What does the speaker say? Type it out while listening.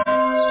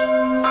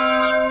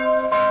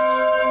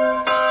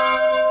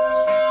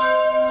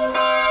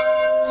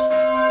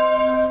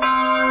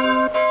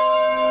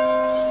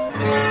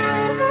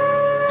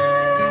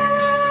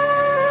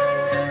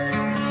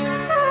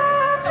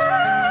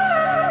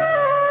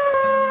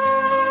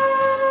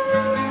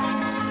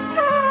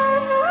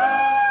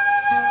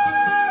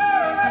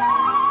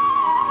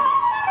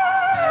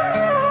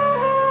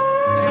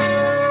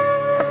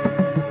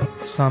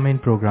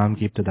Programme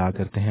کی ابتدا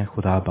کرتے ہیں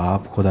خدا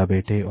باپ، خدا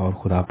بیٹے اور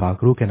خدا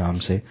پاک روح کے نام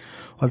سے،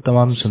 اور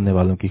تمام سننے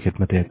والوں کی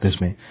خدمت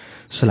اقدس میں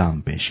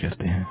سلام پیش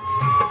کرتے ہیں۔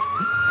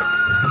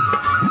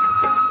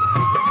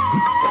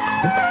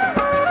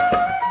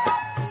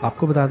 آپ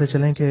کو بتاتے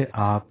چلیں کہ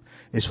آپ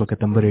اس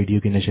وقت امبر ریڈیو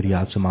کی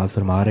نشریات سماعت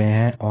فرما رہے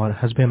ہیں، اور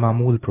حسب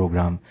معمول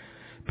پروگرام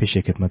پیش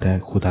خدمت ہے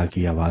خدا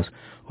کی آواز۔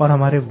 اور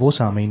ہمارے وہ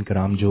سامعین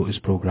کرام جو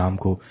اس پروگرام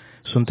کو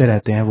سنتے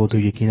رہتے ہیں وہ تو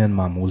یقیناً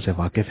معمول سے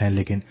واقف ہیں،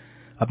 لیکن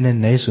اپنے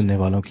نئے سننے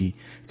والوں کی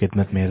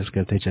خدمت میں عرض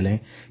کرتے چلیں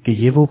کہ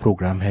یہ وہ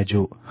پروگرام ہے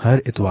جو ہر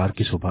اتوار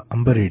کی صبح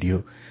امبر ریڈیو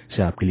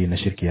سے آپ کے لیے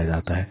نشر کیا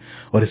جاتا ہے،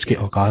 اور اس کے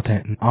اوقات ہیں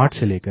 8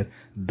 سے لے کر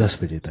 10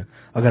 بجے تک۔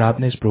 اگر آپ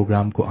نے اس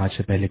پروگرام کو آج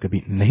سے پہلے کبھی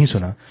نہیں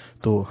سنا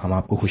تو ہم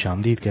آپ کو خوش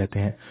آمدید کہتے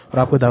ہیں اور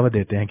آپ کو دعوت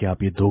دیتے ہیں کہ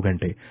آپ یہ 2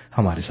 گھنٹے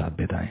ہمارے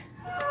ساتھ بتائیں۔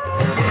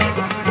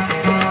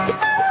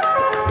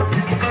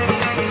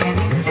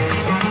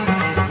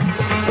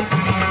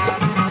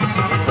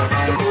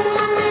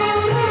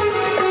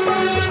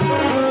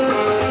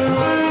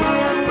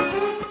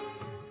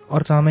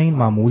 اور سامعین،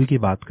 معمول کی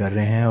بات کر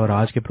رہے ہیں، اور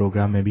آج کے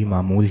پروگرام میں بھی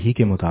معمول ہی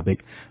کے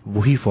مطابق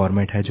وہی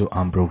فارمیٹ ہے جو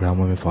عام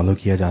پروگراموں میں فالو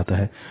کیا جاتا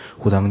ہے۔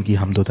 خداوند کی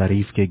حمد و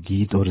تعریف کے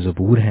گیت اور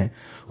زبور ہیں،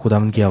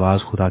 خداوند کی آواز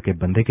خدا کے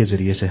بندے کے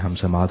ذریعے سے ہم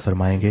سماعت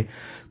فرمائیں گے۔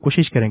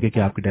 کوشش کریں گے کہ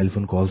آپ کے ٹیلی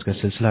فون کالز کا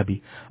سلسلہ بھی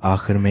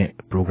آخر میں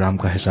پروگرام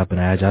کا حصہ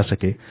بنایا جا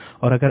سکے،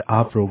 اور اگر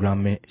آپ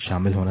پروگرام میں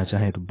شامل ہونا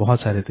چاہیں تو بہت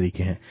سارے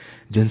طریقے ہیں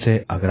جن سے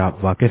اگر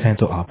آپ واقف ہیں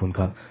تو آپ ان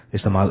کا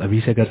استعمال ابھی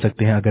سے کر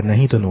سکتے ہیں، اگر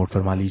نہیں تو نوٹ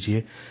فرما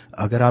لیجئے۔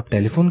 اگر آپ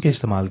ٹیلی فون کے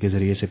استعمال کے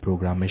ذریعے سے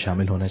پروگرام میں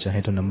شامل ہونا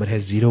چاہیں تو نمبر ہے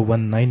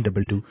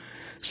 01922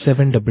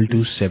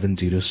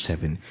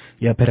 722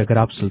 یا پھر اگر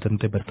آپ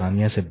سلطنت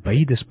برطانیہ سے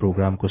بعید اس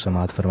پروگرام کو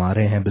سماعت فرما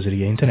رہے ہیں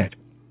بذریعہ انٹرنیٹ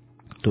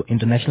تو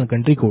انٹرنیشنل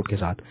کنٹری کوڈ کے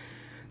ساتھ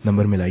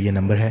نمبر ملائیے،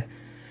 نمبر ہے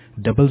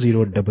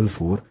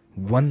 0044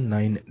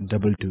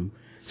 1922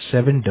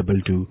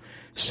 722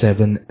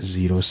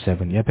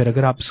 یا پھر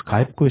اگر آپ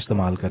اسکائپ کو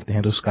استعمال کرتے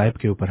ہیں تو اسکائپ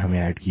کے اوپر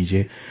ہمیں ایڈ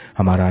کیجئے،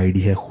 ہمارا آئی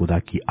ڈی ہے خدا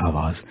کی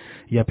آواز،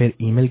 یا پھر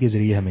ای میل کے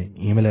ذریعے ہمیں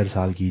ای میل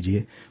ارسال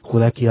کیجئے،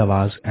 خدا کی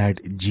آواز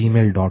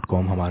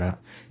 @gmail.com ہمارا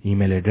ای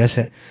میل ایڈریس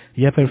ہے،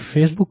 یا پھر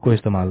فیس بک کو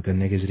استعمال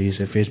کرنے کے ذریعے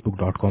سے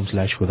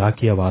facebook.com/خدا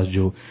کی آواز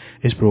جو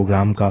اس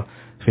پروگرام کا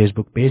فیس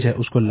بک پیج ہے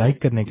اس کو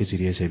لائک کرنے کے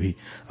ذریعے سے بھی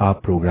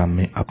آپ پروگرام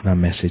میں اپنا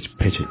میسج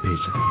بھیج سکتے ہیں۔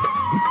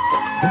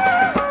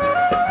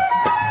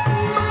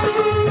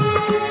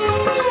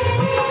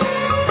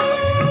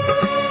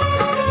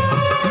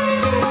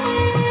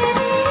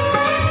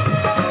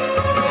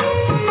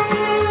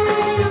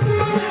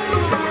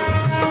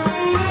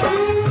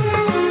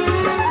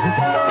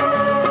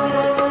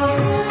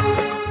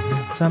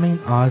 سامعین،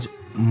 آج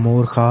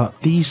مورخہ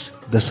 30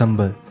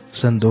 دسمبر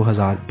سن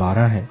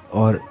 2012 ہے،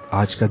 اور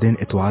آج کا دن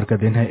اتوار کا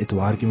دن ہے،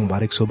 اتوار کی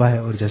مبارک صبح ہے،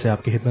 اور جیسے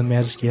آپ کی خدمت میں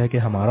عرض کیا کہ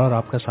ہمارا اور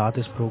آپ کا ساتھ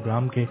اس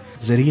پروگرام کے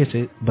ذریعے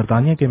سے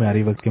برطانیہ کے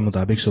معیاری وقت کے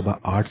مطابق صبح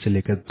 8 سے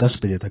لے کر 10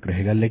 بجے تک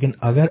رہے گا، لیکن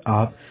اگر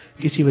آپ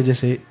کسی وجہ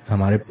سے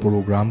ہمارے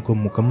پروگرام کو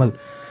مکمل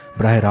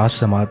براہ راست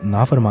سماعت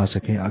نہ فرما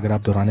سکیں، اگر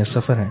آپ دوران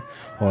سفر ہیں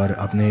اور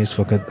آپ نے اس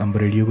وقت امبر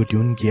ریڈیو کو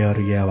ٹیون کیا اور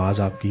یہ آواز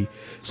آپ کی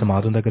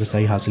سماعتوں تک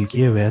رسائی حاصل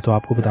کیے ہوئے ہے تو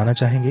آپ کو بتانا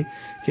چاہیں گے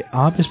کہ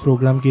آپ اس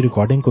پروگرام کی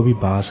ریکارڈنگ کو بھی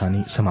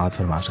بآسانی سماعت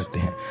فرما سکتے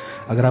ہیں۔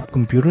 اگر آپ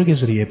کمپیوٹر کے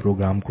ذریعے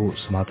پروگرام کو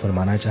سماعت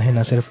فرمانا چاہیں، نہ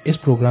صرف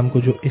اس پروگرام کو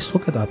جو اس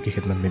وقت آپ کی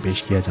خدمت میں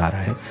پیش کیا جا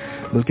رہا ہے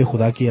بلکہ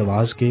خدا کی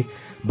آواز کے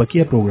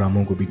بقیہ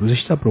پروگراموں کو بھی،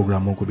 گزشتہ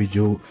پروگراموں کو بھی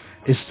جو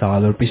اس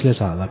سال اور پچھلے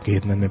سال آپ کی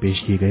خدمت میں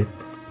پیش کیے گئے،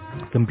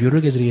 کمپیوٹر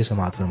کے ذریعے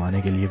سماعت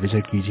فرمانے کے لیے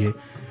وزٹ کیجئے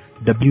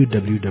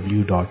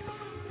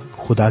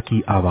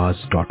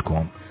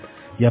www.khudakiawaz.com،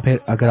 یا پھر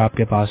اگر آپ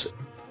کے پاس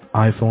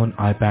آئی فون،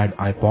 آئی پیڈ،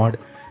 آئی pod,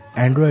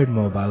 Android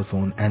mobile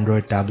phone,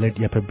 Android tablet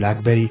یا پھر بلیک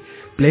بیری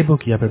پلے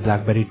بک یا پھر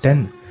بلیک بیری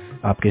 10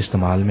 آپ کے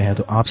استعمال میں ہے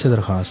تو آپ سے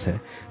درخواست ہے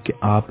کہ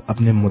آپ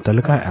اپنے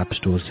متعلقہ ایپ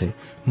سٹور سے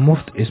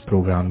مفت اس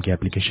پروگرام کی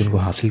اپلیکیشن کو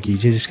حاصل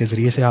کیجئے، جس کے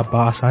ذریعے سے آپ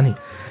بآسانی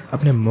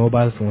اپنے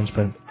موبائل فونز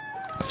پر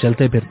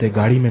چلتے پھرتے،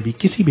 گاڑی میں بھی،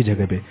 کسی بھی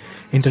جگہ پہ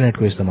انٹرنیٹ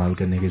کو استعمال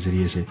کرنے کے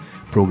ذریعے سے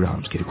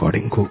پروگرامز کی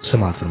ریکارڈنگ کو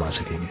سماعت فرما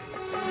سکیں گے۔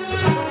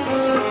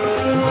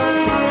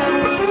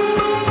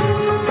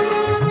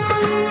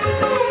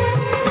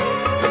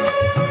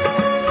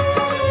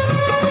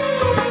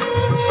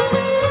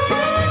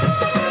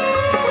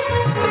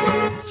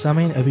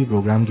 سامعین، ابھی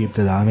پروگرام کی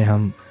ابتدا میں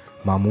ہم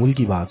معمول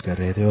کی بات کر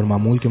رہے تھے، اور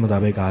معمول کے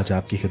مطابق آج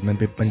آپ کی خدمت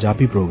پہ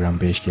پنجابی پروگرام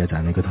پیش کیا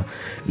جانے کا تھا،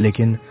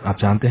 لیکن آپ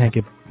جانتے ہیں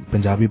کہ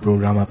پنجابی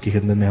پروگرام آپ کی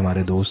خدمت میں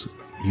ہمارے دوست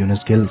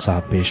یونس گل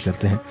صاحب پیش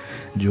کرتے ہیں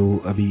جو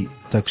ابھی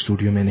تک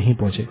اسٹوڈیو میں نہیں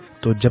پہنچے،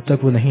 تو جب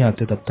تک وہ نہیں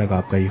آتے تب تک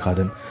آپ کا یہ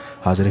خادم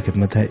حاضر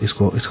خدمت ہے۔ اس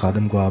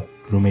خادم کو آپ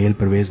رومیل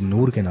پرویز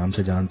نور کے نام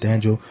سے جانتے ہیں،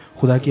 جو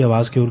خدا کی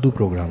آواز کے اردو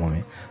پروگراموں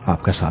میں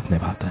آپ کا ساتھ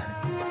نبھاتا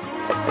ہے۔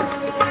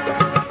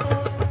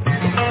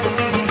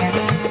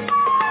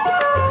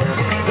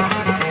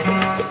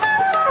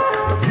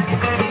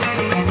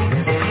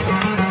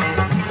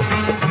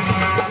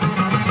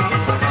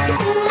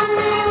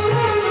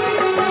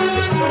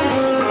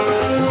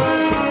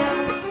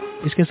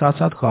 اس کے ساتھ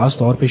ساتھ خاص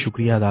طور پہ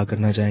شکریہ ادا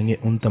کرنا چاہیں گے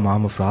ان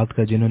تمام افراد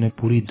کا جنہوں نے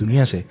پوری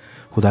دنیا سے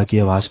خدا کی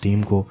آواز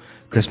ٹیم کو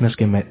کرسمس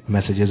کے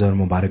میسیجز اور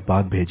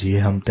مبارکباد بھیجی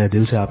ہے. ہم تہ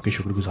دل سے آپ کے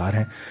شکر گزار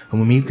ہیں.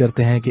 ہم امید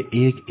کرتے ہیں کہ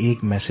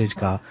ایک میسیج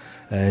کا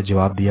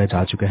جواب دیا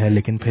جا چکا ہے,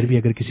 لیکن پھر بھی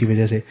اگر کسی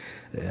وجہ سے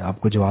آپ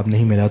کو جواب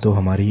نہیں ملا تو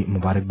ہماری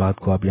مبارکباد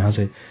کو آپ یہاں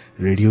سے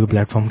ریڈیو کے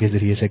پلیٹ فارم کے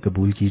ذریعے سے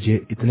قبول کیجئے.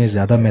 اتنے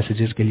زیادہ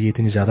میسیجز کے لیے,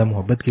 اتنی زیادہ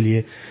محبت کے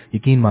لیے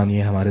یقین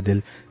مانیے ہمارے دل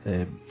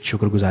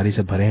شکر گزاری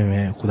سے بھرے ہوئے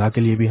ہیں. خدا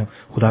کے لیے بھی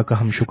خدا کا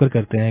ہم شکر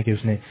کرتے ہیں کہ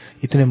اس نے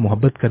اتنے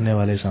محبت کرنے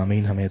والے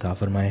سامعین ہمیں عطا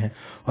فرمائے ہیں,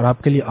 اور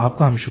آپ کے لیے آپ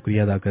کا ہم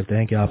شکریہ ادا کرتے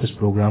ہیں کہ آپ اس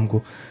پروگرام کو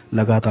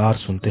لگاتار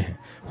سنتے ہیں.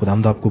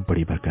 خداوند آپ کو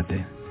بڑی برکت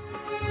دے.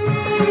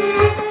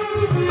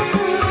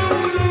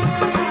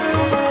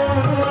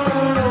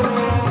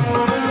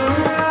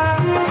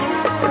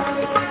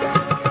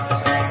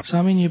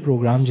 سامعین, یہ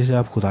پروگرام جسے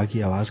آپ خدا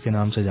کی آواز کے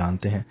نام سے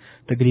جانتے ہیں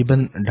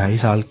تقریباً 2.5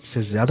 سال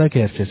سے زیادہ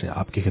کے عرصے سے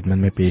آپ کی خدمت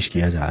میں پیش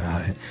کیا جا رہا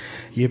ہے.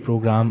 یہ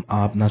پروگرام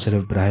آپ نہ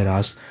صرف براہ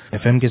راست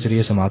FM کے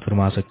ذریعے سماعت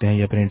فرما سکتے ہیں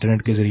یا پھر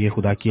انٹرنیٹ کے ذریعے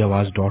خدا کی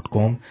آواز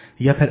 .com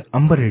یا پھر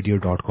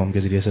amberradio.com کے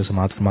ذریعے سے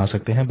سماعت فرما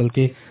سکتے ہیں,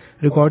 بلکہ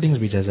ریکارڈنگز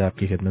بھی جیسے آپ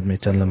کی خدمت میں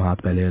چند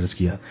لمحات پہلے عرض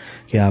کیا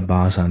کہ آپ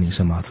بآسانی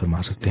سماعت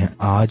فرما سکتے ہیں.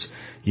 آج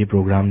یہ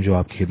پروگرام جو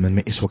آپ کی خدمت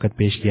میں اس وقت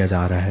پیش کیا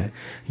جا رہا ہے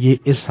یہ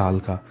اس سال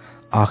کا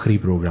آخری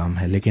پروگرام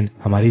ہے, لیکن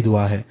ہماری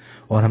دعا ہے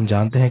اور ہم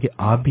جانتے ہیں کہ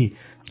آپ بھی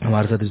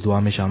ہمارے ساتھ اس دعا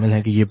میں شامل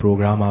ہیں کہ یہ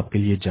پروگرام آپ کے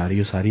لیے جاری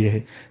و ساری رہے.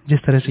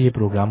 جس طرح سے یہ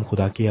پروگرام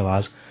خدا کی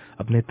آواز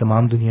اپنے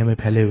تمام دنیا میں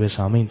پھیلے ہوئے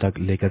سامعین تک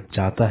لے کر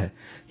جاتا ہے,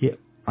 یہ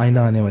آئندہ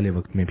آنے والے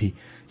وقت میں بھی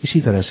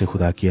اسی طرح سے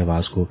خدا کی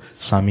آواز کو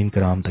سامعین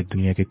کرام تک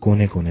دنیا کے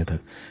کونے کونے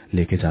تک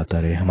لے کے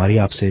جاتا رہے. ہماری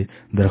آپ سے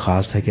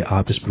درخواست ہے کہ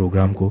آپ اس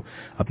پروگرام کو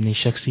اپنی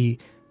شخصی,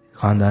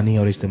 خاندانی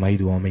اور اجتماعی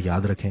دعاؤں میں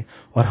یاد رکھیں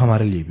اور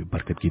ہمارے لیے بھی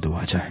برکت کی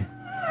دعا چاہیں.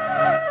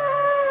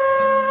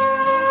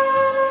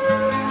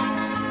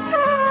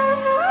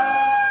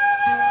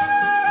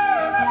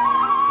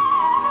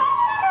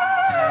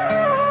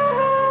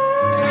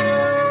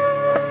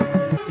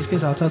 کے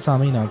ساتھ ساتھ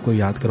سامعین آپ کو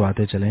یاد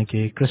کرواتے چلیں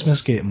کہ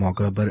کرسمس کے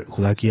موقع پر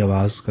خدا کی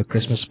آواز کا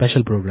کرسمس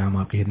اسپیشل پروگرام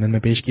آپ کی خدمت میں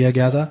پیش کیا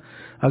گیا تھا.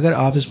 اگر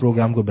آپ اس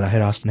پروگرام کو براہ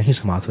راست نہیں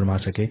سماعت فرما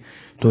سکے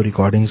تو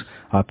ریکارڈنگز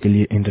آپ کے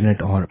لیے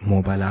انٹرنیٹ اور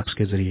موبائل ایپس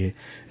کے ذریعے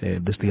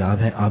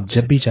دستیاب ہیں. آپ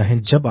جب بھی چاہیں,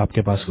 جب آپ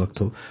کے پاس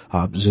وقت ہو,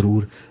 آپ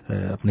ضرور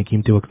اپنے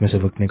قیمتی وقت میں سے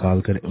وقت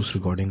نکال کر اس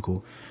ریکارڈنگ کو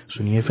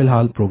سنیے. فی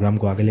الحال پروگرام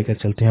کو آگے لے کر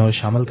چلتے ہیں اور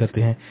شامل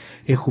کرتے ہیں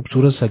ایک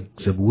خوبصورت سا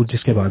زبور,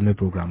 جس کے بعد میں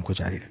پروگرام کو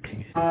جاری رکھیں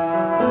گے.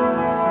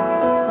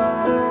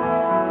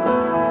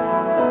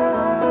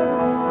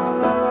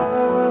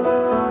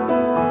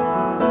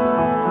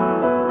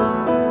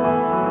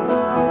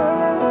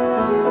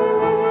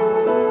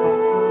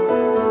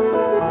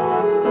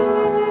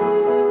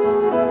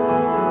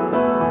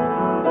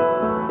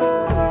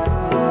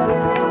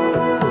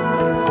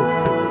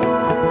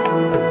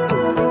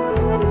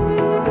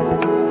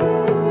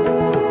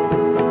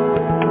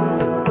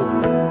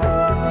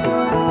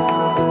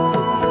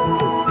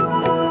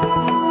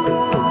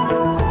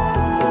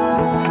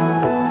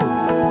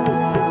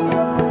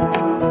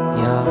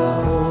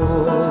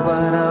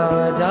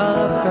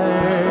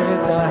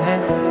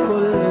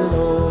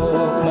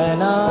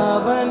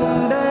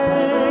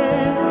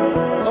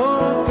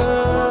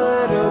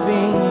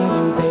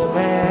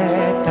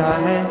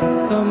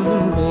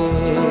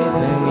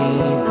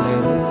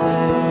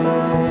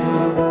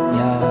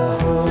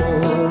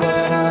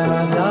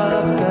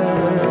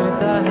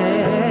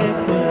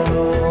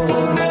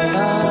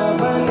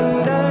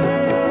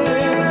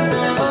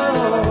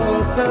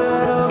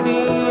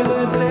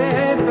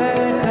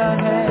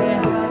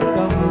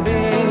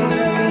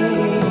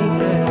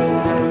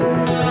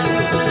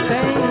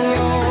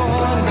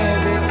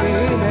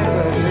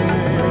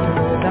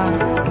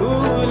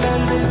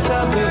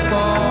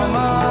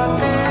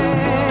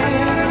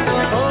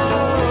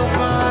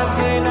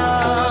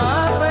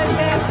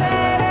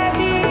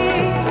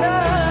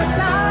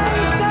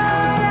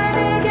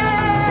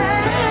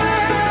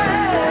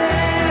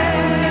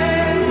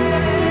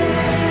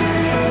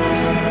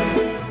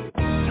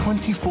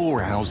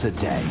 A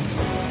day.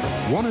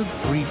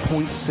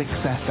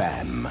 103.6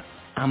 FM,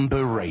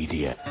 Amber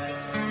Radio.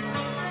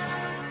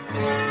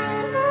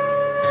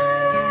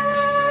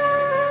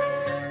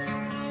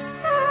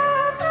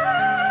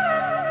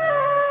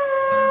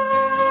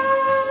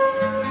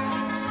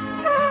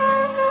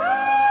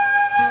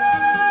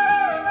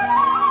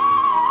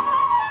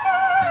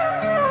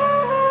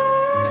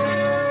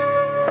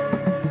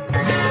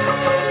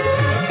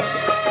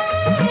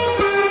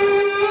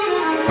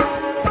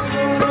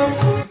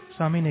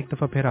 سامعین, ایک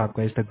دفعہ پھر آپ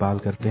کا استقبال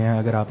کرتے ہیں.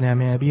 اگر آپ نے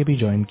ہمیں ابھی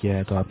جوائن کیا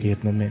ہے تو آپ کی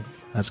خدمت میں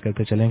عرض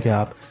کرتے چلیں کہ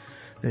آپ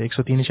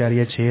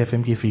 103.6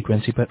 FM کی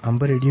فریکوینسی پر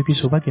امبر ریڈیو کی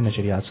صبح کی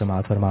نشریات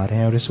سماعت فرما رہے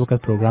ہیں, اور اس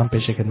وقت پروگرام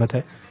پیش خدمت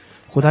ہے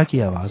خدا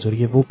کی آواز, اور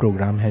یہ وہ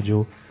پروگرام ہے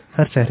جو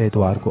ہر سحر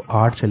اتوار کو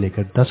 8 سے لے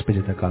کر 10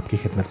 بجے تک آپ کی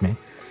خدمت میں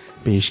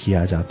پیش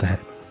کیا جاتا ہے.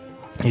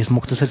 اس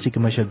مختصر سی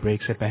کمرشل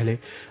بریک سے پہلے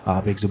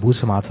آپ ایک زبور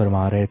سماعت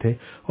فرما رہے تھے,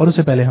 اور اس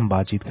سے پہلے ہم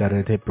بات چیت کر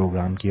رہے تھے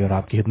پروگرام کی, اور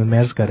آپ کی خدمت میں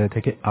عرض کر رہے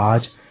تھے کہ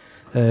آج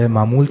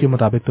معمول کے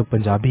مطابق تو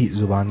پنجابی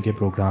زبان کے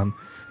پروگرام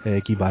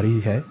کی باری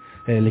ہے,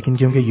 لیکن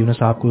کیونکہ یونس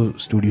صاحب کو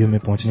اسٹوڈیو میں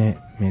پہنچنے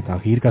میں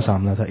تاخیر کا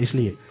سامنا تھا، اس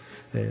لیے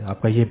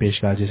آپ کا یہ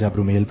پیشکار جسے آپ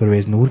رومیل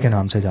پرویز نور کے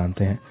نام سے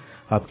جانتے ہیں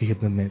آپ کی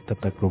خدمت میں تب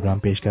تک پروگرام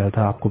پیش کر رہا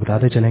تھا. آپ کو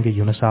بتاتے چلیں کہ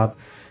یونس صاحب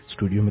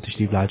اسٹوڈیو میں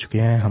تشریف لا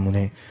چکے ہیں. ہم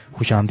انہیں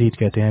خوش آمدید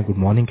کہتے ہیں، گڈ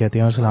مارننگ کہتے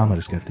ہیں اور سلام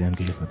عرض کرتے ہیں ان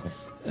کی خدمت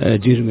میں.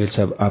 جی رومیل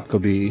صاحب، آپ کو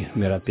بھی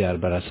میرا پیار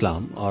بھرا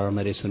سلام، اور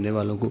میرے سننے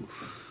والوں کو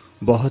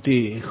بہت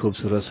ہی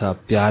خوبصورت سا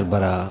پیار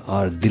بھرا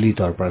اور دلی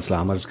طور پر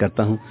سلام عرض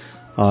کرتا ہوں.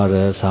 اور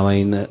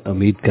سامعین،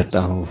 امید کرتا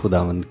ہوں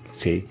خداوند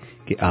سے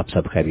کہ آپ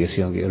سب خیریت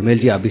سے ہوں گے. رومیل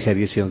جی، آپ بھی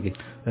خیریت سے ہوں گے؟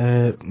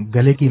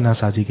 گلے کی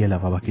ناسازی کے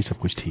علاوہ باقی سب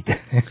کچھ ٹھیک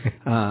ہے.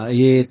 ہاں،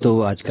 یہ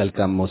تو آج کل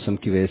کا موسم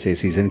کی وجہ سے،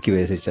 سیزن کی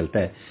وجہ سے چلتا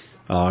ہے،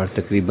 اور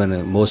تقریباً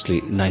موسٹلی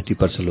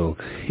 90%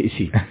 لوگ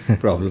اسی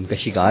پرابلم کا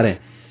شکار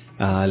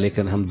ہیں.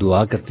 لیکن ہم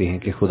دعا کرتے ہیں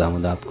کہ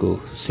خداوند آپ کو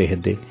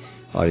صحت دے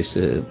اور اس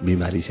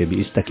بیماری سے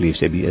بھی، اس تکلیف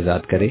سے بھی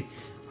آزاد کرے.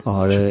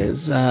 اور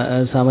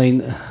سامعین،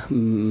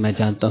 میں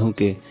جانتا ہوں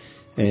کہ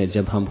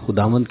جب ہم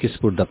خداوند کے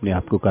سپرد اپنے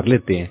آپ کو کر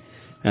لیتے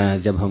ہیں،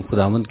 جب ہم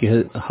خداوند کے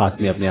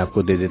ہاتھ میں اپنے آپ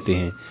کو دے دیتے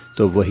ہیں،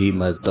 تو وہی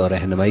مدد اور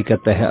رہنمائی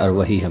کرتا ہے اور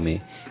وہی ہمیں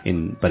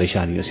ان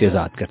پریشانیوں سے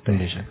آزاد کرتا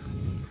ہے.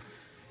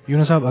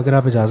 یونس صاحب، اگر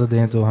آپ اجازت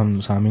دیں تو ہم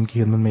سامعین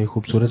کی خدمت میں ایک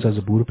خوبصورت سا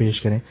زبور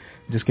پیش کریں،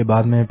 جس کے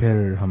بعد میں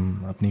پھر ہم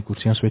اپنی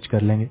کرسیاں سوئچ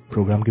کر لیں گے.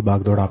 پروگرام کی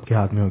باغ دوڑ آپ کے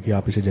ہاتھ میں ہوگی،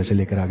 آپ اسے جیسے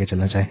لے کر آگے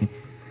چلنا چاہیں.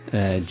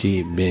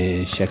 جی بے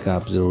شک،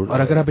 آپ ضرور. اور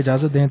اگر آپ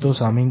اجازت دیں تو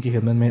سامعین کی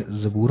خدمت میں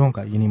زبوروں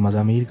کا یعنی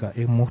مزامیر کا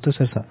ایک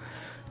مختصر سا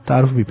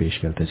تعارف بھی پیش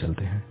کرتے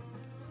چلتے ہیں.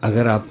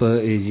 اگر آپ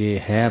یہ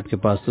ہے آپ کے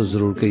پاس تو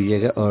ضرور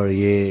کریے گا، اور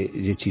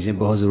یہ چیزیں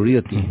بہت ضروری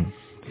ہوتی ہیں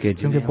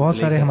کیونکہ بہت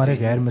سارے ہمارے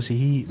غیر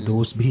مسیحی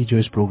دوست بھی جو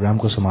اس پروگرام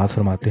کو سماعت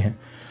فرماتے ہیں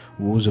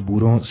وہ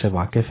زبوروں سے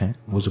واقف ہیں،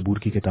 وہ زبور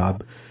کی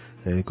کتاب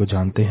کو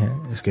جانتے ہیں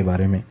اس کے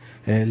بارے میں.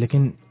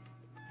 لیکن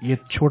یہ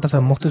چھوٹا سا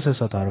مختصر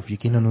سا تعارف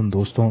یقیناً ان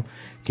دوستوں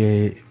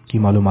کی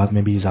معلومات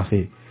میں بھی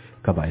اضافے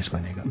کا باعث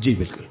بنے گا. جی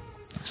بالکل.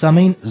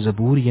 سامعین،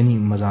 زبور یعنی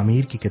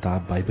مزامیر کی کتاب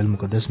بائبل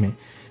مقدس میں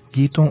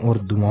گیتوں اور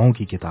دعاؤں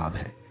کی کتاب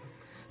ہے.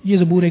 یہ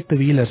زبور ایک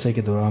طویل عرصے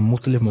کے دوران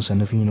مختلف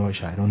مصنفین اور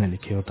شاعروں نے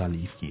لکھے اور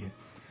تالیف کیے.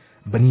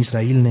 بنی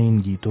اسرائیل نے ان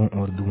گیتوں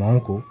اور دعاؤں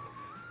کو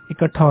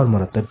اکٹھا اور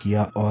مرتب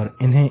کیا اور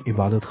انہیں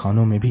عبادت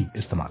خانوں میں بھی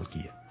استعمال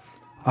کیا.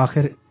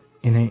 آخر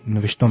انہیں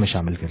نوشتوں میں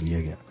شامل کر لیا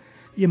گیا.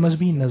 یہ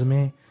مذہبی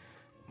نظمیں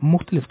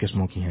مختلف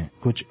قسموں کی ہیں.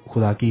 کچھ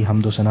خدا کی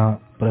حمد و ثنا،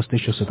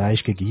 پرستش و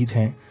ستائش کے گیت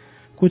ہیں،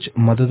 کچھ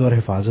مدد اور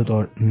حفاظت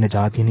اور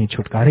نجات یعنی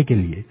چھٹکارے کے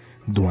لیے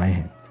دعائیں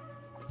ہیں،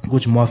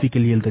 کچھ معافی کے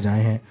لیے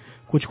التجائیں ہیں،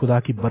 کچھ خدا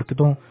کی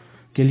برکتوں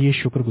کے لیے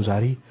شکر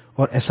گزاری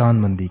اور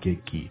احسان مندی کے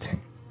گیت ہیں.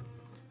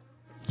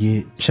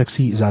 یہ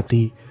شخصی،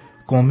 ذاتی،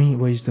 قومی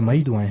و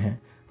اجتماعی دعائیں ہیں.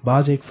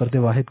 بعض ایک فرد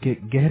واحد کے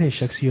گہرے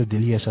شخصی اور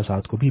دلی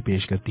احساسات کو بھی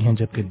پیش کرتی ہیں،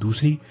 جبکہ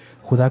دوسری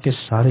خدا کے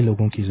سارے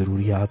لوگوں کی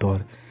ضروریات اور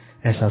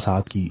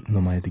احساسات کی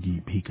نمائندگی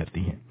بھی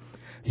کرتی ہیں.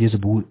 یہ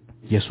زبور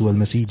یسوع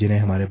المسیح، جنہیں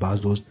ہمارے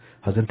بعض دوست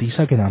حضرت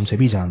عیسیٰ کے نام سے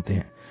بھی جانتے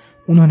ہیں،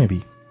 انہوں نے بھی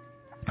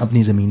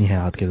اپنی زمینی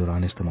حیات کے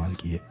دوران استعمال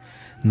کیے.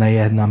 نئے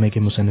عہد نامے کے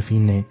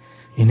مصنفین نے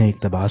انہیں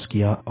اقتباس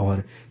کیا اور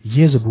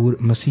یہ زبور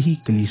مسیحی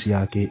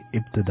کلیسیا کے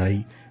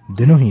ابتدائی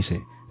دنوں ہی سے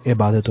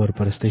عبادت اور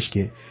پرستش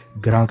کے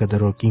گراں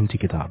قدر اور قیمتی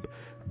کتاب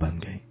بن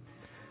گئے.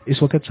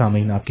 اس وقت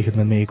سامعین آپ کی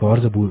خدمت میں ایک اور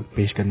زبور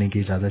پیش کرنے کی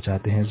اجازت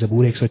چاہتے ہیں.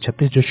 زبور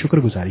 136 جو شکر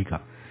گزاری کا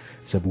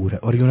زبور ہے.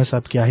 اور یونس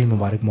صاحب، کیا ہی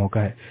مبارک موقع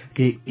ہے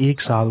کہ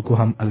ایک سال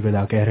کو ہم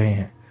الوداع کہہ رہے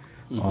ہیں،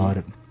 اور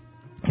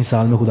اس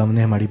سال میں خدا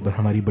نے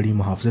ہماری بڑی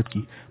محافظت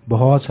کی،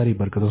 بہت ساری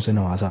برکتوں سے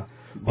نوازا،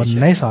 اور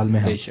نئے سال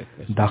میں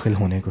ہم داخل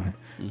ہونے کو ہیں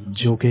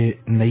جو کہ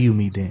نئی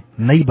امیدیں،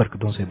 نئی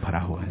برکتوں سے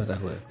بھرا ہوا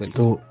ہے.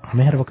 تو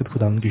ہمیں ہر وقت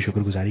خدا کی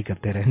شکر گزاری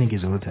کرتے رہنے کی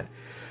ضرورت ہے.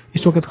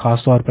 اس وقت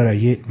خاص طور پر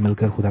آئیے مل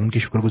کر خدا کی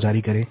شکر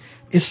گزاری کریں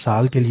اس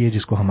سال کے لیے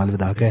جس کو ہم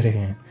الوداع کہہ رہے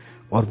ہیں،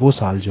 اور وہ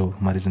سال جو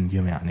ہماری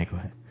زندگیوں میں آنے کو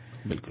ہے.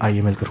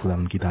 آئیے مل کر خدا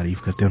کی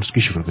تعریف کرتے ہیں اور اس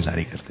کی شکر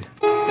گزاری کرتے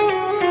ہیں.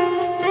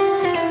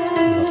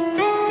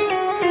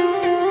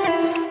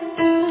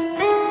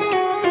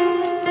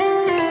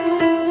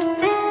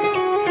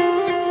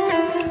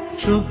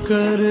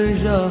 شکر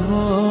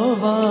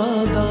یہوہ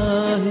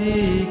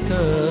ہی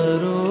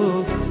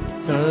کرو،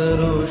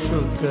 کرو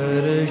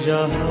شکر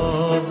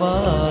یہوہ،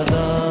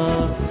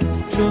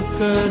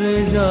 شکر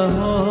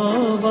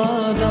یہوہ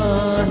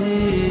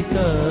ہی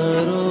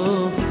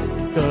کرو،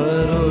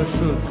 کرو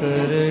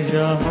شکر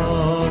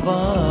یہوہ،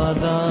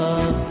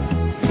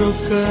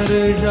 شکر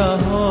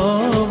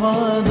یہوہ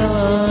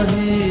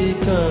ہی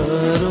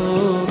کرو،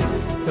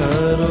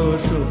 کرو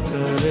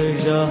شکر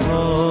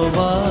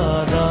یہوہ،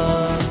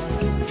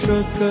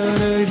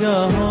 شکر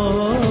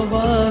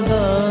یہوہ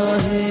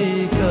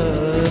ہی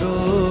کرو،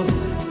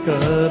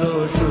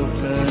 کرو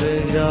شکر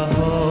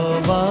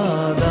یہوہ.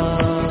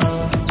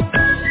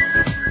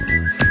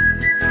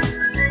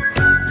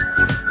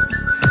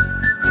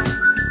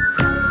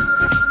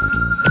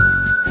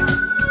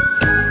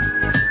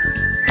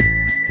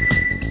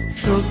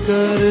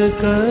 شکر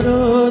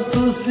کرو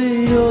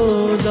تسیو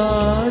دا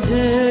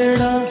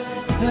جیڑا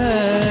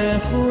ہے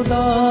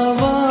خدا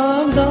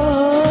واندا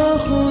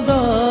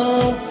خدا،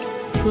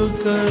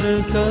 شکر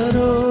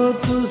کرو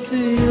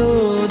تسیو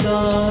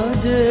دا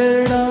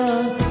جیڑا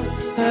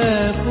ہے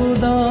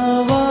خدا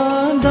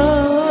واندا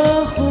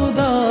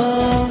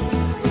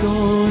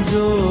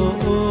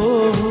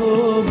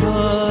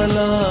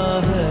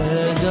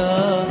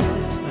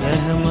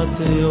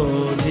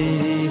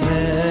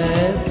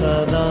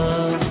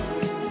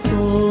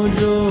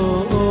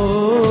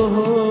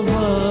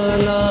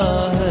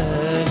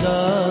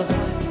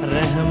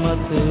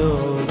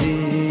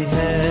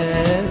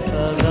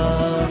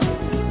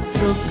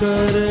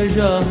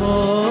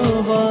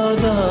यहोवा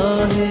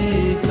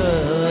ही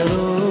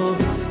करो,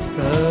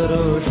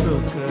 करो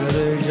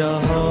शुक्र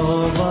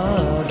यहोवा।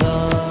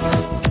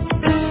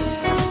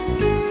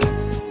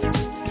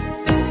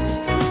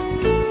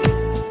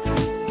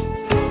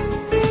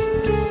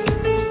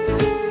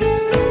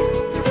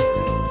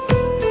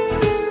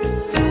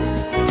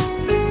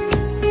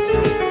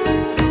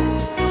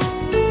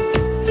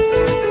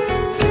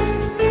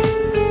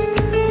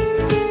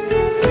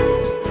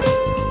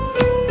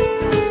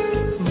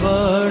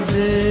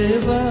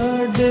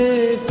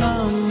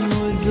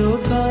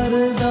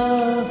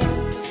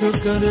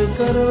 शुक्र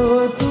करो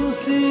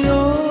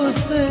तुसियो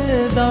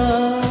सेदा,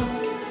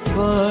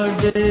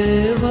 वडे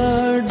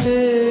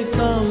वडे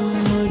कम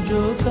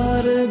जो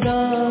करदा,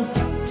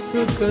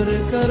 शुक्र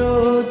करो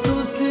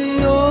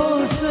तुसियो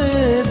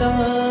सेदा।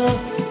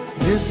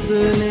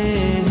 जिसने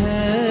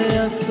है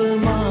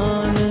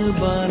आसमान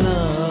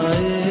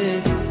बनाए,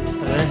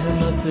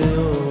 रहमत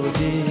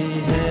ओदी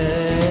है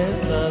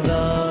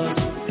सदा।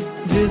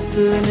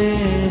 जिसने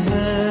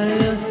है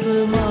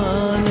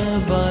आसमान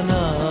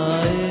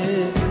बनाए,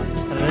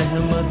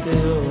 रहमत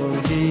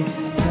ओदी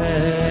है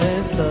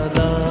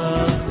सदा।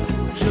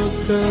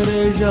 शुक्र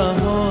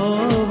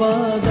यहोवा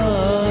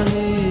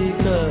ही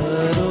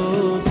करो,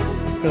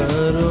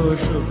 करो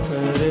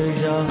शुक्र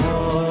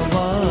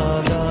यहोवा।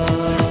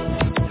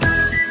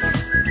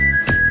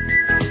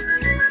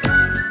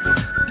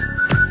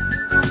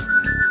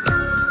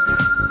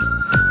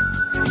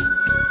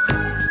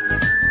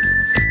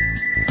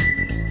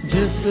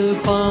 जिस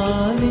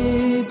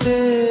पानी ते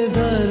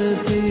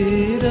धरती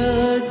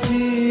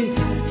रची,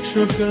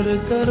 शुक्र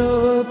करो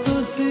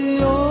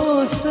तुसियो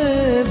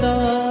सेदा।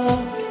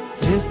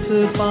 जिस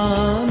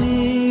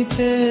पानी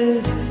ते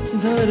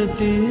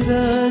धरती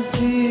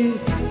रची,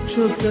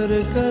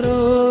 शुक्र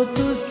करो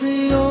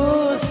तुसियो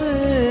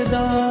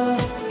सेदा।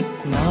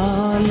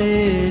 नाले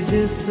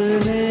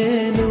जिसने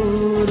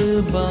नूर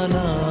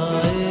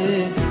बनाए,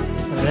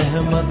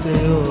 रहमत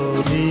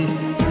ओदी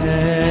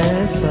है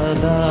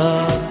सदा।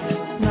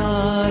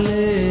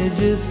 नाले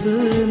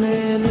जिसने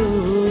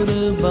नूर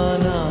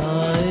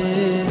बनाए,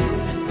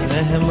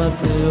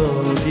 रहमत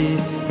ओदी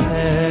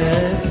है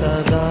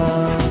सदा।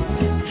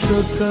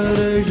 शुक्र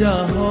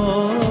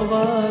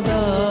यहोवा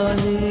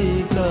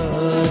ही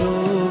करो,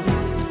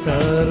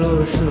 करो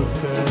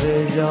शुक्र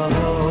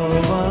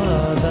यहोवा।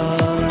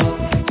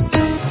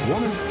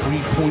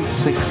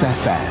 103.6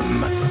 FM,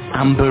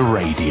 Amber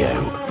Radio.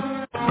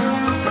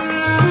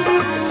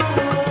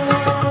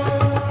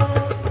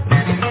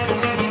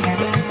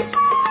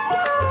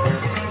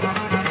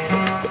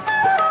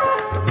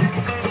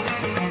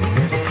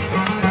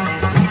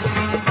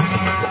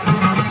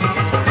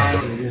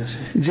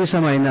 जी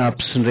समाइन आप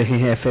सुन रहे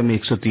हैं FM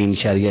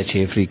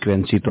 103.6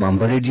 फ्रीक्वेंसी तो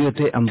अंबर रेडियो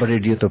ते अंबर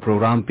रेडियो तो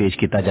प्रोग्राम पेश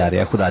किया जा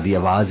रहा खुदा दी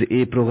आवाज़।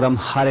 ये प्रोग्राम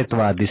हर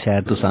इतवार की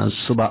सैर तुसां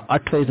सुबह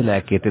 8 बजे से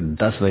लैके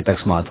 10 बजे तक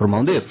समात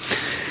फरमाउंदे।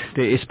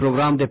 ते इस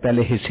प्रोग्राम के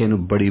पहले हिस्से नूं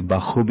बड़ी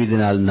बखूबी दे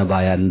नाल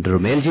नभाया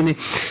रोमेल जी ने,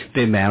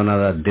 ते मैं उन्हां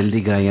दा दिल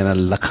दी गहराइयां नाल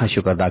लखां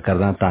शुक्र अदा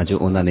करदा तां जो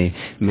उन्हां ने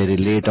मेरे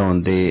लेट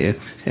आउण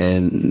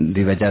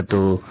दी वजह तो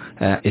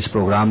इस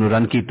प्रोग्राम नूं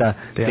रन कीता।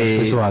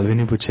 ते सवाल भी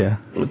नहीं पूछया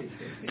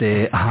ते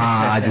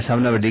हाँ अज सब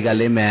नाल वड्डी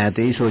गल है, मैं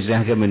तो यही सोच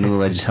रहा कि मैनू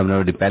अज सब नाल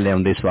वड्डी पहले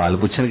आउंदे सवाल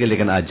पूछणगे,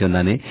 लेकिन अज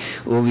उन्होंने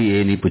वो भी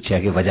ये नहीं पूछा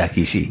कि वजह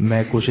की सी।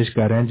 मैं कोशिश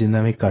कर रहा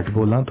जिन्ना भी घट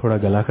बोला, थोड़ा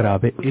गला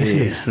खराब है।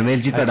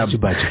 रमेल जी तुहाडा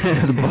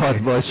बहुत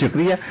बहुत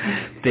शुक्रिया।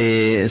 ते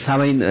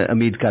सामीन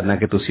उम्मीद करना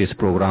कि तुसीं इस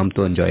प्रोग्राम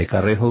तो इंजॉय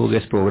कर रहे होवोगे,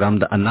 इस प्रोग्राम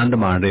का आनंद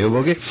मान रहे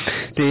होवोगे।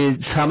 ते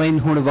सामीन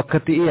हुण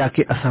वक्त ये आ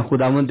कि असां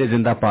खुदावंद दे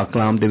जिंदा पाक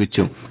कलाम दे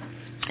विचों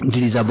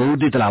जी ज़बूर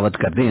की तलावत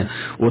करते हैं,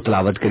 वो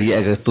तलावत करिए।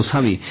 अगर तुसा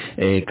भी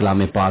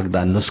कलाम पाक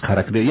का नुस्खा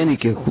रखते हो, यानी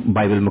कि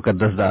बाइबल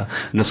मुकद्दस का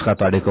नुस्खा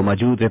तुहाडे को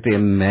मौजूद है, तो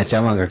मैं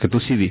चाहांगा कि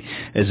तुसी भी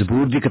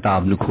ज़बूर की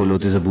किताब नूं खोलो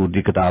ते ज़बूर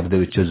की किताब दे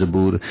विचों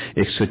ज़बूर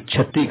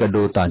 136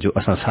 कड्डो तां जो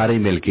असां सारे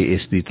मिल के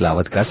इस दी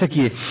तलावत कर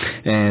सकीए।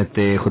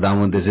 ते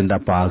खुदावंद दे जिंदा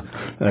पाक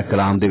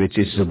कलाम दे विच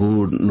इस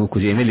ज़बूर नूं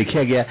कुछ इवें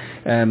लिखिया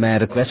गया। मैं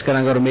रिक्वेस्ट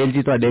करांगा रमेल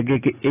जी तुहाडे अगे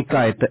कि एक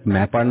आयत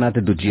मैं पढ़ना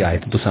ते दूजी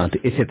आयत तुसां, ते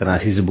इसे तरह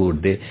असीं ज़बूर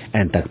दे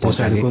एंड तक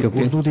पहुंचांगे,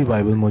 क्योंकि उर्दू दी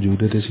बाइबल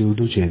मौजूद है ते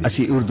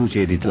असी उर्दू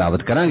च दी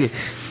तलावत करांगे।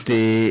 ते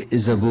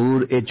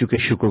ज़बूर ए चुके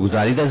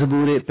शुक्रगुजारी दा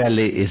ज़बूर है।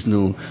 पहले इस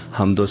नूं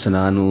हम्दो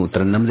सना नूं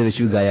तरन्नम दे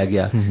विच भी गाया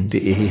गया, ते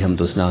यही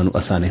हम्दो सना नूं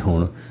असां ने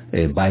हुण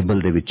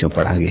बाइबल दे विचों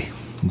पढ़ांगे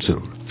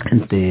जरूर।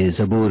 ते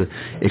ज़बूर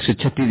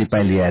 136 की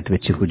पहली आयत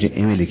विच कुछ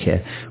इवें लिखा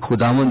है,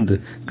 खुदावंद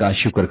का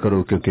शुक्र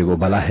करो क्योंकि वो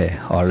भला है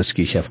और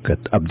उसकी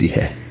शफकत अबदी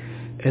है।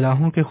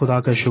 इलाहों के खुदा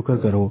का शुक्र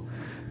करो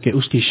कि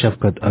उसकी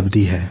शफकत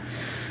अबदी है।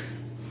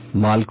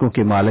 मालिकों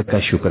के मालिक का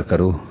शुक्र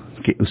करो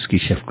कि उसकी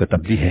शफकत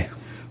अबदी है।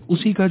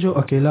 उसी का जो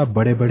अकेला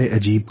बड़े बड़े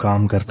अजीब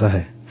काम करता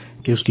है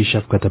कि उसकी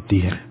शफकत अबदी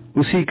है।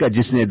 उसी का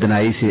जिसने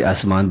दनाई से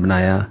आसमान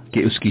बनाया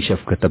कि उसकी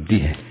शफकत अबदी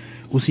है।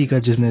 उसी का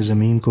जिसने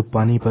जमीन को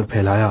पानी पर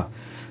फैलाया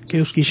कि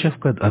उसकी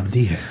शफकत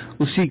अबदी है।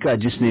 उसी का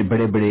जिसने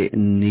बड़े बड़े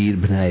नीर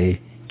बनाए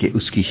कि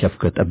उसकी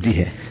शफकत अबदी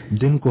है।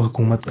 दिन को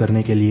हुकूमत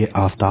करने के लिए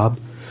आफताब,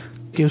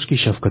 کہ اس کی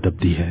شفقت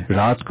ابدی ہے.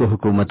 رات کو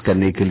حکومت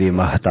کرنے کے لیے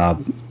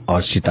ماہتاب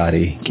اور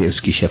ستارے کہ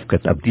اس کی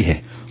شفقت ابدی ہے.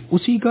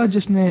 اسی کا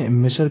جس نے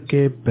مصر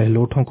کے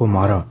پہلوٹوں کو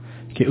مارا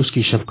کہ اس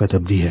کی شفقت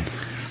ابدی ہے.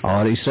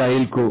 اور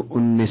اسرائیل کو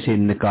ان میں سے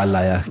نکال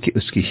لایا کہ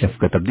اس کی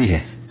شفقت ابدی ہے.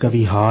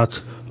 کبھی ہاتھ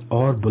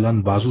اور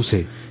بلند بازو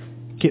سے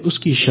کہ اس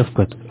کی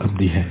شفقت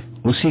ابدی ہے.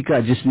 اسی کا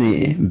جس نے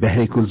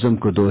بحر کلزم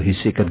کو 2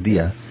 حصے کر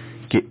دیا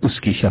کہ اس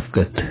کی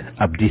شفقت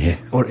ابدی ہے.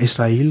 اور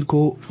اسرائیل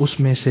کو اس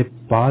میں سے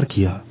پار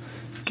کیا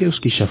کہ اس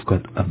کی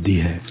شفقت ابدی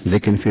ہے.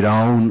 لیکن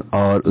فرعون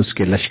اور اس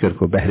کے لشکر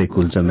کو بحر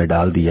کلزم میں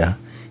ڈال دیا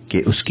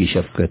کہ اس کی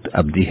شفقت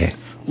ابدی ہے.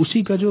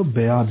 اسی کا جو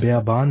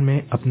بیابان میں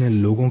اپنے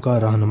لوگوں کا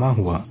رہنما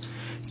ہوا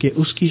کہ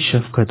اس کی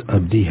شفقت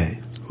ابدی ہے.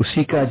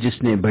 اسی کا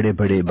جس نے بڑے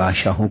بڑے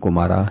بادشاہوں کو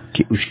مارا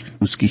کہ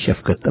اس کی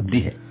شفقت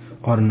ابدی ہے.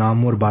 اور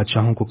نامور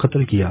بادشاہوں کو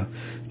قتل کیا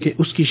کہ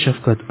اس کی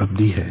شفقت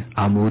ابدی ہے.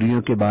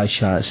 آموریوں کے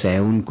بادشاہ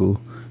سیون کو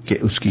کہ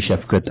اس کی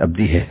شفقت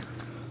ابدی ہے.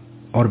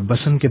 اور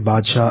بسن کے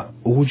بادشاہ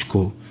اوج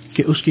کو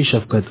کہ اس کی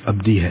شفقت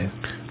ابدی ہے.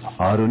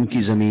 اور ان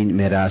کی زمین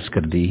میراث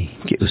کر دی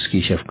کہ اس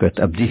کی شفقت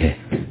ابدی ہے.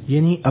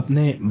 یعنی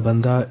اپنے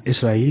بندہ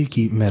اسرائیل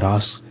کی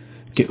میراث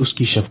کہ اس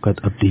کی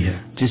شفقت ابدی ہے.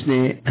 جس نے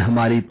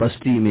ہماری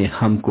پستی میں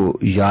ہم کو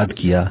یاد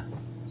کیا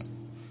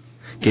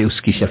کہ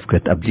اس کی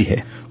شفقت ابدی ہے.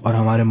 اور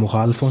ہمارے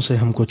مخالفوں سے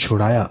ہم کو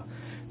چھڑایا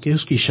کہ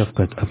اس کی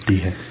شفقت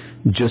ابدی ہے.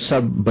 جو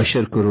سب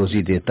بشر کو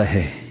روزی دیتا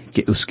ہے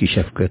کہ اس کی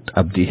شفقت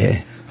ابدی ہے.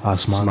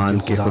 آسمان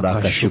کے خدا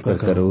کا شکر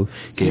کرو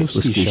کہ اس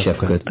کی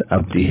شفقت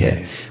ابدی ہے.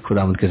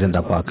 خداوند کے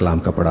زندہ پاک کلام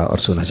کا پڑھا اور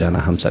سنا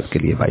جانا ہم سب کے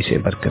لیے باعث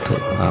برکت ہو.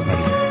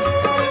 آمین.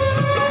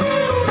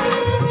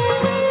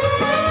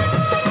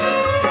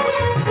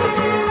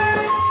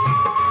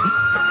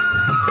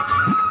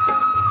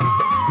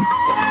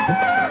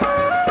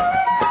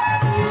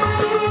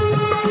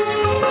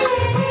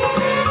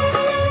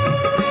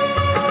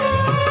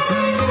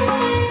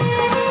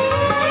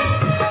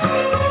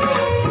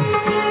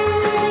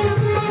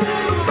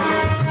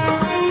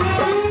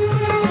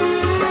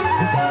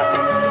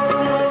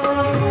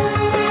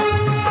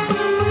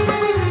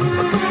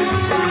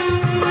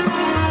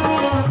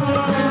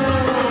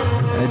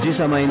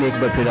 سامعین ایک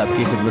بار پھر آپ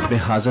کی خدمت میں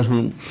حاضر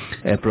ہوں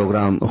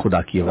پروگرام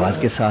خدا کی آواز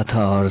کے ساتھ.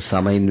 اور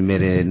سامعین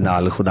میرے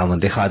نال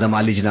خداوند خادم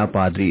علی جناب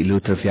پادری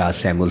لوتھر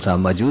فیاض سیمول صاحب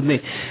موجود نے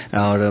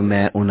اور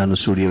میں انہاں نو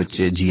اسٹوڈیو وچ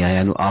جی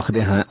آیاں نو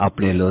آکھدے ہاں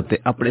اپنے لو تے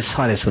اپنے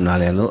سارے سننے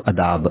والےاں نو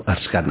آداب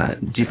عرض کرنا.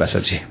 جی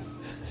پاسٹر جی.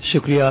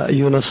 شکریہ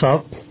یونس صاحب.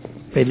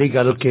 پہلی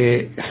گل کہ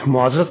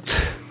معذرت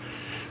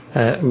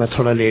میں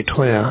تھوڑا لیٹ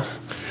ہویا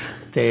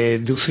تے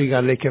دوسری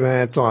گل ہے کہ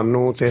میں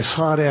تانوں تے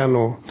سارے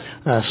نو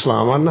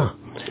سلام آنا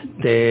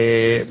تے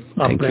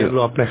اپنے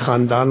والوں اپنے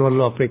خاندان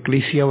والوں اپنے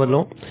کلیسیا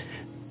والوں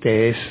تے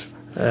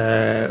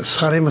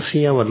سارے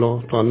مسیحاں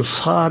والوں تانوں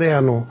سارے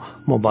نو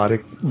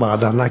مبارک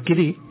باد آنا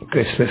کری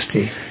کرسمس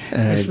تھی.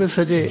 کرسمس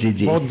اجے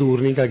بہت دور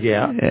نہیں کا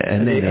گیا.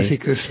 اسی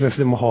کرسمس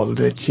دے ماحول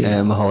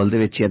دے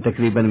وچ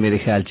تقریباً میرے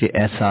خیال چ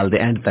اس سال دے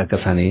اینڈ تک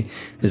اساں نے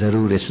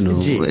ضرور اس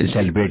نو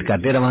سیلیبریٹ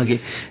کرتے رہاں گے.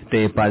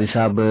 تے پادری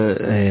صاحب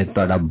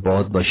تہاڈا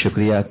بہت بہت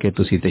شکریہ کہ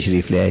تسی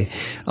تشریف لے آئے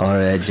اور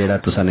جڑا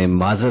تساں نے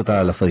معذرت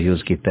والا لفظ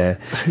یوز کیتا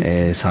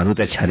ہے سانو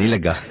تے اچھا نہیں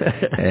لگا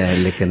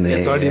لیکن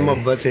تہاڈی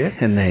محبت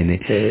ہے. نہیں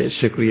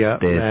شکریہ.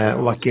 میں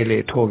واقعی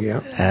لیٹ ہو گیا.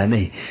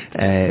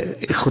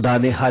 نہیں خدا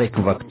نے ہر ایک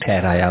وقت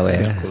ٹھہرایا ہوا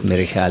ہے.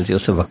 میرے خیال سے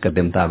اس وقت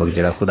دے مطابق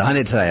جڑا خدا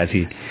نے ٹھہرایا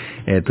سی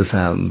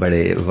تساں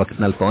بڑے وقت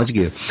نال پہنچ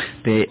گئے.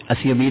 تے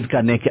اسی امید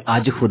کرنے کہ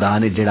اج خدا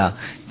نے جڑا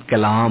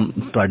کلام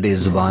تواڈے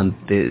زبان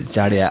تے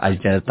چاڑیا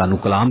اج تانوں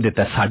کلام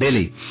دیتا ہے ساڈے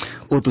لئی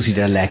وہ تسی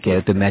جڑا لے کے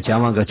آئے. تے میں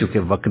چاہواں گا چونکہ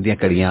وقت دیاں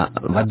کڑیاں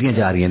ودیاں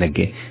جا رہی ہیں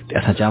اگے تے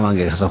اساں چاہواں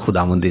گے اساں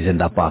خداوند دی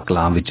زندہ پاک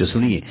کلام وچ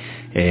سنیے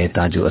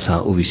تاں جو اساں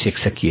او بھی سیکھ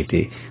سکیے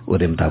تے او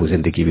دے مطابق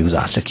زندگی بھی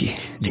گزار سکیے.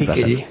 ٹھیک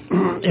ہے جی.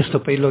 اس تو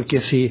پہلو کہ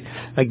اسی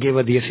اگے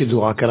ودی اسی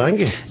دعا کران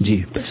گے. جی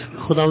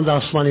خداوند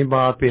آسمانی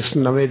باپ اس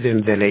نویں دن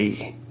دے لئی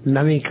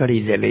نویں کڑی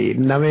دے لئی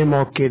نویں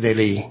موقع دے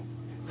لئی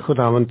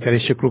خداوند تیرے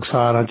شکر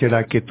گزار ہاں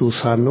جڑا کہ تو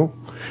سانو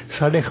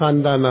ساڈے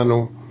خانداناں نو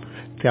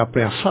تے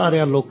اپنے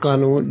سارے لوکاں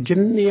نو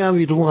جنیاں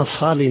بھی روحاں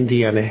ساہ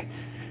لیندیاں نے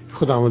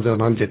خداوند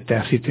انہاں دتا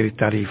اسی تیری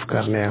تعریف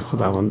کرنے ہیں.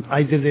 خداوند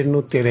اج دے دن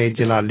نو تیرے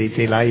جلالی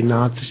تے الہی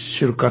نات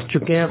شروع کر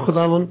چکے ہیں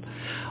خداوند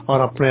اور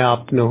اپنے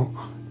آپ نو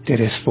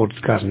تیرے سپرد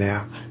کرنے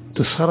ہیں.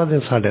 تو سارا دن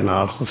ساڈے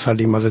نال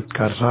ساڈی مدد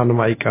کر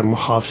رہنمائی کر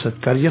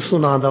محافظت کر یسوع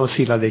نام دا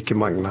وسیلہ دے کے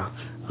مانگنا.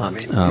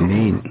 آمین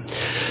آمین.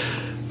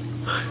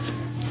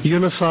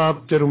 یونس صاحب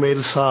تے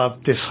رومیل صاحب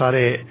تے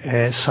سارے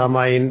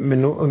سامعین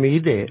مینوں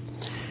امید ہے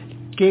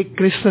کہ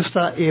کرسمس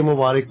دا اے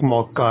مبارک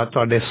موقع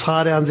تواڈے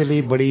سارے دے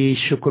لئی بڑی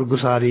شکر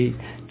گزاری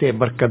تے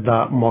برکت دا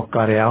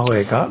موقع رہا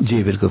ہوئے گا.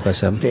 جی بالکل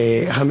پسند. تے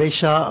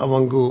ہمیشہ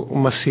وانگو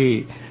مسیح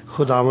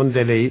خداوند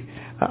دے لئی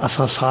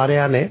اساں سارے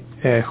نے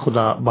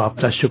خدا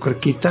باپ دا شکر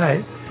کیتا ہے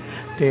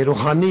تے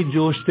روحانی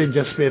جوش تے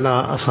جذبے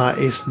نال اساں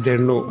اس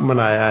دن نو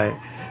منایا ہے.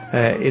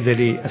 ادھر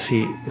ہی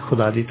اسی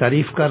خدا دی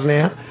تعریف کرنے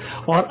ہیں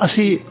اور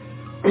اسی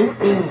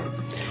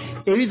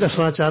یہ بھی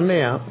دسنا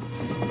چاہتے ہیں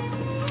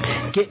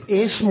کہ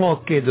اس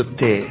موقع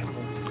دے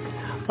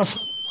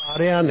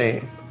سارے نے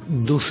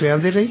دوسرے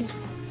دے لئی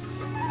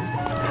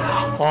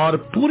ਔਰ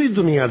ਪੂਰੀ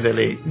ਦੁਨੀਆ ਦੇ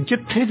ਲਈ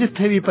ਜਿੱਥੇ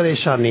ਜਿੱਥੇ ਵੀ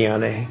ਪਰੇਸ਼ਾਨੀਆਂ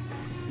ਨੇ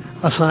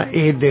ਅਸਾਂ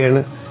ਇਹ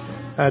ਦਿਨ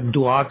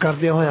ਦੁਆ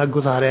ਕਰਦੇ ਹੋਇਆ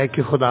ਗੁਜ਼ਾਰਿਆ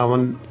ਕਿ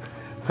ਖੁਦਾਵੰਦ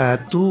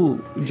ਤੂੰ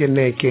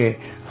ਜਿੰਨੇ ਕਿ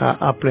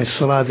ਆਪਣੇ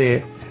ਸੁਲਾਹ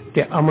ਦੇ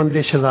ਤੇ ਅਮਨ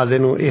ਦੇ ਸ਼ਹਿਜ਼ਾਦੇ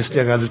ਨੂੰ ਇਸ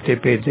ਜਗ੍ਹਾ ਦੇ ਉੱਤੇ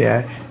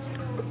ਭੇਜਿਆ,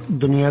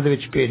 ਦੁਨੀਆ ਦੇ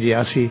ਵਿੱਚ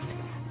ਭੇਜਿਆ ਸੀ,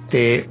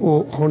 ਤੇ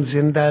ਉਹ ਹੁਣ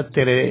ਜ਼ਿੰਦਾ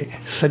ਤੇਰੇ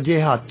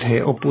ਸੱਜੇ ਹੱਥ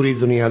ਹੈ। ਉਹ ਪੂਰੀ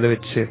ਦੁਨੀਆ ਦੇ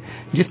ਵਿੱਚ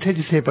ਜਿੱਥੇ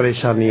ਜਿੱਥੇ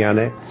ਪਰੇਸ਼ਾਨੀਆਂ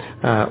ਨੇ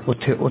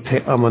ਉੱਥੇ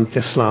ਉੱਥੇ ਅਮਨ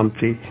ਤੇ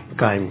ਸਲਾਮਤੀ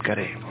ਕਾਇਮ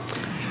ਕਰੇ।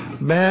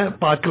 ਮੈਂ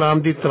ਪਾਕ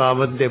ਕਲਾਮ ਦੀ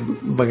ਤਲਾਵਤ ਦੇ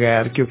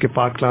ਬਗੈਰ, ਕਿਉਂਕਿ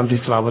ਪਾਕ ਕਲਾਮ ਦੀ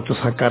ਤਲਾਵਤ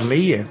ਅਸਾਂ ਕਰ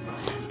ਲਈ ਹੈ,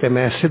 ਤੇ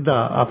ਮੈਂ ਸਿੱਧਾ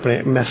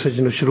ਆਪਣੇ ਮੈਸੇਜ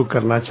ਨੂੰ ਸ਼ੁਰੂ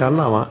ਕਰਨਾ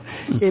ਚਾਹੁੰਦਾ ਵਾਂ।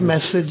 ਇਹ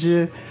ਮੈਸੇਜ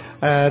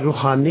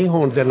ਰੂਹਾਨੀ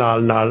ਹੋਣ ਦੇ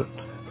ਨਾਲ ਨਾਲ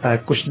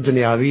ਕੁਛ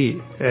ਦੁਨਿਆਵੀ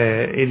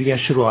ਇਹਦੀਆਂ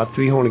ਸ਼ੁਰੂਆਤ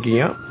ਵੀ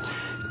ਹੋਣਗੀਆਂ,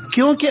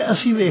 ਕਿਉਂਕਿ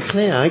ਅਸੀਂ ਵੇਖ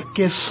ਰਹੇ ਹਾਂ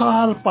ਕਿ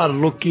ਸਾਲ ਭਰ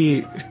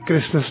ਲੋਕੀ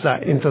ਕ੍ਰਿਸਮਸ ਦਾ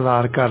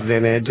ਇੰਤਜ਼ਾਰ ਕਰਦੇ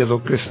ਨੇ। ਜਦੋਂ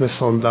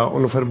ਕ੍ਰਿਸਮਸ ਆਉਂਦਾ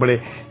ਉਹਨੂੰ ਫਿਰ ਬੜੇ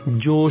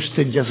ਜੋਸ਼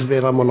ਤੇ ਜਜ਼ਬੇ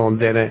ਨਾਲ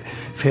ਮਨਾਉਂਦੇ ਨੇ,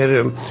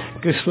 ਫਿਰ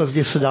ਕ੍ਰਿਸਮਸ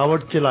ਦੀ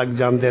ਸਜਾਵਟ 'ਚ ਲੱਗ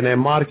ਜਾਂਦੇ ਨੇ,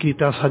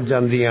 ਮਾਰਕੀਟਾਂ ਸੱਜ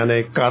ਜਾਂਦੀਆਂ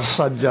ਨੇ, ਘਰ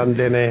ਸੱਜ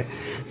ਜਾਂਦੇ ਨੇ,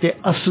 ਤੇ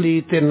ਅਸਲੀ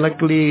ਤੇ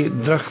ਨਕਲੀ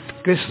ਦਰਖਤ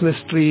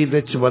ਕ੍ਰਿਸਮਸ ਟਰੀ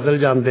ਵਿੱਚ ਬਦਲ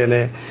ਜਾਂਦੇ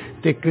ਨੇ,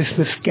 ਤੇ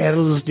ਕ੍ਰਿਸਮਸ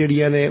ਕੈਰਲਸ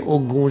ਜਿਹੜੀਆਂ ਨੇ ਉਹ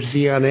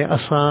ਗੂੰਜਦੀਆਂ ਨੇ।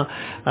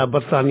 ਅਸਾਂ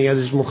ਬਰਤਾਨੀਆ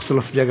ਦੀ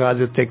ਮੁਖਤਲਿਫ ਜਗ੍ਹਾ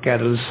ਦੇ ਉੱਤੇ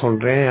ਕੈਰਲ ਸੁਣ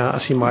ਰਹੇ ਹਾਂ,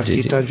 ਅਸੀਂ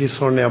ਮਾਰਕੀਟਾਂ 'ਚ ਵੀ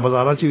ਸੁਣ ਰਹੇ ਹਾਂ,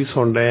 ਬਾਜ਼ਾਰਾਂ 'ਚ ਵੀ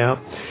ਸੁਣ ਰਹੇ ਹਾਂ,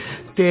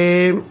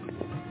 ਤੇ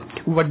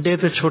ਵੱਡੇ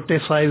ਤੇ ਛੋਟੇ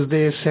ਸਾਈਜ਼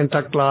ਦੇ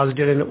ਸੈਂਟਾ ਕਲਾਸ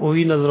ਜਿਹੜੇ ਨੇ ਉਹ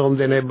ਵੀ ਨਜ਼ਰ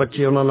ਆਉਂਦੇ ਨੇ।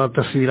 ਬੱਚੇ ਉਹਨਾਂ ਨਾਲ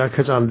ਤਸਵੀਰਾਂ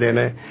ਖਿਚਾਉਂਦੇ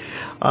ਨੇ।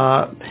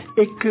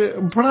 ਇੱਕ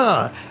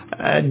ਬੜਾ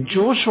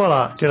ਜੋਸ਼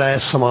ਵਾਲਾ ਜਿਹੜਾ ਹੈ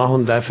ਸਮਾਂ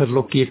ਹੁੰਦਾ ਹੈ। ਫਿਰ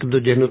ਲੋਕੀ ਇੱਕ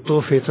ਦੂਜੇ ਨੂੰ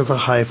ਤੋਹਫੇ ਤੇ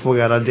ਤਹਾਇਫ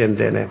ਵਗੈਰਾ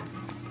ਦਿੰਦੇ ਨੇ।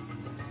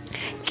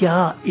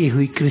 ਕਿਆ ਇਹ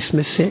ਹੋਈ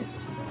ਕ੍ਰਿਸਮਸ ਹੈ?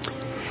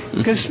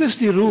 ਕ੍ਰਿਸਮਸ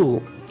ਦੀ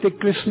ਰੂਹ ਤੇ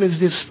ਕ੍ਰਿਸਮਸ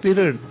ਦੀ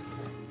ਸਪਿਰਿਟ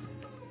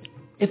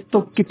ਇਹ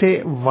ਤੋਂ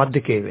ਕਿਤੇ ਵੱਧ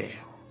ਕੇ ਵੇ,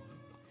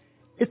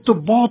 ਇਹ ਤੋਂ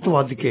ਬਹੁਤ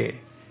ਵੱਧ ਕੇ।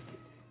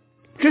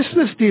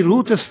 ਕ੍ਰਿਸਮਸ ਦੀ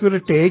ਰੂਹ ਤੇ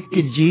ਸਪਿਰਿਟ ਹੈ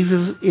ਕਿ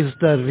Jesus is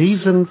the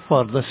reason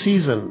for the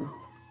season,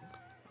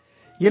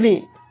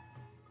 ਯਾਨੀ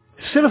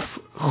ਸਿਰਫ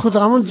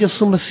ਖੁਦਾਵੰਦ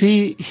ਯਿਸੂ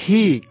ਮਸੀਹ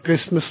ਹੀ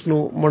ਕ੍ਰਿਸਮਸ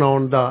ਨੂੰ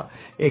ਮਨਾਉਣ ਦਾ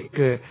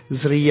ਇੱਕ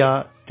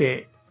ਜ਼ਰੀਆ ਤੇ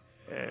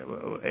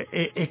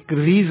ਇੱਕ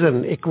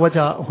ਰੀਜ਼ਨ, ਇੱਕ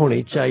ਵਜ੍ਹਾ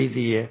ਹੋਣੀ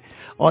ਚਾਹੀਦੀ ਹੈ।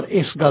 ਔਰ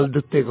ਇਸ ਗੱਲ ਦੇ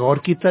ਉੱਤੇ ਗੌਰ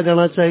ਕੀਤਾ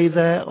ਜਾਣਾ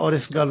ਚਾਹੀਦਾ ਹੈ, ਔਰ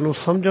ਇਸ ਗੱਲ ਨੂੰ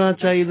ਸਮਝਣਾ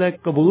ਚਾਹੀਦਾ ਹੈ,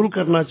 ਕਬੂਲ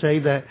ਕਰਨਾ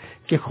ਚਾਹੀਦਾ ਹੈ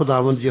ਕਿ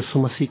ਖੁਦਾਵੰਦ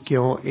ਯਿਸੂ ਮਸੀਹ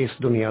ਕਿਉਂ ਇਸ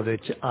ਦੁਨੀਆ ਦੇ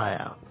ਵਿੱਚ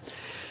ਆਇਆ।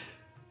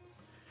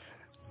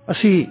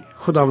 ਅਸੀਂ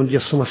ਖੁਦਾਵੰਦ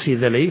ਯਿਸੂ ਮਸੀਹ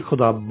ਦੇ ਲਈ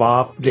ਖੁਦਾ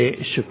ਬਾਪ ਦੇ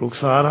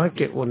ਸ਼ੁਕਰਗੁਜ਼ਾਰ ਹਾਂ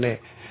ਕਿ ਉਹਨੇ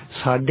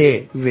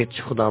ਸਾਡੇ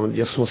ਵਿੱਚ ਖੁਦਾਵੰਦ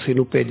ਯਿਸੂ ਮਸੀਹ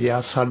ਨੂੰ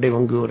ਭੇਜਿਆ, ਸਾਡੇ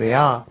ਵਾਂਗੂ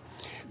ਰਿਹਾ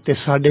ਤੇ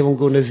ਸਾਡੇ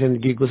ਵਾਂਗੂ ਨੇ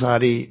ਜ਼ਿੰਦਗੀ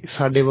ਗੁਜ਼ਾਰੀ,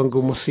 ਸਾਡੇ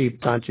ਵਾਂਗੂ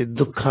ਮੁਸੀਬਤਾਂ 'ਚ,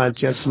 ਦੁੱਖਾਂ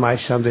 'ਚ,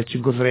 ਅਜ਼ਮਾਇਸ਼ਾਂ ਦੇ ਵਿੱਚ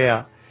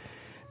ਗੁਜ਼ਰਿਆ।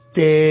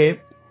 ਤੇ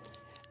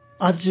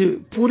ਅੱਜ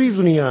ਪੂਰੀ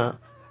ਦੁਨੀਆ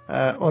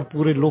ਔਰ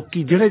ਪੂਰੇ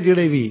ਲੋਕੀ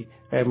ਜਿਹੜੇ ਵੀ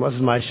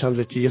ਅਜ਼ਮਾਇਸ਼ਾਂ ਦੇ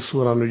ਵਿੱਚ ਯਿਸੂ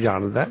ਹੋਰਾਂ ਨੂੰ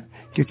ਜਾਣਦਾ,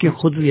 ਕਿਉਂਕਿ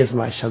ਖੁਦ ਵੀ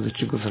ਅਜ਼ਮਾਇਸ਼ਾਂ ਦੇ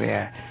ਵਿੱਚ ਗੁਜ਼ਰਿਆ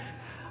ਹੈ।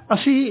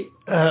 ਅਸੀਂ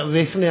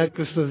ਵੇਖਦੇ ਹਾਂ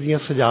ਕ੍ਰਿਸਮਸ ਦੀਆਂ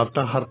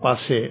ਸਜਾਵਟਾਂ ਹਰ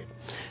ਪਾਸੇ,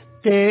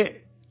 ਤੇ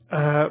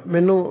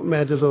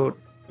ਮੈਂ ਜਦੋਂ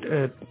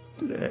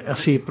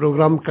ਅਸੀਂ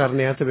ਪ੍ਰੋਗਰਾਮ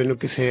ਕਰਨੇ ਆ ਤੇ ਮੈਨੂੰ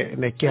ਕਿਸੇ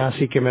ਨੇ ਕਿਹਾ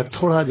ਸੀ ਕਿ ਮੈਂ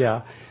ਥੋੜ੍ਹਾ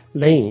ਜਿਹਾ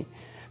ਨਹੀਂ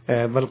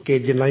ਬਲਕਿ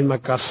ਜਿੰਨਾ ਹੀ ਮੈਂ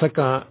ਕਰ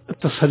ਸਕਾਂ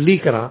ਤਸੱਲੀ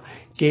ਕਰਾਂ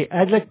ਕਿ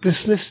ਇਹ ਜਿਹੜਾ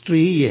ਕ੍ਰਿਸਮਸ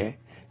ਟਰੀ ਹੈ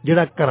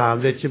ਜਿਹੜਾ ਘਰਾਂ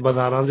ਦੇ ਵਿੱਚ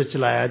ਬਾਜ਼ਾਰਾਂ ਦੇ ਵਿੱਚ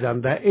ਲਾਇਆ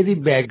ਜਾਂਦਾ, ਇਹਦੀ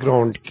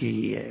ਬੈਕਗਰਾਉਂਡ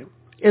ਕੀ ਹੈ,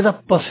 ਇਹਦਾ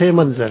ਪਸੇ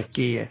ਮੰਜ਼ਰ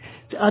ਕੀ ਹੈ।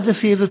 ਤੇ ਅੱਜ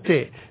ਅਸੀਂ ਇਹਦੇ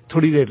ਉੱਤੇ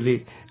ਥੋੜ੍ਹੀ ਦੇਰ ਲਈ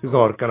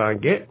ਗੌਰ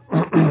ਕਰਾਂਗੇ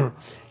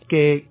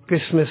ਕਿ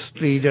ਕ੍ਰਿਸਮਸ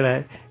ਟਰੀ ਜਿਹੜਾ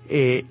ਹੈ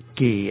ਇਹ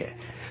ਕੀ ਹੈ।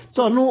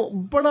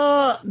 ਤੁਹਾਨੂੰ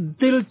ਬੜਾ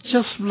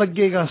ਦਿਲਚਸਪ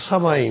ਲੱਗੇਗਾ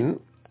ਸਮਾਈਨ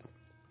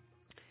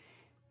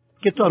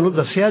ਕਿ ਤੁਹਾਨੂੰ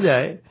ਦੱਸਿਆ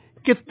ਜਾਏ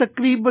ਕਿ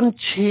ਤਕਰੀਬਨ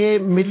 6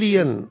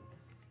 ਮਿਲੀਅਨ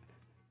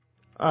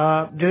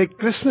ਜਿਹੜੇ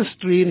ਕ੍ਰਿਸਮਸ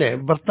ਟਰੀ ਨੇ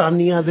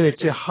ਬਰਤਾਨੀਆ ਦੇ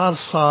ਵਿੱਚ ਹਰ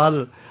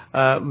ਸਾਲ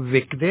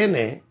ਵਿਕਦੇ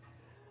ਨੇ,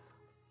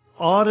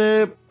 ਔਰ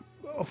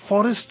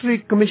ਫੋਰੈਸਟਰੀ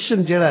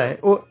ਕਮਿਸ਼ਨ ਜਿਹੜਾ ਹੈ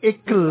ਉਹ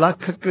 1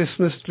 ਲੱਖ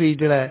ਕ੍ਰਿਸਮਸ ਟਰੀ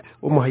ਜਿਹੜਾ ਹੈ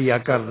ਉਹ ਮੁਹੱਈਆ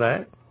ਕਰਦਾ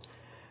ਹੈ।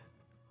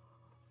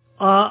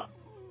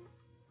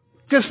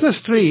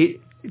 ਕ੍ਰਿਸਮਸ ਟਰੀ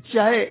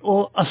ਚਾਹੇ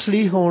ਉਹ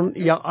ਅਸਲੀ ਹੋਣ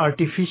ਜਾਂ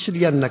ਆਰਟੀਫਿਸ਼ਲ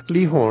ਜਾਂ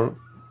ਨਕਲੀ ਹੋਣ,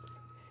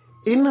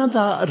 ਇਹਨਾਂ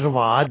ਦਾ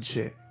ਰਿਵਾਜ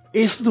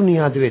ਇਸ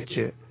ਦੁਨੀਆ ਦੇ ਵਿੱਚ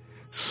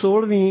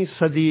 16ਵੀਂ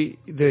ਸਦੀ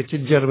ਦੇ ਵਿੱਚ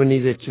ਜਰਮਨੀ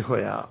ਦੇ ਵਿੱਚ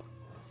ਹੋਇਆ,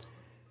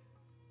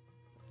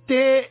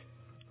 ਤੇ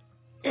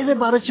ਇਹਦੇ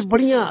ਬਾਰੇ 'ਚ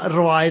ਬੜੀਆਂ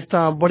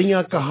ਰਵਾਇਤਾਂ,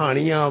 ਬੜੀਆਂ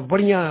ਕਹਾਣੀਆਂ,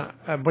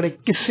 ਬੜੇ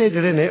ਕਿੱਸੇ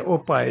ਜਿਹੜੇ ਨੇ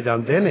ਉਹ ਪਾਏ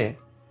ਜਾਂਦੇ ਨੇ।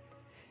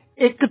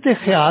 ਇੱਕ ਤੇ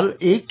ਖਿਆਲ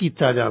ਇਹ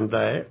ਕੀਤਾ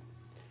ਜਾਂਦਾ ਹੈ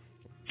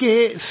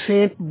ਕਿ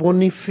ਸੇਂਟ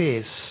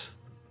ਬੋਨੀਫੇਸ,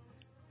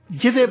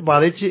 ਜਿਹਦੇ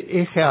ਬਾਰੇ 'ਚ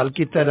ਇਹ ਖਿਆਲ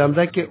ਕੀਤਾ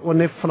ਜਾਂਦਾ ਕਿ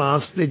ਉਹਨੇ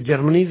ਫਰਾਂਸ ਤੇ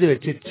ਜਰਮਨੀ ਦੇ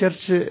ਵਿੱਚ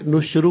ਚਰਚ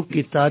ਨੂੰ ਸ਼ੁਰੂ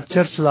ਕੀਤਾ,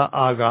 ਚਰਚ ਦਾ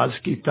ਆਗਾਜ਼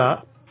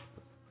ਕੀਤਾ।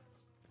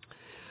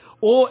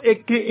 ਉਹ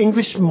ਇੱਕ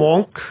ਇੰਗਲਿਸ਼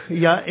ਮੌਂਕ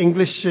ਜਾਂ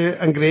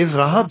ਅੰਗਰੇਜ਼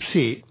ਰਾਹਬ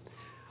ਸੀ,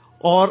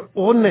 ਔਰ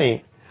ਉਹਨੇ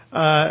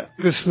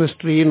ਕ੍ਰਿਸਮਸ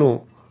ਟਰੀ ਨੂੰ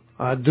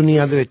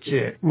ਦੁਨੀਆ ਦੇ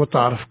ਵਿੱਚ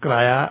ਮੁਤਾਰਫ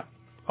ਕਰਾਇਆ,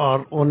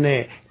 ਔਰ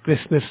ਉਹਨੇ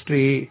ਕ੍ਰਿਸਮਸ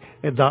ਟਰੀ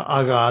ਦਾ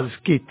ਆਗਾਜ਼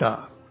ਕੀਤਾ।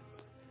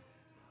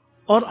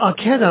 ਔਰ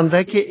ਆਖਿਆ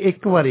ਜਾਂਦਾ ਕਿ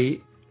ਇੱਕ ਵਾਰੀ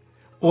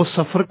ਉਹ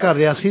ਸਫ਼ਰ ਕਰ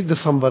ਰਿਹਾ ਸੀ,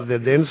 ਦਸੰਬਰ ਦੇ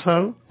ਦਿਨ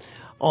ਸਨ,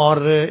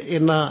 ਔਰ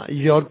ਇਹਨਾਂ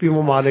ਯੂਰਪੀ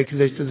ਮਮਾਲਿਕ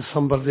ਦੇ ਵਿੱਚ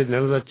ਦਸੰਬਰ ਦੇ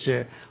ਦਿਨ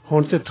ਵਿੱਚ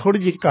ਹੁਣ ਤੇ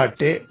ਥੋੜ੍ਹੀ ਜਿਹੀ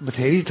ਘੱਟ ਹੈ,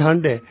 ਬਥੇਰੀ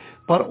ਠੰਡ ਹੈ,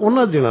 ਪਰ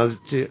ਉਹਨਾਂ ਦਿਨਾਂ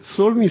ਵਿੱਚ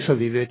 16ਵੀਂ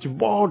ਸਦੀ ਦੇ ਵਿੱਚ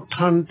ਬਹੁਤ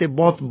ਠੰਡ ਤੇ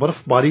ਬਹੁਤ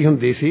ਬਰਫ਼ਬਾਰੀ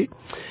ਹੁੰਦੀ ਸੀ।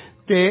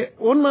 ਤੇ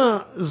ਉਹਨਾਂ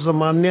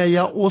ਜ਼ਮਾਨਿਆਂ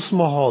ਜਾਂ ਉਸ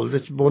ਮਾਹੌਲ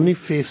ਵਿੱਚ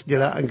ਬੋਨੀਫੇਸ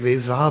ਜਿਹੜਾ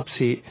ਅੰਗਰੇਜ਼ ਰਾਹਬ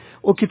ਸੀ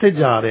ਉਹ ਕਿਤੇ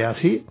ਜਾ ਰਿਹਾ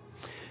ਸੀ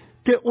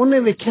ਤੇ ਉਹਨੇ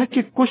ਵੇਖਿਆ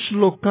ਕਿ ਕੁਝ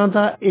ਲੋਕਾਂ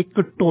ਦਾ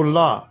ਇੱਕ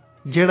ਟੋਲਾ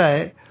ਜਿਹੜਾ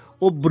ਹੈ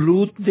ਉਹ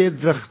ਬਲੂਤ ਦੇ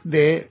ਦਰਖਤ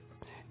ਦੇ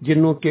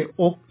ਜਿਹਨੂੰ ਕਿ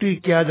ਓਕ ਟਰੀ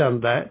ਕਿਹਾ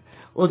ਜਾਂਦਾ ਹੈ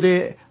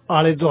ਉਹਦੇ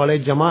ਆਲੇ ਦੁਆਲੇ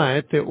ਜਮਾ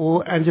ਹੈ ਤੇ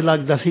ਉਹ ਇੰਝ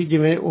ਲੱਗਦਾ ਸੀ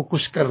ਜਿਵੇਂ ਉਹ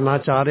ਕੁਝ ਕਰਨਾ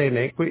ਚਾਹ ਰਹੇ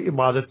ਨੇ, ਕੋਈ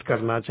ਇਬਾਦਤ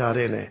ਕਰਨਾ ਚਾਹ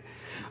ਰਹੇ ਨੇ।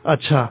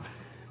 ਅੱਛਾ,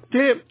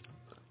 ਤੇ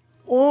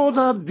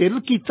ਉਹਦਾ ਦਿਲ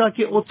ਕੀਤਾ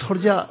ਕਿ ਉਹ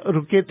ਥੋੜ੍ਹਾ ਜਿਹਾ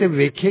ਰੁਕੇ ਤੇ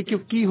ਵੇਖੇ ਕਿ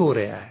ਕੀ ਹੋ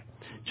ਰਿਹਾ ਹੈ।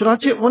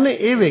 ਚੁਨਾਚੇ ਉਹਨੇ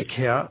ਇਹ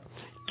ਵੇਖਿਆ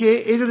ਕਿ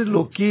ਇਹ ਜਿਹੜੇ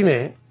ਲੋਕੀ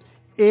ਨੇ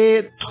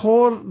ਇਹ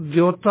ਥੋਰ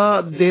ਦਿਓਤਾ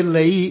ਦੇ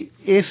ਲਈ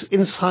ਇਸ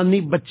ਇਨਸਾਨੀ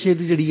ਬੱਚੇ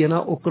ਦੀ ਜਿਹੜੀ ਹੈ ਨਾ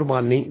ਉਹ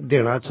ਕੁਰਬਾਨੀ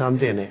ਦੇਣਾ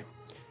ਚਾਹੁੰਦੇ ਨੇ।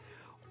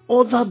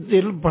 ਉਹਦਾ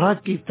ਦਿਲ ਬੜਾ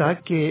ਕੀਤਾ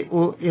ਕਿ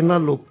ਉਹ ਇਹਨਾਂ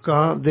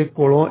ਲੋਕਾਂ ਦੇ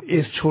ਕੋਲੋਂ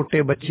ਇਸ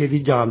ਛੋਟੇ ਬੱਚੇ ਦੀ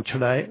ਜਾਨ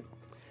ਛੁਡਾਏ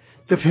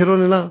ਤੇ ਫਿਰ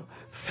ਉਹਨੇ ਨਾ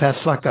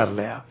ਫੈਸਲਾ ਕਰ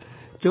ਲਿਆ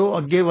ਤੇ ਉਹ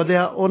ਅੱਗੇ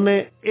ਵਧਿਆ।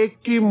 ਉਹਨੇ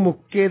ਇੱਕ ਹੀ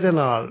ਮੁੱਕੇ ਦੇ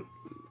ਨਾਲ,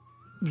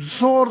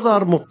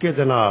 ਜ਼ੋਰਦਾਰ ਮੁੱਕੇ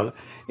ਦੇ ਨਾਲ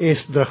ਇਸ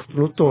ਦਰਖਤ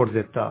ਨੂੰ ਤੋੜ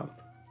ਦਿੱਤਾ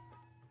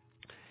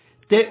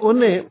ਤੇ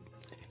ਉਹਨੇ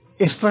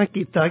ਇਸ ਤਰ੍ਹਾਂ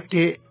ਕੀਤਾ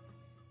ਕਿ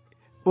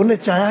ਉਹਨੇ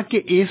ਚਾਹਿਆ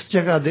ਕਿ ਇਸ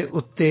ਜਗ੍ਹਾ ਦੇ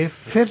ਉੱਤੇ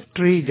ਫਿਰ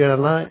ਟਰੀ ਜਿਹੜਾ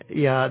ਨਾ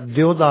ਜਾਂ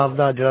ਦਿਓਦਾਰ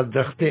ਦਾ ਜਿਹੜਾ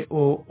ਦਰਖਤ ਹੈ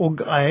ਉਹ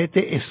ਉੱਗ ਆਏ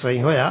ਤੇ ਇਸ ਤਰ੍ਹਾਂ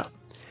ਹੀ ਹੋਇਆ।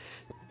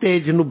 ਤੇ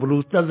ਜਿਹਨੂੰ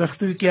ਬਲੂਤ ਦਾ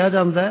ਦਰਖਤ ਵੀ ਕਿਹਾ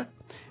ਜਾਂਦਾ ਹੈ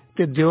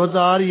ਤੇ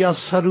ਦਿਓਦਾਰ ਜਾਂ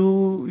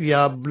ਸਰੂ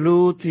ਜਾਂ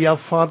ਬਲੂਤ ਜਾਂ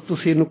ਫਰ,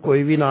 ਤੁਸੀਂ ਇਹਨੂੰ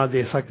ਕੋਈ ਵੀ ਨਾਂ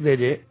ਦੇ ਸਕਦੇ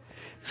ਜੇ,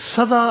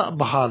 ਸਦਾ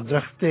ਬਹਾਰ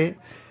ਦਰਖਤ ਹੈ।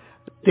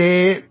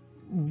 ਤੇ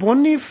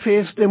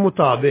ਬੋਨੀਫੇਸ ਦੇ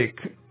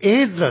ਮੁਤਾਬਿਕ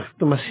ਇਹ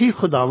ਦਰਖਤ ਮਸੀਹ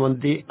ਖੁਦਾਵੰਦ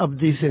ਦੀ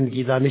ਅਬਦੀ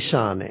ਜ਼ਿੰਦਗੀ ਦਾ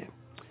ਨਿਸ਼ਾਨ ਹੈ।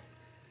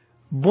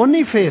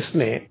 ਬੋਨੀਫੇਸ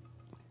ਨੇ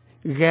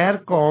ਗੈਰ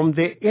ਕੌਮ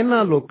ਦੇ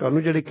ਇਹਨਾਂ ਲੋਕਾਂ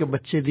ਨੂੰ ਜਿਹੜੇ ਕਿ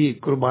ਬੱਚੇ ਦੀ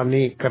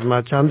ਕੁਰਬਾਨੀ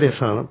ਕਰਨਾ ਚਾਹੁੰਦੇ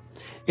ਸਨ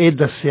ਇਹ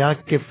ਦੱਸਿਆ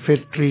ਕਿ ਫਿਰ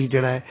ਟਰੀ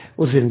ਜਿਹੜਾ ਹੈ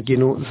ਉਹ ਜ਼ਿੰਦਗੀ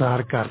ਨੂੰ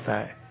ਜ਼ਾਹਰ ਕਰਦਾ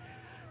ਹੈ।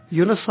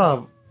 ਯੂਨਸ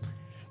ਸਾਹਿਬ,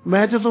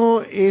 ਮੈਂ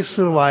ਜਦੋਂ ਇਸ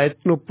ਰਵਾਇਤ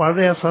ਨੂੰ ਪੜ੍ਹ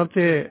ਰਿਹਾ ਸਾਂ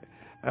ਤੇ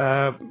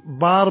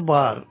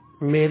ਬਾਰ-ਬਾਰ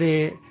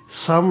ਮੇਰੇ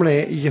ਸਾਹਮਣੇ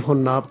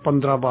ਯਹੋਨਾ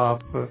 15 ਬਾਪ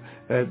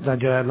ਦਾ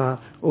ਜਿਹੜਾ ਨਾ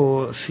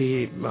ਉਹ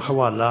ਸੀ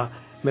ਹਵਾਲਾ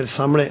ਮੇਰੇ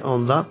ਸਾਹਮਣੇ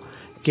ਆਉਂਦਾ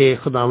ਕਿ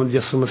ਖੁਦਾਵੰਦ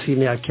ਯਿਸੂ ਮਸੀਹ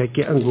ਨੇ ਆਖਿਆ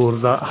ਕਿ ਅੰਗੂਰ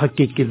ਦਾ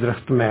ਹਕੀਕੀ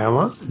ਦਰਖਤ ਮੈਂ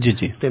ਵਾਂ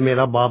ਤੇ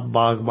ਮੇਰਾ ਬਾਪ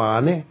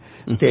ਬਾਗਬਾਨ ਹੈ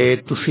ਤੇ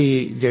ਤੁਸੀਂ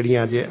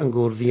ਜਿਹੜੀਆਂ ਜੇ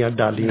ਅੰਗੂਰ ਦੀਆਂ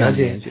ਡਾਲੀਆਂ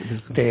ਜੇ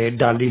ਤੇ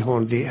ਡਾਲੀ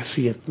ਹੋਣ ਦੀ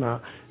ਹੈਸੀਅਤ ਨਾਲ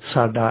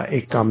ਸਾਡਾ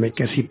ਇਹ ਕੰਮ ਹੈ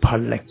ਕਿ ਅਸੀਂ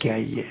ਫਲ ਲੈ ਕੇ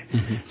ਆਈਏ।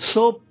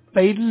 ਸੋ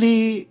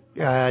ਪਹਿਲੀ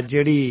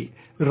ਜਿਹੜੀ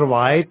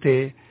ਰਵਾਇਤ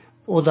ਹੈ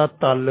ਉਹਦਾ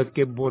ਤਾਲੁਕ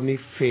ਹੈ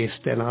ਬੋਨੀਫੇਸ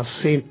ਦੇ ਨਾਲ,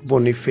 ਸੇਂਟ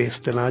ਬੋਨੀਫੇਸ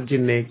ਦੇ ਨਾਲ,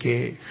 ਜਿਹਨੇ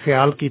ਕਿ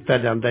ਖਿਆਲ ਕੀਤਾ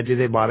ਜਾਂਦਾ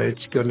ਜਿਹਦੇ ਬਾਰੇ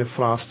ਵਿੱਚ ਕਿ ਉਹਨੇ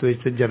ਫਰਾਂਸ ਦੇ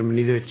ਵਿੱਚ ਤੇ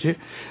ਜਰਮਨੀ ਦੇ ਵਿੱਚ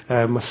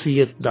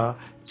ਮਸੀਹਤ ਦਾ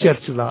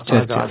ਚਰਚ ਦਾ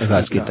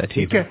ਆਗਾਜ਼ ਕੀਤਾ।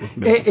 ਠੀਕ ਹੈ,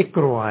 ਇਹ ਇੱਕ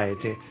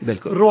ਰਵਾਇਤ ਹੈ।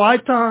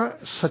 ਰਵਾਇਤਾਂ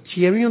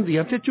ਸੱਚੀਆਂ ਵੀ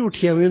ਹੁੰਦੀਆਂ ਤੇ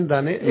ਝੂਠੀਆਂ ਵੀ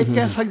ਹੁੰਦੀਆਂ ਨੇ, ਇਹ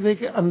ਕਹਿ ਸਕਦੇ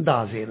ਕਿ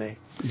ਅੰਦਾਜ਼ੇ ਨੇ।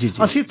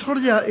 ਅਸੀਂ ਥੋੜਾ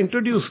ਜਿਹਾ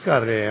ਇੰਟਰੋਡਿਊਸ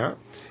ਕਰ ਰਹੇ ਹਾਂ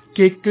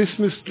ਕਿ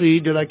ਕ੍ਰਿਸਮਸ ਟਰੀ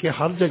ਜਿਹੜਾ ਕਿ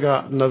ਹਰ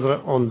ਜਗ੍ਹਾ ਨਜ਼ਰ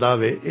ਆਉਂਦਾ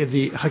ਵੇ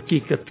ਇਹਦੀ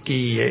ਹਕੀਕਤ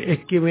ਕੀ ਹੈ, ਇਹ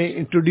ਕਿਵੇਂ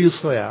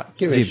ਇੰਟਰੋਡਿਊਸ ਹੋਇਆ,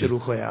 ਕਿਵੇਂ ਸ਼ੁਰੂ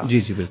ਹੋਇਆ।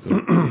 ਜੀ ਜੀ ਬਿਲਕੁਲ,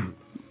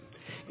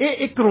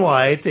 ਇਹ ਇੱਕ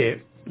ਰਵਾਇਤ ਹੈ।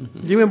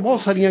 ਜਿਵੇਂ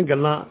ਬਹੁਤ ਸਾਰੀਆਂ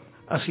ਗੱਲਾਂ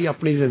ਅਸੀਂ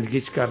ਆਪਣੀ ਜ਼ਿੰਦਗੀ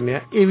 'ਚ ਕਰਨੇ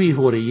ਆ, ਇਹ ਵੀ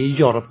ਹੋ ਰਹੀ ਹੈ।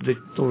 ਯੂਰਪ ਦੇ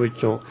ਤੋਂ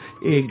ਵਿੱਚੋਂ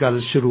ਇਹ ਗੱਲ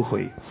ਸ਼ੁਰੂ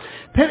ਹੋਈ।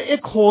 ਫਿਰ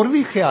ਇੱਕ ਹੋਰ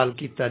ਵੀ ਖਿਆਲ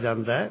ਕੀਤਾ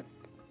ਜਾਂਦਾ ਹੈ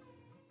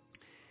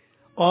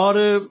ਔਰ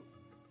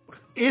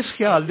ਇਸ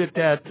ਖਿਆਲ ਦੇ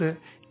ਤਹਿਤ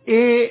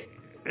ਇਹ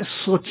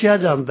ਸੋਚਿਆ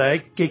ਜਾਂਦਾ ਹੈ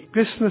ਕਿ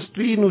ਕ੍ਰਿਸਮਸ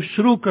ਟਰੀ ਨੂੰ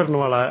ਸ਼ੁਰੂ ਕਰਨ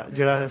ਵਾਲਾ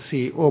ਜਿਹੜਾ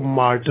ਸੀ ਉਹ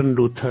ਮਾਰਟਨ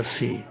ਲੂਥਰ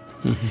ਸੀ।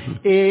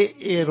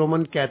 ਇਹ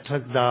ਰੋਮਨ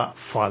ਕੈਥੋਲਿਕ ਦਾ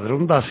ਫਾਦਰ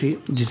ਹੁੰਦਾ ਸੀ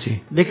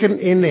ਲੇਕਿਨ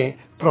ਇਹਨੇ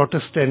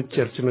ਪ੍ਰੋਟੈਸਟੈਂਟ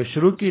ਚਰਚ ਨੂੰ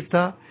ਸ਼ੁਰੂ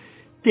ਕੀਤਾ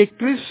ਤੇ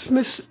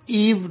ਕ੍ਰਿਸਮਸ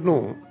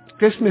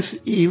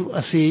ਈਵ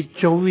ਅਸੀਂ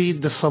 24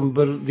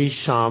 ਦਸੰਬਰ ਦੀ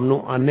ਸ਼ਾਮ ਨੂੰ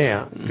ਆਉਂਦੇ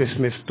ਹਾਂ।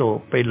 ਕ੍ਰਿਸਮਸ ਤੋਂ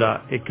ਪਹਿਲਾਂ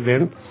ਇੱਕ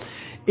ਦਿਨ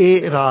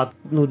ਇਹ ਰਾਤ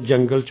ਨੂੰ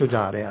ਜੰਗਲ 'ਚ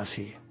ਜਾ ਰਿਹਾ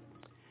ਸੀ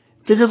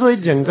ਤੇ ਜਦੋਂ ਇਹ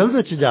ਜੰਗਲ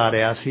ਵਿੱਚ ਜਾ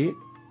ਰਿਹਾ ਸੀ,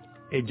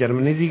 ਇਹ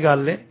ਜਰਮਨੀ ਦੀ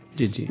ਗੱਲ ਹੈ।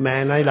 ਮੈਂ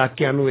ਇਹਨਾਂ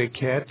ਇਲਾਕਿਆਂ ਨੂੰ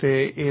ਵੇਖਿਆ ਤੇ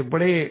ਇਹ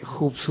ਬੜੇ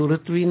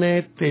ਖੂਬਸੂਰਤ ਵੀ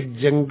ਨੇ ਤੇ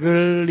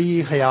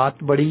ਜੰਗਲੀ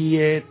ਹਯਾਤ ਬੜੀ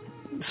ਹੈ,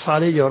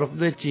 ਸਾਰੇ ਯੂਰਪ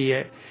ਦੇ ਵਿੱਚ ਹੀ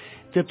ਹੈ।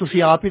 ਤੇ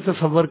ਤੁਸੀਂ ਆਪ ਹੀ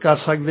ਤਸੱਵਰ ਕਰ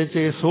ਸਕਦੇ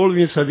ਕਿ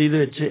 16ਵੀਂ ਸਦੀ ਦੇ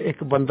ਵਿੱਚ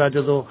ਇੱਕ ਬੰਦਾ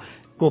ਜਦੋਂ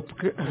ਘੁੱਪ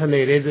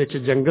ਹਨੇਰੇ ਦੇ ਵਿੱਚ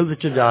ਜੰਗਲ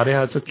ਵਿੱਚ ਜਾ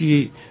ਰਿਹਾ ਤਾਂ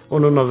ਕੀ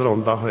ਉਹਨੂੰ ਨਜ਼ਰ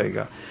ਆਉਂਦਾ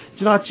ਹੋਏਗਾ।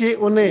 ਚਨਾਚੇ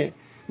ਉਹਨੇ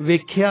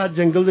ਵੇਖਿਆ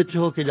ਜੰਗਲ ਵਿੱਚ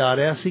ਹੋ ਕੇ ਜਾ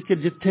ਰਿਹਾ ਸੀ ਕਿ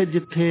ਜਿੱਥੇ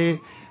ਜਿੱਥੇ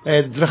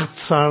ਦਰਖਤ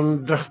ਸਨ,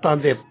 ਦਰਖਤਾਂ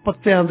ਦੇ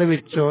ਪੱਤਿਆਂ ਦੇ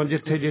ਵਿੱਚੋਂ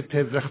ਜਿੱਥੇ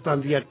ਜਿੱਥੇ ਦਰਖਤਾਂ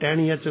ਦੀਆਂ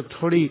ਟਹਿਣੀਆਂ 'ਚ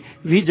ਥੋੜ੍ਹੀ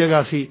ਵੀ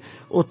ਜਗ੍ਹਾ ਸੀ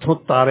ਉੱਥੋਂ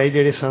ਤਾਰੇ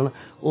ਜਿਹੜੇ ਸਨ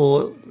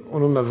ਉਹ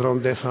ਉਹਨੂੰ ਨਜ਼ਰ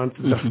ਆਉਂਦੇ ਸਨ।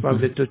 ਦਰਖਤਾਂ ਦੇ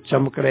ਵਿੱਚੋਂ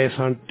ਚਮਕ ਰਹੇ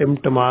ਸਨ,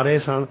 ਟਿਮਟਮਾ ਰਹੇ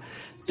ਸਨ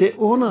ਤੇ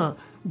ਉਹ ਨਾ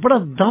ਬੜਾ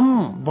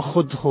ਦਮ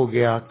ਬਖੁਦ ਹੋ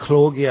ਗਿਆ,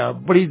 ਖਲੋ ਗਿਆ।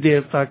 ਬੜੀ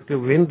ਦੇਰ ਤੱਕ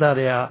ਵੇਂਦਾ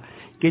ਰਿਹਾ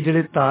ਕਿ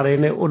ਜਿਹੜੇ ਤਾਰੇ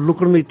ਨੇ ਉਹ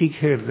ਲੁਕਣ ਮੀਟੀ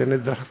ਖੇਡਦੇ ਨੇ,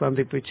 ਦਰਖਤਾਂ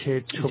ਦੇ ਪਿੱਛੇ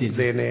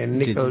ਛੁਪਦੇ ਨੇ,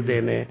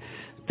 ਨਿਕਲਦੇ ਨੇ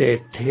ਤੇ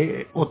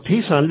ਉੱਥੇ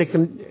ਹੀ ਸਨ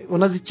ਲੇਕਿਨ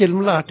ਉਹਨਾਂ ਦੀ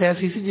ਚਿਲਮਲਾਹਟ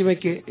ਐਸੀ ਸੀ ਜਿਵੇਂ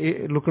ਕਿ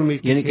ਇਹ ਲੁਕਣ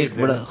ਮੀਟੀ, ਯਾਨੀ ਕਿ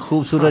ਬੜਾ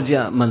ਖੂਬਸੂਰਤ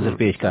ਜਿਹਾ ਮੰਜ਼ਰ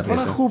ਪੇਸ਼ ਕਰ ਰਿਹਾ,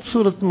 ਬੜਾ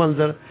ਖੂਬਸੂਰਤ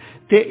ਮੰਜ਼ਰ।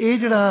 ਤੇ ਇਹ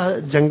ਜਿਹੜਾ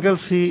ਜੰਗਲ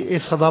ਸੀ ਇਹ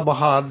ਸਦਾ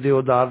ਬਹਾਰ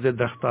ਦਿਓਦਾਰ ਦੇ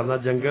ਦਰਖਤਾਂ ਦਾ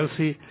ਜੰਗਲ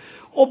ਸੀ।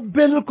 ਉਹ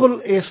ਬਿਲਕੁਲ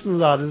ਇਸ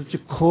ਨਜ਼ਾਰੇ ਵਿੱਚ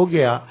ਖੋ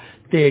ਗਿਆ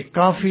ਤੇ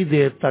ਕਾਫੀ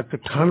ਦੇਰ ਤੱਕ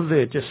ਠੰਡ ਦੇ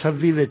ਵਿੱਚ,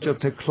 ਸਰਦੀ ਵਿੱਚ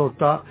ਉੱਥੇ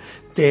ਖਲੋਤਾ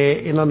ਤੇ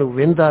ਇਹਨਾਂ ਨੂੰ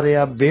ਵੇਂਦਾ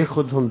ਰਿਹਾ,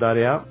 ਬੇਖੁਦ ਹੁੰਦਾ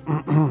ਰਿਹਾ।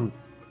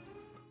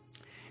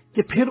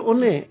 ਤੇ ਫਿਰ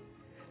ਉਹਨੇ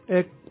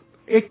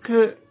ਇੱਕ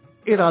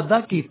ਇਰਾਦਾ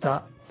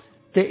ਕੀਤਾ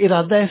ਤੇ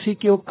ਇਰਾਦਾ ਇਹ ਸੀ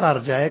ਕਿ ਉਹ ਘਰ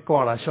ਜਾਏ,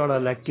 ਕੁਹਾੜਾ ਸ਼ਹਾੜਾ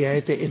ਲੈ ਕੇ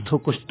ਆਏ ਤੇ ਇੱਥੋਂ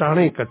ਕੁਛ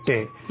ਟਾਹਣੇ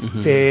ਕੱਟੇ।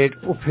 ਤੇ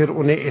ਉਹ ਫਿਰ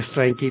ਉਹਨੇ ਇਸ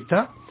ਤਰ੍ਹਾਂ ਹੀ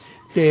ਕੀਤਾ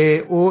ਤੇ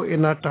ਉਹ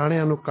ਇਹਨਾਂ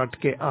ਟਾਹਣਿਆਂ ਨੂੰ ਕੱਟ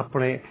ਕੇ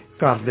ਆਪਣੇ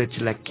ਘਰ ਦੇ ਵਿੱਚ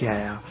ਲੈ ਕੇ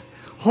ਆਇਆ।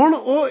 ਹੁਣ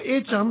ਉਹ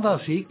ਇਹ ਚਾਹੁੰਦਾ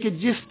ਸੀ ਕਿ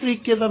ਜਿਸ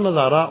ਤਰੀਕੇ ਦਾ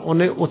ਨਜ਼ਾਰਾ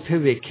ਉਹਨੇ ਉੱਥੇ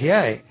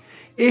ਵੇਖਿਆ ਹੈ,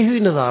 ਇਹ ਵੀ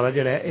ਨਜ਼ਾਰਾ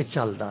ਜਿਹੜਾ ਇਹ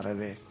ਚੱਲਦਾ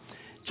ਰਹੇ।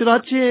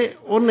 ਚਨਾਚੇ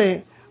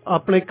ਉਹਨੇ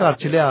ਆਪਣੇ ਘਰ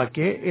 'ਚ ਲਿਆ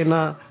ਕੇ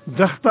ਇਹਨਾਂ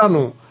ਦਰਖਤਾਂ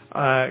ਨੂੰ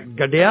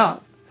ਗੱਡਿਆ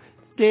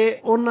ਤੇ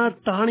ਉਹਨਾਂ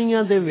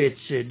ਟਾਹਣੀਆਂ ਦੇ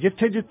ਵਿੱਚ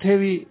ਜਿੱਥੇ ਜਿੱਥੇ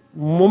ਵੀ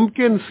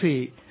ਮੁਮਕਿਨ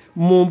ਸੀ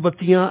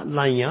ਮੋਮਬੱਤੀਆਂ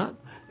ਲਾਈਆਂ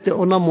ਤੇ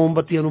ਉਹਨਾਂ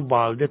ਮੋਮਬੱਤੀਆਂ ਨੂੰ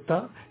ਬਾਲ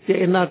ਦਿੱਤਾ ਤੇ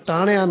ਇਹਨਾਂ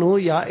ਟਾਹਣਿਆਂ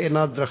ਨੂੰ ਜਾਂ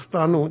ਇਹਨਾਂ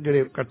ਦਰਖਤਾਂ ਨੂੰ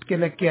ਜਿਹੜੇ ਕੱਟ ਕੇ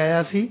ਲੈ ਕੇ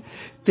ਆਇਆ ਸੀ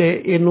ਤੇ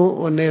ਇਹਨੂੰ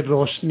ਉਹਨੇ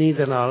ਰੋਸ਼ਨੀ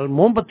ਦੇ ਨਾਲ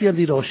ਮੋਮਬੱਤੀਆਂ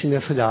ਦੀ ਰੋਸ਼ਨੀ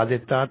ਨਾਲ ਸਜਾ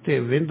ਦਿੱਤਾ ਤੇ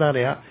ਵਹਿੰਦਾ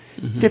ਰਿਹਾ।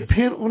 ਤੇ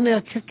ਫਿਰ ਉਹਨੇ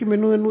ਆਖਿਆ ਕਿ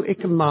ਮੈਨੂੰ ਇਹਨੂੰ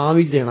ਇੱਕ ਨਾਮ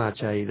ਹੀ ਦੇਣਾ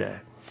ਚਾਹੀਦਾ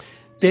ਹੈ।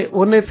 ਤੇ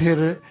ਉਹਨੇ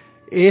ਫਿਰ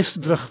ਇਸ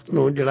ਦਰਖਤ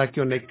ਨੂੰ ਜਿਹੜਾ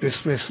ਕਿ ਉਹਨੇ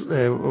ਕ੍ਰਿਸਮਸ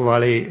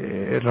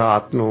ਵਾਲੇ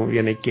ਰਾਤ ਨੂੰ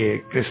ਯਾਨੀ ਕਿ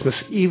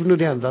ਕ੍ਰਿਸਮਸ ਈਵ ਨੂੰ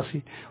ਲਿਆਂਦਾ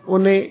ਸੀ,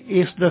 ਉਹਨੇ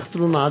ਇਸ ਦਰਖਤ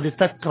ਨੂੰ ਨਾਂ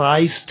ਦਿੱਤਾ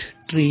ਕ੍ਰਾਈਸਟ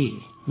ਟਰੀ।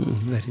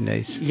 Very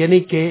nice. ਯਾਨੀ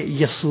ਕਿ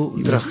ਯਸੂ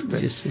ਦਰਖਤ,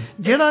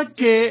 ਜਿਹੜਾ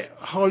ਕਿ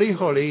ਹੌਲੀ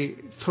ਹੌਲੀ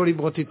ਥੋੜੀ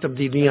ਬਹੁਤੀ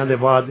ਤਬਦੀਲੀਆਂ ਦੇ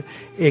ਬਾਅਦ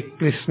ਇੱਕ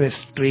ਕ੍ਰਿਸਮਸ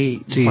ਟਰੀ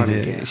ਬਣ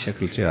ਗਿਆ,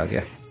 ਸ਼ਕਲ 'ਚ ਆ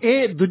ਗਿਆ।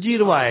 ਇਹ ਦੂਜੀ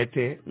ਰਵਾਇਤ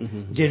ਹੈ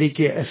ਜਿਹੜੀ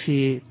ਕਿ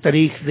ਅਸੀਂ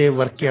ਤਾਰੀਖ ਦੇ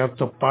ਵਰਕਿਆਂ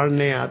ਤੋਂ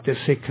ਪੜ੍ਹਨੇ ਆ ਤੇ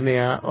ਸਿੱਖਨੇ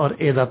ਆ, ਔਰ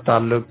ਇਹਦਾ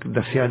ਤਾਲੁਕ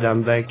ਦੱਸਿਆ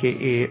ਜਾਂਦਾ ਹੈ ਕਿ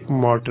ਇਹ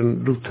ਮਾਰਟਨ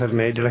ਲੂਥਰ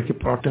ਨੇ ਜਿਹੜਾ ਕਿ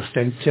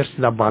ਪ੍ਰੋਟੈਸਟੈਂਟ ਚਰਚ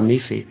ਦਾ ਬਾਨੀ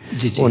ਸੀ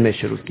ਉਹਨੇ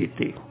ਸ਼ੁਰੂ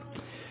ਕੀਤੀ।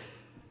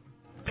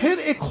 ਫਿਰ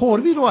ਇੱਕ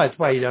ਹੋਰ ਵੀ ਰਵਾਇਤ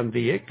ਪਾਈ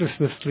ਜਾਂਦੀ ਹੈ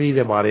ਕ੍ਰਿਸਮਸ ਟਰੀ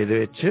ਦੇ ਬਾਰੇ ਦੇ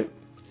ਵਿੱਚ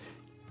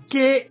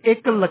ਕਿ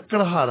ਇੱਕ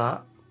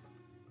ਲੱਕੜਹਾਰਾ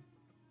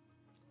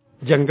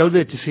ਜੰਗਲ ਦੇ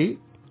ਵਿੱਚ ਸੀ,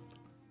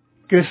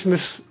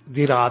 ਕ੍ਰਿਸਮਸ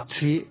ਦੀ ਰਾਤ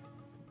ਸੀ।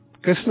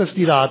 ਕ੍ਰਿਸਮਸ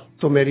ਦੀ ਰਾਤ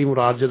ਤੋਂ ਮੇਰੀ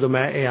ਮੁਰਾਦ ਜਦੋਂ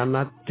ਮੈਂ ਇਹ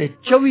ਆਨਾ ਤੇ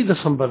 24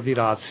 ਦਸੰਬਰ ਦੀ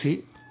ਰਾਤ ਸੀ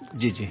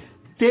ਜੀ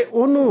ਤੇ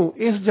ਉਹਨੂੰ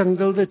ਇਸ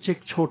ਜੰਗਲ ਦੇ ਵਿੱਚ ਇੱਕ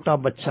ਛੋਟਾ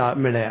ਬੱਚਾ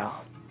ਮਿਲਿਆ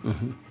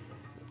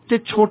ਤੇ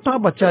ਛੋਟਾ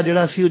ਬੱਚਾ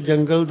ਜਿਹੜਾ ਸੀ ਉਹ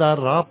ਜੰਗਲ ਦਾ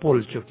ਰਾਹ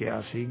ਭੁੱਲ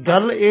ਚੁੱਕਿਆ ਸੀ।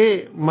 ਗੱਲ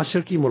ਇਹ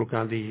ਮਸ਼ਰਕੀ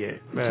ਮੁਲਕਾਂ ਦੀ ਹੈ,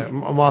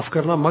 ਮਾਫ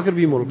ਕਰਨਾ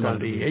ਮਗਰਬੀ ਮੁਲਕਾਂ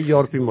ਦੀ ਹੈ,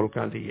 ਯੂਰਪੀ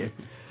ਮੁਲਕਾਂ ਦੀ ਹੈ।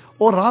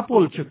 ਉਹ ਰਾਹ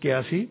ਭੁੱਲ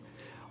ਚੁੱਕਿਆ ਸੀ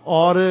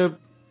ਔਰ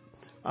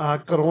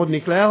ਘਰੋਂ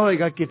ਨਿਕਲਿਆ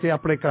ਹੋਏਗਾ ਕਿਤੇ,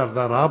 ਆਪਣੇ ਘਰ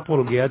ਦਾ ਰਾਹ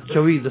ਭੁੱਲ ਗਿਆ।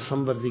 24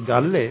 ਦਸੰਬਰ ਦੀ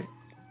ਗੱਲ ਹੈ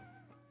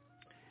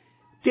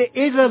ਤੇ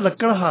ਇਹ ਜਿਹੜਾ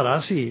ਲੱਕੜਹਾਰਾ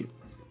ਸੀ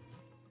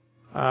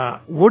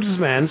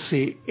ਵੁਡਸਮੈਨ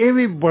ਸੀ, ਇਹ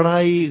ਵੀ ਬੜਾ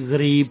ਹੀ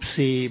ਗਰੀਬ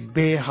ਸੀ,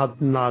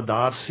 ਬੇਹੱਦ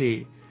ਨਾਦਾਰ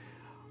ਸੀ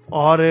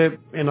ਔਰ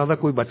ਇਹਨਾਂ ਦਾ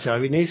ਕੋਈ ਬੱਚਾ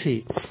ਵੀ ਨਹੀਂ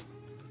ਸੀ।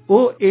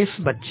 ਉਹ ਇਸ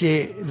ਬੱਚੇ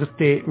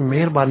ਉੱਤੇ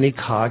ਮਿਹਰਬਾਨੀ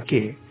ਖਾ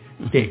ਕੇ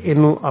ਤੇ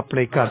ਇਹਨੂੰ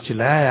ਆਪਣੇ ਘਰ 'ਚ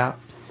ਲੈ ਆਇਆ।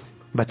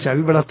 ਬੱਚਾ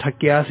ਵੀ ਬੜਾ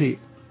ਥੱਕਿਆ ਸੀ,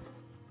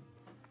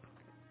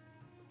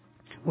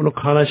 ਉਹਨੂੰ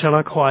ਖਾਣਾ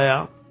ਛਾਣਾ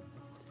ਖਵਾਇਆ,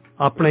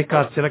 ਆਪਣੇ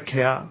ਘਰ 'ਚ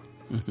ਰੱਖਿਆ।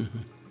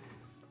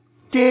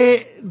 ਤੇ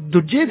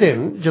ਦੂਜੇ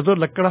ਦਿਨ ਜਦੋਂ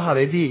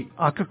ਲੱਕੜਹਾਰੇ ਦੀ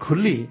ਅੱਖ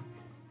ਖੁੱਲੀ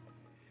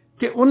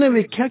ਤੇ ਉਹਨੇ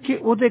ਵੇਖਿਆ ਕਿ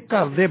ਉਹਦੇ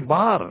ਘਰ ਦੇ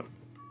ਬਾਹਰ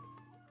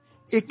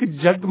ਇੱਕ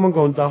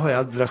ਜਗਮਗਾਉਂਦਾ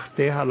ਹੋਇਆ ਦਰਖਤ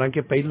ਹੈ।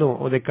 ਹਾਲਾਂਕਿ ਪਹਿਲੋਂ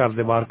ਉਹਦੇ ਘਰ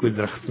ਦੇ ਬਾਹਰ ਕੋਈ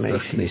ਦਰਖਤ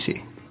ਨਹੀਂ ਸੀ।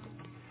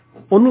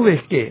 ਉਹਨੂੰ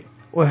ਵੇਖ ਕੇ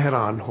ਉਹ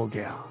ਹੈਰਾਨ ਹੋ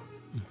ਗਿਆ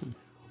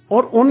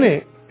ਔਰ ਉਹਨੇ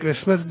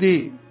ਕ੍ਰਿਸਮਸ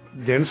ਦੀ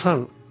ਦਿਨ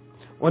ਸਨ,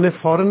 ਉਹਨੇ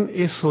ਫੌਰਨ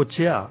ਇਹ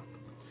ਸੋਚਿਆ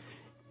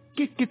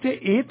ਕਿ ਕਿਤੇ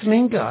ਇਹ ਤਾਂ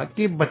ਨਹੀਂ ਗਾ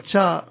ਕਿ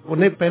ਬੱਚਾ,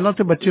 ਉਹਨੇ ਪਹਿਲਾਂ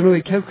ਤੇ ਬੱਚੇ ਨੂੰ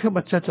ਵੇਖਿਆ ਕਿ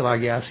ਬੱਚਾ ਚਲਾ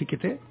ਗਿਆ ਸੀ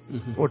ਕਿਤੇ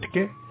ਉੱਠ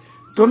ਕੇ,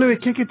 ਤੇ ਉਹਨੇ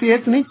ਵੇਖਿਆ ਕਿਤੇ ਇਹ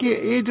ਤਾਂ ਨਹੀਂ ਕਿ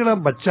ਇਹ ਜਿਹੜਾ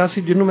ਬੱਚਾ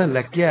ਸੀ ਜਿਹਨੂੰ ਮੈਂ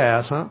ਲੈ ਕੇ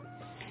ਆਇਆ ਸਾਂ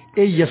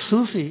ਇਹ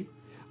ਯਸੂ ਸੀ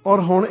ਔਰ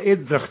ਹੁਣ ਇਹ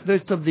ਦਰਖਤ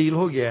ਵਿੱਚ ਤਬਦੀਲ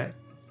ਹੋ ਗਿਆ ਹੈ।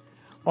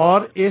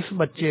 ਔਰ ਇਸ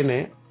ਬੱਚੇ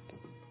ਨੇ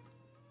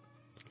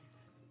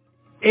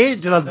ਇਹ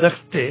ਜਿਹੜਾ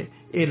ਦਰਖਤ ਹੈ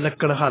ਇਹ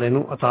ਲੱਕੜਹਾਰੇ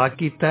ਨੂੰ ਅਤਾ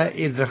ਕੀਤਾ।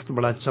 ਇਹ ਦਰਖਤ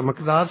ਬੜਾ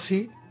ਚਮਕਦਾਰ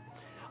ਸੀ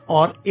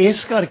ਔਰ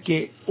ਇਸ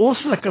ਕਰਕੇ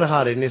ਉਸ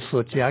ਲੱਕੜਹਾਰੇ ਨੇ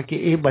ਸੋਚਿਆ ਕਿ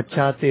ਇਹ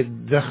ਬੱਚਾ ਤੇ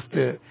ਦਰਖਤ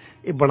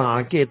ਇਹ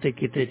ਬਣਾ ਕੇ ਤੇ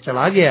ਕਿਤੇ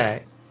ਚਲਾ ਗਿਆ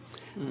ਹੈ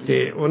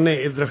ਤੇ ਉਹਨੇ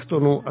ਇਹ ਦਰਖਤ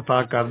ਨੂੰ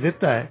ਅਤਾ ਕਰ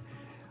ਦਿੱਤਾ ਹੈ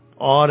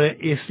ਔਰ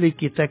ਇਸ ਲਈ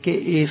ਕੀਤਾ ਕਿ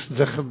ਇਸ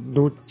ਦਰਖਤ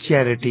ਨੂੰ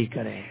ਚੈਰਿਟੀ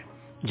ਕਰੇ।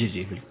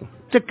 ਜੀ ਬਿਲਕੁਲ।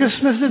 ਤੇ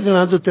ਕ੍ਰਿਸਮਸ ਦੇ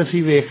ਦਿਨਾਂ ਦੇ ਉੱਤੇ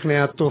ਅਸੀਂ ਵੇਖਦੇ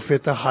ਹਾਂ ਤੋਹਫੇ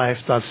ਤਹਾਇਫ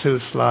ਦਾ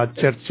ਸਿਲਸਿਲਾ,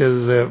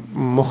 ਚਰਚਜ਼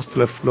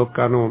ਮੁਖਤਲਿਫ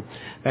ਲੋਕਾਂ ਨੂੰ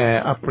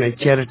ਆਪਣੇ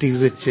ਚੈਰਿਟੀਜ਼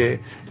ਵਿੱਚ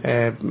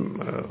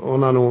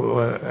ਉਹਨਾਂ ਨੂੰ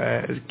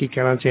ਕੀ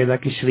ਕਹਿਣਾ ਚਾਹੀਦਾ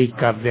ਕਿ ਸ਼ਰੀਕ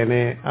ਕਰਦੇ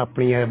ਨੇ,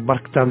 ਆਪਣੀਆਂ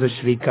ਬਰਕਤਾਂ ਦੇ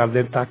ਸ਼ਰੀਕ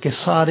ਕਰਦੇ ਤਾਂ ਕਿ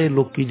ਸਾਰੇ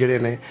ਲੋਕੀ ਜਿਹੜੇ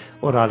ਨੇ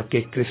ਉਹ ਰਲ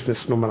ਕੇ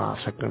ਕ੍ਰਿਸਮਸ ਨੂੰ ਮਨਾ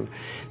ਸਕਣ।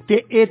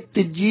 ਤੇ ਇਹ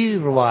ਤੀਜੀ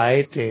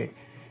ਰਵਾਇਤ ਹੈ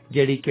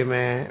ਜਿਹੜੀ ਕਿ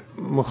ਮੈਂ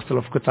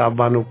ਮੁਖਤਲਿਫ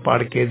ਕਿਤਾਬਾਂ ਨੂੰ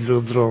ਪੜ੍ਹ ਕੇ ਇੱਧਰੋਂ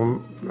ਉੱਧਰੋਂ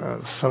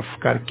ਸਰਫ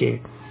ਕਰਕੇ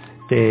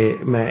ਤੇ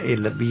ਮੈਂ ਇਹ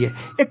ਲੱਭੀ ਹੈ।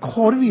 ਇੱਕ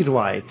ਹੋਰ ਵੀ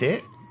ਰਵਾਇਤ ਹੈ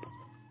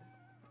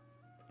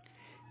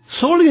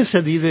 16ਵੀਂ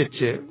ਸਦੀ ਵਿੱਚ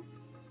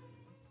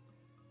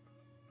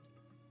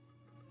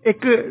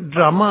ਇੱਕ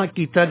ਡਰਾਮਾ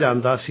ਕੀਤਾ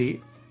ਜਾਂਦਾ ਸੀ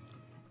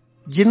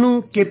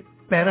ਜਿਹਨੂੰ ਕਿ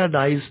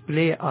ਪੈਰਾਡਾਈਜ਼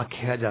ਪਲੇ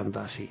ਆਖਿਆ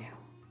ਜਾਂਦਾ ਸੀ,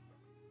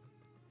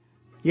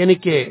 ਯਾਨੀ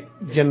ਕਿ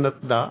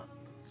ਜੰਨਤ ਦਾ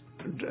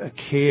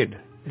ਖੇਡ,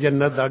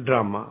 ਜੰਨਤ ਦਾ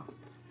ਡਰਾਮਾ।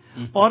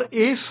 ਔਰ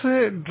ਇਸ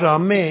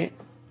ਡਰਾਮੇ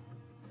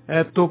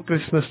ਤੋਂ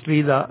ਕ੍ਰਿਸਮਸ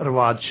ਟਰੀ ਦਾ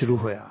ਰਿਵਾਜ ਸ਼ੁਰੂ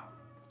ਹੋਇਆ।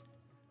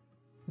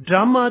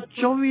 ਡਰਾਮਾ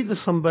 24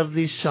 ਦਸੰਬਰ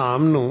ਦੀ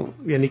ਸ਼ਾਮ ਨੂੰ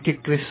ਯਾਨੀ ਕਿ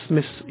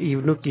ਕ੍ਰਿਸਮਸ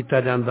ਈਵ ਨੂੰ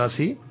ਕੀਤਾ ਜਾਂਦਾ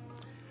ਸੀ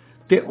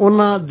ਤੇ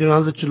ਉਹਨਾਂ ਦਿਨਾਂ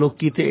ਵਿੱਚ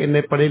ਲੋਕੀ ਤੇ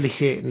ਇੰਨੇ ਪੜ੍ਹੇ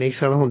ਲਿਖੇ ਨਹੀਂ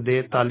ਸਨ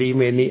ਹੁੰਦੇ,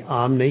 ਤਾਲੀਮ ਇੰਨੀ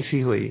ਆਮ ਨਹੀਂ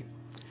ਸੀ ਹੋਈ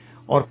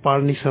ਔਰ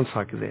ਪੜ੍ਹ ਨਹੀਂ ਸਨ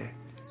ਸਕਦੇ।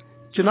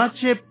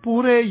 ਚਨਾਚੇ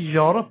ਪੂਰੇ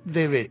ਯੂਰਪ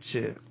ਦੇ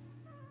ਵਿੱਚ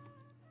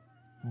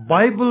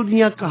ਬਾਈਬਲ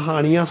ਦੀਆਂ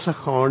ਕਹਾਣੀਆਂ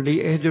ਸਿਖਾਉਣ ਲਈ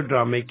ਇਹ ਜੋ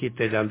ਡਰਾਮੇ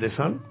ਕੀਤੇ ਜਾਂਦੇ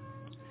ਸਨ।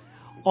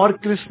 ਔਰ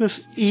ਕ੍ਰਿਸਮਸ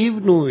ਈਵ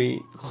ਨੂੰ ਵੀ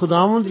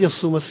ਖੁਦਾਵੰਦ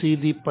ਯਿਸੂ ਮਸੀਹ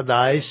ਦੀ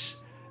ਪੈਦਾਇਸ਼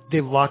ਦੇ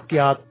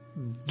ਵਾਕਿਆਤ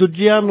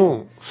ਦੂਜਿਆਂ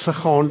ਨੂੰ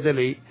ਸਿਖਾਉਣ ਦੇ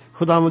ਲਈ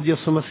ਖੁਦਾਵੰਦ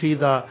ਯਿਸੂ ਮਸੀਹ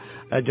ਦਾ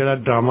ਜਿਹੜਾ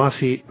ਡਰਾਮਾ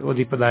ਸੀ,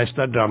 ਉਹਦੀ ਪੈਦਾਇਸ਼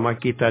ਦਾ ਡਰਾਮਾ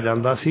ਕੀਤਾ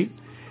ਜਾਂਦਾ ਸੀ,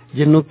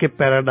 ਜਿਹਨੂੰ ਕਿ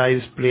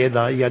ਪੈਰਾਡਾਈਜ਼ ਪਲੇ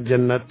ਦਾ ਜਾਂ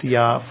ਜੰਨਤ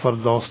ਜਾਂ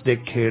ਫਰਦੌਸ ਦੇ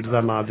ਖੇਡ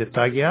ਦਾ ਨਾਂ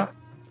ਦਿੱਤਾ ਗਿਆ।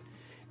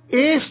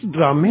 ਇਸ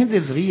ਡਰਾਮੇ ਦੇ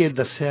ਜ਼ਰੀਏ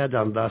ਦੱਸਿਆ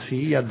ਜਾਂਦਾ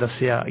ਸੀ ਜਾਂ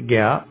ਦੱਸਿਆ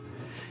ਗਿਆ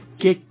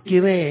ਕਿ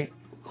ਕਿਵੇਂ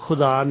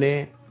ਖੁਦਾ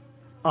ਨੇ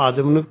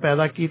ਆਦਮ ਨੂੰ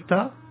ਪੈਦਾ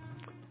ਕੀਤਾ।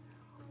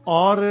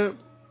 ਔਰ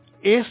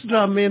ਇਸ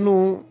ਡਰਾਮੇ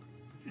ਨੂੰ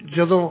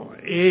ਜਦੋਂ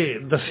ਇਹ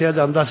ਦੱਸਿਆ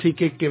ਜਾਂਦਾ ਸੀ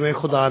ਕਿ ਕਿਵੇਂ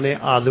ਖੁਦਾ ਨੇ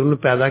ਆਦਮ ਨੂੰ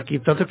ਪੈਦਾ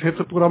ਕੀਤਾ, ਤੇ ਫਿਰ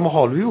ਤਾਂ ਪੂਰਾ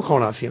ਮਾਹੌਲ ਵੀ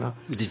ਵਿਖਾਉਣਾ ਸੀ ਨਾ।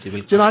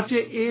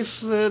 ਚਨਾਚੇ ਇਸ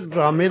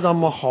ਡਰਾਮੇ ਦਾ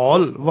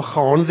ਮਾਹੌਲ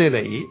ਵਿਖਾਉਣ ਦੇ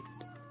ਲਈ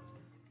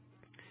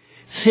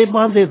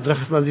ਸੇਬਾਂ ਦੇ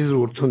ਦਰਖਤਾਂ ਦੀ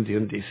ਜ਼ਰੂਰਤ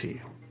ਹੁੰਦੀ ਸੀ।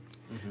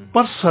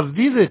 ਪਰ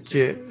ਸਰਦੀ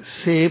ਵਿੱਚ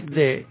ਸੇਬ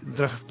ਦੇ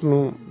ਦਰਖਤ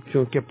ਨੂੰ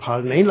ਕਿਉਂਕਿ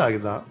ਫਲ ਨਹੀਂ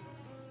ਲੱਗਦਾ,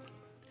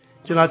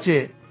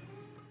 ਚਨਾਚੇ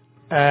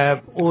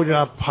ਉਹ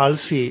ਜਿਹੜਾ ਫਲ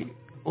ਸੀ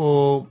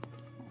ਉਹ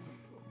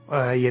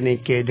ਯਾਨੀ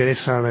ਕਿ ਜਿਹੜੇ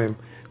ਸਨ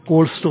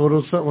ਕੋਲਡ ਸਟੋਰ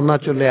ਉਹਨਾਂ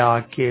ਚੋਂ ਲਿਆ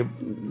ਕੇ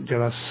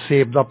ਜਿਹੜਾ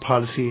ਸੇਬ ਦਾ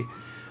ਫਲ ਸੀ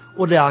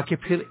ਉਹ ਲਿਆ ਕੇ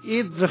ਫਿਰ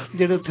ਇਹ ਦਰਖਤ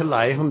ਜਿਹੜੇ ਉੱਥੇ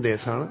ਲਾਏ ਹੁੰਦੇ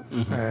ਸਨ,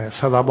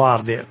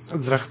 ਸਦਾਬਹਾਰ ਦੇ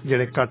ਦਰਖਤ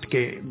ਜਿਹੜੇ ਕੱਟ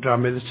ਕੇ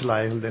ਡਰਾਮੇ ਵਿੱਚ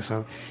ਲਾਏ ਹੁੰਦੇ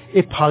ਸਨ,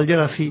 ਇਹ ਫਲ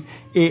ਜਿਹੜਾ ਸੀ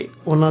ਇਹ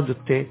ਉਹਨਾਂ ਦੇ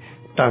ਉੱਤੇ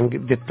ਟੰਗ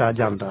ਦਿੱਤਾ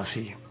ਜਾਂਦਾ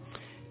ਸੀ।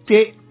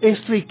 ਤੇ ਇਸ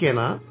ਤਰੀਕੇ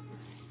ਨਾਲ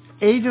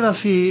ਇਹ ਜਿਹੜਾ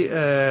ਸੀ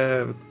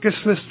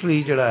ਕ੍ਰਿਸਮਸ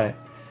ਟਰੀ ਜਿਹੜਾ ਹੈ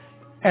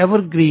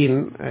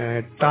ਐਵਰਗ੍ਰੀਨ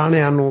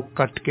ਟਾਹਣਿਆਂ ਨੂੰ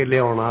ਕੱਟ ਕੇ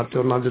ਲਿਆਉਣਾ ਤੇ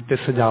ਉਹਨਾਂ ਦੇ ਉੱਤੇ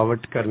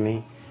ਸਜਾਵਟ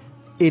ਕਰਨੀ,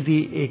 ਇਹਦੀ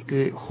ਇੱਕ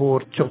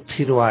ਹੋਰ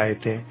ਚੌਥੀ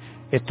ਰਵਾਇਤ ਹੈ।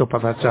 ਇਹ ਤੋਂ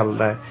ਪਤਾ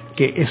ਚੱਲਦਾ ਹੈ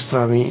ਕਿ ਇਸ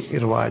ਤਰ੍ਹਾਂ ਦੀ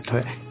ਰਵਾਇਤ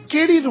ਹੈ।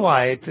 ਕਿਹੜੀ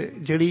ਰਵਾਇਤ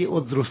ਜਿਹੜੀ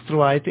ਉਹ ਦਰੁਸਤ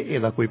ਰਵਾਇਤ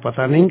ਇਹਦਾ ਕੋਈ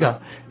ਪਤਾ ਨਹੀਂਗਾ,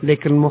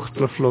 ਲੇਕਿਨ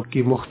ਮੁਖਤਲਿਫ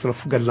ਲੋਕੀ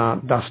ਮੁਖਤਲਿਫ ਗੱਲਾਂ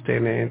ਦੱਸਦੇ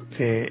ਨੇ।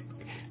 ਤੇ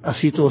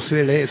ਅਸੀਂ ਤਾਂ ਉਸ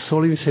ਵੇਲੇ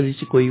 16ਵੀਂ ਸਦੀ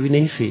 'ਚ ਕੋਈ ਵੀ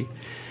ਨਹੀਂ ਸੀ।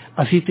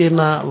 ਅਸੀਂ ਤੇ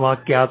ਇਹਨਾਂ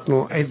ਵਾਕਿਆਤ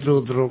ਨੂੰ ਇੱਧਰੋਂ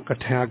ਉੱਧਰੋਂ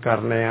ਇਕੱਠਿਆਂ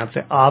ਕਰਨੇ ਆ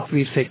ਤੇ ਆਪ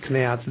ਵੀ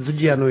ਸਿੱਖਨੇ ਆ ਤੇ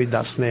ਦੂਜਿਆਂ ਨੂੰ ਵੀ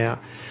ਦੱਸਨੇ ਆ।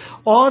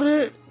 ਔਰ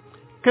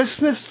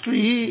ਕ੍ਰਿਸਮਸ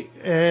ਟਰੀ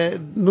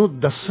ਨੂੰ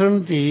ਦੱਸਣ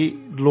ਦੀ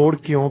ਲੋੜ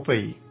ਕਿਉਂ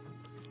ਪਈ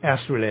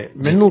ਇਸ ਵੇਲੇ,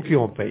 ਮੈਨੂੰ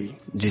ਕਿਉਂ ਪਈ?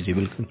 ਜੀ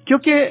ਬਿਲਕੁਲ,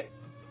 ਕਿਉਂਕਿ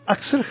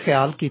ਅਕਸਰ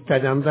ਖਿਆਲ ਕੀਤਾ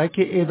ਜਾਂਦਾ ਹੈ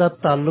ਕਿ ਇਹਦਾ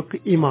ਤਾਲੁਕ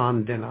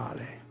ਈਮਾਨ ਦੇ ਨਾਲ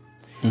ਹੈ।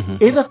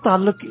 ਇਹਦਾ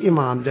ਤਾਲੁਕ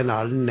ਈਮਾਨ ਦੇ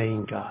ਨਾਲ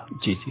ਨਹੀਂਗਾ।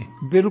 ਜੀ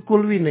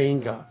ਬਿਲਕੁਲ ਵੀ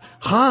ਨਹੀਂਗਾ।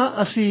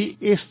 ਹਾਂ, ਅਸੀਂ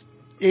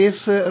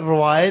ਇਸ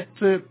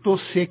ਰਵਾਇਤ ਤੋਂ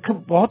ਸਿੱਖ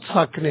ਬਹੁਤ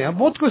ਸਕਨੇ ਆ,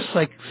 ਬਹੁਤ ਕੁਝ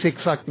ਸਿੱਖ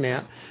ਸਕਨੇ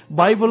ਆ।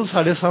 ਬਾਈਬਲ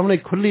ਸਾਡੇ ਸਾਹਮਣੇ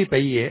ਖੁੱਲੀ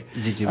ਪਈ ਹੈ।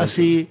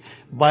 ਅਸੀਂ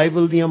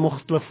ਬਾਈਬਲ ਦੀਆਂ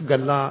ਮੁਖਤਲਿਫ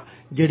ਗੱਲਾਂ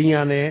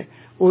ਜਿਹੜੀਆਂ ਨੇ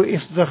ਉਹ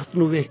ਇਸ ਦਰਖਤ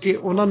ਨੂੰ ਵੇਖ ਕੇ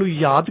ਉਹਨਾਂ ਨੂੰ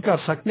ਯਾਦ ਕਰ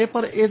ਸਕਦੇ,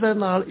 ਪਰ ਇਹਦੇ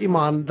ਨਾਲ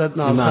ਈਮਾਨ ਦਾ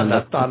ਨਾਲ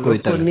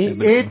ਤਾਲੁਕ ਨਹੀਂ।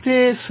 ਇਹ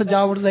ਤੇ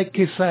ਸਜਾਵਟ ਦਾ ਇੱਕ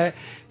ਹਿੱਸਾ ਹੈ।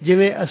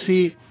 ਜਿਵੇਂ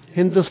ਅਸੀਂ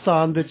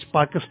ਹਿੰਦੁਸਤਾਨ ਵਿੱਚ,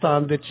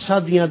 ਪਾਕਿਸਤਾਨ ਵਿੱਚ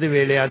ਸ਼ਾਦੀਆਂ ਦੇ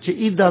ਵੇਲੇ 'ਚ,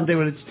 ਈਦਾਂ ਦੇ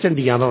ਵੇਲੇ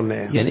ਝੰਡੀਆਂ ਲਾਉਂਦੇ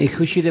ਆ, ਯਾਨੀ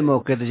ਖੁਸ਼ੀ ਦੇ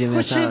ਮੌਕੇ ਤੇ,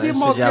 ਜਿਵੇਂ ਖੁਸ਼ੀ ਦੇ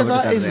ਮੌਕੇ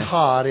ਦਾ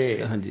ਇਜ਼ਹਾਰ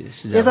ਹੈ।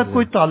 ਇਹਦਾ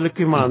ਕੋਈ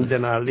ਤਾਲੁਕ ਈਮਾਨ ਦੇ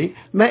ਨਾਲ ਨਹੀਂ।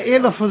 ਮੈਂ ਇਹ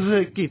ਲਫ਼ਜ਼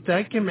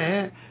ਕੀਤਾ ਕਿ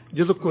ਮੈਂ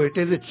ਜਦੋਂ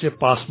ਕੋਇਟੇ ਵਿੱਚ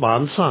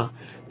ਪਾਸਬਾਨ ਸਾਂ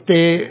ਤੇ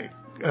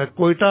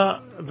ਕੋਇਟਾ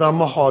ਦਾ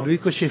ਮਾਹੌਲ ਵੀ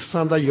ਕੁਛ ਇਸ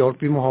ਤਰ੍ਹਾਂ ਦਾ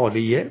ਯੂਰਪੀ ਮਾਹੌਲ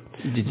ਹੀ ਹੈ।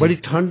 ਬੜੀ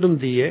ਠੰਡ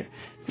ਹੁੰਦੀ ਹੈ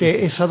ਤੇ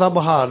ਇਹ ਸਦਾ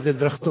ਬਹਾਰ ਦੇ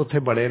ਦਰਖਤ ਉੱਥੇ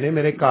ਬੜੇ ਨੇ।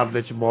 ਮੇਰੇ ਘਰ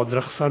ਵਿੱਚ ਬਹੁਤ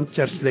ਦਰਖਤ ਸਨ।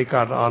 ਚਰਚ ਦੇ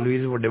ਘਰ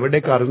ਆਲਵੇਜ਼ ਵੱਡੇ ਵੱਡੇ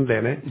ਘਰ ਹੁੰਦੇ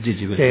ਨੇ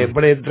ਤੇ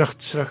ਬੜੇ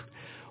ਦਰਖਤ।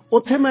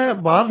 ਉੱਥੇ ਮੈਂ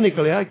ਬਾਹਰ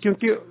ਨਿਕਲਿਆ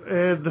ਕਿਉਂਕਿ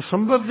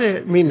ਦਸੰਬਰ ਦੇ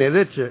ਮਹੀਨੇ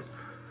ਵਿੱਚ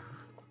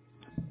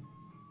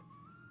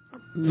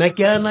ਮੈਂ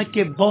ਕਿਹਾ ਨਾ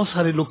ਕਿ ਬਹੁਤ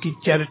ਸਾਰੇ ਲੋਕੀ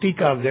ਚੈਰਿਟੀ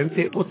ਕਰਦੇ ਨੇ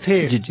ਤੇ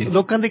ਉੱਥੇ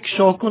ਲੋਕਾਂ ਦਾ ਇੱਕ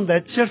ਸ਼ੌਕ ਹੁੰਦਾ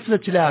ਚਰਚ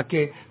ਵਿੱਚ ਲਿਆ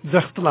ਕੇ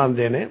ਦਰਖਤ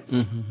ਲਾਉਂਦੇ ਨੇ,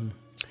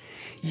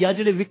 ਜਾਂ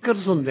ਜਿਹੜੇ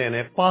ਵਿਕਰਸ ਹੁੰਦੇ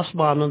ਨੇ,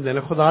 ਪਾਸਬਾਨ ਹੁੰਦੇ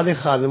ਨੇ, ਖੁਦਾ ਦੇ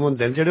ਖਾਦਮ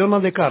ਹੁੰਦੇ ਨੇ, ਜਿਹੜੇ ਉਹਨਾਂ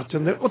ਦੇ ਘਰ ਚ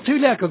ਹੁੰਦੇ ਉੱਥੇ ਵੀ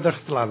ਲਿਆ ਕੇ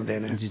ਦਰਖਤ ਲਾਉਂਦੇ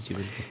ਨੇ।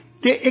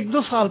 ਤੇ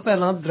 1-2 ਸਾਲ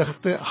ਪਹਿਲਾਂ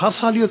ਦਰਖਤ ਹਰ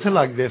ਸਾਲ ਹੀ ਉੱਥੇ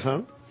ਲੱਗਦੇ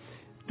ਸਨ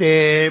ਤੇ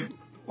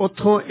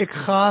ਉੱਥੋਂ ਇੱਕ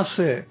ਖਾਸ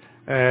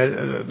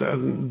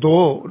 2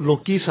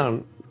 ਲੋਕੀ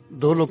ਸਨ,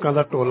 2 ਲੋਕਾਂ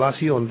ਦਾ ਟੋਲਾ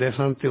ਸੀ, ਹੁੰਦੇ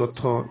ਸਨ ਤੇ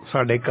ਉੱਥੋਂ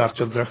ਸਾਡੇ ਘਰ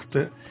ਚ ਦਰਖਤ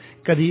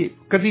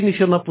ਕਦੀ ਨਹੀਂ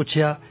ਸੀ ਉਹਨਾਂ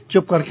ਪੁੱਛਿਆ,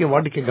 ਚੁੱਪ ਕਰਕੇ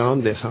ਵੱਢ ਕੇ ਗਾਂ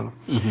ਹੁੰਦੇ ਸਨ।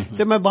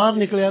 ਤੇ ਮੈਂ ਬਾਹਰ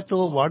ਨਿਕਲਿਆ ਤੇ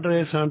ਉਹ ਵੱਢ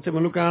ਰਹੇ ਸਨ ਤੇ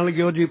ਮੈਨੂੰ ਕਹਿਣ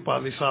ਲੱਗੇ, ਉਹ ਜੀ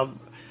ਪਾਦਰੀ ਸਾਹਿਬ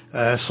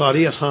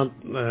ਸੌਰੀ ਅਸਾਂ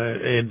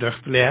ਇਹ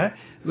ਦਰਖਤ ਲਿਆ,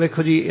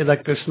 ਵੇਖੋ ਜੀ ਇਹਦਾ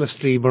ਕ੍ਰਿਸਮਸ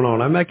ਟਰੀ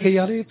ਬਣਾਉਣਾ। ਮੈਂ ਕਿਹਾ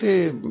ਯਾਰ ਇਹ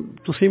ਤੇ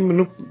ਤੁਸੀਂ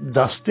ਮੈਨੂੰ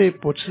ਦੱਸਦੇ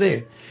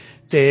ਪੁੱਛਦੇ।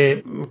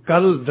 ਤੇ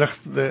ਕੱਲ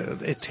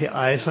ਦਰਖਤ ਇੱਥੇ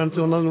ਆਏ ਸਨ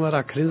ਤੇ ਉਹਨਾਂ ਨੂੰ ਮੈਂ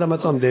ਰੱਖ ਲੈਂਦਾ, ਮੈਂ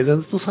ਤੁਹਾਨੂੰ ਦੇ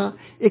ਦਿੰਦਾ। ਤੁਸੀਂ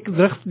ਇੱਕ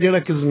ਦਰਖਤ ਜਿਹੜਾ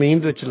ਕਿ ਜ਼ਮੀਨ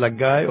ਦੇ ਵਿੱਚ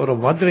ਲੱਗਾ ਹੈ ਔਰ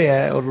ਵੱਧ ਰਿਹਾ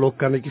ਹੈ ਔਰ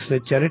ਲੋਕਾਂ ਨੇ ਕਿਸੇ ਨੇ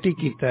ਚੈਰਿਟੀ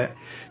ਕੀਤਾ ਹੈ,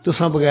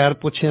 ਤੁਸੀਂ ਬਗੈਰ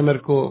ਪੁੱਛਿਆ ਮੇਰੇ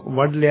ਕੋ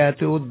ਵੱਢ ਲਿਆ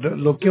ਤੇ ਉਹ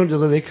ਲੋਕੀ ਹੁਣ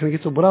ਜਦੋਂ ਵੇਖਣਗੇ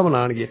ਤਾਂ ਬੁਰਾ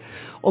ਮਨਾਉਣਗੇ।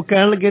 ਉਹ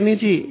ਕਹਿਣ ਲੱਗੇ ਨਹੀਂ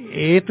ਜੀ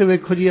ਇਹ ਤੇ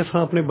ਵੇਖੋ ਜੀ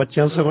ਅਸਾਂ ਆਪਣੇ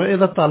ਬੱਚਿਆਂ ਨੂੰ ਸਿਖਾਉਣਾ,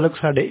 ਇਹਦਾ ਤਾਲੁਕ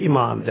ਸਾਡੇ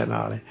ਈਮਾਨ ਦੇ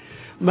ਨਾਲ ਹੈ।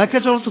 ਮੈਂ ਕਿਹਾ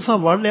ਚਲੋ ਤੁਸੀਂ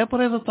ਵੱਢ ਲਿਆ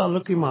ਪਰ ਇਹਦਾ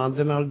ਤਾਲੁਕ ਈਮਾਨ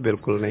ਦੇ ਨਾਲ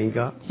ਬਿਲਕੁਲ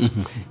ਨਹੀਂਗਾ।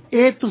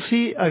 ਇਹ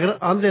ਤੁਸੀਂ ਅਗਰ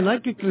ਆਂਦੇ ਨਾ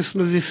ਕਿ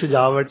ਕ੍ਰਿਸਮਸ ਦੀ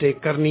ਸਜਾਵਟ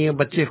ਕਰਨੀ ਹੈ,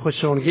 ਬੱਚੇ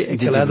ਖੁਸ਼ ਹੋਣਗੇ,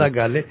 ਇੱਕ ਅਲੱਗਾ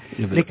ਗੱਲ ਹੈ,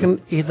 ਲੇਕਿਨ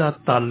ਇਹਦਾ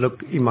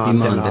ਤਾਲੁਕ ਈਮਾਨ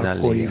ਦੇ ਨਾਲ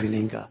ਕੋਈ ਵੀ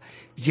ਨਹੀਂਗਾ।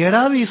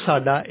 ਜਿਹੜਾ ਵੀ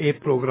ਸਾਡਾ ਇਹ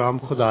ਪ੍ਰੋਗਰਾਮ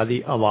ਖੁਦਾ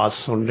ਦੀ ਆਵਾਜ਼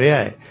ਸੁਣ ਰਿਹਾ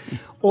ਹੈ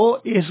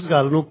ਉਹ ਇਸ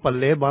ਗੱਲ ਨੂੰ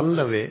ਪੱਲੇ ਬੰਨ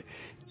ਲਵੇ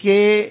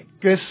ਕਿ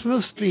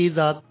ਕ੍ਰਿਸਮਸ ਟਰੀ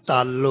ਦਾ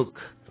ਤਾਲੁਕ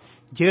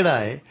ਜਿਹੜਾ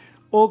ਹੈ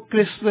ਉਹ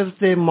ਕ੍ਰਿਸਮਸ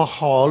ਦੇ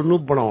ਮਾਹੌਲ ਨੂੰ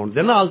ਬਣਾਉਣ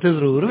ਦੇ ਨਾਲ ਤੇ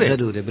ਜ਼ਰੂਰ ਹੈ,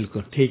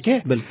 ਬਿਲਕੁਲ ਠੀਕ ਹੈ,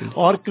 ਬਿਲਕੁਲ।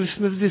 ਔਰ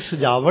ਕ੍ਰਿਸਮਸ ਦੀ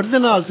ਸਜਾਵਟ ਦੇ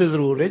ਨਾਲ ਤੇ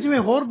ਜ਼ਰੂਰ ਹੈ। ਜਿਵੇਂ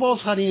ਹੋਰ ਬਹੁਤ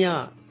ਸਾਰੀਆਂ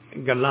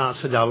ਗੱਲਾਂ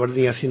ਸਜਾਵਟ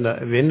ਦੀਆਂ ਅਸੀਂ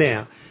ਵੇਖਦੇ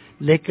ਹਾਂ,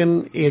 लेकिन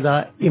ਇਹਦਾ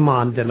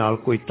ईमान ਦੇ ਨਾਲ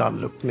ਕੋਈ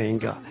ਤਾल्लुक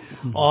ਨਹੀਂਗਾ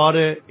ਔਰ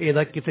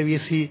ਇਹਦਾ ਕਿਤੇ ਵੀ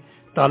ਅਸੀਂ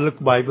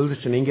ਤਾल्लुक ਬਾਈਬਲ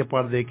ਵਿੱਚ ਨਹੀਂ ਗੇ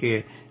ਪੜ੍ਹਦੇ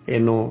ਕਿ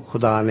ਇਹਨੂੰ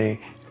ਖੁਦਾ ਨੇ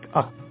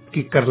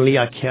ਕੀ ਕਰਨ ਲਈ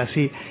ਆਖਿਆ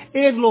ਸੀ।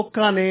 ਇਹ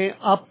ਲੋਕਾਂ ਨੇ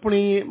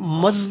ਆਪਣੀ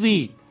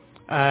ਮਜ਼ਹਬੀ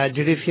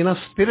ਜਿਹੜੀ ਸੀ ਨਾ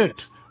ਸਪਿਰਿਟ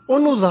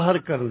ਉਹਨੂੰ ਜ਼ਾਹਰ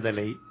ਕਰਨ ਦੇ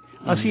ਲਈ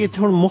ਅਸੀਂ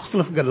ਇੱਥੇ ਹੁਣ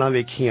ਮੁਖਤਲਿਫ ਗੱਲਾਂ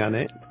ਵੇਖੀਆਂ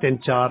ਨੇ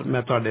 3-4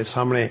 ਮੈਂ ਤੁਹਾਡੇ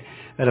ਸਾਹਮਣੇ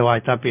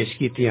ਰਵਾਇਤਾਂ ਪੇਸ਼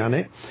ਕੀਤੀਆਂ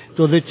ਨੇ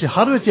ਤੇ ਉਹਦੇ ਚ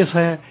ਹਰ ਵਿੱਚ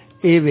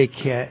ਇਹ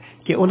ਵੇਖਿਆ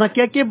ਕਿ ਉਹਨਾਂ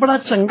ਕਿਹਾ ਕਿ ਬੜਾ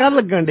ਚੰਗਾ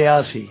ਲੱਗਣ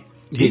ਡਿਆ ਸੀ।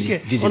 ਠੀਕ ਹੈ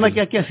ਉਹਨਾਂ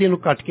ਕਿਹਾ ਕਿ ਅਸੀਂ ਇਹਨੂੰ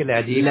ਕੱਟ ਕੇ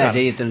ਲੈ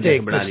ਜਾਈਏ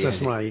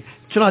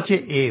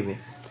ਚਨਾਚੇ ਇਹ ਵੇ।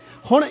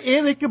 ਹੁਣ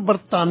ਇਹ ਵੇ ਕਿ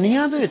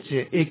ਬਰਤਾਨੀਆ ਦੇ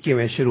ਵਿੱਚ ਇਹ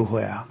ਕਿਵੇਂ ਸ਼ੁਰੂ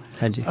ਹੋਇਆ।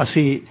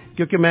 ਅਸੀਂ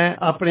ਕਿਉਂਕਿ ਮੈਂ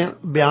ਆਪਣੇ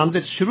ਬਿਆਨ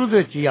ਦੇ ਸ਼ੁਰੂ ਦੇ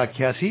ਵਿੱਚ ਹੀ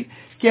ਆਖਿਆ ਸੀ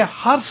ਕਿ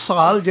ਹਰ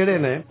ਸਾਲ ਜਿਹੜੇ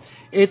ਨੇ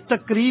ਇਹ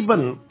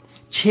ਤਕਰੀਬਨ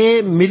 6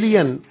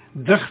 ਮਿਲੀਅਨ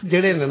ਦਰਖਤ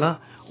ਜਿਹੜੇ ਨੇ ਨਾ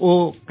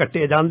ਉਹ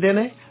ਕੱਟੇ ਜਾਂਦੇ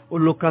ਨੇ ਉਹ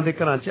ਲੋਕਾਂ ਦੇ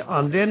ਘਰਾਂ 'ਚ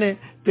ਆਉਂਦੇ ਨੇ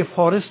ਤੇ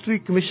ਫੋਰੈਸਟਰੀ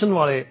ਕਮਿਸ਼ਨ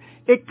ਵਾਲੇ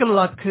 1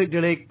 ਲੱਖ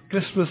ਜਿਹੜੇ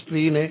ਕ੍ਰਿਸਮਸ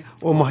ਟਰੀ ਨੇ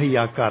ਉਹ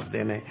ਮੁਹੱਈਆ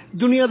ਕਰਦੇ ਨੇ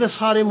ਦੁਨੀਆ ਦੇ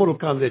ਸਾਰੇ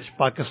ਮੁਲਕਾਂ ਦੇ ਵਿੱਚ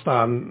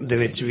ਪਾਕਿਸਤਾਨ ਦੇ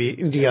ਵਿੱਚ ਵੀ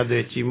ਇੰਡੀਆ ਦੇ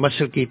ਵਿੱਚ ਵੀ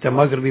ਮਸ਼ਰਕੀ ਤੇ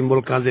ਮਗਰਬੀ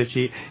ਮੁਲਕਾਂ ਦੇ ਵਿੱਚ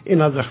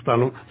ਇਹਨਾਂ ਦਰਖਤਾਂ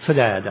ਨੂੰ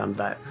ਸਜਾਇਆ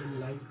ਜਾਂਦਾ ਹੈ।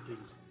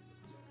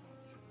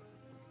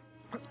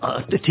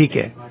 ठीक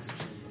है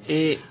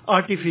ये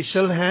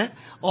आर्टिफिशियल हैं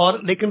और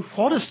लेकिन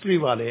फॉरेस्ट्री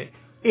वाले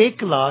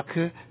 1 लाख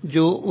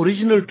जो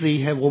ओरिजिनल ट्री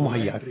है वो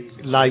मुहैया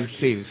लाइव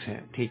ट्रीज हैं।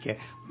 ठीक है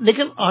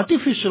लेकिन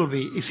आर्टिफिशियल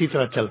भी इसी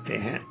तरह चलते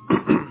हैं।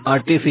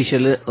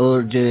 आर्टिफिशियल और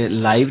जो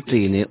लाइव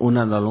ट्री ने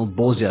उन्हां नालों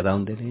बहुत ज्यादा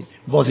होंदे ने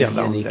बहुत ज्यादा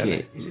होंदे ने।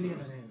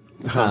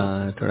 हाँ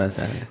थोड़ा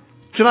सा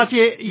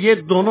चुनाचे ये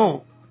दोनों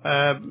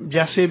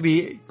जैसे भी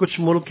कुछ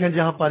मुल्क हैं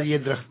जहाँ पर ये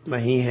दरख्त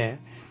नहीं है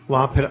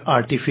वहाँ फिर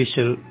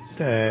आर्टिफिशियल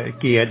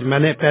किया।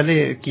 मैंने पहले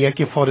किया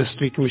कि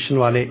फॉरेस्ट्री कमीशन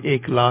वाले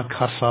 1 लाख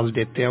हर साल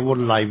देते हैं वो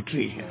लाइव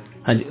ट्री है।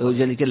 हाँ जी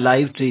यानी कि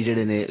लाइव ट्री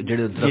जेडे ने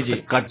जेडे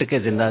दरख्त कट के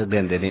जिंदा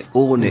देंदे ने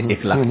वो ने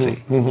 1 लाख ट्री।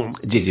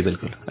 जी जी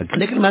बिल्कुल।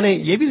 लेकिन मैंने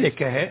ये भी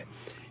देखा है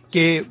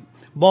कि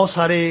बहुत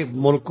सारे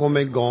मुल्कों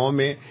में गांव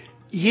में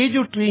ये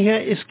जो ट्री है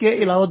इसके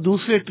अलावा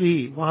दूसरे ट्री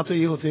वहाँ तो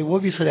ये होते हैं वो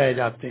भी सजाए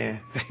जाते हैं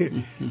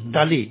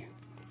टाली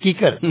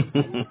कीकर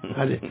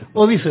हाँ जी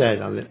वो भी सजाए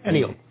जाते हैं।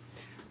 एनीहो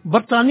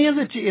ਬਰਤਾਨੀਆ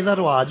ਵਿੱਚ ਇਹਦਾ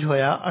ਰਿਵਾਜ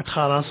ਹੋਇਆ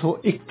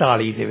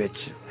 1841 ਦੇ ਵਿੱਚ।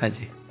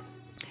 ਹਾਂਜੀ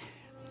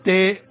ਤੇ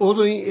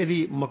ਉਦੋਂ ਹੀ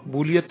ਇਹਦੀ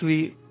ਮਕਬੂਲੀਅਤ ਵੀ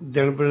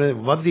ਦਿਨ ਬਣੇ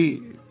ਵੱਧਦੀ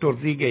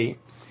ਟੁਰਦੀ ਗਈ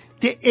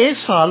ਤੇ ਇਹ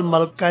ਸਾਲ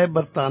ਮਲਕਾ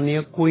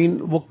ਬਰਤਾਨੀਆ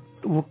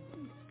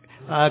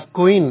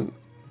ਕੁਈਨ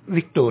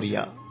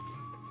ਵਿਕਟੋਰੀਆ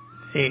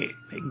ਇਹ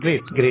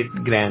ਗ੍ਰੇਟ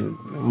ਗ੍ਰੈਂਡ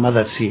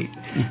ਮਦਰ ਸੀ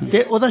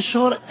ਤੇ ਉਹਦਾ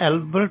ਸ਼ੋਹਰ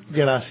ਐਲਬਰਟ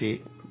ਜਿਹੜਾ ਸੀ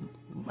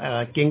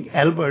ਕਿੰਗ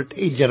ਐਲਬਰਟ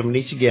ਇਹ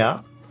ਜਰਮਨੀ 'ਚ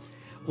ਗਿਆ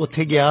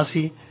ਉੱਥੇ ਗਿਆ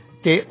ਸੀ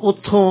ਤੇ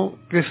ਉੱਥੋਂ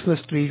ਕ੍ਰਿਸਮਸ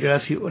ਟਰੀ ਜਿਹੜਾ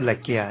ਸੀ ਉਹ ਲੈ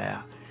ਕੇ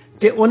ਆਇਆ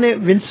ਤੇ ਉਹਨੇ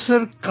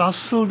ਵਿੰਸਰ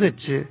ਕਾਸਲ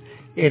ਵਿੱਚ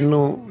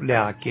ਇਹਨੂੰ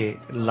ਲਿਆ ਕੇ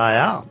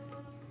ਲਾਇਆ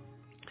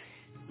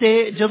ਤੇ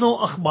ਜਦੋਂ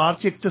ਅਖਬਾਰ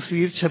 'ਚ ਇੱਕ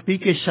ਤਸਵੀਰ ਛਪੀ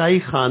ਕਿ ਸ਼ਾਹੀ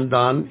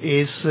ਖਾਨਦਾਨ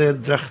ਇਸ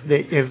ਦਰਖਤ ਦੇ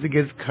ਇਰਦ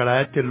ਗਿਰਦ ਖੜਾ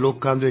ਹੈ ਤੇ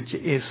ਲੋਕਾਂ ਦੇ ਵਿੱਚ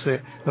ਇਸ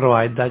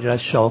ਰਵਾਇਤ ਦਾ ਜਿਹੜਾ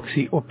ਸ਼ੌਕ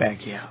ਸੀ ਉਹ ਪੈ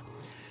ਗਿਆ।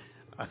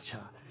 ਅੱਛਾ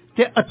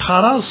ਤੇ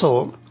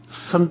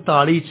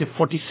 1847 'ਚ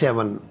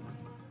 47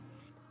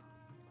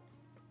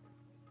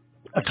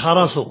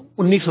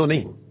 1900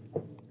 ਨਹੀਂ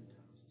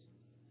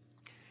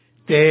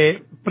ਤੇ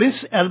ਪ੍ਰਿੰਸ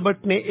ਐਲਬਰਟ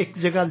ਨੇ ਇੱਕ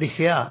ਜਗ੍ਹਾ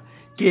ਲਿਖਿਆ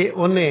ਕਿ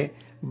ਉਹਨੇ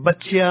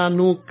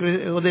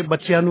ਉਹਦੇ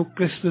ਬੱਚਿਆਂ ਨੂੰ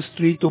ਕ੍ਰਿਸਮਸ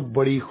ਟਰੀ ਤੋਂ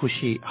ਬੜੀ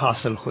ਖੁਸ਼ੀ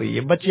ਹਾਸਲ ਹੋਈ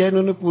ਹੈ। ਬੱਚਿਆਂ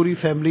ਨੂੰ ਪੂਰੀ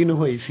ਫੈਮਿਲੀ ਨੂੰ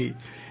ਹੋਈ ਸੀ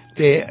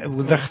ਤੇ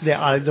ਦਰਖਤ ਦੇ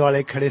ਆਲੇ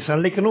ਦੁਆਲੇ ਖੜੇ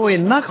ਸਨ ਲੇਕਿਨ ਉਹ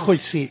ਇੰਨਾ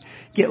ਖੁਸ਼ ਸੀ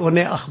ਕਿ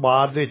ਉਹਨੇ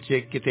ਅਖਬਾਰ ਦੇ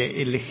ਵਿੱਚ ਕਿਤੇ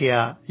ਇਹ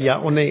ਲਿਖਿਆ ਜਾਂ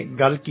ਉਹਨੇ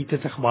ਗੱਲ ਕੀਤੀ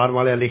ਤੇ ਅਖਬਾਰ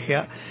ਵਾਲਿਆਂ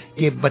ਲਿਖਿਆ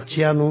ਕਿ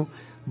ਬੱਚਿਆਂ ਨੂੰ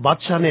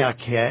ਬਾਦਸ਼ਾਹ ਨੇ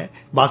ਆਖਿਆ ਹੈ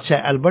ਬਾਦਸ਼ਾਹ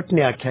ਐਲਬਰਟ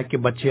ਨੇ ਆਖਿਆ ਕਿ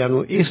ਬੱਚਿਆਂ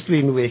ਨੂੰ ਇਸ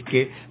ਟਰੀ ਨੂੰ ਵੇਖ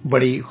ਕੇ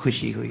ਬੜੀ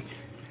ਖੁਸ਼ੀ ਹੋਈ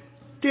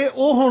ਤੇ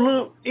ਉਹ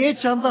ਹੁਣ ਇਹ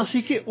ਚਾਹੁੰਦਾ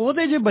ਸੀ ਕਿ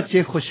ਉਹਦੇ ਜੇ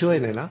ਬੱਚੇ ਖੁਸ਼ ਹੋਏ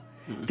ਨੇ ਨਾ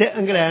ਤੇ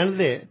ਇੰਗਲੈਂਡ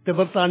ਦੇ ਤੇ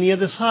ਬਰਤਾਨੀਆ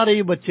ਦੇ ਸਾਰੇ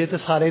ਹੀ ਬੱਚੇ ਤੇ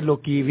ਸਾਰੇ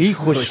ਲੋਕੀ ਵੀ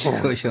ਖੁਸ਼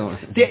ਹੋਣ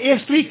ਤੇ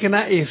ਇਸ ਤਰੀਕੇ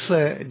ਨਾਲ ਇਸ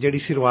ਜਿਹੜੀ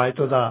ਸੀ ਰਵਾਇਤ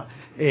ਉਹਦਾ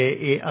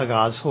ਇਹ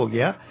ਆਗਾਜ਼ ਹੋ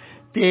ਗਿਆ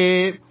ਤੇ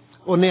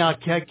ਉਹਨੇ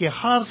ਆਖਿਆ ਕਿ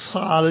ਹਰ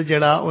ਸਾਲ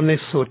ਜਿਹੜਾ ਉਹਨੇ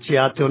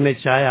ਸੋਚਿਆ ਤੇ ਉਹਨੇ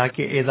ਚਾਹਿਆ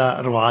ਕਿ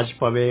ਇਹਦਾ ਰਿਵਾਜ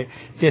ਪਵੇ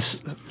ਤੇ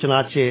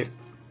ਚਨਾਚੇ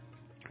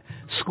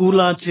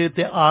ਸਕੂਲਾਂ 'ਚ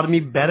ਤੇ ਆਰਮੀ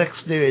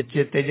ਬੈਰਕਸ ਦੇ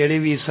ਵਿੱਚ ਤੇ ਜਿਹੜੇ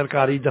ਵੀ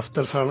ਸਰਕਾਰੀ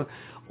ਦਫ਼ਤਰ ਸਨ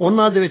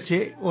ਉਹਨਾਂ ਦੇ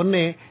ਵਿੱਚ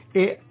ਉਹਨੇ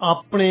ਇਹ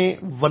ਆਪਣੇ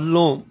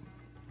ਵੱਲੋਂ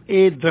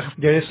ਇਹ ਦਰਖਤ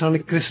ਜਿਹੜੇ ਸਨ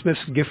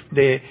ਕ੍ਰਿਸਮਸ ਗਿਫਟ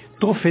ਦੇ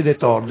ਤੋਹਫੇ ਦੇ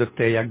ਤੌਰ ਦੇ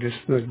ਉੱਤੇ ਜਾਂ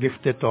ਕ੍ਰਿਸਮਸ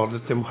ਗਿਫਟ ਦੇ ਤੌਰ ਦੇ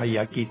ਉੱਤੇ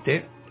ਮੁਹੱਈਆ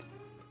ਕੀਤੇ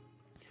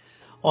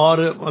ਔਰ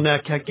ਉਹਨੇ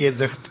ਆਖਿਆ ਕਿ ਇਹ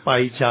ਦਰਖਤ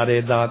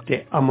ਭਾਈਚਾਰੇ ਦਾ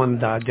ਤੇ ਅਮਨ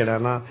ਦਾ ਜਿਹੜਾ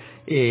ਨਾ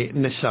ਇਹ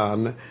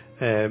ਨਿਸ਼ਾਨ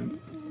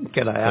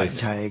ਕਰਾਇਆ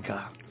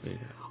ਜਾਏਗਾ।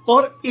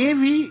 ਔਰ ਇਹ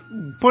ਵੀ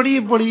ਬੜੀ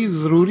ਬੜੀ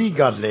ਜ਼ਰੂਰੀ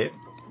ਗੱਲ ਹੈ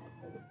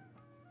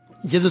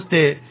ਜਿਹਦੇ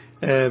ਉੱਤੇ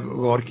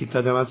ਗੌਰ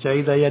ਕੀਤਾ ਜਾਣਾ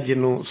ਚਾਹੀਦਾ ਜਾਂ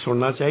ਜਿਹਨੂੰ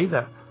ਸੁਣਨਾ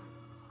ਚਾਹੀਦਾ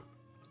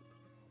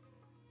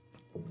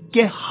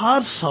ਕਿ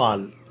ਹਰ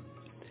ਸਾਲ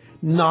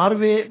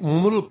ਨਾਰਵੇ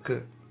ਮੁਲਕ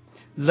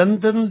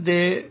ਲੰਡਨ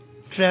ਦੇ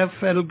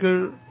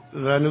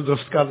ਟ੍ਰੈਫਲਗਰ ਨੂੰ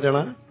ਦੁਰਸਤ ਕਰ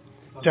ਦੇਣਾ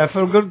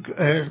ਟ੍ਰੈਫਲਗਰ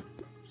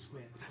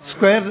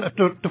ਸਕੁਆਇਰ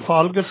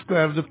ਟ੍ਰੈਫਲਗਰ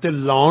ਸਕੁਆਇਰ ਦੇ ਉੱਤੇ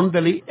ਲਾਉਣ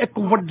ਦੇ ਲਈ ਇੱਕ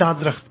ਵੱਡਾ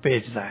ਦਰਖਤ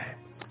ਭੇਜਦਾ ਹੈ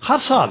ਹਰ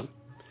ਸਾਲ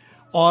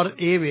ਔਰ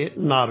ਇਹ ਵੇ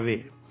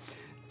ਨਾਰਵੇ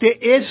ਤੇ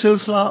ਇਹ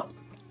ਸਿਲਸਿਲਾ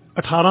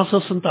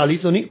 1847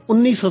 ਤੋਂ ਨਹੀਂ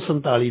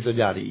 1947 ਤੋਂ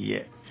ਜਾਰੀ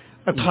ਹੈ।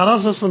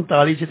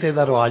 1847 ਚ ਤੇ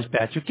ਇਹਦਾ ਰਿਵਾਜ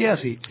ਪੈ ਚੁੱਕਿਆ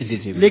ਸੀ,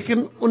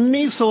 ਲੇਕਿਨ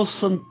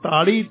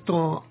 1947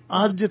 ਤੋਂ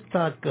ਅੱਜ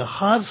ਤੱਕ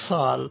ਹਰ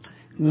ਸਾਲ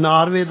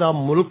ਨਾਰਵੇ ਦਾ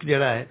ਮੁਲਕ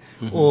ਜਿਹੜਾ ਹੈ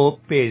ਉਹ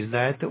ਭੇਜਦਾ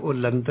ਹੈ ਤੇ ਉਹ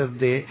ਲੰਡਨ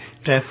ਦੇ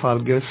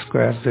ਟ੍ਰੈਫਾਲਗਰ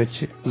ਸਕੁਆਇਰ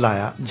ਵਿੱਚ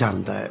ਲਾਇਆ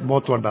ਜਾਂਦਾ ਹੈ।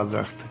 ਬਹੁਤ ਵੱਡਾ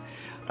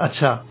ਦਰਖਤ।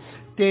 ਅੱਛਾ,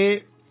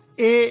 ਤੇ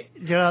ਇਹ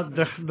ਜਿਹੜਾ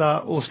ਦਰਖਤ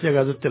ਦਾ ਉਸ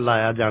ਜਗ੍ਹਾ ਦੇ ਉੱਤੇ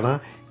ਲਾਇਆ ਜਾਣਾ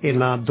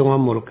ਇਹਨਾਂ ਦੋਵਾਂ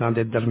ਮੁਲਕਾਂ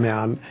ਦੇ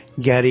ਦਰਮਿਆਨ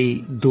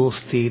ਗਹਿਰੀ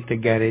ਦੋਸਤੀ ਤੇ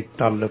ਗਹਿਰੇ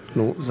ਤਾਲੁਕ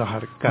ਨੂੰ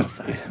ਜ਼ਾਹਰ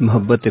ਕਰਦਾ ਹੈ,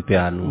 ਮੁਹੱਬਤ ਦੇ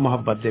ਪਿਆਰ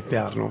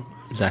ਨੂੰ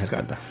ਜ਼ਾਹਰ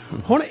ਕਰਦਾ।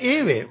 ਹੁਣ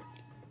ਇਹ ਵੇ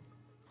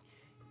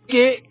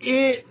ਕਿ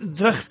ਇਹ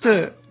ਦਰਖਤ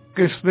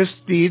ਕ੍ਰਿਸਮਸ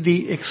ਟ੍ਰੀ ਦੀ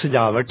ਇੱਕ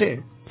ਸਜਾਵਟ ਹੈ,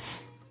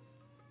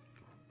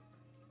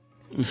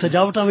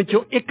 ਸਜਾਵਟਾਂ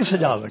ਵਿੱਚੋਂ ਇੱਕ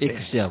ਸਜਾਵਟ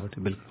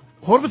ਬਿਲਕੁਲ।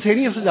 ਹੋਰ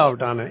ਬਥੇਰੀਆਂ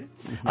ਸਜਾਵਟਾਂ ਨੇ,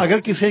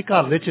 ਅਗਰ ਕਿਸੇ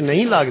ਘਰ ਵਿੱਚ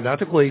ਨਹੀਂ ਲੱਗਦਾ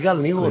ਤੇ ਕੋਈ ਗੱਲ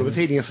ਨਹੀਂ, ਹੋਰ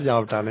ਬਥੇਰੀਆਂ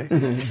ਸਜਾਵਟਾਂ ਨੇ।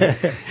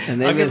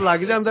 ਅਗਰ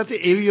ਲੱਗ ਜਾਂਦਾ ਤੇ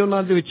ਇਹ ਵੀ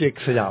ਉਹਨਾਂ ਦੇ ਵਿੱਚ ਇੱਕ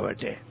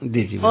ਸਜਾਵਟ ਹੈ।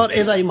 ਔਰ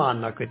ਇਹਦਾ ਈਮਾਨ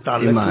ਨਾਲ ਕੋਈ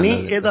ਤਾਲੁਕ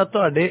ਨਹੀਂ, ਇਹਦਾ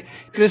ਤੁਹਾਡੇ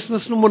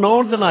ਕ੍ਰਿਸਮਸ ਨੂੰ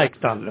ਮਨਾਉਣ ਦੇ ਨਾਲ ਇੱਕ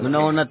ਤਾਲੁਕ,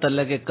 ਮਨਾਉਣ ਨਾਲ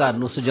ਤਾਲੁਕ ਹੈ, ਘਰ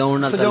ਨੂੰ ਸਜਾਉਣ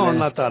ਨਾਲ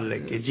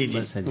ਤਾਲੁਕ ਹੈ। ਜੀ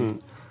ਜੀ,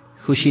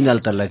 ਖੁਸ਼ੀ ਨਾਲ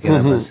ਤਾਲੁਕ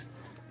ਹੈ ਬਸ।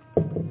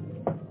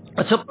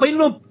 ਅੱਛਾ,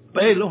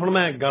 ਪਹਿਲੋਂ ਹੁਣ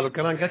ਮੈਂ ਗੱਲ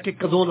ਕਰਾਂਗਾ ਕਿ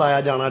ਕਦੋਂ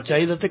ਲਾਇਆ ਜਾਣਾ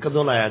ਚਾਹੀਦਾ ਤੇ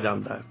ਕਦੋਂ ਲਾਇਆ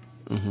ਜਾਂਦਾ ਹੈ।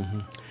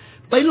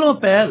 ਪਹਿਲੋਂ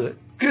ਪਹਿਲ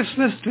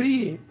ਕ੍ਰਿਸਮਸ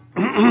ਟ੍ਰੀ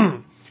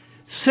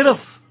ਸਿਰਫ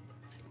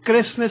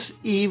ਕ੍ਰਿਸਮਸ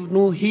ਈਵ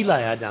ਨੂੰ ਹੀ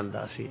ਲਾਇਆ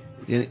ਜਾਂਦਾ ਸੀ।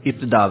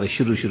 ਇਬਤਦਾ ਵਿੱਚ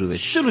ਸ਼ੁਰੂ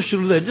ਵਿੱਚ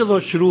ਜਦੋਂ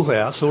ਸ਼ੁਰੂ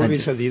ਹੋਇਆ 16ਵੀਂ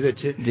ਸਦੀ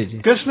ਵਿੱਚ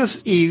ਕ੍ਰਿਸਮਸ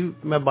ਈਵ,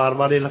 ਮੈਂ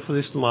ਬਾਰ-ਬਾਰ ਇਹ ਲਫ਼ਜ਼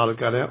ਇਸਤੇਮਾਲ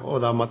ਕਰ ਰਿਹਾ,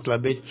 ਉਹਦਾ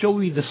ਮਤਲਬ ਹੈ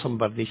 24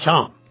 ਦਸੰਬਰ ਦੀ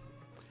ਸ਼ਾਮ।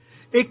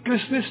 ਇਹ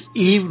ਕ੍ਰਿਸਮਸ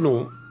ਈਵ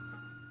ਨੂੰ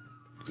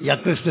ਜਾਂ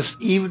ਕ੍ਰਿਸਮਸ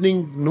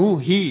ਈਵਨਿੰਗ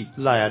ਨੂੰ ਹੀ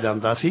ਲਾਇਆ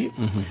ਜਾਂਦਾ ਸੀ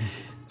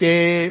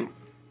ਤੇ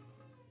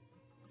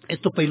ਇਸ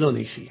ਤੋਂ ਪਹਿਲਾਂ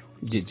ਨਹੀਂ ਸੀ।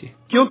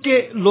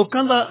 ਕਿਉਂਕਿ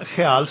ਲੋਕਾਂ ਦਾ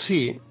ਖਿਆਲ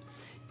ਸੀ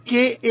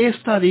ਕਿ ਇਸ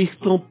ਤਾਰੀਖ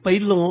ਤੋਂ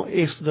ਪਹਿਲੋਂ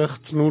ਇਸ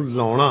ਦਰਖਤ ਨੂੰ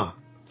ਲਾਉਣਾ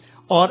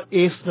ਔਰ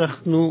ਇਸ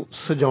ਦਰਖਤ ਨੂੰ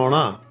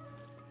ਸਜਾਉਣਾ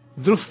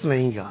ਦਰੁਸਤ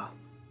ਨਹੀਂ ਗਾ,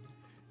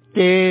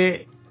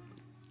 ਤੇ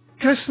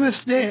ਕ੍ਰਿਸਮਸ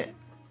ਦੇ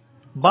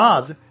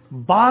ਬਾਅਦ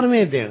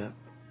 12ਵੇਂ ਦਿਨ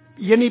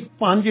ਯਾਨੀ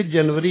 5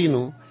 ਜਨਵਰੀ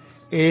ਨੂੰ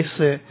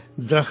ਇਸ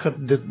ਦਰਖਤ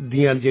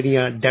ਦੀਆਂ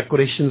ਜਿਹੜੀਆਂ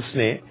ਡੈਕੋਰੇਸ਼ਨਸ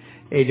ਨੇ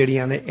ਇਹ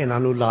ਜਿਹੜੀਆਂ ਨੇ ਇਹਨਾਂ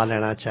ਨੂੰ ਲਾ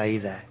ਲੈਣਾ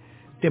ਚਾਹੀਦਾ ਹੈ।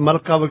 ਤੇ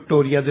ਮਲਕਾ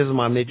ਵਿਕਟੋਰੀਆ ਦੇ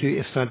ਜ਼ਮਾਨੇ 'ਚ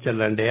ਇਸ ਤਰ੍ਹਾਂ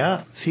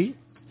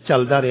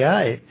ਚੱਲਦਾ ਰਿਹਾ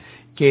ਹੈ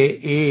ਕਿ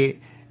ਇਹ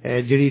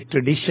ਜਿਹੜੀ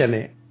ਟ੍ਰੈਡੀਸ਼ਨ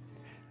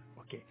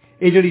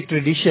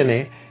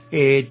ਹੈ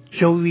ਇਹ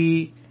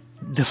 24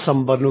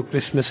 ਦਸੰਬਰ ਨੂੰ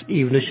ਕ੍ਰਿਸਮਸ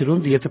ਈਵ ਨੂੰ ਸ਼ੁਰੂ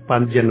ਹੁੰਦੀ ਹੈ ਤੇ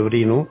 5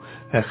 ਜਨਵਰੀ ਨੂੰ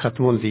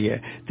ਖਤਮ ਹੁੰਦੀ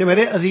ਹੈ। ਤੇ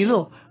ਮੇਰੇ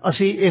ਅਜ਼ੀਜ਼ੋ,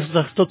 ਅਸੀਂ ਇਸ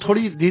ਦਰਖਤ ਤੋਂ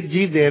ਥੋੜੀ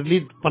ਜਿਹੀ ਦੇਰ ਲਈ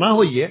ਪਨਾਹ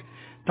ਹੋਈਏ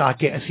ਤਾਂ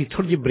ਕਿ ਅਸੀਂ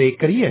ਥੋੜੀ ਜਿਹੀ ਬ੍ਰੇਕ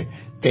ਕਰੀਏ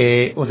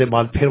ਤੇ ਉਹਦੇ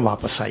ਬਾਅਦ ਫਿਰ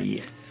ਵਾਪਸ ਆਈਏ।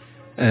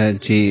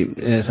 ਜੀ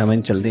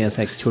ਸਮਝ ਚੱਲਦੇ ਹਾਂ,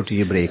 ਇੱਕ ਛੋਟੀ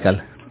ਜਿਹੀ ਬ੍ਰੇਕ ਵੱਲ,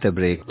 ਤੇ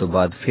ਬ੍ਰੇਕ ਤੋਂ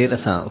ਬਾਅਦ ਫਿਰ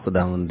ਅਸਾਂ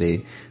ਖੁਦਾਵੰਦ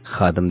ਦੇ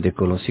ਖਾਦਮ ਦੇ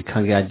ਕੋਲੋਂ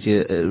ਸਿੱਖਾਂਗੇ। ਅੱਜ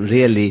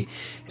ਰੀਅਲੀ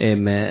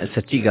ਮੈਂ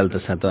ਸੱਚੀ ਗੱਲ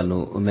ਦੱਸਾਂ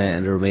ਤੁਹਾਨੂੰ,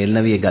 ਮੈਂ ਰੁਮੇਲ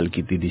ਨਾਲ ਵੀ ਇਹ ਗੱਲ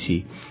ਕੀਤੀ ਦੀ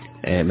ਸੀ।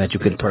 ਮੈਂ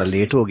ਚੁੱਕੇ ਥੋੜਾ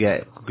ਲੇਟ ਹੋ ਗਿਆ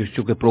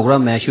ਕਿਉਂਕਿ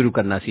ਪ੍ਰੋਗਰਾਮ ਮੈਂ ਸ਼ੁਰੂ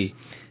ਕਰਨਾ ਸੀ,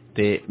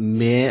 ਤੇ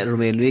ਮੈਂ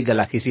ਰੁਮੇਲ ਨੂੰ ਇਹ ਗੱਲ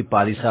ਆਖੀ ਸੀ,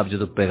 ਪਾਰੀ ਸਾਹਿਬ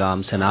ਜਦੋਂ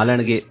ਪੈਗਾਮ ਸੁਣਾ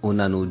ਲੈਣਗੇ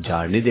ਉਹਨਾਂ ਨੂੰ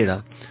ਜਾਣ ਨਹੀਂ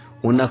ਦੇਣਾ।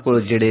 ਉਹਨਾਂ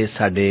ਕੋਲ ਜਿਹੜੇ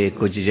ਸਾਡੇ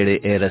ਕੁਝ ਜਿਹੜੇ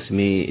ਇਹ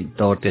ਰਸਮੀ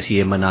ਤੌਰ ਤੇ ਅਸੀਂ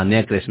ਇਹ ਮਨਾਉਂਦੇ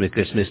ਹਾਂ,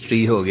 ਕ੍ਰਿਸਮਸ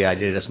ਟ੍ਰੀ ਹੋ ਗਿਆ,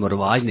 ਜਿਹੜੇ ਰਸਮ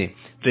ਰਿਵਾਜ ਨੇ,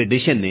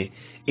 ਟ੍ਰੈਡੀਸ਼ਨ ਨੇ,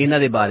 ਇਹਨਾਂ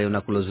ਦੇ ਬਾਰੇ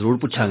ਉਹਨਾਂ ਕੋਲੋਂ ਜ਼ਰੂਰ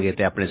ਪੁੱਛਾਂਗੇ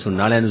ਤੇ ਆਪਣੇ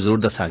ਸੁਣਨ ਵਾਲਿਆਂ ਨੂੰ ਜ਼ਰੂਰ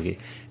ਦੱਸਾਂਗੇ,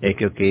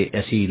 ਕਿਉਂਕਿ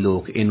ਅਸੀਂ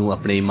ਲੋਕ ਇਹਨੂੰ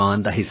ਆਪਣੇ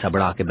ਈਮਾਨ ਦਾ ਹਿੱਸਾ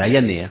ਬਣਾ ਕੇ ਬਹਿ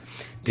ਜਾਂਦੇ ਹਾਂ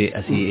ਤੇ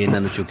ਅਸੀਂ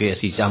ਇਹਨਾਂ ਨੂੰ ਚੁੱਕੇ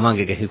ਅਸੀਂ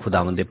ਚਾਹਾਂਗੇ ਕਿ ਅਸੀਂ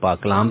ਖੁਦਾਵੰਦ ਦੇ ਪਾਕ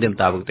ਕਲਾਮ ਦੇ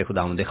ਮੁਤਾਬਕ ਤੇ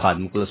ਖੁਦਾਵੰਦ ਦੇ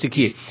ਖਾਦਮ ਕੋਲੋਂ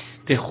ਸਿੱਖੀਏ।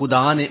 ਤੇ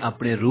ਖੁਦਾ ਨੇ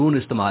ਆਪਣੇ ਰੂਹ ਨੂੰ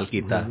ਇਸਤੇਮਾਲ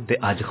ਕੀਤਾ ਤੇ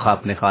ਅੱਜ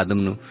ਆਪਣੇ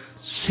ਖਾਦਮ ਨੂੰ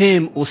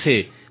ਸੇਮ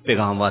ਉਸੇ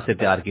ਪੈਗਾਮ ਵਾਸਤੇ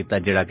ਤਿਆਰ ਕੀਤਾ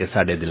ਜਿਹੜਾ ਕਿ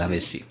ਸਾਡੇ ਦਿਲਾਂ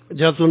ਵਿੱਚ ਸੀ,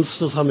 ਜਿਹੜਾ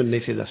ਤੁਸੀਂ ਮੈਨੂੰ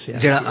ਨਹੀਂ ਸੀ ਦੱਸਿਆ,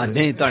 ਜਿਹੜਾ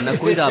ਨਹੀਂ ਤੁਹਾਡਾ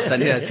ਕੋਈ ਰਾਬਤਾ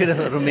ਨਹੀਂ ਹੋਇਆ। ਸਿਰਫ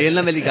ਰੁਮੇਲ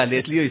ਨਾਲ ਮੇਰੀ ਗੱਲ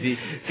ਇਸ ਲਈ ਹੋਈ ਸੀ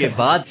ਕਿ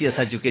ਬਾਅਦ ਚ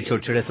ਅਸਾਂ ਚੁੱਕੇ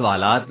ਛੋਟੇ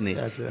ਸਵਾਲਾਤ ਨੇ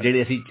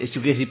ਜਿਹੜੇ ਅਸੀਂ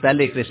ਚੁੱਕੇ ਸੀ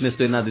ਪਹਿਲੇ ਕ੍ਰਿਸਮਸ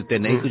ਤੋਂ ਇਹਨਾਂ ਦੇ ਉੱਤੇ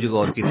ਨਹੀਂ ਕੁਝ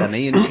ਗੌਰ ਕੀਤਾ,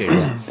 ਨਹੀਂ ਇਹਨੂੰ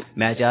ਛੇੜਿਆ।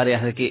 ਮੈਂ ਚਾਹ ਰਿਹਾ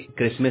ਹਾਂ ਕਿ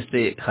ਕ੍ਰਿਸਮਸ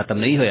ਤੇ ਖਤਮ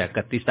ਨਹੀਂ ਹੋਇਆ,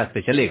 31 ਤੱਕ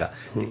ਤੇ ਚੱਲੇਗਾ,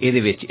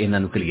 ਇਹਦੇ ਵਿੱਚ ਇਹਨਾਂ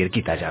ਨੂੰ ਕਲੀਅਰ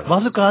ਕੀਤਾ ਜਾਵੇ।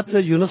 ਬਾਅਦ ਔਕਾਤ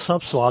ਯੂਨਸ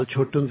ਸਾਹਿਬ ਸਵਾਲ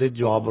ਛੋਟੇ ਹੁੰਦੇ,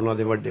 ਜਵਾਬ ਉਹਨਾਂ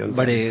ਦੇ ਵੱਡੇ ਹੁੰਦੇ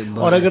ਬੜੇ,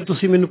 ਔਰ ਅਗਰ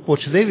ਤੁਸੀਂ ਮੈਨੂੰ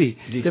ਪੁੱਛਦੇ ਵੀ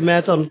ਤੇ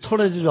ਮੈਂ ਤੁਹਾਨੂੰ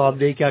ਥੋੜਾ ਜਿਹਾ ਜਵਾਬ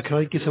ਦੇ ਕੇ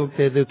ਆਖਣਾ ਕਿਸੇ ਵਕਤ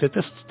ਇਹਦੇ ਉੱਤੇ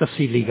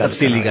ਤਫਸੀਲੀ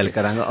ਗੱਲ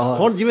ਕਰਾਂਗਾ।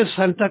 ਹੁਣ ਜਿਵੇਂ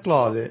ਸੈਂਟਾ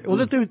ਕਲੌਜ਼ ਹੈ,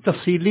 ਉਹਦੇ ਤੇ ਵੀ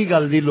ਤਫਸੀਲੀ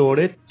ਗੱਲ ਦੀ ਲੋੜ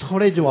ਹੈ,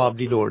 ਥੋੜੇ ਜਵਾਬ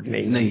ਦੀ ਲੋੜ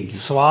ਨਹੀਂ।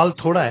 ਸਵਾਲ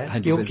ਥੋੜਾ ਹੈ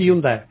ਕਿ ਉਹ ਕੀ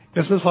ਹੁੰਦਾ ਹੈ,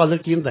 ਕ੍ਰਿਸਮਸ ਫਾਦਰ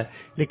ਕੀ ਹੁੰਦਾ ਹੈ,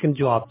 ਲੇਕਿਨ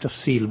ਜਵਾਬ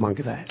ਤਫਸੀਲ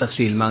ਮੰਗਦਾ ਹੈ।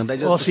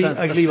 ਜਦੋਂ ਅਸੀਂ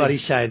ਅਗਲੀ ਵਾਰੀ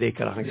ਸ਼ਾਇਦ ਇਹ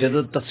ਕਰਾਂਗੇ,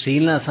 ਜਦੋਂ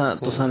ਤਫਸੀਲ ਨਾਲ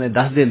ਤੁਸੀਂ ਨੇ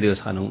ਦੱਸ ਦਿੰਦੇ ਹੋ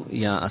ਸਾਨੂੰ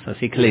ਜਾਂ ਅਸਾਂ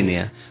ਸਿੱਖ ਲੈਂਦੇ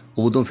ਹਾਂ,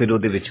 ਉਦੋਂ ਫਿਰ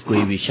ਉਹਦੇ ਵਿੱਚ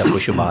ਕੋਈ ਵੀ ਸ਼ੱਕ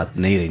ਸ਼ੁਬਾਤ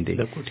ਨਹੀਂ ਰਹਿੰਦੇ,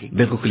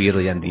 ਬਿਲਕੁਲ ਕਲੀਅਰ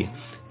ਹੋ ਜਾਂਦੀ ਹੈ।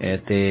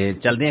 ਤੇ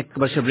ਚੱਲਦੇ ਹਾਂ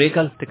ਕਮਰਸ਼ੀਅਲ ਬ੍ਰੇਕ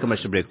ਵੱਲ, ਤੇ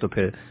ਕਮਰਸ਼ੀਅਲ ਬ੍ਰੇਕ ਤੋਂ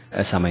ਫਿਰ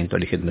ਸਾਮਾਈਨ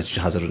ਤੁਹਾਡੀ ਖਿਦਮਤ 'ਚ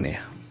ਹਾਜ਼ਰ ਹੁੰਦੇ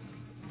ਹਾਂ।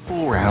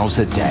 4 hours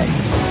a day,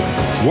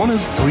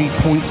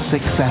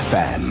 103.6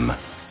 FM,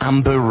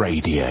 Amber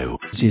Radio।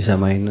 ਜੀ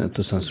ਸਾਮਾਈਨ,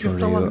 ਤੁਸੀਂ ਸੁਣ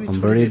ਰਹੇ ਹੋ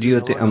ਅੰਬਰ ਰੇਡੀਓ,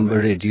 ਤੇ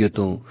ਅੰਬਰ ਰੇਡੀਓ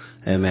ਤੋਂ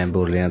ਮੈਂ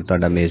ਬੋਲ ਰਿਹਾ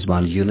ਤੁਹਾਡਾ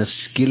ਮੇਜ਼ਬਾਨ ਯੂਨਸ।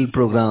 ਸਕਿੱਲ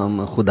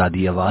ਪ੍ਰੋਗਰਾਮ ਖੁਦਾ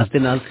ਦੀ ਆਵਾਜ਼ ਦੇ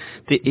ਨਾਲ,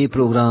 ਤੇ ਇਹ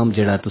ਪ੍ਰੋਗਰਾਮ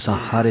ਜਿਹੜਾ ਤੁਸੀਂ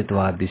ਹਰ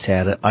ਇਤਵਾਰ ਦੀ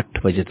ਸੈਰ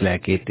 8 ਵਜੇ ਤੋਂ ਲੈ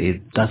ਕੇ ਤੇ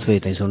 10 ਵਜੇ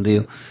ਤਾਈਂ ਸੁਣਦੇ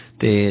ਹੋ।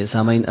 ਤੇ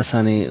ਸਾਮਾਈਨ,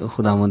 ਅਸਾਂ ਨੇ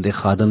ਖੁਦਾਵੰਦ ਦੇ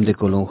ਖਾਦਮ ਦੇ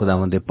ਕੋਲੋਂ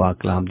ਖੁਦਾਵੰਦ ਦੇ ਪਾਕ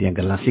ਕਲਾਮ ਦੀਆਂ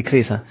ਗੱਲਾਂ ਸਿੱਖ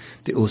ਰਹੇ ਸਾਂ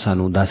ਤੇ ਉਹ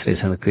ਸਾਨੂੰ ਦੱਸ ਰਹੇ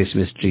ਸਨ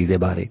ਕ੍ਰਿਸਮਸ ਟ੍ਰੀ ਦੇ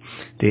ਬਾਰੇ,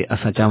 ਤੇ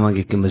ਅਸਾਂ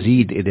ਚਾਹਾਂਗੇ ਕਿ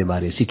ਮਜ਼ੀਦ ਇਹਦੇ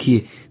ਬਾਰੇ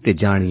ਸਿੱਖੀਏ ਤੇ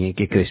ਜਾਣੀਏ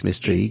ਕਿ ਕ੍ਰਿਸਮਸ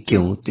ਟ੍ਰੀ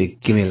ਕਿਉਂ ਤੇ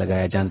ਕਿਵੇਂ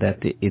ਲਗਾਇਆ ਜਾਂਦਾ ਹੈ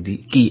ਤੇ ਇਹਦੀ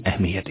ਕੀ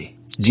ਅਹਿਮੀਅਤ ਹੈ।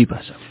 ਜੀ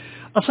ਪਾਸਾ,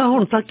 ਅਸਾਂ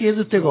ਹੁਣ ਤੱਕ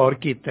ਇਹਦੇ ਉੱਤੇ ਗੌਰ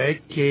ਕੀਤਾ ਹੈ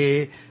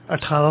ਕਿ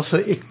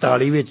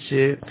 1841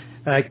 ਵਿੱਚ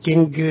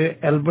ਕਿੰਗ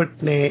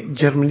ਐਲਬਰਟ ਨੇ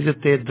ਜਰਮਨੀ ਦੇ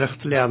ਉੱਤੇ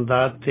ਦਰਖਤ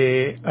ਲਿਆਂਦਾ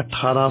ਤੇ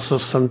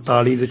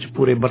 1847 ਵਿੱਚ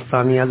ਪੂਰੇ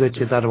ਬਰਤਾਨੀਆ ਦੇ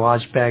ਵਿੱਚ ਇਹਦਾ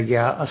ਰਿਵਾਜ ਪੈ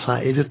ਗਿਆ। ਅਸਾਂ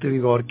ਇਹਦੇ ਉੱਤੇ ਵੀ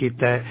ਗੌਰ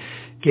ਕੀਤਾ ਹੈ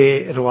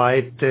ਕਿ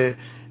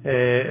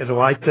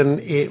ਰਵਾਇਤਨ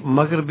ਇਹ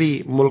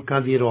ਮਗਰਬੀ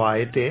ਮੁਲਕਾਂ ਦੀ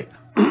ਰਵਾਇਤ ਹੈ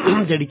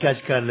ਜਿਹੜੀ ਕਿ ਅੱਜ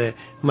ਕੱਲ੍ਹ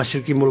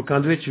ਮਸ਼ਰਕੀ ਮੁਲਕਾਂ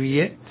ਦੇ ਵਿੱਚ ਵੀ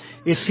ਹੈ।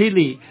 ਇਸੇ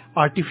ਲਈ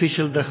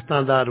ਆਰਟੀਫਿਸ਼ਲ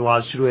ਦਰਖਤਾਂ ਦਾ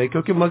ਰਿਵਾਜ ਸ਼ੁਰੂ ਹੋਇਆ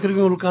ਕਿਉਂਕਿ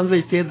ਮਗਰਬੀ ਮੁਲਕਾਂ ਦੇ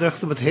ਵਿੱਚ ਤੇ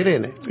ਦਰਖਤ ਬਥੇਰੇ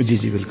ਨੇ। ਜੀ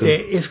ਜੀ ਬਿਲਕੁਲ। ਤੇ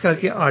ਇਸ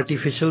ਕਰਕੇ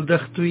ਆਰਟੀਫਿਸ਼ਲ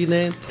ਦਰਖਤ ਵੀ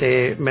ਨੇ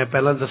ਤੇ ਮੈਂ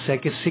ਪਹਿਲਾਂ ਦੱਸਿਆ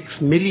ਕਿ 6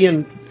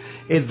 ਮਿਲੀਅਨ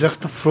ਇਹ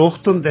ਦਰਖਤ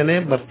ਫਰੋਖਤ ਹੁੰਦੇ ਨੇ।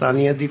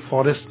 ਬਰਤਾਨੀਆ ਦੀ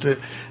ਫੋਰੈਸਟ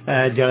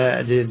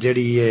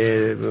ਜਿਹੜੀ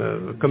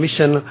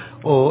ਕਮਿਸ਼ਨ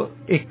ਉਹ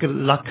 1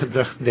 ਲੱਖ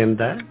ਦਰਖਤ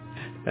ਦਿੰਦਾ ਹੈ।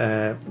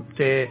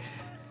 ਤੇ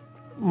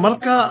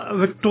ਮਲਕਾ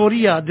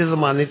ਵਿਕਟੋਰੀਆ ਦੇ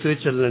ਜ਼ਮਾਨੇ ਤੋਂ ਇਹ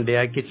ਚੱਲਣ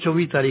ਡਿਆ ਕਿ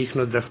 24 ਤਾਰੀਖ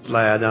ਨੂੰ ਦਰਖਤ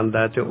ਲਾਇਆ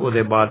ਜਾਂਦਾ ਤੇ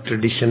ਉਹਦੇ ਬਾਅਦ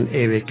ਟ੍ਰੈਡੀਸ਼ਨ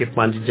ਇਹ ਵੇ ਕਿ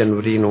 5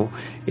 ਜਨਵਰੀ ਨੂੰ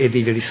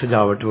ਇਹਦੀ ਜਿਹੜੀ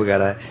ਸਜਾਵਟ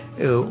ਵਗੈਰਾ ਹੈ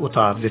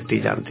ਉਤਾਰ ਦਿੱਤੀ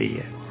ਜਾਂਦੀ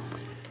ਹੈ।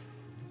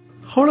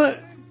 ਹੁਣ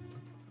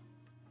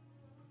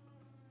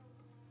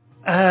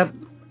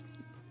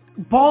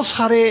ਬਹੁਤ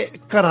ਸਾਰੇ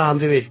ਘਰਾਂ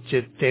ਦੇ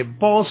ਵਿੱਚ ਤੇ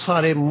ਬਹੁਤ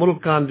ਸਾਰੇ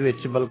ਮੁਲਕਾਂ ਦੇ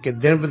ਵਿੱਚ ਬਲਕਿ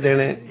ਦਿਨ ਬ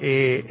ਦਿਨ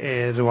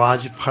ਇਹ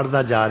ਰਿਵਾਜ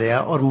ਫੜਦਾ ਜਾ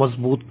ਰਿਹਾ ਔਰ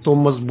ਮਜ਼ਬੂਤ ਤੋਂ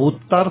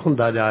ਮਜ਼ਬੂਤਤਰ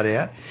ਹੁੰਦਾ ਜਾ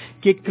ਰਿਹਾ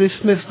ਕਿ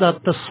ਕ੍ਰਿਸਮਸ ਦਾ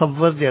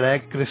ਤਸੱਵਰ ਜਿਹੜਾ ਹੈ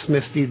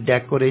ਕ੍ਰਿਸਮਸ ਦੀ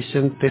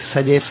ਡੈਕੋਰੇਸ਼ਨ ਤੇ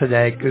ਸਜੇ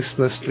ਸਜਾਏ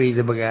ਕ੍ਰਿਸਮਸ ਟਰੀ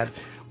ਦੇ ਬਗੈਰ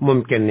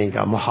ਮੁਮਕਿਨ ਨਹੀਂ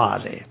ਗਾ,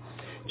 ਮੁਹਾਲ ਹੈ।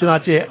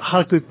 ਚੁਨਾਚੇ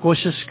ਹਰ ਕੋਈ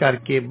ਕੋਸ਼ਿਸ਼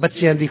ਕਰਕੇ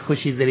ਬੱਚਿਆਂ ਦੀ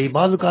ਖੁਸ਼ੀ ਦੇ ਲਈ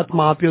ਬਾਅਦ ਔਕਾਤ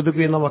ਮਾਂ ਪਿਓ ਦਾ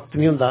ਕੋਈ ਇੰਨਾ ਵਕਤ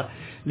ਨਹੀਂ ਹੁੰਦਾ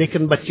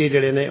ਲੇਕਿਨ ਬੱਚੇ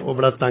ਜਿਹੜੇ ਨੇ ਉਹ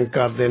ਬੜਾ ਤੰਗ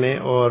ਕਰਦੇ ਨੇ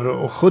ਔਰ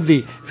ਉਹ ਖੁਦ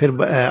ਹੀ ਫਿਰ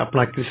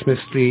ਆਪਣਾ ਕ੍ਰਿਸਮਸ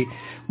ਟਰੀ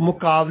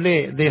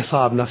ਮੁਕਾਬਲੇ ਦੇ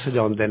ਹਿਸਾਬ ਨਾਲ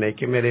ਸਜਾਉਂਦੇ ਨੇ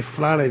ਕਿ ਮੇਰੇ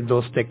ਫਲਾਣੇ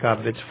ਦੋਸਤ ਦੇ ਘਰ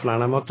ਵਿੱਚ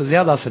ਫਲਾਣਾ ਮੈਂ ਤੋਂ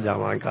ਜ਼ਿਆਦਾ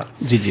ਸਜਾਵਾਂਗਾ।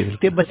 ਜੀ ਜੀ।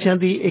 ਤੇ ਬੱਚਿਆਂ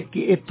ਦੀ ਇੱਕ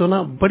ਇਹ ਤੋਂ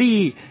ਨਾ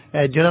ਬੜੀ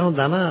ਜਿਹੜਾ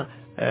ਹੁੰਦਾ ਨਾ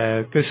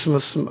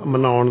ਕ੍ਰਿਸਮਸ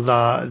ਮਨਾਉਣ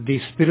ਦੀ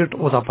ਸਪਿਰਿਟ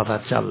ਉਹਦਾ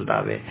ਪਤਾ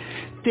ਚੱਲਦਾ ਵੇ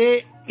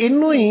ਤੇ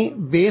ਇਹਨੂੰ ਹੀ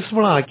ਬੇਸ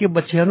ਬਣਾ ਕੇ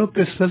ਬੱਚਿਆਂ ਨੂੰ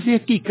ਕ੍ਰਿਸਮਸ ਦੀ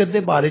ਹਕੀਕਤ ਦੇ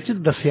ਬਾਰੇ ਚ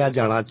ਦੱਸਿਆ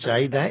ਜਾਣਾ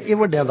ਚਾਹੀਦਾ ਹੈ। ਇਹ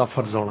ਵੱਡਿਆਂ ਦਾ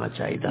ਫਰਜ਼ ਹੋਣਾ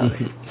ਚਾਹੀਦਾ ਹੈ।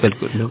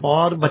 ਬਿਲਕੁਲ।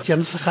 ਔਰ ਬੱਚਿਆਂ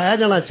ਨੂੰ ਸਿਖਾਇਆ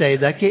ਜਾਣਾ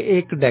ਚਾਹੀਦਾ ਕਿ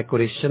ਇੱਕ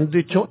ਡੈਕੋਰੇਸ਼ਨ ਦੇ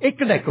ਵਿੱਚੋਂ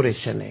ਇੱਕ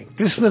ਡੈਕੋਰੇਸ਼ਨ ਹੈ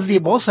ਕ੍ਰਿਸਮਸ ਦੀ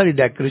ਬਹੁਤ ਸਾਰੀ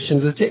ਡੈਕੋਰੇਸ਼ਨ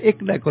ਦੇ ਵਿੱਚ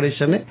ਇੱਕ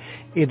ਡੈਕੋਰੇਸ਼ਨ ਹੈ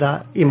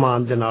ਇਹਦਾ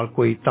ਈਮਾਨ ਦੇ ਨਾਲ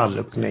ਕੋਈ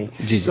ਤਾਲੁਕ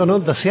ਨਹੀਂ।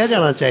 ਤੁਹਾਨੂੰ ਦੱਸਿਆ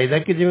ਜਾਣਾ ਚਾਹੀਦਾ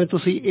ਕਿ ਜਿਵੇਂ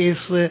ਤੁਸੀਂ ਇਸ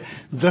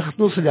ਦਰਖਤ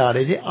ਨੂੰ ਸਜਾ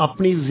ਰਹੇ ਜੇ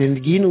ਆਪਣੀ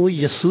ਜ਼ਿੰਦਗੀ ਨੂੰ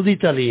ਯਸੂ ਦੀ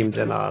ਤਾਲੀਮ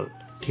ਦੇ ਨਾਲ,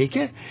 ਠੀਕ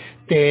ਹੈ,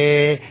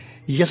 ਤੇ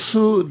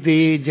ਯਸੂ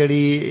ਦੀ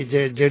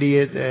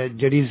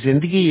ਜਿਹੜੀ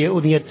ਜ਼ਿੰਦਗੀ ਹੈ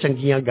ਉਹਦੀਆਂ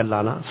ਚੰਗੀਆਂ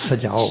ਗੱਲਾਂ ਨਾਲ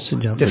ਸਜਾਓ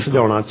ਤੇ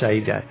ਸਜਾਉਣਾ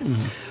ਚਾਹੀਦਾ ਹੈ।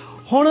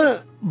 ਹੁਣ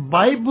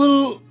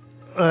ਬਾਈਬਲ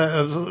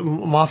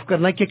ਮਾਫ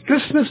ਕਰਨਾ ਕਿ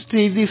ਕ੍ਰਿਸਮਸ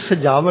ਟਰੀ ਦੀ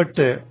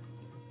ਸਜਾਵਟ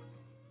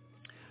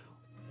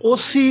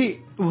ਉਸੇ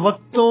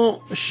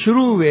ਵਕਤੋਂ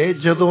ਸ਼ੁਰੂ ਹੋਏ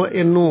ਜਦੋਂ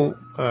ਇਹਨੂੰ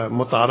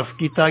ਮੁਤਾਰਫ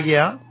ਕੀਤਾ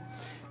ਗਿਆ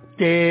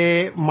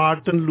ਤੇ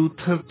ਮਾਰਟਨ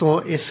ਲੂਥਰ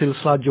ਤੋਂ ਇਹ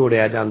ਸਿਲਸਿਲਾ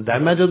ਜੋੜਿਆ ਜਾਂਦਾ ਹੈ।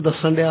 ਮੈਂ ਜਦੋਂ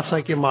ਦੱਸਣ ਡਿਆ ਸਾਂ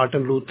ਕਿ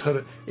ਮਾਰਟਨ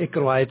ਲੂਥਰ ਇੱਕ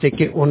ਰਵਾਇਤ ਹੈ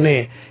ਕਿ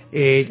ਉਹਨੇ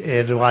ਇਹ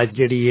ਰਵਾਇਤ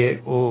ਜਿਹੜੀ ਹੈ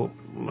ਉਹ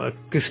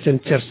ਕ੍ਰਿਸਚਨ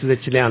ਚਰਚ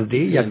ਵਿੱਚ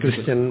ਲਿਆਂਦੀ ਜਾਂ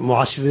ਕ੍ਰਿਸਚਨ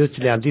ਮੁਆਸ਼ਰੇ ਵਿੱਚ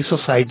ਲਿਆਂਦੀ,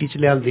 ਸੁਸਾਇਟੀ 'ਚ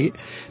ਲਿਆਂਦੀ।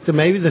 ਤੇ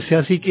ਮੈਂ ਵੀ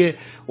ਦੱਸਿਆ ਸੀ ਕਿ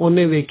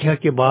ਉਹਨੇ ਵੇਖਿਆ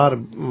ਕਿ ਬਾਹਰ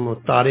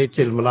ਤਾਰੇ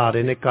ਝਿਲਮਿਲਾ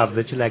ਰਹੇ ਨੇ, ਘਰ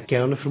ਵਿੱਚ ਲੈ ਕੇ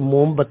ਆਏ, ਉਹਨੇ ਫਿਰ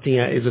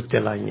ਮੋਮਬੱਤੀਆਂ ਇਹਦੇ ਉੱਤੇ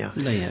ਲਾਈਆਂ।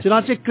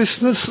 ਚਨਾਚੇ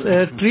ਕ੍ਰਿਸਮਸ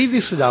ਟਰੀ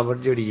ਦੀ ਸਜਾਵਟ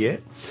ਜਿਹੜੀ ਹੈ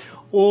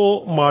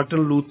ਉਹ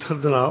ਮਾਰਟਨ ਲੂਥਰ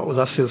ਦੇ ਨਾਲ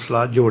ਉਹਦਾ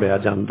ਸਿਲਸਿਲਾ ਜੋੜਿਆ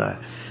ਜਾਂਦਾ ਹੈ।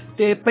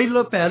 ਤੇ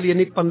ਪਹਿਲੋਂ ਪਹਿਲ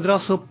ਯਾਨੀ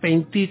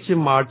 1535 ਚ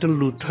ਮਾਰਟਨ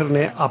ਲੂਥਰ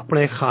ਨੇ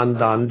ਆਪਣੇ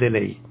ਖਾਨਦਾਨ ਦੇ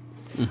ਲਈ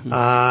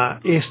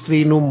ਇਸ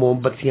ਟਰੀ ਨੂੰ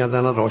ਮੋਮਬੱਤੀਆਂ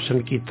ਦਾ ਨਾਲ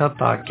ਰੋਸ਼ਨ ਕੀਤਾ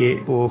ਤਾਂ ਕਿ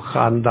ਉਹ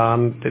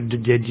ਖਾਨਦਾਨ ਤੇ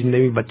ਦੂਜੇ ਜਿੰਨੇ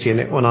ਵੀ ਬੱਚੇ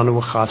ਨੇ ਉਹਨਾਂ ਨੂੰ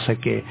ਵਿਖਾ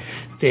ਸਕੇ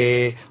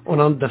ਤੇ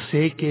ਉਹਨਾਂ ਨੂੰ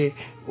ਦੱਸੇ ਕਿ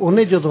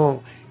ਉਹਨੇ ਜਦੋਂ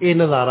ਇਹ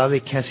ਨਜ਼ਾਰਾ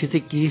ਵੇਖਿਆ ਸੀ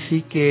ਤੇ ਕੀ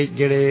ਸੀ ਕਿ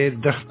ਜਿਹੜੇ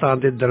ਦਰਖਤਾਂ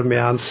ਦੇ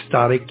ਦਰਮਿਆਨ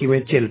ਸਿਤਾਰੇ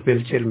ਕਿਵੇਂ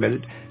ਝਿਲਮਿਲ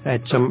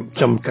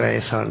ਚਮਕ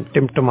ਰਹੇ ਸਨ,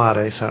 ਟਿਮਟਮਾ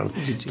ਰਹੇ ਸਨ।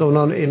 ਤਾਂ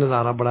ਉਹਨਾਂ ਨੂੰ ਇਹ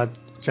ਨਜ਼ਾਰਾ ਬੜਾ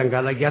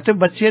ਚੰਗਾ ਲੱਗਿਆ ਤੇ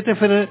ਬੱਚੇ ਤੇ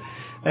ਫਿਰ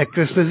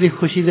ਕ੍ਰਿਸਮਸ ਦੀ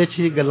ਖੁਸ਼ੀ ਦੇ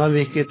ਵਿੱਚ ਗੱਲਾਂ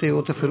ਵੇਖ ਕੇ ਤੇ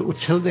ਉਹ ਤੇ ਫਿਰ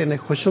ਉਛਲਦੇ ਨੇ,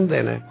 ਖੁਸ਼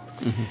ਹੁੰਦੇ ਨੇ।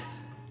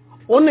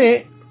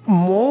 ਉਹਨੇ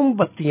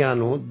ਮੋਮਬੱਤੀਆਂ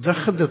ਨੂੰ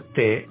ਦਰਖਤ ਦੇ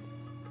ਉੱਤੇ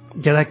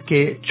ਜਿਹੜਾ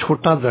ਕਿ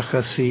ਛੋਟਾ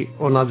ਦਰਖਤ ਸੀ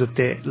ਉਹਨਾਂ ਦੇ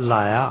ਉੱਤੇ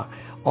ਲਾਇਆ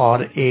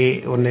ਔਰ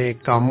ਇਹ ਉਹਨੇ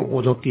ਕੰਮ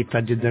ਉਦੋਂ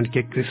ਕੀਤਾ ਜਿੱਦਣ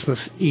ਕਿ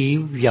ਕ੍ਰਿਸਮਸ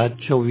ਈਵ ਜਾਂ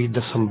 24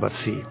 ਦਸੰਬਰ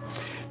ਸੀ।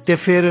 ਤੇ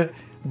ਫਿਰ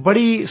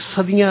ਬੜੀ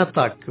ਸਦੀਆਂ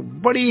ਤੱਕ,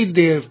 ਬੜੀ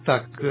ਦੇਰ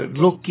ਤੱਕ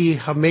ਲੋਕੀ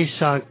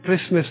ਹਮੇਸ਼ਾ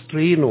ਕ੍ਰਿਸਮਸ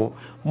ਟਰੀ ਨੂੰ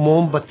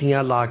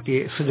ਮੋਮਬੱਤੀਆਂ ਲਾ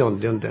ਕੇ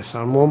ਸਜਾਉਂਦੇ ਹੁੰਦੇ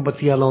ਸਨ,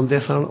 ਮੋਮਬੱਤੀਆਂ ਲਾਉਂਦੇ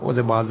ਸਨ,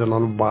 ਉਹਦੇ ਬਾਅਦ ਉਹਨਾਂ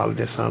ਨੂੰ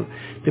ਬਾਲਦੇ ਸਨ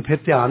ਤੇ ਫਿਰ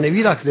ਧਿਆਨ ਇਹ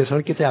ਵੀ ਰੱਖਦੇ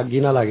ਸਨ ਕਿਤੇ ਅੱਗ ਹੀ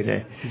ਨਾ ਲੱਗ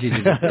ਜਾਏ।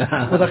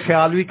 ਉਹਦਾ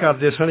ਖਿਆਲ ਵੀ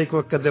ਕਰਦੇ ਸਨ, ਇੱਕ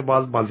ਵਕਤ ਦੇ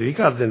ਬਾਅਦ ਬੰਦ ਵੀ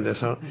ਕਰ ਦਿੰਦੇ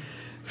ਸਨ।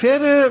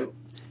 ਫਿਰ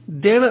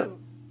ਦਿਨ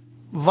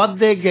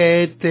ਵੱਧਦੇ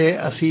ਗਏ ਤੇ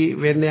ਅਸੀਂ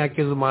ਵੇਖਦੇ ਹਾਂ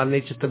ਕਿ ਜ਼ਮਾਨੇ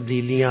 'ਚ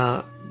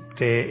ਤਬਦੀਲੀਆਂ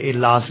ਤੇ ਇਹ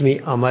ਲਾਜ਼ਮੀ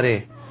ਅਮਰ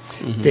ਹੈ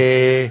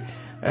ਤੇ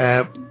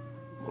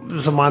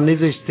ਜ਼ਮਾਨੇ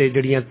ਦੇ ਵਿੱਚ ਤੇ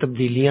ਜਿਹੜੀਆਂ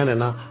ਤਬਦੀਲੀਆਂ ਨੇ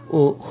ਨਾ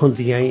ਉਹ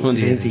ਹੁੰਦੀਆਂ ਹੀ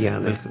ਰਹਿੰਦੀਆਂ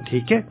ਨੇ,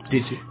 ਠੀਕ ਹੈ।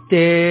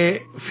 ਤੇ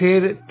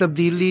ਫਿਰ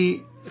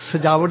ਤਬਦੀਲੀ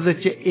ਸਜਾਵਟ ਦੇ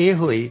ਵਿੱਚ ਇਹ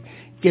ਹੋਈ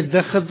ਕਿ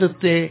ਦਰਖਤ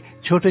ਉੱਤੇ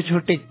ਛੋਟੇ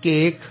ਛੋਟੇ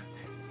ਕੇਕ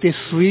ਤੇ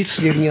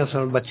ਸਵੀਟਸ ਜਿਹੜੀਆਂ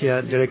ਸਨ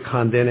ਬੱਚੇ ਜਿਹੜੇ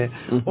ਖਾਂਦੇ ਨੇ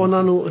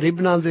ਉਹਨਾਂ ਨੂੰ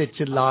ਰਿਬਨਾਂ ਦੇ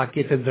ਵਿੱਚ ਲਾ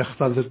ਕੇ ਤੇ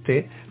ਦਰਖਤਾਂ ਦੇ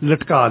ਉੱਤੇ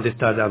ਲਟਕਾ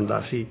ਦਿੱਤਾ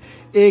ਜਾਂਦਾ ਸੀ।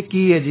 ਇਹ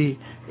ਕੀ ਹੈ ਜੀ?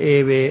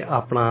 ਇਹ ਵੇ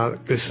ਆਪਣਾ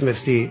ਕ੍ਰਿਸਮਸ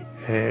ਦੀ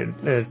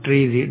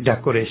ਟਰੀ ਦੀ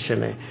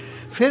ਡੈਕੋਰੇਸ਼ਨ ਹੈ।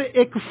 ਫਿਰ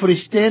ਇੱਕ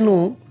ਫਰਿਸ਼ਤੇ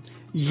ਨੂੰ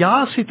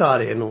ਜਾਂ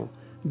ਸਿਤਾਰੇ ਨੂੰ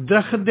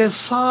ਦਰਖਤ ਦੇ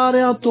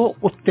ਸਾਰਿਆਂ ਤੋਂ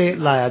ਉੱਤੇ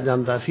ਲਾਇਆ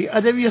ਜਾਂਦਾ ਸੀ।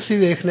 ਅਜੇ ਵੀ ਅਸੀਂ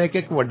ਵੇਖਦੇ ਕਿ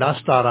ਇੱਕ ਵੱਡਾ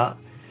ਸਿਤਾਰਾ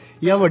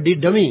ਜਾਂ ਵੱਡੀ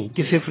ਡਮੀ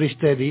ਕਿਸੇ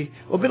ਫਰਿਸ਼ਤੇ ਦੀ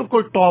ਉਹ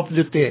ਬਿਲਕੁਲ ਟੌਪ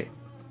ਦੇ ਉੱਤੇ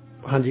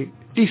ਹਾਂਜੀ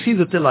ਟੀਸੀ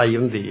ਦੇ ਉੱਤੇ ਲਾਈ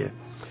ਹੁੰਦੀ ਹੈ।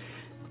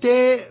 ਤੇ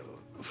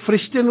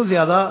ਫਰਿਸ਼ਤੇ ਨੂੰ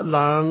ਜ਼ਿਆਦਾ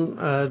ਲਾਉਣ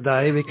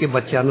ਦਾ ਇਹ ਵੀ ਕਿ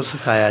ਬੱਚਿਆਂ ਨੂੰ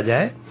ਸਿਖਾਇਆ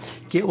ਜਾਏ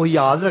ਕਿ ਉਹ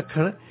ਯਾਦ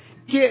ਰੱਖਣ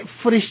ਕਿ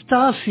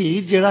ਫਰਿਸ਼ਤਾ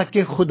ਸੀ ਜਿਹੜਾ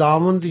ਕਿ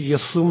ਖੁਦਾਵੰਦ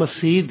ਯਿਸੂ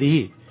ਮਸੀਹ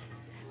ਦੀ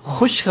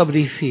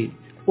ਖੁਸ਼ਖਬਰੀ ਸੀ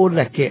ਉਹ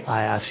ਲੈ ਕੇ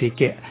ਆਇਆ ਸੀ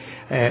ਕਿ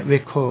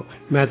ਵੇਖੋ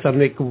ਮੈਂ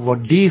ਤੁਹਾਨੂੰ ਇੱਕ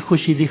ਵੱਡੀ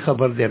ਖੁਸ਼ੀ ਦੀ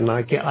ਖਬਰ ਦੇਣਾ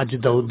ਕਿ ਅੱਜ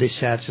ਦਾਊਦ ਦੇ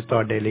ਸ਼ਹਿਰ 'ਚ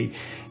ਤੁਹਾਡੇ ਲਈ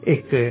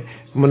ਇੱਕ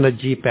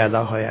ਮੁਨੱਜੀ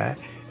ਪੈਦਾ ਹੋਇਆ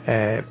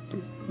ਹੈ,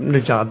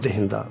 ਨਿਜਾਤ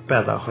ਦਹਿੰਦਾ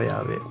ਪੈਦਾ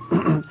ਹੋਇਆ ਵੇ।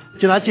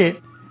 ਚਨਾਚੇ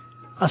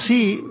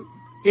ਅਸੀਂ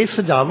ਇਸ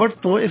ਸਜਾਵਟ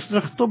ਤੋਂ ਇਸ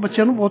ਦਰਖਤ ਤੋਂ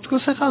ਬੱਚਿਆਂ ਨੂੰ ਬਹੁਤ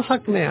ਕੁਝ ਸਿਖਾ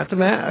ਸਕਦੇ ਹਾਂ। ਤੇ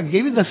ਮੈਂ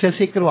ਅੱਗੇ ਵੀ ਦੱਸਿਆ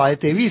ਸੀ ਇੱਕ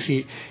ਰਵਾਇਤ ਇਹ ਵੀ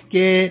ਸੀ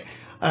ਕਿ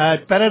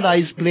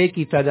ਪੈਰਾਡਾਈਜ਼ ਪਲੇ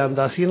ਕੀਤਾ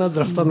ਜਾਂਦਾ ਸੀ, ਇਹਨਾਂ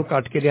ਦਰਖਤਾਂ ਨੂੰ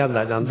ਕੱਟ ਕੇ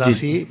ਲਿਆਂਦਾ ਜਾਂਦਾ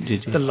ਸੀ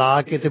ਤੇ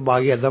ਲਾ ਕੇ ਤੇ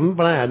ਬਾਗ ਅਦਮ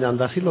ਬਣਾਇਆ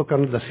ਜਾਂਦਾ ਸੀ, ਲੋਕਾਂ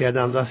ਨੂੰ ਦੱਸਿਆ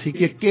ਜਾਂਦਾ ਸੀ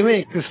ਕਿ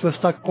ਕਿਵੇਂ ਕ੍ਰਿਸਮਸ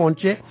ਤੱਕ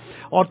ਪਹੁੰਚੇ।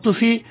 ਔਰ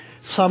ਤੁਸੀਂ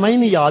ਸਮਾਂ ਹੀ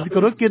ਨਹੀਂ ਯਾਦ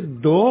ਕਰੋ ਕਿ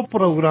 2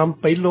 ਪ੍ਰੋਗਰਾਮ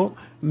ਪਹਿਲੋਂ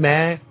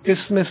ਮੈਂ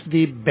ਕ੍ਰਿਸਮਸ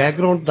ਦੀ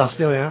ਬੈਕਗਰਾਉਂਡ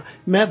ਦੱਸਦੇ ਹੋਇਆ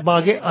ਮੈਂ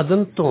ਬਾਗੇ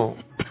ਅਦਨ ਤੋਂ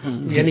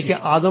ਯਾਨੀ ਕਿ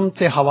ਆਦਮ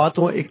ਤੇ ਹਵਾ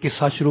ਤੋਂ ਇੱਕ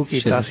ਕਿੱਸਾ ਸ਼ੁਰੂ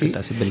ਕੀਤਾ ਸੀ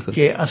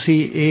ਕਿ ਅਸੀਂ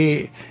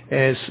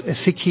ਇਹ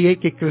ਸਿੱਖੀਏ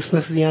ਕਿ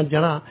ਕ੍ਰਿਸਮਸ ਦੀਆਂ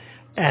ਜੜ੍ਹਾਂ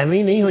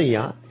ਐਵੇਂ ਨਹੀਂ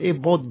ਹੋਈਆਂ, ਇਹ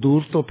ਬਹੁਤ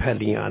ਦੂਰ ਤੋਂ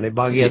ਫੈਲੀਆਂ ਨੇ।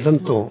 ਬਾਗੇ ਅਦਨ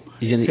ਤੋਂ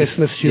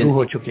ਕ੍ਰਿਸਮਸ ਸ਼ੁਰੂ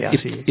ਹੋ ਚੁੱਕਿਆ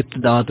ਸੀ,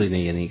 ਇਬਤਦਾ ਤੋਂ ਹੀ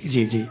ਨਹੀਂ ਯਾਨੀ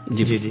ਜੀ ਜੀ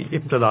ਜੀ ਜੀ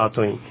ਇਬਤਦਾ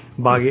ਤੋਂ ਹੀ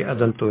ਬਾਗੇ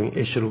ਅਦਨ ਤੋਂ ਹੀ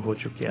ਇਹ ਸ਼ੁਰੂ ਹੋ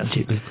ਚੁੱਕਿਆ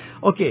ਸੀ।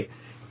 ਓਕੇ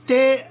ਤੇ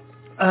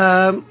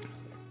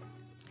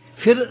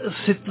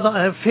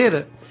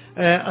ਫਿਰ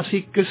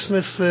ਅਸੀਂ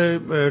ਕ੍ਰਿਸਮਸ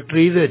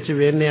ਟਰੀ ਦੇ ਵਿੱਚ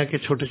ਵੇਖਦੇ ਹਾਂ ਕਿ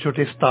ਛੋਟੇ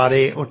ਛੋਟੇ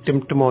ਸਿਤਾਰੇ ਉਹ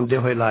ਟਿਮਟਮਾਉਂਦੇ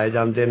ਹੋਏ ਲਾਏ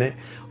ਜਾਂਦੇ ਨੇ।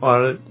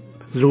 ਔਰ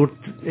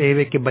ਜ਼ਰੂਰਤ ਇਹ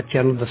ਵੇ ਕਿ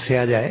ਬੱਚਿਆਂ ਨੂੰ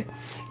ਦੱਸਿਆ ਜਾਏ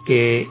ਕਿ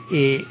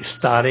ਇਹ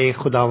ਸਿਤਾਰੇ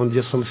ਖੁਦਾਵੰਦ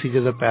ਯਿਸੂ ਮਸੀਹ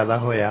ਜਦੋਂ ਪੈਦਾ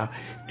ਹੋਇਆ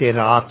ਤੇ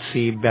ਰਾਤ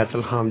ਸੀ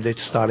ਬੈਤਲਹਮ ਦੇ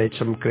ਸਿਤਾਰੇ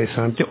ਚਮਕੇ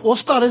ਸਨ ਤੇ ਉਸ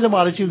ਸਿਤਾਰੇ ਦੇ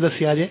ਬਾਰੇ 'ਚ ਵੀ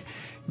ਦੱਸਿਆ ਜਾਏ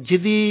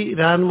ਜਿਹਦੀ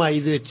ਰਹਿਨਮਾਈ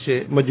ਦੇ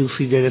ਵਿੱਚ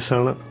ਮਜੂਸੀ ਜਿਹੜੇ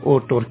ਸਨ ਉਹ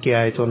ਟੁਰ ਕੇ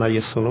ਆਏ ਤੇ ਉਹਨਾਂ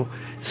ਯਿਸੂ ਨੂੰ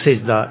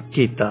ਸਿਜਦਾ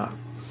ਕੀਤਾ।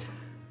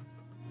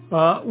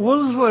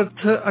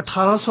 ਵੁਲਸਵਰਥ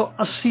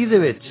 1880 ਦੇ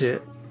ਵਿੱਚ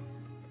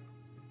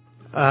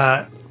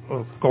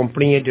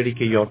ਕੰਪਨੀ ਹੈ ਜਿਹੜੀ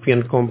ਕਿ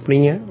ਯੂਰਪੀਅਨ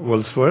ਕੰਪਨੀ ਹੈ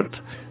ਵੁਲਸਵਰਥ,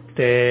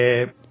 ਤੇ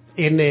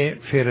ਇਹਨੇ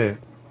ਫਿਰ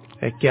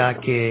ਕਿਹਾ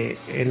ਕਿ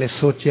ਇਹਨੇ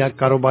ਸੋਚਿਆ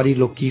ਕਾਰੋਬਾਰੀ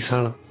ਲੋਕੀ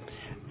ਸਨ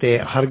ਤੇ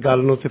ਹਰ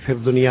ਗੱਲ ਨੂੰ ਤੇ ਫਿਰ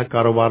ਦੁਨੀਆ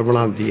ਕਾਰੋਬਾਰ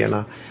ਬਣਾਉਂਦੀ ਹੈ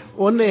ਨਾ।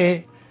 ਉਹਨੇ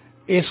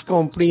ਇਸ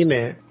ਕੰਪਨੀ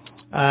ਨੇ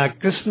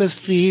ਕ੍ਰਿਸਮਸ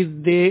ਟਰੀ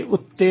ਦੇ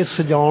ਉੱਤੇ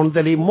ਸਜਾਉਣ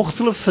ਦੇ ਲਈ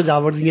ਮੁਖਤਲਿਫ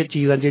ਸਜਾਵਟ ਦੀਆਂ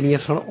ਚੀਜ਼ਾਂ ਜਿਹੜੀਆਂ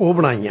ਸਨ ਉਹ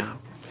ਬਣਾਈਆਂ,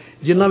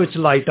 ਜਿਨ੍ਹਾਂ ਵਿੱਚ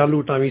ਲਾਈਟਾਂ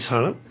ਲੂਟਾਂ ਵੀ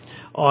ਸਨ।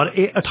 ਔਰ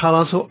ਇਹ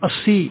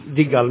 1880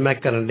 ਦੀ ਗੱਲ ਮੈਂ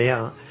ਕਰਨ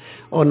ਡਿਆ।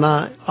 ਉਹਨਾਂ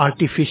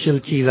ਆਰਟੀਫਿਸ਼ੀਅਲ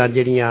ਚੀਜ਼ਾਂ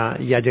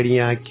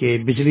ਜਿਹੜੀਆਂ ਕਿ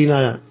ਬਿਜਲੀ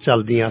ਨਾਲ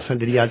ਚੱਲਦੀਆਂ ਸਨ,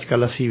 ਜਿਹੜੀ ਅੱਜ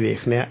ਕੱਲ੍ਹ ਅਸੀਂ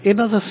ਵੇਖਦੇ ਹਾਂ,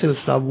 ਇਹਨਾਂ ਦਾ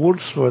ਸਿਲਸਿਲਾ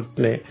ਵੁਲਸਵਰਥ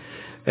ਨੇ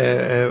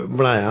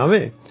ਬਣਾਇਆ ਵੇ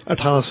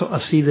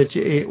 1880 ਦੇ 'ਚ।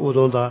 ਇਹ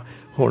ਉਦੋਂ ਦਾ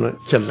ਹੁਣ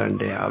ਚੱਲਣ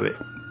ਡਿਆ ਵੇ।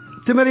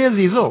 ਤੇ ਮੇਰੇ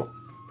ਅਜ਼ੀਜ਼ੋ,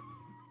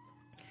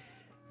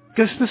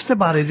 ਕ੍ਰਿਸਮਸ ਦੇ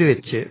ਬਾਰੇ ਦੇ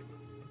ਵਿੱਚ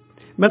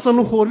ਮੈਂ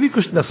ਤੁਹਾਨੂੰ ਹੋਰ ਵੀ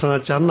ਕੁਝ ਦੱਸਣਾ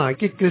ਚਾਹੁੰਦਾ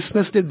ਕਿ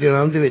ਕ੍ਰਿਸਮਸ ਦੇ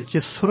ਦਿਨਾਂ ਦੇ ਵਿੱਚ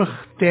ਸੁਰਖ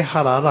ਤੇ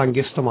ਹਰਾ ਰੰਗ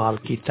ਇਸਤੇਮਾਲ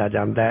ਕੀਤਾ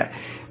ਜਾਂਦਾ ਹੈ।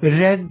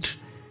 ਰੈਡ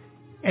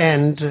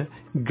ਐਂਡ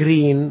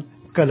ਗ੍ਰੀਨ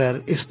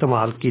ਕਲਰ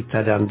ਇਸਤੇਮਾਲ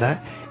ਕੀਤਾ ਜਾਂਦਾ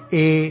ਹੈ।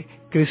 ਇਹ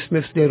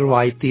ਕ੍ਰਿਸਮਸ ਦੇ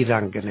ਰਵਾਇਤੀ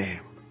ਰੰਗ ਨੇ।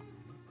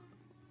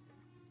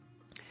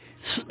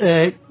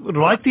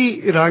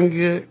 ਰਵਾਇਤੀ ਰੰਗ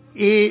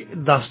ਇਹ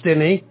ਦੱਸਦੇ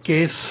ਨੇ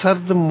ਕਿ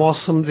ਸਰਦ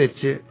ਮੌਸਮ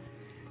ਵਿੱਚ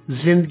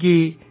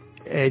ਜ਼ਿੰਦਗੀ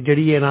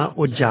ਜਿਹੜੀ ਹੈ ਨਾ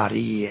ਉਹ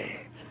ਜਾਰੀ ਹੈ,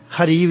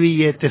 ਹਰੀ ਵੀ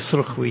ਹੈ ਤੇ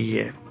ਸੁਰਖ ਵੀ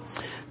ਹੈ।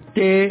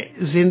 ਤੇ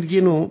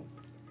ਜ਼ਿੰਦਗੀ ਨੂੰ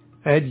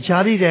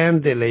ਜਾਰੀ ਰਹਿਣ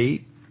ਦੇ ਲਈ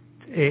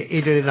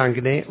ਇਹ ਜਿਹੜੇ ਰੰਗ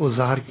ਨੇ ਉਹ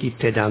ਜ਼ਾਹਰ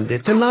ਕੀਤੇ ਜਾਂਦੇ।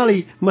 ਤੇ ਨਾਲ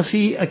ਹੀ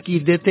ਮਸੀਹ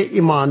ਅਕੀਦੇ ਤੇ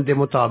ਈਮਾਨ ਦੇ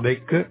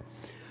ਮੁਤਾਬਿਕ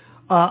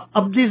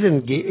ਅਬਦੀ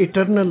ਜ਼ਿੰਦਗੀ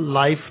ਇਟਰਨਲ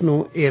ਲਾਈਫ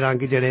ਨੂੰ ਇਹ ਰੰਗ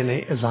ਜਿਹੜੇ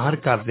ਨੇ ਜ਼ਾਹਰ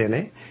ਕਰਦੇ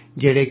ਨੇ,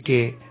 ਜਿਹੜੇ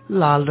ਕਿ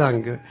ਲਾਲ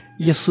ਰੰਗ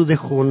ਯਿਸੂ ਦੇ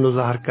ਖੂਨ ਨੂੰ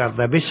ਜ਼ਾਹਰ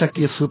ਕਰਦਾ। ਬੇਸ਼ੱਕ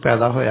ਯਿਸੂ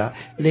ਪੈਦਾ ਹੋਇਆ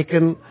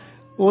ਲੇਕਿਨ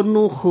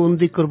ਉਹਨੂੰ ਖੂਨ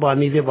ਦੀ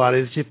ਕੁਰਬਾਨੀ ਦੇ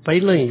ਬਾਰੇ ਵਿੱਚ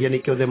ਪਹਿਲਾਂ ਹੀ ਯਾਨੀ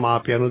ਕਿ ਉਹਦੇ ਮਾਂ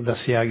ਪਿਓ ਨੂੰ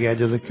ਦੱਸਿਆ ਗਿਆ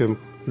ਜਦੋਂ ਕਿ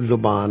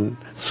ਲੁਬਾਨ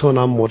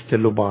ਸੋਨਾ ਮੋਰ ਤੇ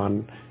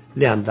ਲੁਬਾਨ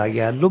ਲਿਆਂਦਾ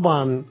ਗਿਆ।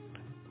 ਲੁਬਾਨ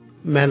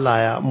ਮੈਂ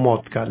ਲਾਇਆ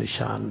ਮੌਤ ਦਾ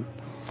ਨਿਸ਼ਾਨ,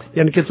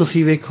 ਯਾਨੀ ਕਿ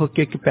ਤੁਸੀਂ ਵੇਖੋ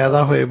ਕਿ ਇੱਕ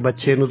ਪੈਦਾ ਹੋਏ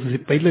ਬੱਚੇ ਨੂੰ ਤੁਸੀਂ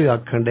ਪਹਿਲਾਂ ਹੀ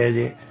ਆਖਣ ਡਏ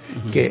ਜੇ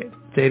ਕਿ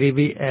ਤੇਰੀ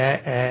ਵੀ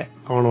ਇਹ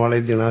ਆਉਣ ਵਾਲੇ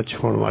ਦਿਨਾਂ 'ਚ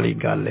ਹੋਣ ਵਾਲੀ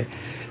ਗੱਲ ਹੈ।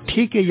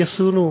 ਠੀਕ ਹੈ,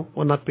 ਯਿਸੂ ਨੂੰ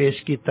ਉਹਨਾਂ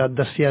ਪੇਸ਼ ਕੀਤਾ,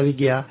 ਦੱਸਿਆ ਵੀ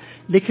ਗਿਆ,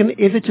 ਲੇਕਿਨ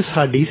ਇਹਦੇ 'ਚ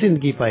ਸਾਡੀ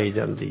ਜ਼ਿੰਦਗੀ ਪਾਈ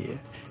ਜਾਂਦੀ ਹੈ।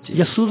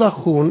 ਯਿਸੂ ਦਾ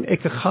ਖੂਨ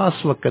ਇੱਕ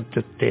ਖਾਸ ਵਕਤ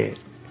ਉੱਤੇ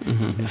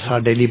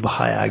ਸਾਡੇ ਲਈ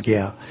ਬਹਾਇਆ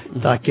ਗਿਆ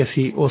ਤਾਂ ਕਿ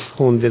ਅਸੀਂ ਉਸ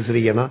ਖੂਨ ਦੇ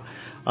ਜ਼ਰੀਏ ਨਾ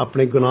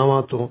ਆਪਣੇ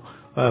ਗੁਨਾਹਾਂ ਤੋਂ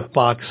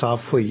ਪਾਕ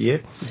ਸਾਫ਼ ਹੋਈਏ।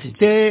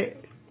 ਤੇ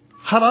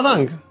ਹਰਾ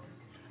ਰੰਗ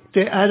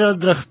ਤੇ ਇਹ ਜਿਹੜਾ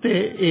ਦਰਖਤ ਹੈ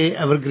ਇਹ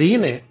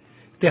ਐਵਰਗ੍ਰੀਨ ਹੈ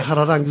ਤੇ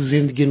ਹਰਾ ਰੰਗ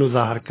ਜ਼ਿੰਦਗੀ ਨੂੰ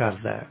ਜ਼ਾਹਰ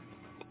ਕਰਦਾ ਹੈ।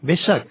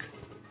 ਬੇਸ਼ੱਕ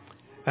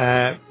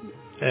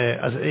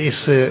ਇਸ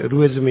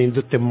ਰੂਏ ਜ਼ਮੀਨ ਦੇ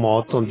ਉੱਤੇ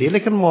ਮੌਤ ਹੁੰਦੀ ਹੈ,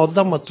 ਲੇਕਿਨ ਮੌਤ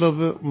ਦਾ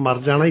ਮਤਲਬ ਮਰ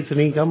ਜਾਣਾ ਹੀ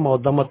ਨਹੀਂ ਗਾ।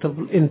 ਮੌਤ ਦਾ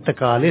ਮਤਲਬ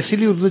ਇੰਤਕਾਲ। ਇਸ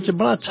ਲਈ ਉਰਦੂ 'ਚ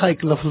ਬੜਾ ਅੱਛਾ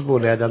ਇੱਕ ਲਫ਼ਜ਼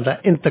ਬੋਲਿਆ ਜਾਂਦਾ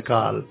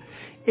ਇੰਤਕਾਲ,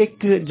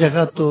 ਇੱਕ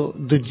ਜਗ੍ਹਾ ਤੋਂ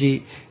ਦੂਜੀ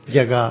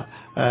ਜਗ੍ਹਾ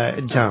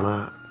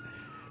ਜਾਣਾ।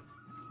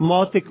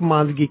 मौत एक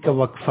मांदगी का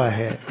वक्फा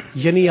है,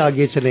 यानी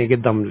आगे चलेंगे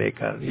दम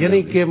लेकर,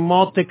 यानी कि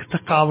मौत एक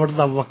थकावट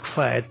का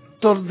वक्फा है।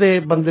 तुरदे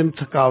बंदे में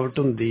थकावट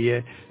होंदी है,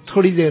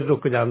 थोड़ी देर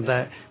रुक जाता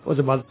है,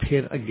 उसके बाद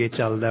फिर अगे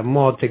चलता है।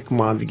 मौत एक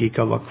मांदगी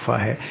का वक्फा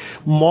है।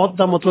 मौत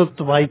का मतलब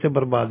तबाही ते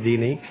बर्बादी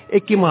नहीं।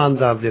 एक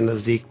ईमानदार के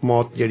नज़दीक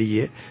मौत जिहड़ी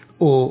है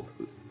वो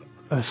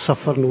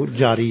ਸਫ਼ਰ ਨੂੰ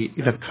ਜਾਰੀ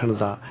ਰੱਖਣ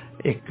ਦਾ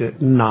ਇੱਕ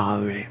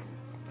ਨਾਮ ਹੈ।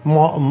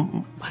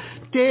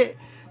 ਤੇ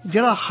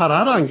ਜਿਹੜਾ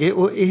ਹਰਾ ਰੰਗ ਹੈ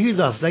ਉਹ ਇਹੀ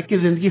ਦੱਸਦਾ ਕਿ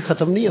ਜ਼ਿੰਦਗੀ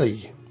ਖਤਮ ਨਹੀਂ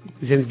ਹੋਈ,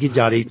 ਜ਼ਿੰਦਗੀ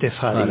ਜਾਰੀ ਤੇ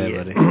ਸਾਰੀ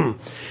ਹੈ।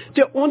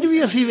 ਤੇ ਉਂਝ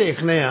ਵੀ ਅਸੀਂ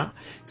ਵੇਖਦੇ ਹਾਂ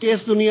ਕਿ ਇਸ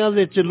ਦੁਨੀਆ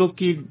ਵਿੱਚ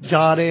ਲੋਕੀ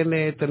ਜਾ ਰਹੇ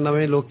ਨੇ ਤੇ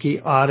ਨਵੇਂ ਲੋਕੀ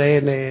ਆ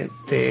ਰਹੇ ਨੇ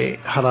ਤੇ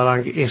ਹਰਾ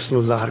ਰੰਗ ਇਸ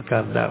ਨੂੰ ਜ਼ਾਹਰ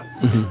ਕਰਦਾ।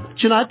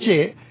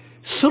 ਚਨਾਚੇ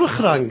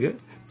ਸੁਰਖ ਰੰਗ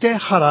ਤੇ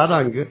ਹਰਾ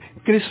ਰੰਗ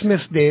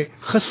ਕ੍ਰਿਸਮਸ ਦੇ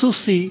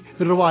ਖਸੂਸੀ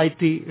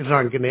ਰਵਾਇਤੀ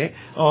ਰੰਗ ਨੇ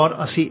ਔਰ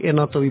ਅਸੀਂ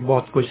ਇਹਨਾਂ ਤੋਂ ਵੀ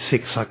ਬਹੁਤ ਕੁਝ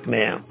ਸਿੱਖ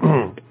ਸਕਦੇ ਹਾਂ।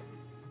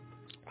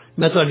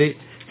 ਮੈਂ ਤੁਹਾਡੀ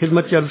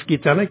ਖਿਦਮਤ 'ਚ ਅਰਜ਼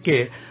ਕੀਤਾ ਨਾ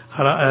ਕਿ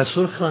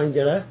ਸੁਰਖ ਰੰਗ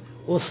ਜਿਹੜਾ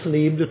ਉਹ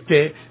ਸਲੀਬ ਦੇ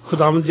ਉੱਤੇ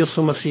ਖੁਦਾਵੰਦ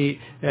ਯਿਸੂ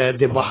ਮਸੀਹ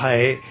ਦੇ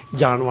ਬਹਾਏ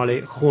ਜਾਣ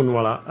ਵਾਲੇ ਖੂਨ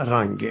ਵਾਲਾ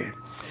ਰੰਗ ਹੈ।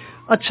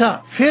 ਅੱਛਾ,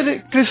 ਫਿਰ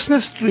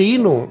ਕ੍ਰਿਸਮਸ ਟਰੀ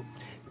ਨੂੰ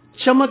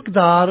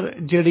ਚਮਕਦਾਰ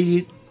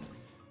ਜਿਹੜੀ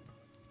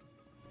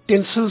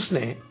ਟਿੰਸਲਸ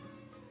ਨੇ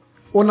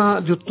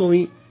ਉਹਨਾਂ ਜੁੱਤੋਂ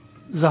ਵੀ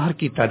ਜ਼ਾਹਰ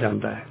ਕੀਤਾ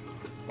ਜਾਂਦਾ ਹੈ।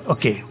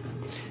 ਓਕੇ,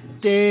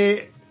 ਤੇ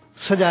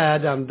ਸਜਾਇਆ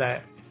ਜਾਂਦਾ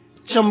ਹੈ,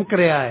 ਚਮਕ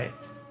ਰਿਹਾ ਹੈ।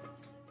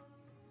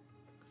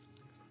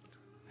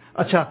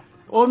 ਅੱਛਾ,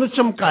 ਉਹਨੂੰ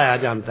ਚਮਕਾਇਆ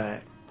ਜਾਂਦਾ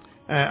ਹੈ।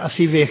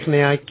 ਅਸੀਂ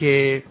ਵੇਖਦੇ ਹਾਂ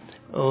ਕਿ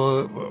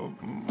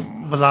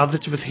ਬਾਜ਼ਾਰ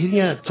ਵਿੱਚ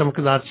ਬਥੇਰੀਆਂ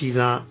ਚਮਕਦਾਰ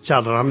ਚੀਜ਼ਾਂ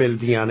ਝਾਲਰਾਂ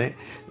ਮਿਲਦੀਆਂ ਨੇ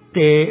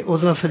ਤੇ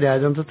ਉਹਦੇ ਨਾਲ ਸਜਾਇਆ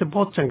ਜਾਂਦਾ ਤੇ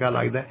ਬਹੁਤ ਚੰਗਾ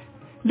ਲੱਗਦਾ।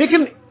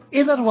 ਲੇਕਿਨ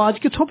ਇਹਦਾ ਰਿਵਾਜ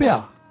ਕਿੱਥੋਂ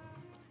ਪਿਆ?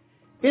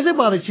 ਇਹਦੇ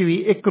ਬਾਰੇ 'ਚ ਵੀ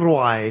ਇੱਕ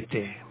ਰਵਾਇਤ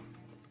ਹੈ।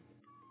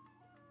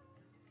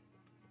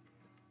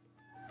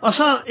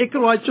 ਅਸਾਂ ਇੱਕ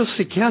ਰਿਵਾਜ 'ਚੋਂ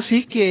ਸਿੱਖਿਆ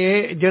ਸੀ ਕਿ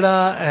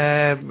ਜਿਹੜਾ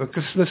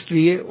ਕ੍ਰਿਸਮਸ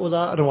ਟਰੀ ਹੈ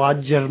ਉਹਦਾ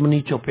ਰਿਵਾਜ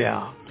ਜਰਮਨੀ 'ਚੋਂ ਪਿਆ।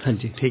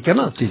 ਹਾਂਜੀ, ਠੀਕ ਹੈ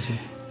ਨਾ।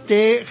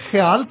 ਤੇ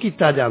ਖਿਆਲ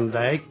ਕੀਤਾ ਜਾਂਦਾ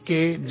ਹੈ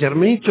ਕਿ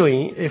ਜਰਮਨੀ 'ਚੋਂ ਹੀ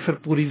ਇਹ ਫਿਰ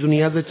ਪੂਰੀ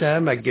ਦੁਨੀਆ ਦੇ 'ਚ ਆਇਆ।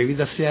 ਮੈਂ ਅੱਗੇ ਵੀ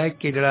ਦੱਸਿਆ ਹੈ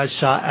ਕਿ ਜਿਹੜਾ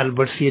ਸ਼ਾਹ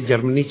ਐਲਬਰਟ ਸੀ ਇਹ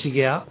ਜਰਮਨੀ 'ਚ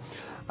ਗਿਆ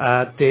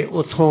ਤੇ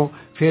ਉੱਥੋਂ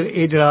ਫਿਰ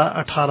ਇਹ ਜਿਹੜਾ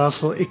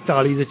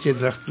 1841 ਦੇ 'ਚ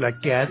ਦਰਖਤ ਲੈ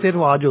ਕੇ ਆਇਆ ਤੇ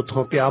ਰਿਵਾਜ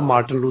ਉੱਥੋਂ ਪਿਆ।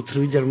 ਮਾਰਟਨ ਲੂਥਰ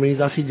ਵੀ ਜਰਮਨੀ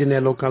ਦਾ ਸੀ, ਜਿੰਨੇ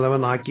ਲੋਕਾਂ ਦਾ ਮੈਂ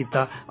ਨਾਂ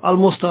ਕੀਤਾ।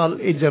 ਆਲਮੋਸਟ ਆਲ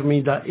ਇਹ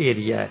ਜਰਮਨੀ ਦਾ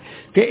ਏਰੀਆ ਹੈ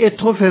ਤੇ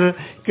ਇੱਥੋਂ ਫਿਰ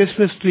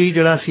ਕ੍ਰਿਸਮਸ ਟਰੀ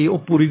ਜਿਹੜਾ ਸੀ ਉਹ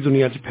ਪੂਰੀ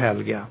ਦੁਨੀਆ 'ਚ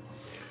ਫੈਲ ਗਿਆ।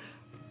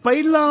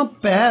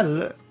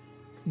 ਪਹਿਲ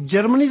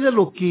ਜਰਮਨੀ ਦੇ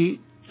ਲੋਕੀ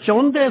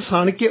ਚਾਹੁੰਦੇ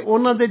ਸਨ ਕਿ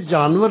ਉਹਨਾਂ ਦੇ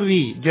ਜਾਨਵਰ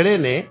ਵੀ ਜਿਹੜੇ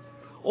ਨੇ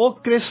ਉਹ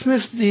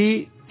ਕ੍ਰਿਸਮਸ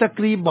ਦੀ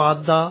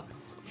ਤਕਰੀਬਾਤ ਦਾ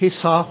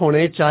ਹਿੱਸਾ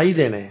ਹੋਣੇ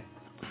ਚਾਹੀਦੇ ਨੇ।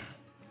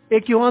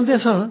 ਇਹ ਕਿਉਂ ਆਂਦੇ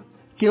ਸਨ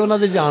ਕਿ ਉਹਨਾਂ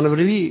ਦੇ ਜਾਨਵਰ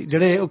ਵੀ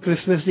ਜਿਹੜੇ ਉਹ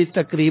ਕ੍ਰਿਸਮਸ ਦੀ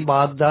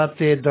ਤਕਰੀਬਾਤ ਦਾ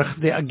ਤੇ ਦਰਖਤ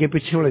ਦੇ ਅੱਗੇ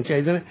ਪਿੱਛੇ ਹੋਣੇ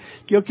ਚਾਹੀਦੇ ਨੇ,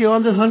 ਕਿਉਂਕਿ ਉਹ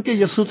ਆਂਦੇ ਸਨ ਕਿ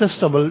ਯਿਸੂ ਤੇ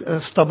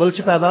ਸਟਬਲ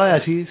 'ਚ ਪੈਦਾ ਹੋਇਆ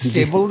ਸੀ,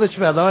 ਸਟੇਬਲ ਵਿੱਚ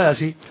ਪੈਦਾ ਹੋਇਆ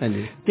ਸੀ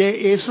ਤੇ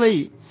ਇਸ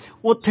ਲਈ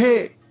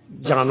ਉੱਥੇ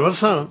ਜਾਨਵਰ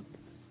ਸਨ।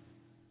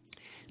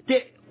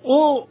 ਤੇ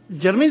ਉਹ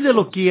ਜਰਮਨੀ ਦੇ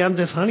ਲੋਕੀ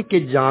ਆਂਦੇ ਸਨ ਕਿ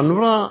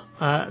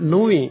ਜਾਨਵਰਾਂ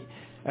ਨੂੰ ਵੀ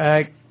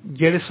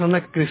ਜਿਹੜੇ ਸਨ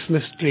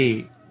ਕ੍ਰਿਸਮਸ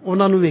ਟਰੀ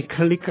ਉਹਨਾਂ ਨੂੰ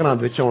ਵੇਖਣ ਲਈ ਘਰਾਂ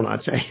ਵਿੱਚ ਆਉਣਾ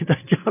ਚਾਹੀਦਾ।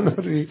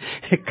 ਜਾਨਵਰ ਵੀ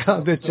ਘਰਾਂ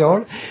ਵਿੱਚ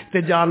ਆਉਣ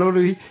ਤੇ ਜਾਨਵਰ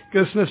ਵੀ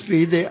ਕ੍ਰਿਸਮਸ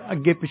ਟਰੀ ਦੇ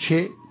ਅੱਗੇ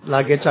ਪਿੱਛੇ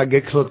ਲਾਗੇ ਚਾਗੇ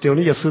ਖਲੋਤੇ ਹੋਣ।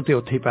 ਯਿਸੂ ਤੇ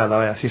ਉੱਥੇ ਹੀ ਪੈਦਾ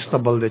ਹੋਇਆ ਸੀ,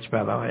 ਸਟਬਲ ਵਿੱਚ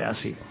ਪੈਦਾ ਹੋਇਆ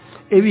ਸੀ।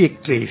 ਇਹ ਵੀ ਇੱਕ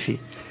ਟਰੀ ਸੀ।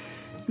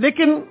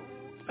 ਲੇਕਿਨ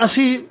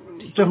ਅਸੀਂ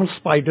ਤੇ ਹੁਣ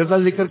ਸਪਾਈਡਰ ਦਾ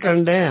ਜ਼ਿਕਰ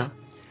ਕਰਨ ਡਏ ਹਾਂ।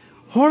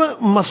 ਹੁਣ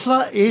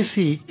ਮਸਲਾ ਇਹ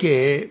ਸੀ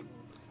ਕਿ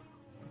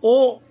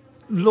ਉਹ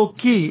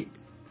ਲੋਕੀ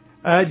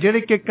ਜਿਹੜੇ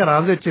ਕਿ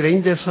ਘਰਾਂ ਵਿੱਚ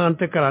ਰਹਿੰਦੇ ਸਨ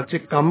ਤੇ ਘਰਾਂ 'ਚ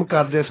ਕੰਮ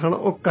ਕਰਦੇ ਸਨ,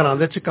 ਉਹ ਘਰਾਂ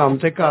ਦੇ 'ਚ ਕੰਮ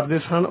ਤੇ ਕਰਦੇ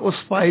ਸਨ। ਉਹ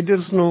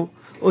ਸਪਾਈਡਰਸ ਨੂੰ,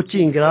 ਉਹ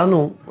ਝੀਂਗਰਾਂ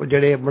ਨੂੰ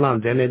ਜਿਹੜੇ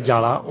ਬਣਾਉਂਦੇ ਨੇ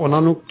ਜਾਲਾ,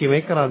 ਉਹਨਾਂ ਨੂੰ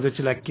ਕਿਵੇਂ ਘਰਾਂ ਦੇ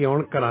ਵਿੱਚ ਲੈ ਕੇ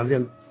ਆਉਣ, ਘਰਾਂ ਦੇ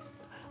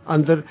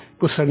ਅੰਦਰ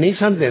ਘੁਸਣ ਨਹੀਂ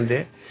ਸਨ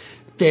ਦਿੰਦੇ।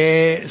 ਤੇ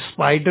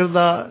ਸਪਾਈਡਰ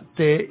ਦਾ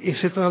ਤੇ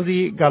ਇਸੇ ਤਰ੍ਹਾਂ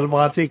ਦੀ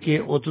ਗੱਲਬਾਤ ਹੈ ਕਿ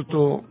ਉਹਦੇ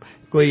ਤੋਂ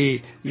ਕੋਈ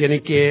ਯਾਨੀ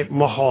ਕਿ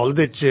ਮਾਹੌਲ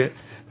ਵਿੱਚ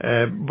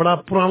ਬੜਾ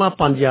ਪੁਰਾਣਾ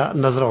ਪੰਜਾ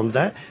ਨਜ਼ਰ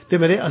ਆਉਂਦਾ ਹੈ। ਤੇ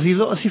ਮੇਰੇ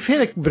ਅਜ਼ੀਜ਼ੋ, ਅਸੀਂ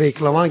ਫਿਰ ਇੱਕ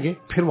ਬ੍ਰੇਕ ਲਵਾਂਗੇ,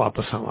 ਫਿਰ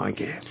ਵਾਪਸ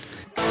ਆਵਾਂਗੇ।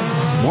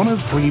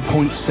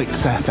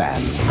 103.6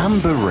 FM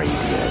Amber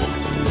Radio,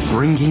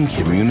 bringing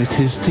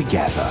communities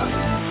together.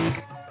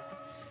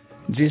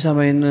 जी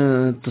सामीन,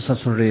 तुसां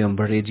सुन रहे हो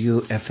अंबर रेडियो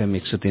FM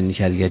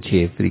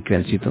 103.6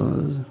 फ्रीक्वेंसी तो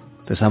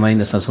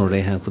सामीन असां सुन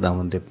रहे हैं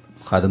खुदावंद दे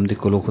खादम दे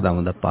कोलों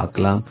खुदावंद दा पाक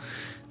कलाम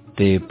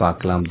ते पाक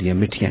कलाम दियां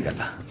मिठियां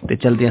गल्लां ते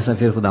चलदे असां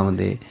फिर खुदावंद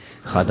दे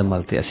खादम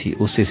वाल ते असीं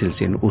उसे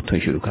सिलसिले नूं उत्थों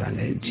शुरू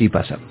करांगे। जी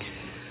पा साहब।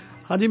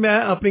 हाँ जी, मैं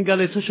अपनी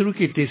गल इत्थों शुरू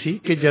कीती सी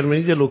कि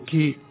जर्मनी दे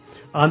लोकी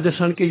आंदे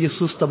सन कि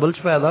यीशु सटबल च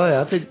पैदा होया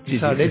ते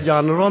साडे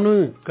जानवरां नूं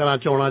घरां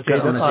च आउणा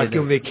चाहीदा ताकि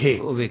ओह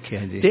वेखे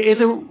ते इह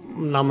ते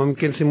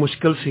नामुमकिन सी,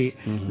 मुश्किल सी।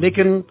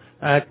 लेकिन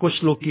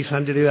कुछ लोकी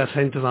सन जिहड़े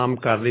ऐसा इंतजाम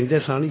कर लेंदे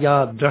सन या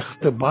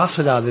दरख्त बाहर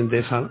सजा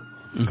दिंदे सन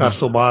घर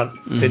तो बाहर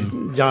ते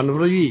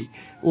जानवर भी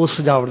उस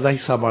सजावट का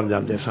हिस्सा बन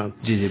जाते सन।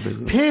 जी जी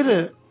बिल्कुल। फिर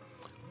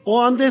ਉਹ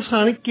ਆਂਦੇ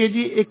ਸਨ ਕਿ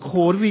ਜੀ ਇੱਕ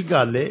ਹੋਰ ਵੀ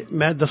ਗੱਲ ਹੈ,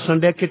 ਮੈਂ ਦੱਸਣ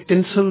ਡਿਆ ਕਿ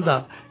ਟਿੰਸਲ ਦਾ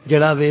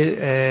ਜਿਹੜਾ ਵੇ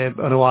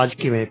ਰਿਵਾਜ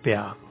ਕਿਵੇਂ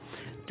ਪਿਆ।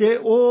 ਤੇ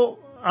ਉਹ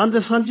ਆਂਦੇ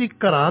ਸਨ ਜੀ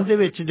ਘਰਾਂ ਦੇ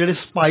ਵਿੱਚ ਜਿਹੜੇ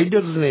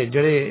ਸਪਾਈਡਰਸ ਨੇ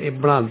ਜਿਹੜੇ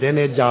ਬਣਾਉਂਦੇ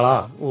ਨੇ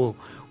ਜਾਲਾ,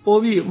 ਉਹ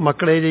ਵੀ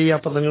ਮਕੜੇ ਜਿਹੇ ਜਾਂ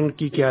ਪਤਾ ਨਹੀਂ ਉਹਨੂੰ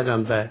ਕੀ ਕਿਹਾ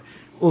ਜਾਂਦਾ ਹੈ,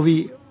 ਉਹ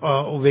ਵੀ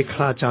ਉਹ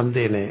ਵੇਖਣਾ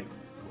ਚਾਹੁੰਦੇ ਨੇ।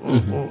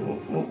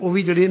 ਉਹ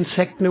ਵੀ ਜਿਹੜੇ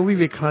ਇਨਸੈਕਟ ਨੇ ਉਹ ਵੀ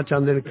ਵੇਖਣਾ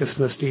ਚਾਹੁੰਦੇ ਨੇ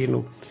ਕ੍ਰਿਸਮਸ ਟਰੀ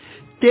ਨੂੰ।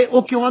 ਤੇ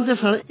ਉਹ ਕਿਉਂ ਆਂਦੇ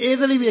ਸਨ,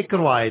 ਇਹਦੇ ਲਈ ਵੀ ਇੱਕ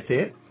ਰਵਾਇਤ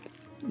ਹੈ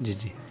ਜੀ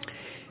ਜੀ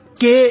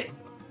ਕਿ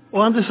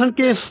ਉਹ ਆਂਦੇ ਸਨ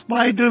ਕਿ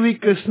ਸਪਾਈਡਰ ਵੀ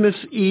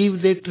ਕ੍ਰਿਸਮਸ ਈਵ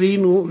ਦੇ ਟਰੀ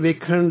ਨੂੰ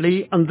ਵੇਖਣ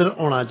ਲਈ ਅੰਦਰ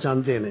ਆਉਣਾ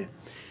ਚਾਹੁੰਦੇ ਨੇ।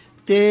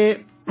 ਤੇ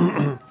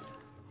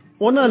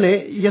ਉਹਨਾਂ ਨੇ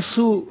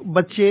ਯਿਸੂ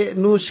ਬੱਚੇ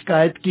ਨੂੰ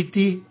ਸ਼ਿਕਾਇਤ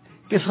ਕੀਤੀ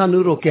ਕਿ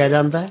ਸਾਨੂੰ ਰੋਕਿਆ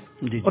ਜਾਂਦਾ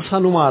ਹੈ ਔਰ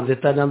ਸਾਨੂੰ ਮਾਰ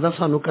ਦਿੱਤਾ ਜਾਂਦਾ,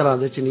 ਸਾਨੂੰ ਘਰਾਂ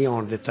ਦੇ 'ਚ ਨਹੀਂ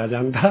ਆਉਣ ਦਿੱਤਾ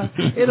ਜਾਂਦਾ।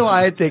 ਇਹ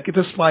ਰਵਾਇਤ ਹੈ।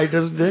 ਕਿਤੇ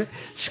ਸਪਾਈਡਰਸ ਨੇ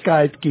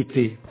ਸ਼ਿਕਾਇਤ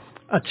ਕੀਤੀ,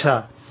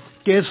 ਅੱਛਾ,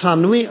 ਕਿ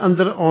ਸਾਨੂੰ ਵੀ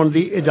ਅੰਦਰ ਆਉਣ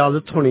ਦੀ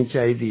ਇਜਾਜ਼ਤ ਹੋਣੀ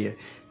ਚਾਹੀਦੀ ਹੈ।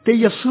 ਤੇ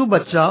ਯਸੂ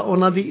ਬੱਚਾ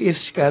ਉਹਨਾਂ ਦੀ ਇਸ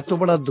ਸ਼ਿਕਾਇਤ ਤੋਂ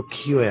ਬੜਾ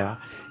ਦੁਖੀ ਹੋਇਆ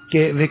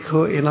ਕਿ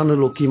ਵੇਖੋ ਇਹਨਾਂ ਨੂੰ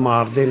ਲੋਕੀ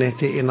ਮਾਰਦੇ ਨੇ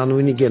ਤੇ ਇਹਨਾਂ ਨੂੰ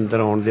ਵੀ ਨਹੀਂ ਅੰਦਰ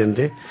ਆਉਣ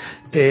ਦਿੰਦੇ।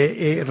 ਤੇ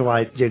ਇਹ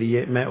ਰਵਾਇਤ ਜਿਹੜੀ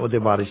ਹੈ ਮੈਂ ਉਹਦੇ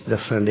ਬਾਰੇ 'ਚ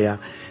ਦੱਸਣ ਡਿਆ।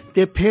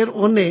 ਤੇ ਫਿਰ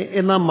ਉਹਨੇ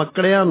ਇਹਨਾਂ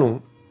ਮੱਕੜਿਆਂ ਨੂੰ,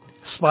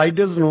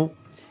 ਸਪਾਈਡਰਸ ਨੂੰ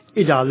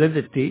ਇਜਾਜ਼ਤ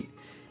ਦਿੱਤੀ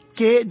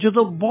ਕਿ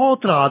ਜਦੋਂ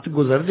ਬਹੁਤ ਰਾਤ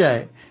ਗੁਜ਼ਰ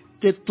ਜਾਏ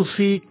ਤੇ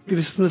ਤੁਸੀਂ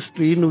ਕ੍ਰਿਸਮਸ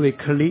ਟ੍ਰੀ ਨੂੰ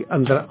ਵੇਖਣ ਲਈ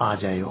ਅੰਦਰ ਆ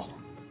ਜਾਇਓ।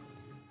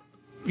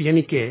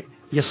 ਯਾਨੀ ਕਿ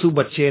ਯਸੂ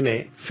ਬੱਚੇ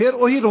ਨੇ, ਫਿਰ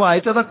ਉਹੀ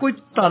ਰਵਾਇਤ ਦਾ ਕੋਈ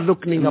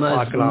ਤਾਲੁਕ ਨਹੀਂ ਗਾ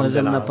ਪਾਕ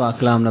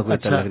ਕਲਾਮ ਨਾਲ,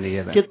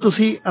 ਕਿ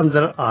ਤੁਸੀਂ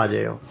ਅੰਦਰ ਆ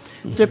ਜਾਇਓ।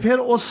 ਤੇ ਫਿਰ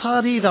ਉਹ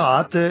ਸਾਰੀ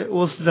ਰਾਤ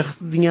ਉਸ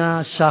ਦਰਖਤ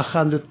ਦੀਆਂ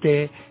ਸ਼ਾਖਾਂ ਦੇ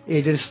ਉੱਤੇ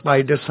ਇਹ ਜਿਹੜੇ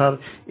ਸਪਾਈਡਰ ਸਨ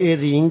ਇਹ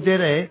ਰੀਂਗਦੇ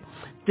ਰਹੇ।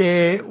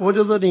 ਤੇ ਉਹ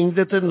ਜਦੋਂ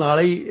ਰੀਂਗਦੇ ਤੇ ਨਾਲ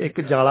ਹੀ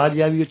ਇੱਕ ਜਾਲਾ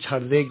ਜਿਹਾ ਵੀ ਉਹ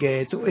ਛੱਡਦੇ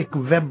ਗਏ ਤੇ ਉਹ ਇੱਕ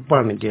ਵੈਬ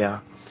ਬਣ ਗਿਆ।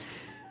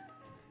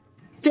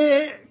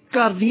 ਤੇ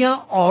ਘਰ ਦੀਆਂ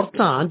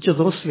ਔਰਤਾਂ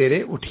ਜਦੋਂ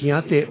ਸਵੇਰੇ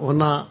ਉੱਠੀਆਂ ਤੇ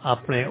ਉਹਨਾਂ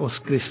ਆਪਣੇ ਉਸ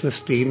ਕ੍ਰਿਸਮਸ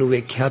ਟ੍ਰੀ ਨੂੰ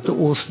ਵੇਖਿਆ ਤੇ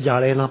ਉਸ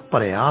ਜਾਲੇ ਨਾਲ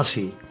ਭਰਿਆ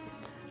ਸੀ,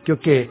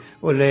 ਕਿਉਂਕਿ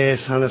ਉਹਨੇ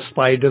ਸਨ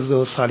ਸਪਾਈਡਰਸ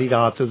ਉਹ ਸਾਰੀ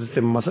ਰਾਤ ਉਹਦੇ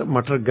 'ਤੇ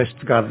ਮਟਰ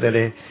ਗਸ਼ਤ ਕਰਦੇ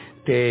ਰਹੇ।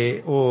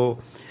 ਤੇ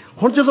ਉਹ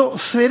ਹੁਣ ਜਦੋਂ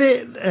ਸਵੇਰੇ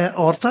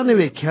ਔਰਤਾਂ ਨੇ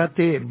ਵੇਖਿਆ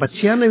ਤੇ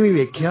ਬੱਚਿਆਂ ਨੇ ਵੀ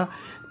ਵੇਖਿਆ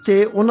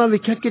ਤੇ ਉਹਨਾਂ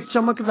ਵੇਖਿਆ ਕਿ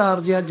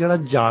ਚਮਕਦਾਰ ਜਿਹਾ ਜਿਹੜਾ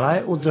ਜਾਲਾ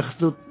ਹੈ ਉਹ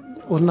ਦਰਖਤ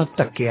ਉਹਨਾਂ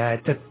ਢੱਕਿਆ ਹੈ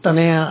ਤੇ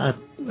ਤਣਿਆ,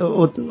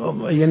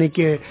 ਯਾਨੀ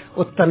ਕਿ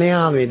ਉਹ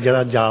ਤਣਿਆ ਵੇ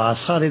ਜਿਹੜਾ ਜਾਲਾ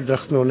ਸਾਰੇ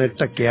ਦਰਖਤ ਨੂੰ ਉਹਨੇ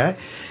ਢੱਕਿਆ ਹੈ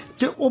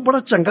ਤੇ ਉਹ ਬੜਾ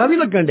ਚੰਗਾ ਵੀ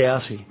ਲੱਗਣ ਡਿਆ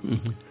ਸੀ।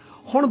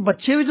 ਹੁਣ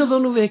ਬੱਚੇ ਵੀ ਜਦੋਂ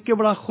ਉਹਨੂੰ ਵੇਖ ਕੇ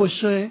ਬੜਾ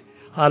ਖੁਸ਼ ਹੋਏ।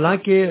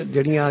 ਹਾਲਾਂਕਿ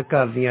ਜਿਹੜੀਆਂ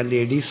ਘਰ ਦੀਆਂ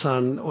ਲੇਡੀਜ਼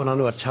ਸਨ ਉਹਨਾਂ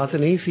ਨੂੰ ਅੱਛਾ ਤਾਂ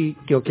ਨਹੀਂ ਸੀ,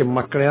 ਕਿਉਂਕਿ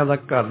ਮੱਕੜਿਆਂ ਦਾ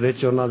ਘਰ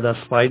ਵਿੱਚ ਉਹਨਾਂ ਦਾ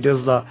ਸਪਾਈਡਰਸ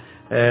ਦਾ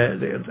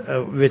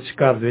ਵਿੱਚ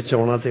ਘਰ ਵਿੱਚ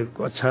ਆਉਣਾ ਤੇ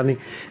ਅੱਛਾ ਨਹੀਂ।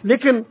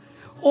 ਲੇਕਿਨ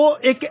ਉਹ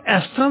ਇੱਕ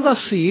ਇਸ ਤਰ੍ਹਾਂ ਦਾ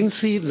ਸੀਨ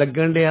ਸੀ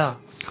ਲੱਗਣ ਡਿਆ,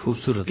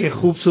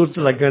 ਖੂਬਸੂਰਤ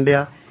ਲੱਗਣ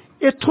ਡਿਆ।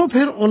 ਇੱਥੋਂ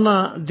ਫਿਰ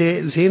ਉਹਨਾਂ ਦੇ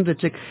ਜ਼ਿਹਨ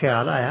ਵਿੱਚ ਇੱਕ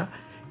ਖਿਆਲ ਆਇਆ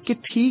ਕਿ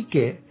ਠੀਕ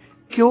ਹੈ,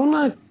 ਕਿਉਂ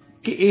ਨਾ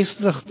ਕਿ ਇਸ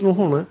ਦਰਖਤ ਨੂੰ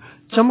ਹੁਣ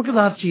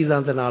ਚਮਕਦਾਰ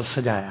ਚੀਜ਼ਾਂ ਦੇ ਨਾਲ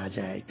ਸਜਾਇਆ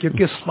ਜਾਏ,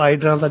 ਕਿਉਂਕਿ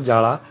ਸਪਾਈਡਰਾਂ ਦਾ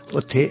ਜਾਲਾ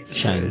ਉੱਥੇ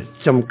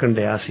ਚਮਕਣ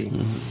ਡਿਆ ਸੀ।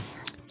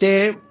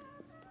 ਤੇ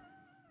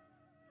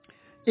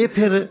ਇਹ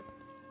ਫਿਰ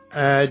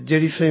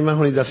ਜਿਹੜੀ ਸਹੀ ਮੈਂ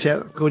ਹੁਣੇ ਦੱਸਿਆ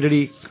ਕਿ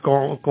ਜਿਹੜੀ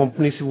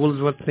ਕੰਪਨੀ ਸੀ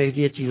ਵੂਲਜ਼ਵਰਥ ਨੇ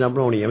ਇਹ ਚੀਜ਼ਾਂ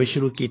ਬਣਾਉਣੀਆਂ ਵੀ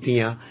ਸ਼ੁਰੂ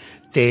ਕੀਤੀਆਂ।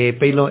 ਤੇ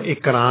ਪਹਿਲਾਂ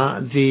ਇੱਕ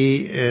ਘਰਾਂ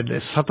ਦੀ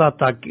ਸਤ੍ਹਾ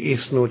ਤੱਕ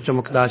ਇਸ ਨੂੰ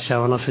ਚਮਕਦਾਰ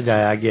ਸ਼ਾਵਾਂ ਨਾਲ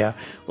ਸਜਾਇਆ ਗਿਆ।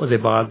 ਉਹਦੇ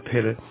ਬਾਅਦ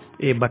ਫਿਰ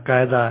ਇਹ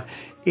ਬਾਕਾਇਦਾ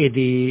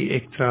ਇਹਦੀ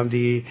ਇੱਕ ਤਰ੍ਹਾਂ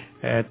ਦੀ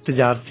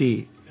ਤਜਾਰਤੀ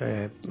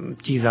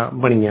ਚੀਜ਼ਾਂ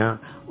ਬਣੀਆਂ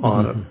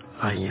ਔਰ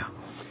ਆਈਆਂ।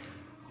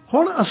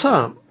 ਹੁਣ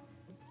ਅਸਾਂ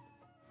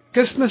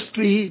ਕ੍ਰਿਸਮਸ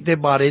ਟ੍ਰੀ ਦੇ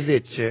ਬਾਰੇ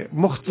ਵਿੱਚ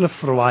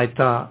ਮੁਖਤਲਿਫ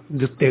ਰਵਾਇਤਾਂ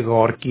ਦੇ ਉੱਤੇ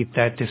ਗੌਰ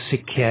ਕੀਤਾ ਅਤੇ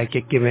ਸਿੱਖਿਆ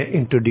ਕਿ ਕਿਵੇਂ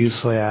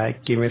ਇੰਟਰੋਡਿਊਸ ਹੋਇਆ ਹੈ,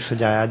 ਕਿਵੇਂ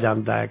ਸਜਾਇਆ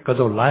ਜਾਂਦਾ ਹੈ,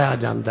 ਕਦੋਂ ਲਾਇਆ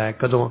ਜਾਂਦਾ ਹੈ,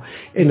 ਕਦੋਂ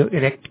ਇਹਨੂੰ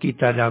ਇਰੈਕਟ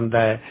ਕੀਤਾ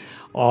ਜਾਂਦਾ ਹੈ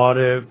ਔਰ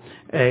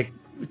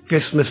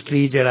ਕ੍ਰਿਸਮਸ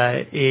ਟ੍ਰੀ ਜਿਹੜਾ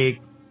ਹੈ ਇਹ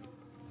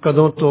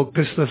ਕਦੋਂ ਤੋਂ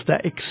ਕ੍ਰਿਸਮਸ ਦਾ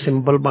ਇੱਕ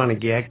ਸਿੰਬਲ ਬਣ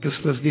ਗਿਆ,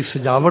 ਕ੍ਰਿਸਮਸ ਦੀ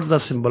ਸਜਾਵਟ ਦਾ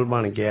ਸਿੰਬਲ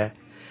ਬਣ ਗਿਆ।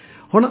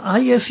 ਹੁਣ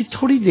ਆਈ ਅਸੀਂ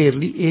ਥੋੜ੍ਹੀ ਦੇਰ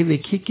ਲਈ ਇਹ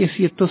ਵੇਖੀਏ ਕਿ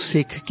ਅਸੀਂ ਇਹ ਤੋਂ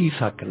ਸਿੱਖ ਕੀ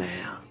ਸਕਦੇ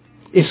ਹਾਂ,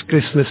 ਇਸ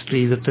ਕ੍ਰਿਸਮਸ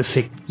ਟ੍ਰੀ ਦੇ ਉੱਤੇ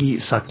ਸਿੱਖ ਕੀ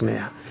ਸਕਦੇ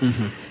ਹਾਂ।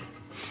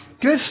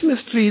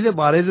 ਕ੍ਰਿਸਮਸ ਟ੍ਰੀ ਦੇ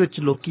ਬਾਰੇ ਵਿੱਚ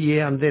ਲੋਕੀ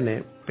ਇਹ ਆਂਦੇ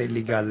ਨੇ,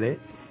 ਪਹਿਲੀ ਗੱਲ ਹੈ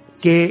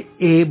ਕਿ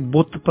ਇਹ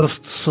ਬੁੱਤ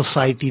ਪ੍ਰਸਤ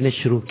ਸੁਸਾਇਟੀ ਨੇ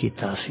ਸ਼ੁਰੂ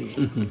ਕੀਤਾ ਸੀ।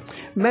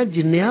 ਮੈਂ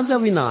ਜਿੰਨਿਆਂ ਦਾ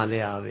ਵੀ ਨਾਂ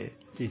ਲਿਆ ਵੇ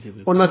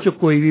ਉਹਨਾਂ ਚੋਂ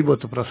ਕੋਈ ਵੀ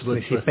ਬੁੱਤ ਪ੍ਰਸਤ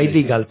ਨਹੀਂ ਸੀ,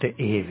 ਪਹਿਲੀ ਗੱਲ ਤੇ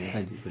ਇਹ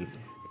ਵੇ।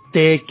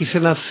 ਤੇ ਕਿਸੇ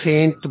ਨਾਲ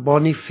ਸੇਂਟ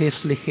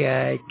ਬੋਨੀਫੇਸ ਲਿਖਿਆ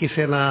ਹੈ,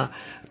 ਕਿਸੇ ਨਾਲ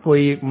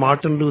ਕੋਈ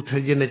ਮਾਰਟਨ ਲੂਥਰ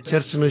ਜੀ ਨੇ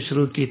ਚਰਚ ਨੂੰ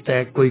ਸ਼ੁਰੂ ਕੀਤਾ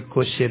ਹੈ, ਕੋਈ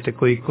ਕੁਛ ਹੈ ਤੇ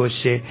ਕੋਈ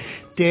ਕੁਛ ਹੈ।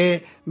 ਤੇ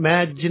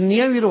ਮੈਂ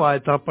ਜਿੰਨੀਆਂ ਵੀ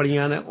ਰਵਾਇਤਾਂ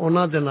ਪੜ੍ਹੀਆਂ ਨੇ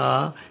ਉਹਨਾਂ ਦੇ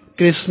ਨਾਲ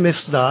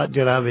ਕ੍ਰਿਸਮਸ ਦਾ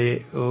ਜਿਹੜਾ ਵੇ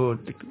ਉਹ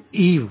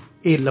ਈਵ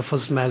ਇਹ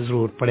ਲਫ਼ਜ਼ ਮੈਂ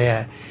ਜ਼ਰੂਰ ਪੜ੍ਹਿਆ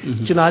ਹੈ।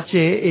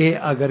 ਚਨਾਚੇ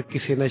ਇਹ ਅਗਰ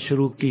ਕਿਸੇ ਨੇ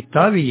ਸ਼ੁਰੂ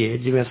ਕੀਤਾ ਵੀ ਹੈ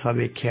ਜਿਵੇਂ ਅਸਾਂ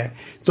ਵੇਖਿਆ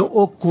ਤਾਂ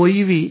ਉਹ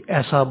ਕੋਈ ਵੀ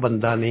ਐਸਾ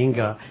ਬੰਦਾ ਨਹੀਂ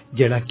ਗਾ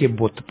ਜਿਹੜਾ ਕਿ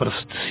ਬੁੱਤ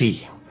ਪ੍ਰਸਤ ਸੀ।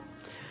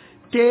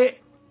 ਤੇ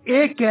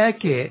ਇਹ ਕਹਿ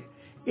ਕੇ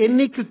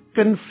ਇੰਨੀ ਕੁ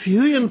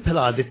ਕਨਫਿਊਜ਼ਨ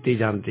ਫੈਲਾ ਦਿੱਤੀ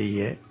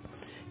ਜਾਂਦੀ ਹੈ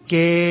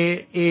ਕਿ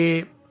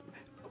ਇਹ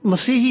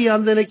ਮਸੀਹੀ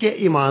ਆਂਦੇ ਨੇ ਕਿ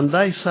ਈਮਾਨ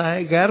ਦਾ ਹਿੱਸਾ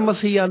ਹੈ, ਗੈਰ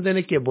ਮਸੀਹੀ ਆਂਦੇ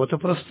ਨੇ ਕਿ ਬੁੱਤ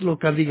ਪ੍ਰਸਤ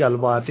ਲੋਕਾਂ ਦੀ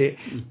ਗੱਲਬਾਤ ਹੈ।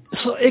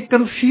 ਸੋ ਇਹ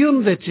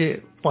ਕਨਫਿਊਜ਼ਨ ਵਿੱਚ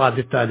ਪਾ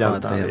ਦਿੱਤਾ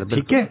ਜਾਂਦਾ ਹੈ,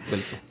 ਠੀਕ ਹੈ।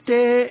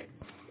 ਤੇ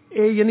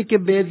ਇਹ ਯਾਨੀ ਕਿ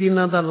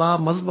ਬੇਦੀਨਾਂ ਦਾ ਲਾ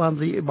ਮਜ਼ਹਬਾਂ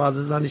ਦੀ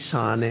ਇਬਾਦਤ ਦਾ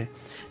ਨਿਸ਼ਾਨ ਹੈ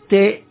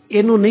ਤੇ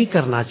ਇਹਨੂੰ ਨਹੀਂ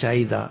ਕਰਨਾ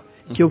ਚਾਹੀਦਾ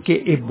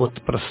ਕਿਉਂਕਿ ਇਹ ਬੁੱਤ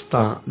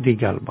ਪ੍ਰਸਤਾਂ ਦੀ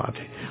ਗੱਲਬਾਤ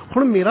ਹੈ।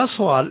 ਹੁਣ ਮੇਰਾ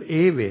ਸਵਾਲ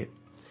ਇਹ ਵੇ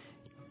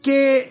ਕਿ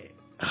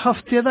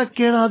ਹਫ਼ਤੇ ਦਾ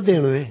ਕਿਹੜਾ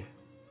ਦਿਨ ਵੇ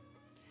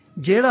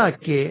ਜਿਹੜਾ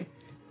ਕਿ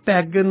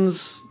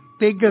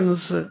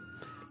ਪੈਗਨਸ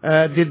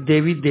ਦੇ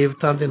ਦੇਵੀ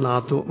ਦੇਵਤਾ ਦੇ ਨਾਂ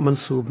ਤੋਂ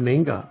ਮਨਸੂਬ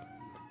ਨਹੀਂ ਗਾ।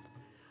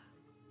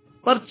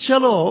 ਪਰ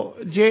ਚਲੋ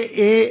ਜੇ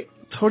ਇਹ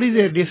ਥੋੜ੍ਹੀ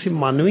ਦੇਰ ਦੀ ਅਸੀਂ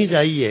ਮੰਨ ਵੀ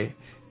ਜਾਈਏ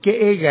ਕਿ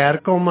ਇਹ ਗੈਰ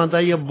ਕੌਮਾਂ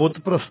ਦਾ ਜਾਂ ਬੁੱਤ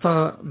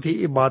ਪ੍ਰਸਤਾਂ ਦੀ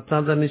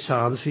ਇਬਾਦਤਾਂ ਦਾ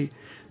ਨਿਸ਼ਾਨ ਸੀ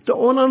ਤੇ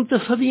ਉਹਨਾਂ ਨੂੰ ਤਾਂ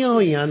ਸਦੀਆਂ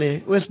ਹੋਈਆਂ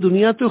ਨੇ, ਉਹ ਇਸ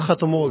ਦੁਨੀਆ ਤੋਂ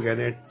ਖਤਮ ਹੋ ਗਏ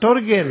ਨੇ, ਟੁਰ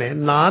ਗਏ ਨੇ।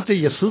 ਨਾ ਤੇ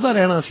ਯਸੂ ਦਾ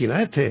ਰਹਿਣਾ ਸੀ ਨਾ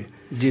ਇੱਥੇ,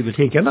 ਜੀ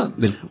ਠੀਕ ਹੈ ਨਾ,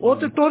 ਉਹ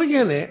ਤੇ ਟੁਰ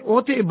ਗਏ ਨੇ,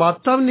 ਉਹ ਤੇ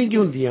ਇਬਾਦਤਾਂ ਵੀ ਨਹੀਂ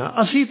ਹੁੰਦੀਆਂ।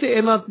 ਅਸੀਂ ਤੇ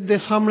ਇਹਨਾਂ ਦੇ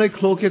ਸਾਹਮਣੇ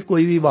ਖਲੋ ਕੇ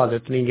ਕੋਈ ਵੀ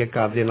ਇਬਾਦਤ ਨਹੀਂ ਗੇ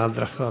ਕਰਦੇ ਇਹਨਾਂ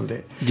ਦਰਖਤਾਂ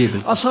ਦੇ।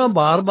 ਅਸਾਂ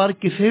ਬਾਰ-ਬਾਰ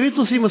ਕਿਸੇ ਵੀ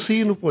ਤੁਸੀਂ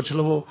ਮਸੀਹ ਨੂੰ ਪੁੱਛ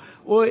ਲਵੋ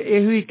ਉਹ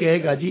ਇਹੋ ਹੀ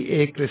ਕਹੇਗਾ ਜੀ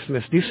ਇਹ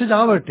ਕ੍ਰਿਸਮਸ ਦੀ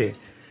ਸਜਾਵਟ ਹੈ।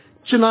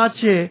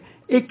 ਚਨਾਚੇ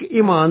ਇੱਕ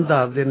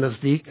ਇਮਾਨਦਾਰ ਦੇ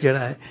ਨਜ਼ਦੀਕ ਜਿਹੜਾ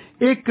ਹੈ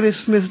ਇਹ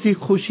ਕ੍ਰਿਸਮਸ ਦੀ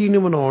ਖੁਸ਼ੀ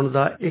ਨੂੰ ਮਨਾਉਣ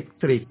ਦਾ ਇੱਕ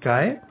ਤਰੀਕਾ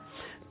ਹੈ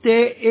ਤੇ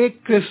ਇਹ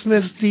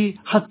ਕ੍ਰਿਸਮਸ ਦੀ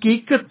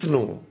ਹਕੀਕਤ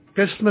ਨੂੰ,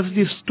 ਕ੍ਰਿਸਮਸ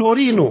ਦੀ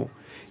ਸਟੋਰੀ ਨੂੰ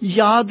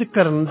ਯਾਦ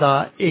ਕਰਨ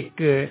ਦਾ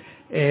ਇੱਕ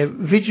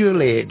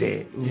ਵਿਜ਼ੂਅਲ ਏਡ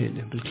ਹੈ।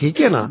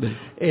 ਠੀਕ ਹੈ ਨਾ,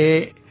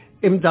 ਇਹ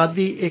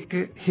ਇਮਦਾਦੀ ਇੱਕ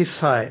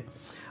ਹਿੱਸਾ ਹੈ।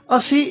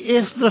 ਅਸੀਂ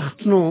ਇਸ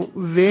ਦਰਖਤ ਨੂੰ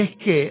ਵੇਖ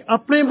ਕੇ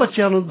ਆਪਣੇ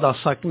ਬੱਚਿਆਂ ਨੂੰ ਦੱਸ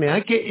ਸਕਦੇ ਹਾਂ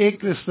ਕਿ ਇਹ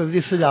ਕ੍ਰਿਸਮਸ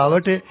ਦੀ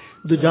ਸਜਾਵਟ ਹੈ।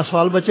 ਦੂਜਾ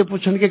ਸਵਾਲ ਬੱਚੇ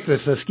ਪੁੱਛਣਗੇ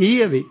ਕ੍ਰਿਸਮਸ ਕੀ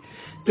ਹੈ ਵੀ,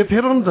 ਤੇ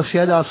ਫਿਰ ਉਹਨੂੰ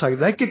ਦੱਸਿਆ ਜਾ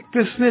ਸਕਦਾ ਹੈ ਕਿ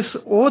ਕ੍ਰਿਸਮਸ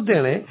ਉਹ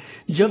ਦਿਨ ਹੈ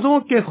ਜਦੋਂ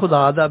ਕਿ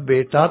ਖੁਦਾ ਦਾ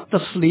ਬੇਟਾ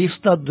ਤਸਲੀਸ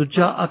ਦਾ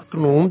ਦੂਜਾ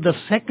ਅਕਨੂਮ, ਦ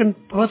second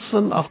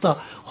person of the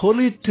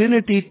Holi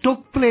Trinity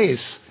took place,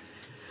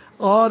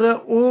 ਔਰ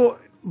ਉਹ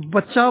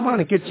ਬੱਚਾ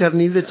ਬਣ ਕੇ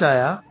ਚਰਨੀ ਵਿੱਚ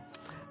ਆਇਆ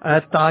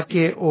ਤਾਂ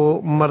ਕਿ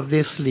ਉਹ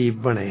ਮਰਦੇ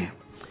ਸਲੀਬ ਬਣੇ।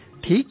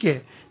 ਠੀਕ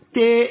ਹੈ,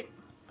 ਤੇ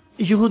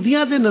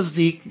ਯਹੂਦੀਆਂ ਦੇ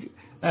ਨਜ਼ਦੀਕ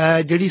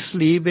ਜਿਹੜੀ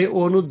ਸਲੀਬ ਹੈ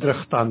ਉਹਨੂੰ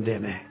ਦਰਖਤ ਆਉਂਦੇ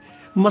ਨੇ,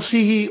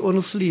 ਮਸੀਹੀ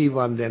ਉਹਨੂੰ ਸਲੀਬ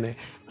ਆਉਂਦੇ ਨੇ।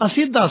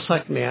 ਅਸੀਂ ਦੱਸ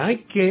ਸਕਦੇ ਹਾਂ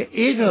ਕਿ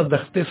ਇਹ ਜਿਹੜਾ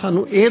ਦਰਖਤ ਹੈ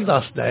ਸਾਨੂੰ ਇਹ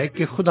ਦੱਸਦਾ ਹੈ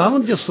ਕਿ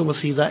ਖੁਦਾਵੰਦ ਯਿਸੂ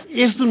ਮਸੀਹ ਦਾ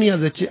ਇਸ ਦੁਨੀਆ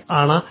ਵਿੱਚ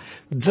ਆਉਣਾ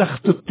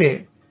ਦਰਖਤ ਉੱਤੇ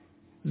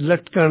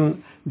ਲਟਕਣ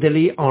ਦੇ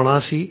ਲਈ ਆਉਣਾ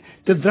ਸੀ,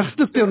 ਤੇ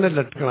ਦਰਖਤ ਉੱਤੇ ਉਹਨੇ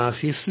ਲਟਕਣਾ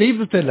ਸੀ,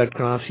 ਸਲੀਬ ਉੱਤੇ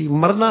ਲਟਕਣਾ ਸੀ,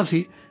 ਮਰਨਾ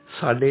ਸੀ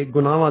ਸਾਡੇ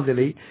ਗੁਨਾਹਾਂ ਦੇ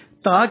ਲਈ,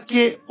 ਤਾਂ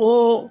ਕਿ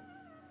ਉਹ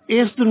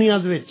ਇਸ ਦੁਨੀਆ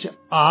ਦੇ ਵਿੱਚ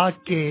ਆ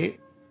ਕੇ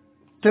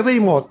ਤੇਵਈ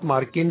ਮੌਤ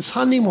ਮਾਰ ਕੇ,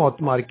 ਇਨਸਾਨੀ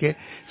ਮੌਤ ਮਾਰ ਕੇ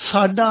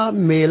ਸਾਡਾ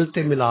ਮੇਲ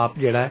ਤੇ ਮਿਲਾਪ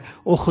ਜਿਹੜਾ ਹੈ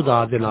ਉਹ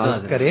ਖੁਦਾ ਦੇ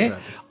ਨਾਲ ਕਰੇ।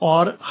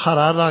 ਔਰ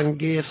ਹਰਾ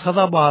ਰੰਗ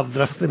ਸਦਾਬਹਾਰ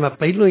ਦਰਖਤ, ਮੈਂ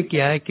ਪਹਿਲਾਂ ਹੀ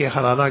ਕਿਹਾ ਹੈ ਕਿ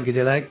ਹਰਾ ਰੰਗ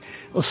ਜਿਹੜਾ ਹੈ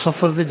ਉਹ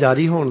ਸਫ਼ਰ ਦੇ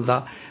ਜਾਰੀ ਹੋਣ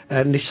ਦਾ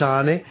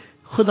ਨਿਸ਼ਾਨ ਹੈ।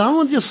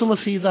 ਖੁਦਾਵੰਦ ਯਿਸੂ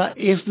ਮਸੀਹ ਦਾ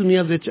ਇਸ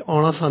ਦੁਨੀਆ ਵਿੱਚ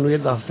ਆਉਣਾ ਸਾਨੂੰ ਇਹ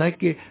ਦੱਸਦਾ ਹੈ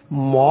ਕਿ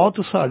ਮੌਤ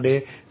ਸਾਡੇ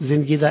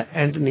ਜ਼ਿੰਦਗੀ ਦਾ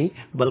ਐਂਡ ਨਹੀਂ,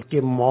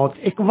 ਬਲਕਿ ਮੌਤ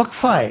ਇੱਕ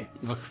ਵਕਫਾ ਹੈ,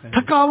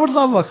 ਥਕਾਵਟ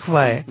ਦਾ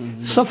ਵਕਫਾ ਹੈ,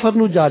 ਸਫ਼ਰ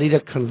ਨੂੰ ਜਾਰੀ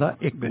ਰੱਖਣ ਦਾ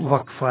ਇੱਕ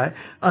ਵਕਫਾ ਹੈ।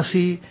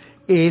 ਅਸੀਂ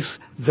ਇਸ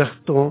ਦਰਖਤ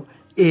ਤੋਂ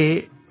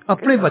ਇਹ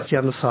ਆਪਣੇ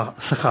ਬੱਚਿਆਂ ਨੂੰ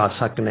ਸਿਖਾ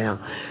ਸਕਦੇ ਹਾਂ।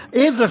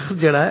 ਇਹ ਦਰਖਤ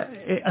ਜਿਹੜਾ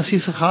ਇਹ ਅਸੀਂ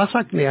ਸਿਖਾ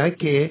ਸਕਦੇ ਹਾਂ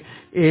ਕਿ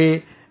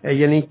ਇਹ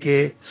ਯਾਨੀ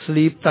ਕਿ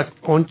ਸਲੀਬ ਤੱਕ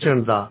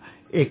ਪਹੁੰਚਣ ਦਾ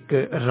ਇੱਕ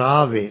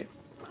ਰਾਹ ਹੈ।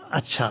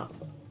 ਅੱਛਾ,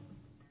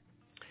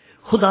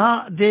 ਖੁਦਾ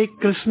ਦੇ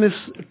ਕ੍ਰਿਸਮਸ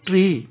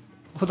ਟਰੀ,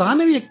 ਖੁਦਾ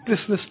ਨੇ ਵੀ ਇੱਕ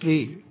ਕ੍ਰਿਸਮਸ ਟਰੀ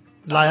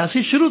ਲਾਇਆ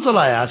ਸੀ, ਸ਼ੁਰੂ ਤੋਂ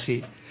ਲਾਇਆ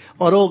ਸੀ,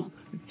 ਔਰ ਉਹ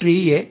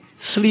ਟਰੀ ਹੈ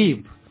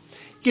ਸਲੀਬ।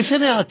 ਕਿਸੇ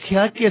ਨੇ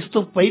ਆਖਿਆ ਕਿ ਇਸ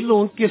ਤੋਂ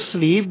ਪਹਿਲੋਂ ਕਿ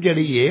ਸਲੀਬ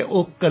ਜਿਹੜੀ ਹੈ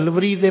ਉਹ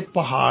ਕਲਵਰੀ ਦੇ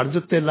ਪਹਾੜ ਦੇ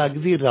ਉੱਤੇ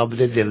ਲੱਗਦੀ, ਰੱਬ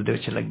ਦੇ ਦਿਲ ਦੇ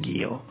ਵਿੱਚ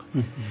ਲੱਗੀ ਉਹ,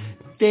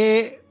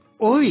 ਤੇ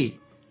ਉਹ ਵੀ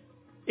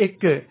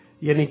ਇੱਕ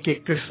ਯਾਨੀ ਕਿ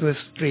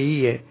ਕ੍ਰਿਸਮਸ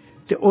ਟਰੀ ਹੈ,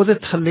 ਤੇ ਉਹਦੇ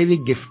ਥੱਲੇ ਵੀ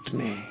ਗਿਫਟ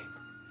ਨੇ।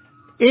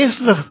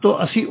 ਇਸ ਦਰਖਤ ਤੋਂ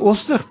ਅਸੀਂ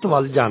ਉਸ ਦਰਖਤ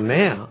ਵੱਲ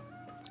ਜਾਂਦੇ ਹਾਂ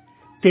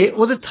ਤੇ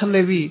ਉਹਦੇ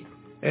ਥੱਲੇ ਵੀ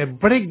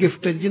ਬੜੇ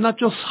ਗਿਫਟ, ਜਿਨ੍ਹਾਂ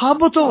ਚੋਂ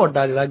ਸਭ ਤੋਂ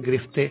ਵੱਡਾ ਜਿਹੜਾ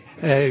ਗਿਫਟ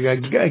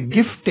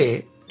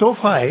ਹੈ,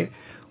 ਤੋਹਫਾ ਹੈ,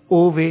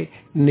 ਉਹ ਵੇ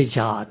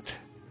ਨਿਜਾਤ,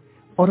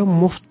 ਔਰ ਉਹ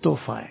ਮੁਫਤ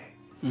ਤੋਹਫਾ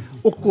ਹੈ।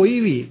 ਉਹ ਕੋਈ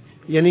ਵੀ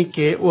ਯਾਨੀ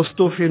ਕਿ ਉਸ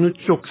ਤੋਹਫੇ ਨੂੰ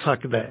ਚੁੱਕ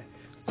ਸਕਦਾ ਹੈ,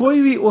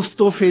 ਕੋਈ ਵੀ ਉਸ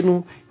ਤੋਹਫੇ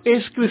ਨੂੰ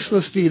ਇਸ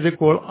ਕ੍ਰਿਸਮਸ ਟਰੀ ਦੇ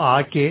ਕੋਲ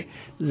ਆ ਕੇ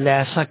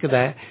ਲੈ ਸਕਦਾ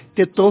ਹੈ,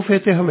 ਤੇ ਤੋਹਫੇ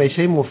ਤੇ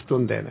ਹਮੇਸ਼ਾ ਹੀ ਮੁਫਤ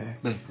ਹੁੰਦੇ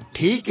ਨੇ।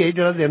 ਠੀਕ ਹੈ,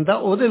 ਜਿਹੜਾ ਦਿੰਦਾ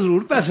ਉਹਦੇ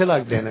ਜ਼ਰੂਰ ਪੈਸੇ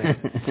ਲੱਗਦੇ ਨੇ।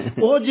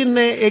 ਉਹ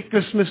ਜਿੰਨੇ ਇੱਕ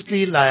ਕ੍ਰਿਸਮਸ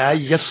ਟਰੀ ਲਾਇਆ,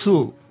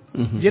 ਯਸੂ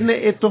ਜਿੰਨੇ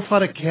ਇਹ ਤੋਹਫਾ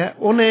ਰੱਖਿਆ,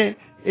 ਉਹਨੇ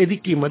ਇਹਦੀ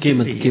ਕੀਮਤ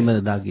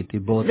ਅਦਾ ਕੀਤੀ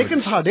ਬਹੁਤ,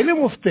 ਲੇਕਿਨ ਸਾਡੇ ਲਈ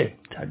ਮੁਫਤ ਹੈ,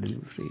 ਸਾਡੇ ਲਈ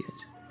ਫ੍ਰੀ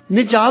ਹੈ।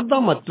 ਨਿਜਾਤ ਦਾ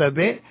ਮਤਲਬ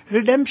ਹੈ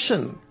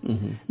ਰਿਡੈਂਪਸ਼ਨ,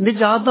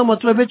 ਨਿਜਾਤ ਦਾ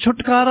ਮਤਲਬ ਹੈ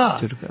ਛੁਟਕਾਰਾ।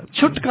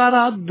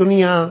 ਛੁਟਕਾਰਾ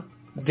ਦੁਨੀਆ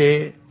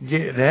ਦੇ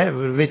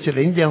ਵਿੱਚ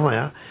ਰਹਿੰਦਿਆਂ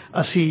ਹੋਇਆ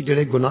ਅਸੀਂ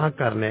ਜਿਹੜੇ ਗੁਨਾਹ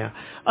ਕਰਨੇ ਆ,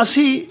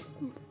 ਅਸੀਂ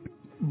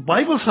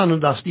ਬਾਈਬਲ ਸਾਨੂੰ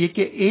ਦੱਸਦੀ ਹੈ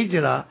ਕਿ ਇਹ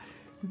ਜਿਹੜਾ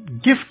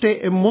ਗਿਫਟ ਹੈ,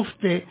 ਇਹ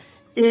ਮੁਫਤ ਹੈ,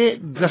 ਇਹ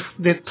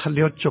ਦਰਖਤ ਦੇ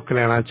ਥੱਲਿਓਂ ਚੁੱਕ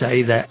ਲੈਣਾ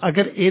ਚਾਹੀਦਾ ਹੈ।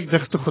 ਅਗਰ ਇਹ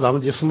ਦਰਖਤ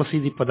ਖੁਦਾਵੰਦ ਯਿਸੂ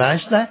ਮਸੀਹ ਦੀ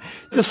ਪੈਦਾਇਸ਼ ਦਾ ਹੈ,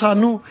 ਤੇ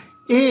ਸਾਨੂੰ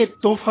ਇਹ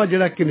ਤੋਹਫਾ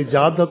ਜਿਹੜਾ ਕਿ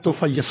ਨਿਜਾਤ ਦਾ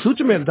ਤੋਹਫਾ ਯਿਸੂ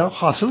ਚ ਮਿਲਦਾ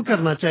ਹਾਸਲ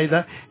ਕਰਨਾ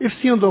ਚਾਹੀਦਾ।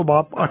 ਇਫਸੀਓਂ 2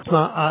 ਬਾਬ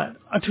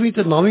 8ਵੀਂ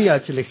ਤੇ 9ਵੀਂ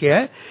ਆਇਤ ਚ ਲਿਖਿਆ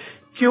ਹੈ,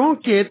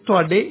 ਕਿਉਂਕਿ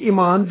ਤੁਹਾਡੇ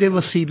ਈਮਾਨ ਦੇ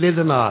ਵਸੀਲੇ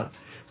ਦੇ ਨਾਲ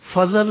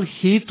ਫਜ਼ਲ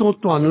ਹੀ ਤੋਂ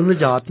ਤੁਹਾਨੂੰ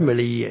ਨਿਜਾਤ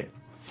ਮਿਲੀ ਹੈ।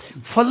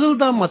 ਫਜ਼ਲ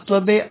ਦਾ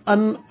ਮਤਲਬ ਹੈ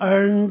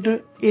ਅਨਅਰਨਡ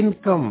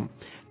ਇਨਕਮ,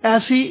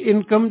 ਐਸੀ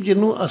ਇਨਕਮ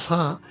ਜਿਹਨੂੰ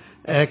ਅਸਾਂ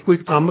ਕੋਈ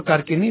ਕੰਮ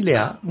ਕਰਕੇ ਨਹੀਂ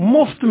ਲਿਆ,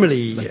 ਮੁਫਤ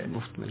ਮਿਲੀ ਹੈ।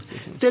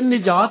 ਤੇ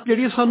ਨਿਜਾਤ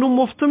ਜਿਹੜੀ ਸਾਨੂੰ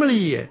ਮੁਫਤ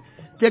ਮਿਲੀ ਹੈ,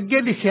 ਤੇ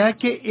ਅੱਗੇ ਲਿਖਿਆ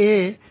ਕਿ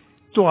ਇਹ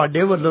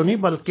ਤੁਹਾਡੇ ਵੱਲੋਂ ਨਹੀਂ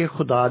ਬਲਕਿ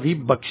ਖੁਦਾ ਦੀ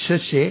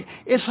ਬਖਸ਼ਿਸ਼ ਹੈ,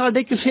 ਇਹ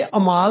ਸਾਡੇ ਕਿਸੇ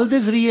ਅਮਾਲ ਦੇ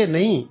ਜ਼ਰੀਏ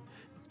ਨਹੀਂ,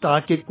 ਤਾਂ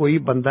ਕਿ ਕੋਈ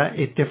ਬੰਦਾ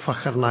ਇੱਥੇ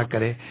ਫਖਰ ਨਾ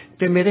ਕਰੇ।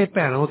 ਤੇ ਮੇਰੇ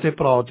ਭੈਣੋਂ ਤੇ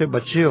ਭਰਾਓ ਤੇ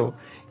ਬੱਚਿਓ,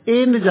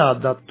 ਇਹ ਨਿਜਾਤ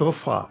ਦਾ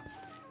ਤੋਹਫਾ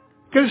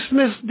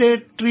ਕ੍ਰਿਸਮਸ ਦੇ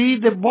ਟਰੀ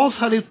ਦੇ ਬਹੁਤ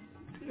ਸਾਰੇ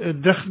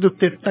ਦਰਖਤ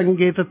ਉੱਤੇ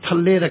ਟੰਗੇ ਤੇ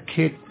ਥੱਲੇ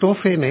ਰੱਖੇ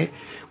ਤੋਹਫੇ ਨੇ।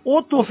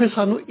 ਉਹ ਤੋਹਫੇ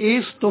ਸਾਨੂੰ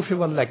ਇਸ ਤੋਹਫੇ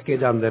ਵੱਲ ਲੈ ਕੇ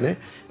ਜਾਂਦੇ ਨੇ,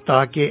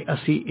 ਤਾਂ ਕਿ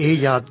ਅਸੀਂ ਇਹ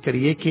ਯਾਦ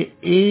ਕਰੀਏ ਕਿ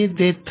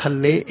ਇਹਦੇ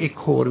ਥੱਲੇ ਇੱਕ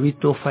ਹੋਰ ਵੀ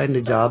ਤੋਹਫਾ ਹੈ,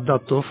 ਨਿਜਾਤ ਦਾ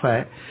ਤੋਹਫਾ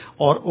ਹੈ,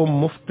 ਔਰ ਉਹ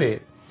ਮੁਫਤ ਹੈ।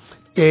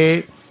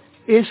 ਤੇ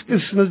ਇਸ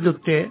ਕ੍ਰਿਸਮਸ ਦੇ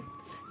ਉੱਤੇ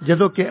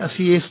ਜਦੋਂ ਕਿ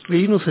ਅਸੀਂ ਇਸ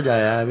ਟਰੀ ਨੂੰ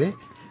ਸਜਾਇਆ ਹੈ,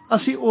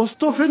 ਅਸੀਂ ਉਸ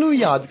ਤੋਹਫੇ ਨੂੰ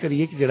ਯਾਦ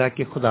ਕਰੀਏ ਕਿ ਜਿਹੜਾ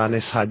ਕਿ ਖੁਦਾ ਨੇ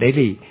ਸਾਡੇ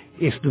ਲਈ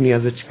ਇਸ ਦੁਨੀਆ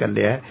ਵਿੱਚ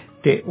ਘੱਲਿਆ,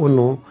 ਤੇ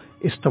ਉਹਨੂੰ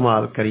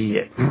ਇਸਤੇਮਾਲ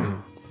ਕਰੀਏ।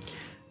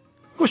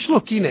 ਕੁਛ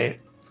ਲੋਕੀ ਨੇ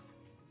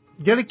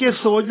ਜਿਹੜੇ ਕਿ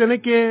ਸੋਚਦੇ ਨੇ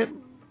ਕਿ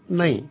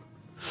ਨਹੀਂ,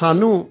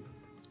 ਸਾਨੂੰ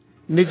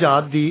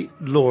ਨਿਜਾਤ ਦੀ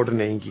ਲੋੜ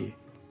ਨਹੀਂ ਗੀ,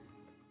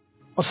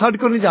 ਔਰ ਸਾਡੇ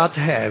ਕੋਲ ਨਿਜਾਤ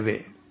ਹੈ ਵੇ।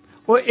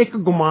 ਉਹ ਇੱਕ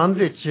ਗੁਮਾਨ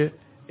ਵਿੱਚ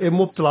ਇਹ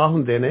ਮੁਬਤਲਾ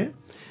ਹੁੰਦੇ ਨੇ,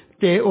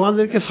 ਤੇ ਉਹ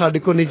ਆਂਦੇ ਕਿ ਸਾਡੇ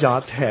ਕੋਲ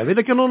ਨਿਜਾਤ ਹੈ ਵੇ,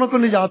 ਲੇਕਿਨ ਉਹਨਾਂ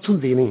ਕੋਲ ਨਿਜਾਤ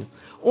ਹੁੰਦੀ ਨਹੀਂ।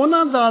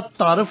 ਉਹਨਾਂ ਦਾ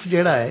ਤਾਰਫ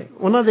ਜਿਹੜਾ ਹੈ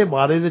ਉਹਨਾਂ ਦੇ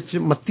ਬਾਰੇ ਵਿੱਚ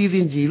ਮੱਤੀ ਦੀ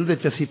ਇੰਜੀਲ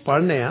ਵਿੱਚ ਅਸੀਂ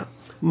ਪੜ੍ਹਨੇ ਆ।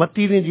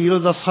 ਮੱਤੀ ਦੀ ਇੰਜੀਲ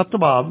ਦਾ 7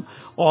 ਬਾਬ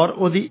ਔਰ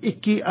ਉਹਦੀ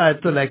 21 ਆਇਤ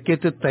ਤੋਂ ਲੈ ਕੇ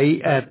ਤੇ 23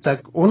 ਆਇਤ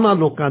ਤੱਕ ਉਹਨਾਂ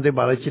ਲੋਕਾਂ ਦੇ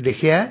ਬਾਰੇ 'ਚ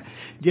ਲਿਖਿਆ ਹੈ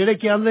ਜਿਹੜੇ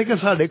ਕਹਿੰਦੇ ਕਿ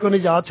ਸਾਡੇ ਕੋਲ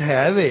ਨਿਜਾਤ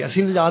ਹੈ ਵੇ,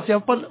 ਅਸੀਂ ਨਿਜਾਤ ਹੈ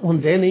ਪਰ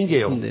ਹੁੰਦੇ ਨਹੀਂ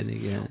ਗਏ।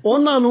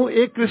 ਉਹਨਾਂ ਨੂੰ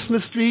ਇਹ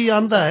ਕ੍ਰਿਸਮਸ ਟਰੀ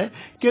ਆਂਦਾ ਹੈ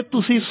ਕਿ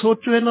ਤੁਸੀਂ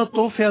ਸੋਚੋ ਇਹਨਾਂ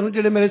ਤੋਹਫਿਆਂ ਨੂੰ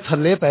ਜਿਹੜੇ ਮੇਰੇ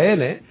ਥੱਲੇ ਪਏ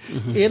ਨੇ,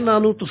 ਇਹਨਾਂ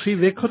ਨੂੰ ਤੁਸੀਂ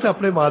ਵੇਖੋ ਤੇ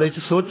ਆਪਣੇ ਬਾਰੇ 'ਚ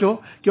ਸੋਚੋ,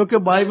 ਕਿਉਂਕਿ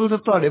ਬਾਈਬਲ ਤਾਂ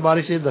ਤੁਹਾਡੇ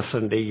ਬਾਰੇ 'ਚ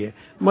ਦੱਸਣ ਡਈ ਹੈ।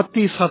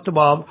 ਮੱਤੀ 7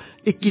 ਬਾਬ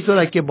 21 ਤੋਂ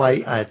ਲੈ ਕੇ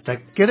 22 ਆਇਤ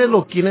ਤੱਕ ਕਿਹੜੇ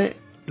ਲੋਕੀ ਨੇ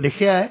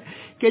ਲਿਖਿਆ ਹੈ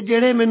ਕਿ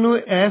ਜਿਹੜੇ ਮੈਨੂੰ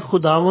ਐ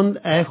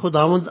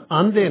ਖੁਦਾਵੰਦ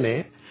ਆਂਦੇ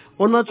ਨੇ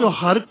ਉਹਨਾਂ ਚੋਂ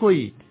ਹਰ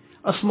ਕੋਈ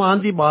ਅਸਮਾਨ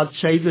ਦੀ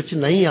ਬਾਦਸ਼ਾਹੀ ਵਿੱਚ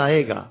ਨਹੀਂ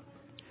ਆਏਗਾ,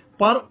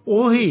 ਪਰ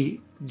ਉਹੀ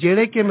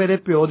ਜਿਹੜੇ ਕਿ ਮੇਰੇ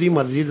ਪਿਓ ਦੀ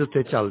ਮਰਜ਼ੀ ਦੇ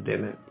ਉੱਤੇ ਚੱਲਦੇ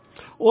ਨੇ।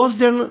 ਉਸ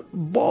ਦਿਨ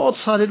ਬਹੁਤ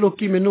ਸਾਰੇ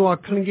ਲੋਕੀ ਮੈਨੂੰ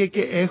ਆਖਣਗੇ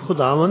ਕਿ ਇਹ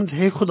ਖੁਦਾਵੰਦ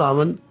ਹੈ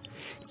ਖੁਦਾਵੰਦ,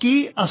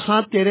 ਕੀ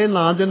ਅਸਾਂ ਤੇਰੇ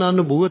ਨਾਂ ਦੇ ਨਾਲ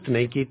ਨਬੂਵਤ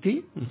ਨਹੀਂ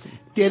ਕੀਤੀ,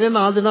 ਤੇਰੇ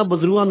ਨਾਂ ਦੇ ਨਾਲ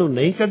ਬਦਰੂਆਂ ਨੂੰ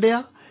ਨਹੀਂ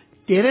ਕੱਢਿਆ,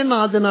 ਤੇਰੇ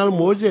ਨਾਂ ਦੇ ਨਾਲ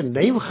ਮੋਜੇ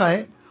ਨਹੀਂ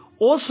ਵਿਖਾਏ?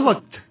 ਉਸ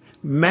ਵਕਤ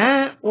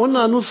ਮੈਂ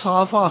ਉਹਨਾਂ ਨੂੰ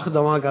ਸਾਫ਼ ਆਖ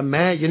ਦੇਵਾਂਗਾ,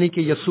 ਮੈਂ ਯਾਨੀ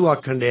ਕਿ ਯਸੂ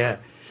ਆਖਣ ਡਿਆ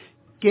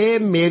ਕਿ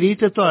ਮੇਰੀ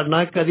ਤੇ ਤੁਹਾਡੇ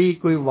ਨਾਲ ਕਦੀ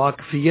ਕੋਈ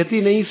ਵਾਕਫੀਅਤ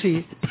ਹੀ ਨਹੀਂ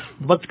ਸੀ,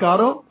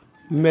 ਬਦਕਾਰੋ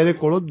ਮੇਰੇ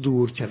ਕੋਲੋਂ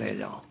ਦੂਰ ਚਲੇ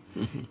ਜਾਓ।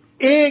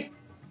 ਇਹ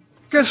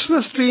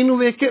ਕ੍ਰਿਸਮਸ ਟਰੀ ਨੂੰ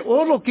ਵੇਖ ਕੇ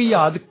ਉਹ ਲੋਕੀ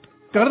ਯਾਦ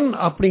ਕਰਨ,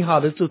 ਆਪਣੀ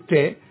ਹਾਲਤ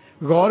ਉੱਤੇ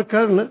ਗੌਰ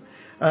ਕਰਨ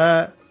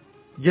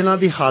ਜਿਨ੍ਹਾਂ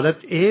ਦੀ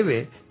ਹਾਲਤ ਇਹ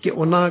ਵੇ ਕਿ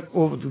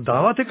ਉਹ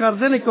ਦਾਅਵਾ ਤੇ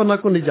ਕਰਦੇ ਨੇ ਕਿ ਉਹਨਾਂ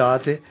ਕੋਲ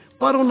ਨਿਜਾਤ ਹੈ,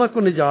 ਪਰ ਉਹਨਾਂ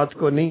ਕੋਲ ਨਿਜਾਤ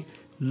ਕੋ ਨਹੀਂ।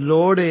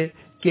 ਲੋੜ ਹੈ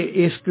ਕਿ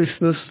ਇਸ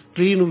ਕ੍ਰਿਸਮਸ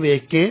ਟਰੀ ਨੂੰ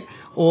ਵੇਖ ਕੇ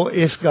ਉਹ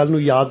ਇਸ ਗੱਲ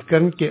ਨੂੰ ਯਾਦ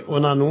ਕਰਨ ਕਿ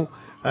ਉਹਨਾਂ ਨੂੰ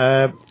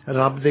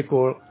ਰੱਬ ਦੇ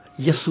ਕੋਲ,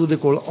 ਯਸੂ ਦੇ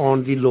ਕੋਲ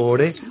ਆਉਣ ਦੀ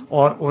ਲੋੜ ਹੈ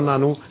ਔਰ ਉਹਨਾਂ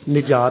ਨੂੰ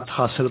ਨਿਜਾਤ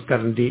ਹਾਸਲ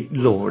ਕਰਨ ਦੀ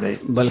ਲੋੜ ਹੈ।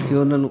 ਬਲਕਿ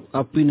ਉਹਨਾਂ ਨੂੰ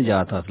ਆਪੀ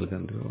ਨਿਜਾਤ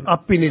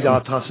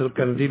ਹਾਸਲ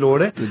ਕਰਨ ਦੀ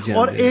ਲੋੜ ਹੈ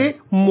ਔਰ ਇਹ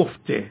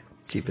ਮੁਫਤ ਹੈ।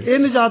 ਇਹ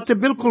ਨਿਜਾਤ ਤੇ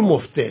ਬਿਲਕੁਲ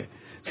ਮੁਫਤ ਹੈ।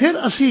 ਫਿਰ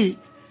ਅਸੀਂ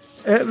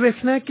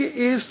ਵੇਖਣਾ ਕਿ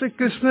ਇਸ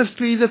ਕ੍ਰਿਸਮਸ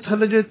ਟਰੀ ਦੇ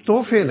ਥੱਲੇ ਜਿਹੜੇ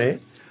ਤੋਹਫੇ ਨੇ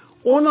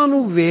ਉਹਨਾਂ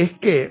ਨੂੰ ਵੇਖ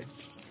ਕੇ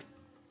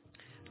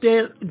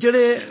ਤੇ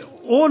ਜਿਹੜੇ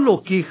ਉਹ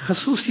ਲੋਕੀ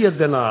ਖਸੂਸੀਅਤ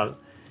ਦੇ ਨਾਲ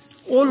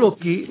ਉਹ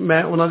ਲੋਕੀ,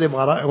 ਮੈਂ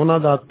ਉਹਨਾਂ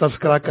ਦਾ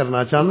ਤਜ਼ਕਰਾ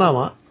ਕਰਨਾ ਚਾਹੁੰਦਾ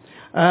ਵਾਂ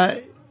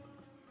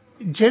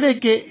ਜਿਹੜੇ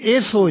ਕਿ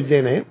ਇਹ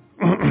ਸੋਚਦੇ ਨੇ,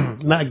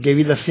 ਮੈਂ ਅੱਗੇ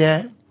ਵੀ ਦੱਸਿਆ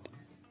ਹੈ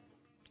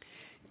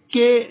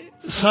ਕਿ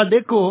ਸਾਡੇ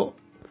ਕੋ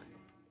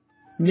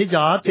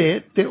ਨਿਜਾਤ ਹੈ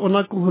ਤੇ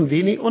ਉਹਨਾਂ ਕੋ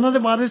ਹੁੰਦੀ ਨਹੀਂ। ਉਹਨਾਂ ਦੇ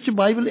ਬਾਰੇ ਚ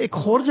ਬਾਈਬਲ ਇੱਕ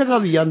ਹੋਰ ਜਗ੍ਹਾ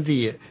ਵੀ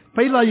ਆਂਦੀ ਹੈ,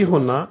 ਪਹਿਲਾ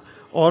ਯਹੋਨਾ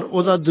ਔਰ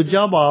ਉਹਦਾ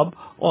 2 ਬਾਬ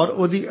ਔਰ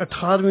ਉਹਦੀ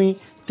 18ਵੀਂ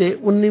ਤੇ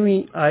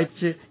 19ਵੀਂ ਆਇਤ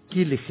ਚ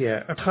ਕੀ ਲਿਖਿਆ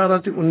ਹੈ। 18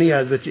 ਤੇ 19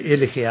 ਆਇਤ ਵਿੱਚ ਇਹ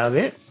ਲਿਖਿਆ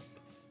ਵੇ,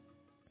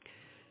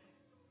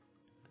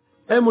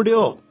 ਇਹ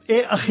ਮੁੰਡਿਓ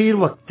ਇਹ ਅਖੀਰ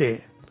ਵਕਤ ਹੈ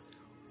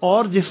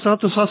ਔਰ ਜਿਸ ਤਰ੍ਹਾਂ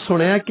ਤੁਸੀਂ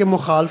ਸੁਣਿਆ ਕਿ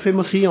ਮੁਖਾਲਫੇ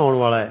ਮਸੀਹ ਆਉਣ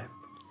ਵਾਲਾ ਹੈ,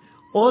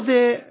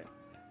 ਉਹਦੇ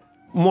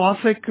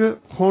ਮੁਆਫਿਕ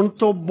ਹੁਣ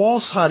ਤੋਂ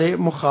ਬਹੁਤ ਸਾਰੇ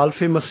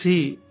ਮੁਖਾਲਫੇ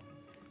ਮਸੀਹ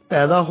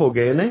ਪੈਦਾ ਹੋ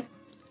ਗਏ ਨੇ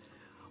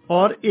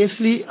ਔਰ ਇਸ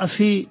ਲਈ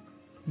ਅਸੀਂ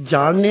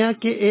ਜਾਣਦੇ ਹਾਂ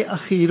ਕਿ ਇਹ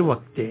ਅਖੀਰ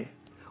ਵਕਤ ਹੈ।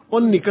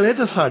 ਉਹ ਨਿਕਲੇ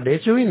ਤਾਂ ਸਾਡੇ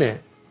ਚੋਂ ਹੀ ਨੇ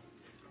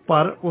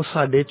ਪਰ ਉਹ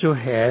ਸਾਡੇ ਚੋਂ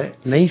ਹੈ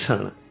ਨਹੀਂ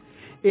ਸਨ,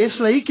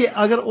 ਇਸ ਲਈ ਕਿ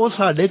ਅਗਰ ਉਹ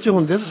ਸਾਡੇ ਚ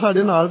ਹੁੰਦੇ ਤਾਂ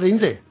ਸਾਡੇ ਨਾਲ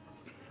ਰਹਿੰਦੇ,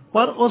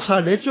 ਪਰ ਉਹ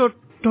ਸਾਡੇ ਚੋਂ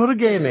ਟੁਰ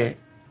ਗਏ ਨੇ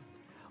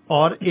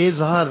ਔਰ ਇਹ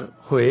ਜ਼ਾਹਰ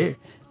ਹੋਏ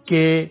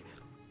ਕਿ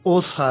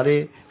ਉਹ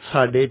ਸਾਰੇ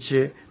ਸਾਡੇ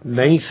ਚ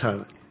ਨਹੀਂ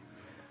ਸਨ।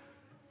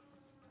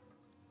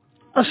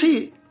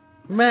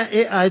 ਮੈਂ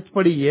ਇਹ ਆਇਤ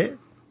ਪੜ੍ਹੀ ਹੈ,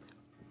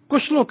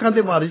 ਕੁਛ ਲੋਕਾਂ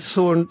ਦੇ ਬਾਰੇ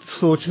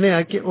ਸੋਚਨੇ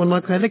ਆ ਕਿ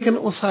ਉਹਨਾਂ ਕੋਲ, ਲੇਕਿਨ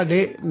ਉਹ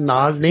ਸਾਡੇ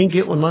ਨਾਲ ਨਹੀਂ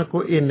ਗਏ, ਉਹਨਾਂ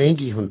ਕੋਲ ਇਹ ਨਹੀਂ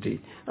ਗਈ ਹੁੰਦੀ।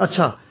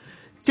 ਅੱਛਾ,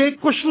 ਤੇ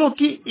ਕੁਛ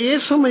ਲੋਕੀ ਇਹ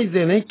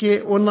ਸਮਝਦੇ ਨੇ ਕਿ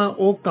ਉਹਨਾਂ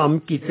ਉਹ ਕੰਮ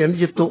ਕੀਤੇ ਨੇ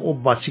ਜਿੱਤੋਂ ਉਹ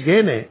ਬਚ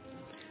ਗਏ ਨੇ,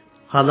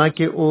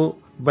 ਹਾਲਾਂਕਿ ਉਹ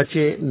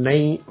ਬਚੇ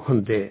ਨਹੀਂ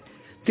ਹੁੰਦੇ।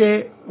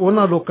 ਤੇ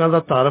ਉਹਨਾਂ ਲੋਕਾਂ ਦਾ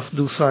ਤਾਰਫ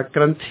ਦੂਸਰਾ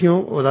ਕਰੰਥੀਓ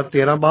ਉਹਦਾ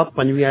 13 ਬਾਬ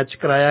 5ਵੀਂ ਆਇਤ 'ਚ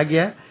ਕਰਾਇਆ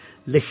ਗਿਆ।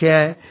 ਲਿਖਿਆ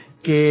ਹੈ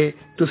ਕਿ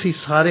ਤੁਸੀਂ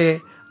ਸਾਰੇ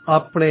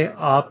ਆਪਣੇ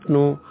ਆਪ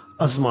ਨੂੰ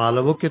ਅਜ਼ਮਾ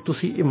ਲਵੋ ਕਿ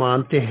ਤੁਸੀਂ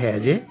ਈਮਾਨ ਤੇ ਹੈ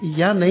ਜੇ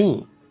ਜਾਂ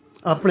ਨਹੀਂ।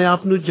 ਆਪਣੇ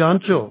ਆਪ ਨੂੰ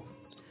ਜਾਂਚੋ,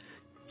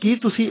 ਕੀ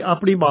ਤੁਸੀਂ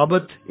ਆਪਣੀ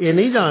ਬਾਬਤ ਇਹ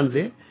ਨਹੀਂ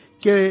ਜਾਣਦੇ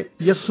ਕਿ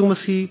ਯਿਸੂ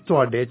ਮਸੀਹ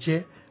ਤੁਹਾਡੇ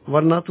 'ਚ,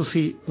 ਵਰਨਾ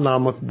ਤੁਸੀਂ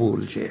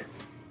ਨਾਮਕਬੂਲ ਜੇ।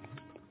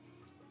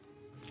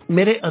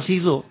 ਮੇਰੇ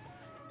ਅਜ਼ੀਜ਼ੋ,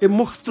 ਇਹ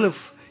ਮੁਖਤਲਿਫ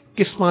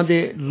ਕਿਸਮਾਂ ਦੇ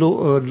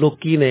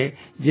ਲੋਕੀ ਨੇ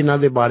ਜਿਨ੍ਹਾਂ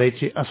ਦੇ ਬਾਰੇ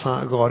 'ਚ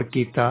ਅਸਾਂ ਗੌਰ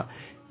ਕੀਤਾ।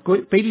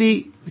 ਕੋਈ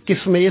ਪਹਿਲੀ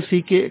ਕਿਸਮ ਇਹ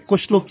ਸੀ ਕਿ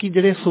ਕੁਛ ਲੋਕੀ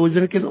ਜਿਹੜੇ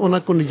ਸੋਚਦੇ ਨੇ ਕਿ ਉਹਨਾਂ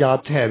ਕੋਲ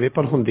ਨਿਜਾਤ ਹੈ ਵੇ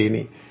ਪਰ ਹੁੰਦੀ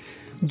ਨਹੀਂ।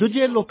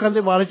 ਦੂਜੇ ਲੋਕਾਂ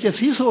ਦੇ ਬਾਰੇ 'ਚ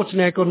ਅਸੀਂ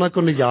ਸੋਚਦੇ ਹਾਂ ਕਿ ਉਹਨਾਂ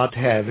ਕੋਲ ਨਿਜਾਤ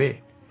ਹੈ ਵੇ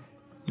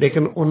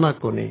ਲੇਕਿਨ ਉਹਨਾਂ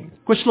ਕੋਲ ਨਹੀਂ।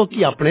 ਕੁਛ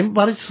ਲੋਕੀ ਆਪਣੇ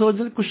ਬਾਰੇ 'ਚ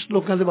ਸੋਚਦੇ, ਕੁਛ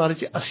ਲੋਕਾਂ ਦੇ ਬਾਰੇ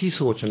 'ਚ ਅਸੀਂ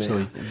ਸੋਚਦੇ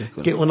ਹਾਂ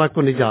ਕਿ ਉਹਨਾਂ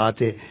ਕੋਲ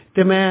ਨਿਜਾਤ ਹੈ।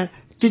 ਤੇ ਮੈਂ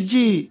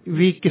ਤੀਜੀ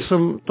ਵੀ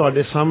ਕਿਸਮ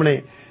ਤੁਹਾਡੇ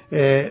ਸਾਹਮਣੇ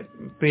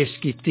ਪੇਸ਼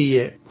ਕੀਤੀ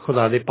ਹੈ।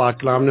 ਖੁਦਾ ਦੇ ਪਾਕ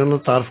ਕਲਾਮ ਨੇ ਉਹਨੂੰ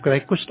ਤਾਰਫ ਕਰਾਇਆ।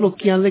 ਕੁਛ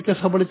ਲੋਕੀ ਆਂਦੇ ਕਿ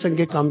ਅਸਾਂ ਬੜੇ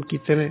ਚੰਗੇ ਕੰਮ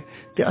ਕੀਤੇ ਨੇ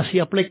ਤੇ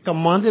ਅਸੀਂ ਆਪਣੇ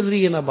ਕੰਮਾਂ ਦੇ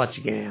ਜ਼ਰੀਏ ਨਾਲ ਬਚ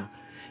ਗਏ ਹਾਂ,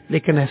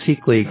 ਲੇਕਿਨ ਐਸੀ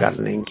ਕੋਈ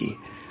ਗੱਲ ਨਹੀਂ ਗੀ।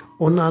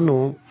 ਉਹਨਾਂ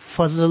ਨੂੰ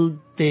ਫਜ਼ਲ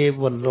ਦੇ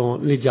ਵੱਲੋਂ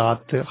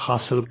ਨਿਜਾਤ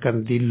ਹਾਸਲ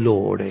ਕਰਨ ਦੀ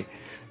ਲੋੜ ਹੈ।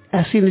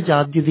 ਐਸੀ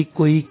ਨਿਜਾਤ ਜਿਹਦੀ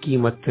ਕੋਈ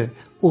ਕੀਮਤ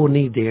ਉਹ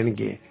ਨਹੀਂ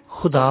ਦੇਣਗੇ,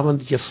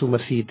 ਖੁਦਾਵੰਦ ਯਿਸੂ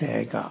ਮਸੀਹ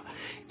ਦੇਗਾ।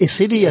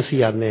 ਇਸੇ ਲਈ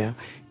ਅਸੀਂ ਆਉਂਦੇ ਹਾਂ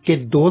ਕਿ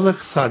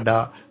ਦੋਜ਼ਖ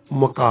ਸਾਡਾ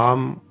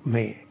ਮੁਕਾਮ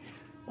ਹੈ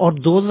ਔਰ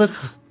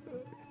ਦੋਜ਼ਖ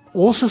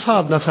ਉਸ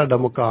ਹਿਸਾਬ ਨਾਲ ਸਾਡਾ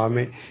ਮੁਕਾਮ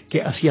ਹੈ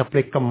ਕਿ ਅਸੀਂ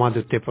ਆਪਣੇ ਕੰਮਾਂ ਦੇ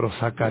ਉੱਤੇ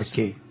ਭਰੋਸਾ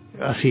ਕਰਕੇ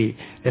ਅਸੀਂ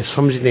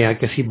ਸਮਝਦੇ ਹਾਂ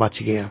ਕਿ ਅਸੀਂ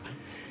ਬਚ ਗਏ ਹਾਂ।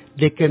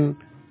 ਲੇਕਿਨ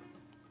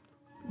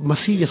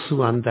ਮਸੀਹ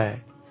ਯਿਸੂ ਆਂਦਾ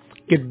ਹੈ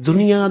کہ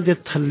دنیا دے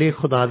تھلے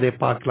خدا دے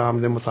پاک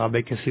کلام دے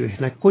مطابق اسی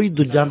ویکھنا کوئی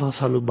دوجا نہ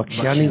سانو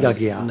بخشیا نہیں گا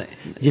گیا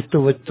جس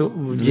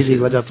دی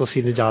وجہ تو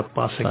اسی نجات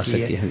پا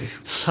سکیے.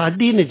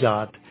 ساڈی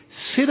نجات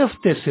صرف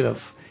تے صرف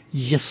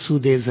یسو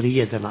دے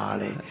ذریعے دے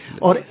نال ہے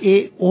اور اے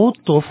او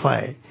تحفہ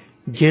ہے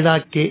جیڑا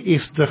کہ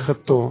اس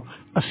درخت تو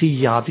اسی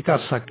یاد کر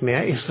سکنے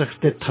ہیں. اس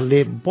درخت دے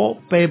تھلے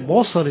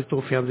بہت سارے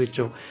تحفیاں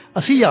وچوں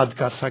اسی یاد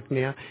کر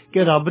سکنے ہیں کہ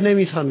رب نے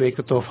بھی سانو ایک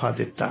تحفہ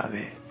دیتا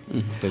ہے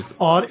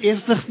اور اس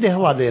درخت دے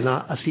حوالے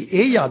نال اسی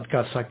اے یاد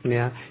کر سکنے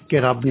ہیں کہ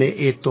رب نے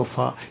اے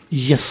تحفہ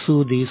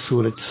یسو دی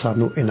صورت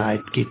سانو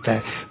عنایت کیتا ہے.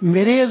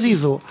 میرے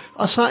عزیزو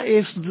اساں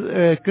اس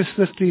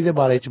کرسمس ٹری دے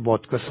بارے چ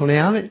بہت کچھ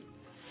سنیا ہے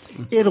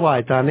یہ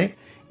روایتاں نے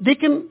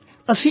لیکن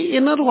اسی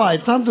انہاں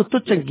روایتاں دے تو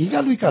چنگی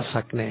گل بھی کر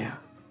سکنے ہیں.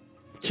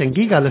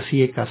 چنگی گل اسی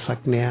یہ کر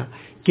سکنے ہیں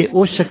کہ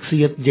وہ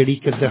شخصیت جڑی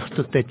کہ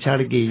درخت تے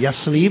چڑھ گئی یا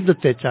سلیب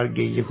تے چڑھ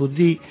گئی.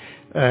 یہودی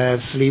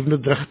سلیب نو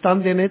درخت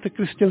آندے نے تے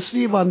کرسچن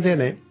سلیب آندے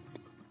نے.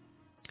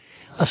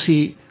 اسی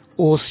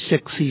اس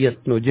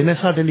شخصیت نو جنہیں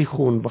ساڈے لئی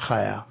خون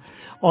بخایا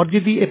اور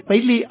جدی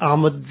پہلی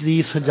آمد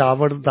دی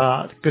سجاوٹ دا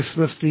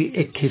کرسمس ٹری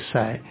ایک حصہ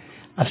ہے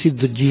اسی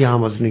دجی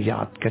آمد نو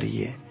یاد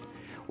کریے.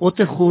 وہ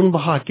تے خون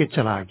بہا کے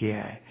چلا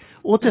گیا ہے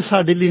وہ تے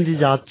ساڈے لئی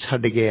نجات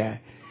چھڈ گیا ہے.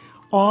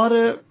 اور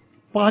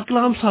پاک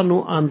کلام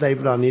سانو آندا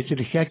عبرانی چ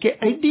لکھیا کہ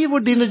ایڈی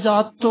وڈی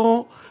نجات تو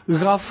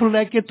غافل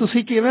رہ کے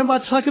تسی کیویں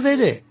بچ سکدے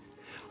جے.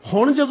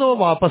 ہن جدوں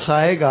واپس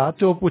آئے گا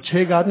تے وہ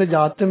پوچھے گا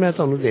نجات تے میں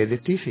تانوں دے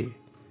دتی سی.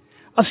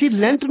 اسی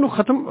لینٹ نو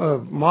ختم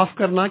معاف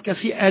کرنا کہ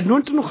اسی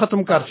ایڈونٹ نو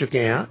ختم کر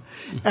چکے ہیں.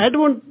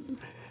 ایڈونٹ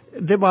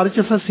دے بارے چ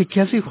اساں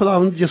سیکھیا سی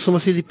خداوند یسوع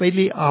مسیح دی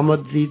پہلی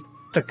آمد دی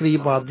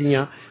تقریبات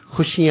دیاں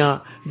خوشیاں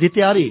دی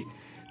تیاری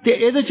تے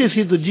اے دے چ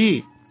اسی دجی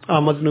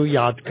آمد نو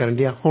یاد کرن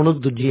دیا. ہن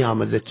دجی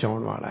آمد وچ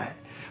آਉਣ والا ہے.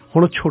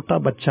 ہن چھوٹا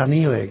بچہ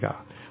نہیں ہوئے گا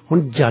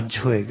ہن جج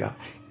ہوئے گا.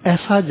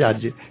 ایسا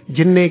جج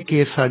جن نے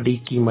کہ ساڈی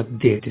قیمت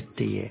دے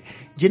دیتی ہے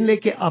جن نے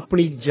کہ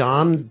اپنی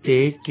جان دے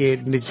کے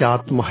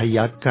نجات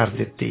مہیا کر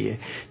دیتی ہے.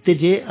 تے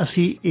جے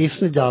اسی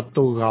اس نجات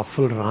تو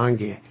غافل رہاں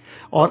گے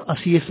اور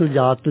اسی اس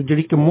نجات تو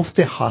جڑی کہ مفت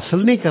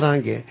حاصل نہیں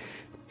کران گے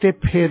تے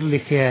پھر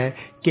لکھیا ہے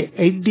کہ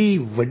ایڈی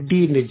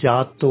وڈی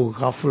نجات تو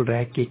غافل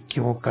رہ کے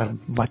کیوں کر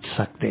بچ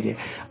سکتے ہیں.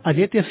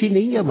 اجے تے اسی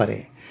نہیں ہیں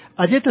مرے.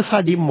 اجے تے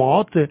ساڈی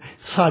موت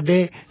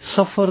ساڈے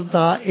سفر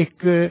دا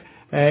ایک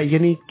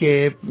یعنی کہ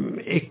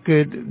ایک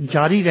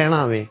جاری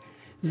رہنا وے.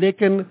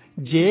 لیکن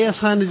جے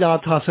اساں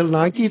نجات حاصل نہ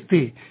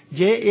کیتی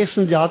جے اس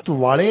نجات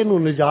والے نو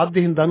نجات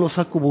دہندا نو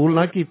اساں قبول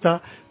نہ کیتا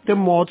تے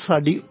موت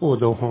ساڈی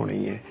ادوں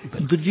ہونی ہے.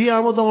 دجی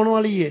آمد آਉਣ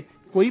والی ہے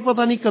کوئی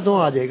پتہ نہیں کدوں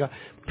آ جائے گا.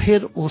 پھر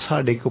وہ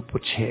ساڈے کو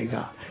پوچھے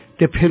گا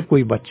تے پھر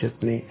کوئی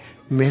بچت نہیں.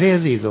 میرے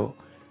عزیزو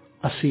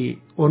اسی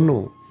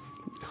انہوں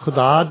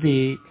خدا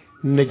دی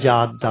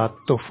نجات دا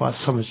تحفہ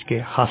سمجھ کے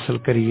حاصل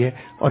کریے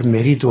اور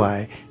میری دعا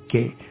ہے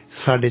کہ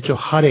ساڈے چو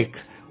ہر ایک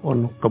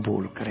انہوں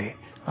قبول کرے.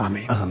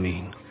 آمین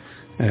آمین.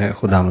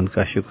 خداوند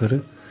کا شکر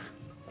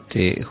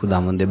تے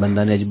خداوند دے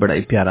بندہ نے اج بڑا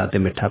ہی پیارا تے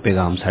میٹھا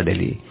پیغام ساڈے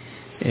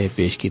لیے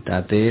پیش کیتا.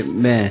 تے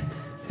میں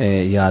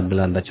یاد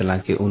دلاندا چلاں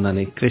کہ انہوں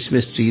نے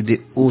کرسمس ٹری دے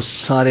او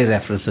سارے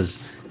ریفرنسز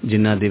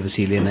جنہاں دے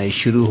وسیلے نال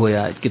شروع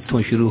ہویا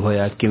کتھوں شروع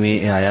ہویا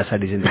کیویں آیا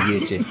ساڈی زندگی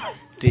وچ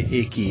تے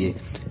اے کی ہے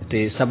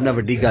تے سب نہ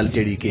وڈی گل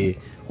جڑی کہ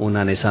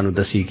انہوں نے سانو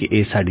دسی کہ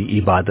اے ساڈی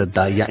عبادت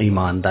دا یا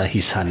ایمان دا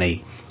حصہ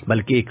نہیں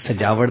بلکہ ایک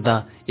سجاوٹ دا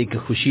ایک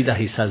خوشی دا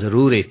حصہ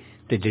ضرور ہے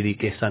تے جڑی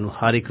کہ سانو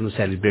ہر ایک نو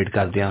سیلیبریٹ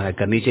کردیاں ہوئے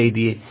کرنی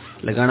چاہیے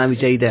لگانا بھی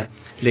چاہیے.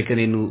 لیکن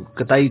اینو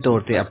قطعی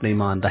طور تے اپنے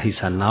ایمان دا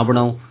حصہ نہ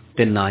بناؤ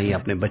تے نہ ہی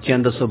اپنے بچیاں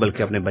دسو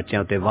بلکہ اپنے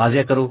بچیاں تے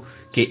واضح کرو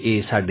کہ اے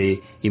ساڈے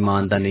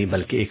ایمان دا نہیں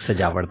بلکہ ایک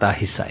سجاوٹ دا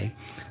حصہ ہے.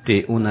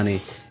 تے انہوں نے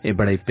یہ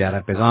بڑا ہی پیارا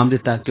پیغام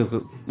دیتا کیونکہ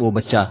وہ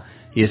بچہ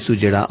یسو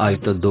جڑا آج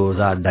تو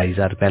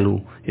 2000-2500 پہلو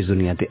اس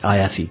دنیا تے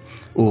آیا سی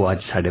وہ اج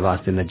ساڈے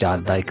واسطے نجات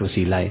دا ایک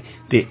وسیلہ ہے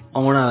تے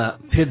آنا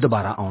پھر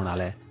دوبارہ آن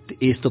والا ہے. تے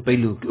اس تو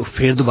پہلو کہ وہ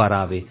پھر دوبارہ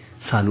آوے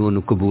سانو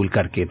انہوں قبول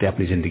کر کے تے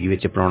اپنی زندگی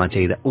وچ اپنانا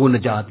چاہیے. وہ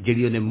نجات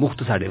جڑی انہیں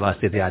مفت ساڈے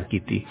واسطے تیار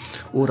کیتی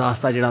وہ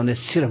راستہ جڑا انہیں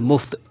صرف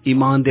مفت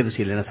ایمان دے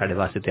وسیلے نال ساڈے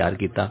واسطے تیار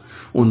کیتا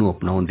انہوں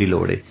اپناؤن دی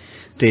لوڑ ہے.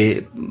 تے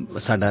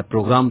ساڈا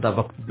پروگرام دا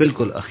وقت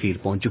بالکل اخیر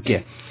پہنچ چکا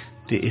ہے.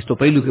 تے اس تو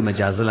پہلو کہ میں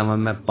اجازت لواں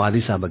میں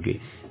پادری صاحب اگے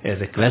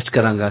ریکویسٹ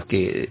کراں گا کہ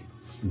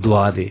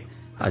دعا دے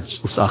اج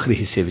اس آخری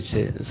حصے وچ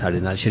ساڈے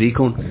نال شریک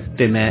ہون.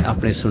 تے میں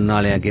اپنے سننے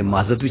والے اگے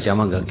معذرت بھی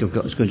چاہواں گا کیونکہ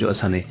اس کو جو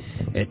اساں نے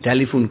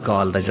ٹیلی فون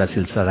کال دا جڑا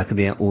سلسلہ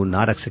رکھدے ہیں وہ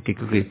نہ رکھ سکے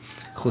کیونکہ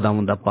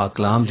خداوند دا پاک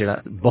کلام جڑا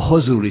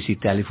بہت ضروری سی.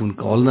 ٹیلی فون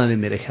کال نال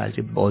میرے خیال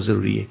سے بہت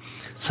ضروری ہے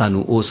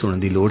سانو او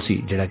سنن دی لوڑ سی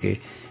جڑا کہ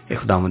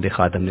خداوند دے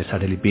خادم نے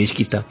ساڈے لئی پیش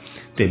کیتا.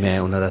 تے میں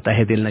انہاں دا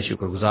تہہ دل نال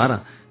شکر گزار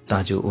ہاں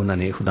تاں جو انہوں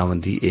نے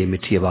خداوند دی اے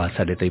میٹھی آواز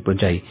ساڈے تائیں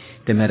پہنچائی.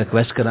 تے میں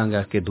ریکویسٹ کراں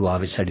گا کہ دعا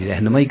وچ ساڈی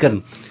رہنمائی کرن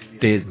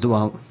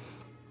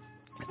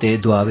تے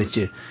دعا وچ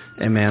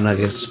میں انہاں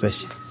دے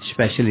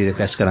سپیشلی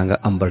ریکویسٹ کراں گا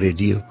امبر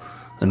ریڈیو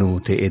نو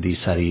تے اے دی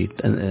ساری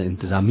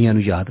انتظامیہ نو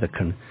یاد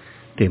رکھن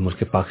تے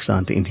ملک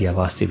پاکستان تے انڈیا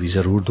واسطے بھی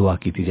ضرور دعا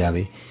کیتی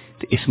جاوے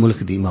تے اس ملک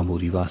دی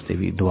معموری واسطے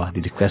بھی دعا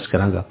دی ریکویسٹ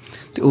کراں گا.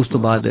 تے اس تو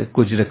بعد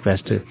کچھ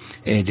ریکویسٹ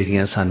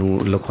جڑیاں سانو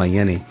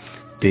لکھوائیاں نے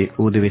ਤੇ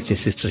ਉਹਦੇ ਵਿੱਚ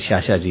ਸਿਸਟਰ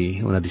ਸ਼ਾਸ਼ਾ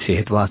ਜੀ ਉਹਨਾਂ ਦੀ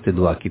ਸਿਹਤ ਵਾਸਤੇ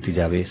ਦੁਆ ਕੀਤੀ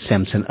ਜਾਵੇ।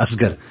 ਸੈਮਸਨ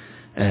ਅਸਗਰ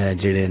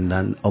ਜਿਹੜੇ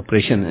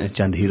ਆਪਰੇਸ਼ਨ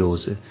ਚੰਦ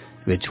ਹੀਰੋਜ਼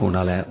ਵਿੱਚ ਹੋਣ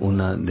ਵਾਲਾ ਹੈ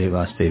ਉਹਨਾਂ ਦੇ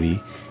ਵਾਸਤੇ ਵੀ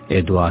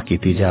ਇਹ ਦੁਆ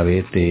ਕੀਤੀ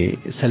ਜਾਵੇ। ਤੇ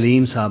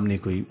ਸਲੀਮ ਸਾਹਿਬ ਨੇ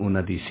ਕੋਈ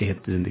ਉਹਨਾਂ ਦੀ ਸਿਹਤ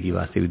ਜ਼ਿੰਦਗੀ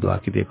ਵਾਸਤੇ ਵੀ ਦੁਆ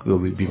ਕੀਤੀ ਕਿਉਂਕਿ ਉਹ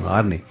ਵੀ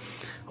ਬਿਮਾਰ ਨੇ।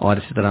 ਔਰ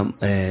ਇਸੇ ਤਰ੍ਹਾਂ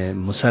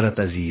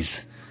ਮੁਸਰਤ ਅਜ਼ੀਜ਼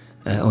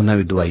ਉਹਨਾਂ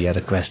ਵੀ ਦੁਆਈਆ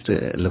ਰਿਕੁਐਸਟ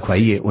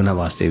ਲਿਖਵਾਈਏ, ਉਹਨਾਂ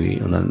ਵਾਸਤੇ ਵੀ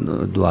ਉਹਨਾਂ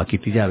ਨੂੰ ਦੁਆ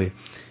ਕੀਤੀ ਜਾਵੇ।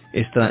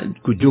 ਇਸ ਤਰ੍ਹਾਂ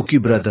ਕੋਈ ਜੋਕੀ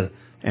ਬ੍ਰਦਰ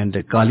ਐਂਡ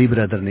ਕਾਲੀ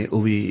ਬ੍ਰਦਰ ਨੇ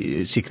ਉਹ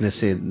ਵੀ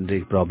ਸਿਕਨੈਸ ਦੇ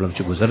ਪ੍ਰੋਬਲਮ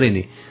 'ਚ ਗੁਜ਼ਰ ਰਹੇ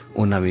ਨੇ,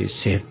 ਉਹਨਾਂ ਵੀ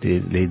ਸਿਹਤ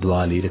ਦੇ ਲਈ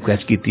ਦੁਆ ਲਈ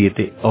ਰਿਕੁਐਸਟ ਕੀਤੀ ਹੈ।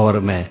 ਤੇ ਔਰ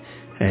ਮੈਂ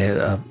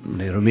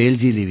ਆਪਣੇ ਰੁਮੇਲ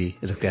ਜੀ ਲਈ ਵੀ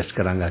ਰਿਕੁਐਸਟ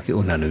ਕਰਾਂਗਾ ਕਿ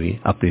ਉਹਨਾਂ ਨੂੰ ਵੀ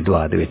ਆਪਣੀ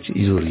ਦੁਆ ਦੇ ਵਿੱਚ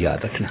ਜ਼ਰੂਰ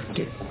ਯਾਦ ਰੱਖਣਾ।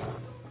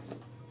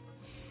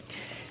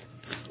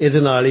 ਇਹਦੇ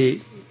ਨਾਲ ਹੀ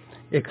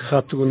ਇੱਕ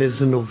ਖਾਤੂਨ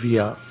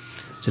ਜ਼ਨੋਵੀਆ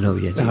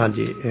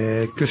ਹਾਂਜੀ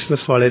ਕ੍ਰਿਸਮਸ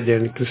ਵਾਲੇ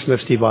ਦਿਨ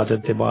ਕ੍ਰਿਸਮਸ ਦੀ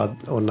ਇਬਾਦਤ ਦੇ ਬਾਅਦ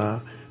ਉਹਨਾਂ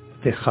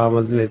ਤੇ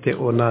ਖਾਮਦ ਨੇ ਤੇ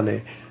ਉਹਨਾਂ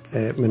ਨੇ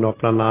ਮੈਨੂੰ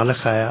ਆਪਣਾ ਨਾਂ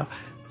ਲਿਖਾਇਆ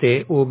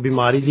ਤੇ ਉਹ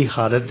ਬਿਮਾਰੀ ਦੀ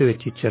ਹਾਲਤ ਦੇ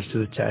ਵਿੱਚ ਹੀ ਚਰਚ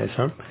ਵਿੱਚ ਆਏ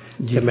ਸਨ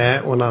ਤੇ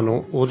ਮੈਂ ਉਹਨਾਂ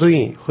ਨੂੰ ਉਦੋਂ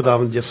ਹੀ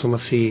ਖੁਦਾਵੰਦ ਯਿਸੂ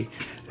ਮਸੀਹ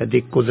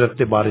ਦੀ ਕੁਦਰਤ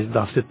ਦੇ ਬਾਰੇ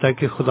ਦੱਸ ਦਿੱਤਾ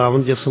ਕਿ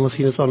ਖੁਦਾਵੰਦ ਯਿਸੂ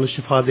ਮਸੀਹ ਨੇ ਤੁਹਾਨੂੰ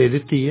ਸ਼ਿਫਾ ਦੇ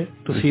ਦਿੱਤੀ ਹੈ,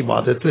 ਤੁਸੀਂ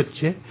ਇਬਾਦਤ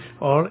ਵਿੱਚ ਹੈ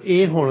ਔਰ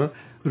ਇਹ ਹੁਣ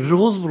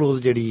रोज बरोज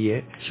ਜਿਹੜੀ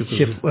ਹੈ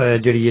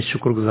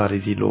ਸ਼ੁਕਰਗੁਜ਼ਾਰੀ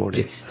ਦੀ ਲੋੜ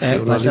ਹੈ।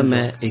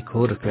 मैं एक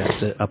और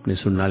रिक्वेस्ट अपने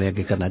सुनने वाले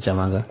अगे करना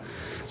चाहांगा।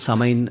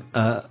 सामाइन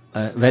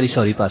वैरी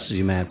सॉरी पास्टर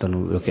जी, मैं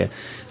तुहानूं रोकिया।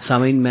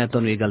 सामाइन मैं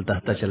तुहानूं ये गल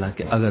दसदा चला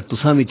कि अगर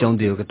तुसां भी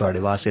चाहुंदे हो कि तुहाडे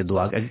वास्ते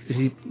दुआ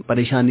किसी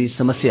परेशानी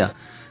समस्या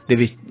दे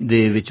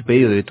विच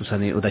पई होए, तुसां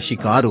ने ओहदा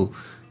शिकार हो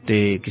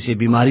ते किसी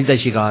बीमारी का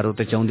शिकार हो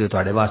तो चाहुंदे हो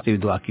तुहाडे वास्ते भी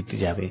दुआ की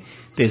जाए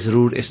तो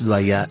जरूर इस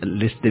दवाइया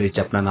लिस्ट दे विच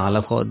अपना नाम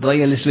लिखाओ।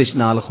 दवाइया लिस्ट विच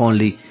नाम लिखाउण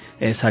लई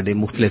साडे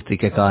मुख्तलिफ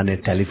तरीकेकार ने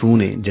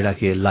टैलीफोन है जिहड़ा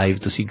कि लाइव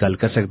तुसीं गल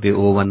कर सकते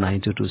हो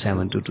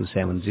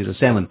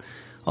 01922722707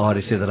 और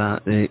इसी तरह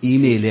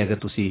ईमेल है, अगर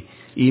तुसीं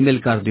ईमेल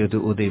कर दिओ तो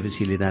उहदे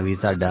वसीले नाल भी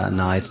तुहाडा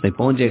नाम इस तक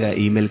पहुंच जाएगा।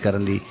 ईमेल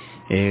करन लई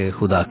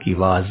खुदा की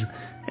आवाज़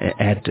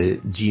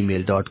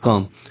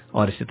 @gmail.com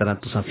और इसी तरह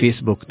तुसां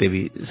फेसबुक ते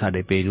भी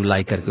साडे पेज नूं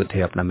लाइक करके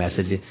उत्थे अपना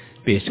मैसेज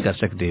पेस्ट कर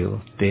सकते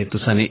हो। ते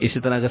तुसां ने इसी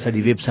तरह अगर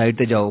साडी वैबसाइट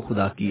ते जाओ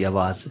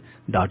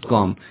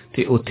खुदाकीआवाज़.com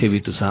ते उत्थे भी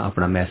तुसां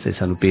अपना मैसेज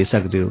सानूं भेज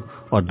सकते हो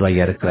और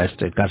दुआया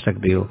रिक्वेस्ट कर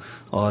सकते हो।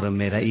 और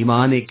मेरा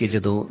ईमान है कि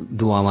जदों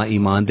दुआवां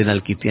ईमान दे नाल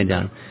कीतियां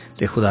जाण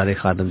ते खुदा दे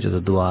खादम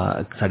जदों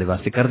दुआ साडे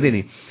वास्ते करदे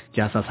ने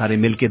जां असां सारे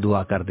मिल के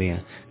दुआ करदे हां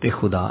ते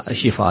खुदा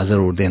शिफा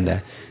जरूर देंदा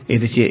है।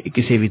 इहदे च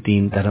किसी भी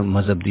तीन धर्म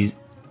मजहब दी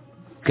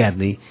कैद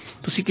नहीं,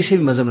 तुसी किसी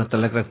भी मजहब नाल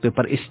तलक रखते हो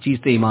पर इस चीज़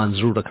ते ईमान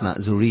जरूर रखना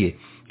जरूरी है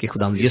कि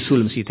खुदावंद यीशु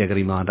मसीह ते अगर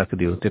ईमान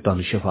रखते हो तो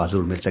तुहानूं शिफा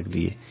जरूर मिल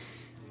सकती है।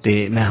 तो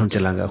मैं हुण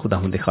चलांगा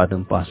खुदावंद दे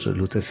खादम पास्टर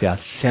लूथर फयाज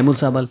सैमुअल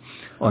साहब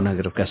और मैं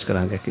रिक्वेस्ट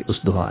करांगा कि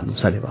उस दुआ नूं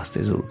साडे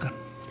वास्ते जरूर करन।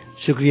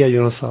 शुक्रिया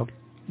यूनुस साहब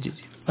जी।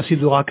 असीं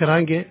दुआ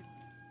करांगे।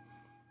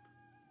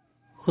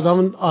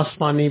 खुदावंद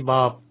आसमानी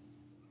बाप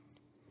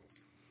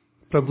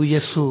प्रभु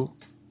यीशु,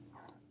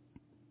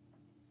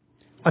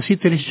 असीं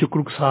तेरे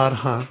शुक्रगुजार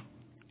हां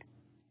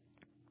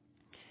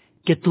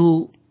कि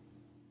तू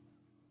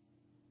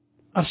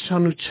अरशां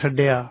नूं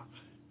छड्डिया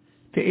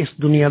ते इस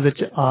दुनिया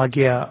विच आ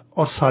गया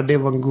और साडे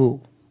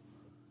वांगू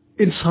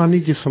इंसानी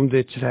जिस्म दे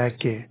विच रह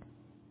के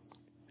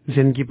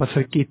जिंदगी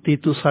बसर कीती।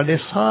 तू साडे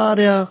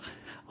सारे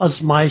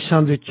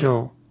अजमाइशां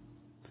विचों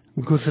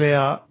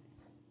गुजरिया,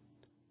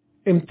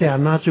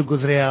 इम्तिहानां चों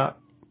गुजरिया।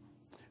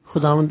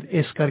 खुदावंद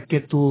इस करके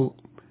तू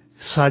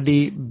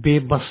साडी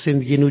बेबस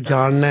जिंदगी नूं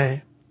जानना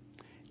है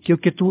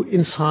क्योंकि तू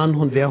इंसान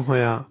हुंदिया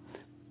होया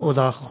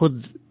ओहदा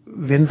खुद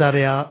वेंदा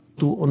रहा,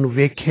 तू उन्हूं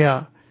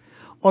वेखिया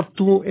और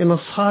तू इन्हां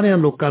सारियां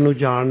लोकां नूं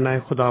जानना है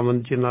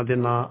खुदावंद जिन्हां दे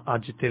नां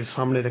अज तेरे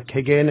सामने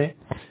रखे गए ने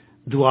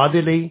दुआ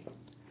दे लई।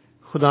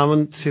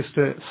 खुदावंद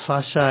सिस्टर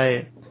साशा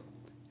है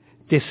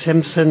ते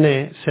सैमसन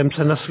है,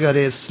 सैमसन असगर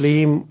है,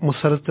 सलीम,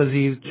 मुसरत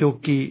अजीज,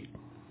 चौकी,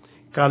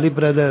 काली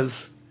ब्रदर्स,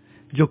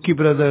 जोकी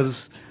ब्रदर्स,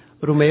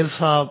 रुमेल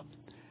साहब।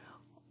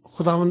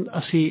 खुदावंद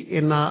असी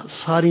इन्हां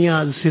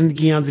सारियां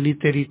जिंदगियां दे लई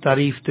तेरी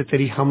तारीफ ते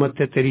तेरी हमद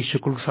ते तेरी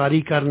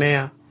शुक्रगुजारी करने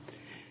आ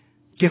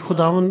कि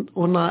खुदावंद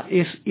उन्हां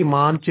इस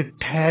ईमान च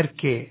ठहर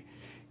के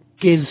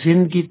कि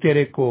जिंदगी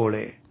तेरे कोल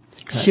है,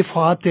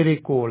 शिफा तेरे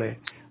कोल है,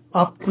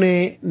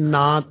 अपने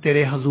नां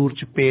तेरे हजूर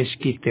च पेश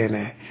कीते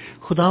ने।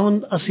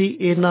 खुदावंद असी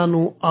इन्हां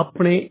नूं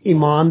अपने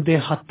ईमान दे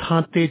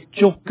हत्थां ते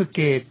चुक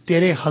के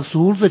तेरे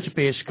हजूर विच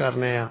पेश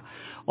करने आ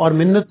और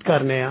मिन्नत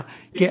करने आ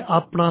कि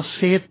अपना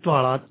सेहत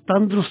वाला,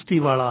 तंदुरुस्ती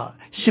वाला,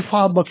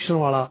 शिफा बख्शण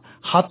वाला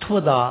हथ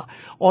वधा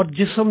और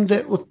जिस्म दे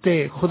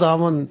उत्ते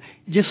खुदावंद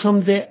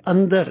जिस्म दे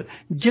अंदर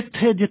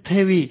जिथे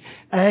जिथे भी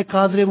ऐ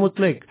कादरे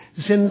मुतलक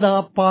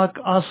जिंदा पाक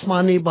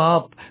आसमानी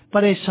बाप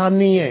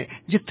परेशानी है,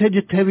 जिथे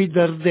जिथे भी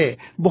दर्द है,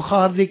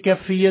 बुखार दी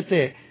कैफियत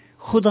है,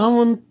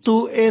 खुदावंद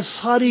तू ए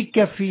सारी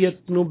कैफियत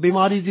नूं,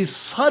 बीमारी दी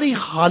सारी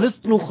हालत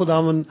नूं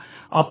खुदावंद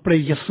अपने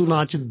यस्सु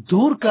नां च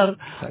दूर कर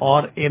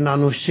और इन्हां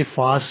नूं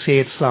शिफा,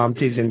 सेहत,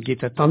 सलामती, जिंदगी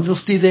ते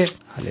तंदुरुस्ती दे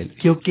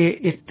क्योंकि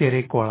ये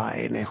तेरे कोल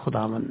आए ने।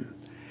 खुदावंद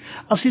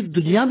असी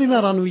दुनिया दे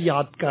नारां नूं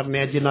याद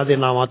करने जिन्हां दे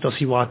नावां तो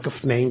असी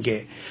वाकिफ नहीं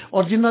गए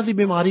और जिन्हां दी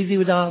बीमारी दी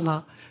वजह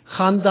नाल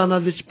ਖਾਨਦਾਨਾਂ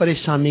ਵਿੱਚ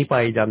ਪਰੇਸ਼ਾਨੀ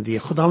ਪਾਈ ਜਾਂਦੀ ਹੈ।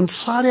 ਖੁਦਾਵੰਦ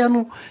ਸਾਰਿਆਂ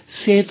ਨੂੰ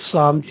ਸਿਹਤ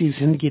ਸਲਾਮਤੀ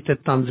ਜ਼ਿੰਦਗੀ ਤੇ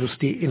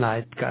ਤੰਦਰੁਸਤੀ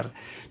ਇਨਾਇਤ ਕਰ।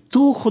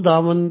 ਤੂੰ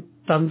ਖੁਦਾਵੰਦ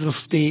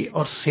ਤੰਦਰੁਸਤੀ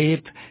ਔਰ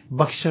ਸਿਹਤ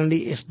ਬਖਸ਼ਣ ਲਈ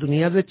ਇਸ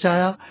ਦੁਨੀਆ ਵਿੱਚ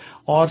ਆਇਆ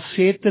ਔਰ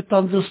ਸਿਹਤ ਤੇ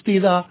ਤੰਦਰੁਸਤੀ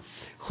ਦਾ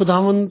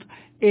ਖੁਦਾਵੰਦ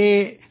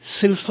ਇਹ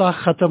ਸਿਲਸਿਲਾ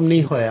ਖਤਮ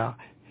ਨਹੀਂ ਹੋਇਆ।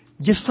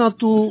 ਜਿਸ ਤਰ੍ਹਾਂ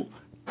ਤੂੰ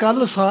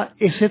ਕੱਲ ਸਾ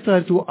ਇਸੇ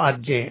ਤਰ੍ਹਾਂ ਤੂੰ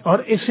ਅੱਜ ਹੈ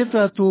ਔਰ ਇਸੇ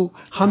ਤਰ੍ਹਾਂ ਤੂੰ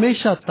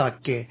ਹਮੇਸ਼ਾ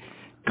ਤੱਕ ਹੈ।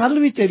 ਕੱਲ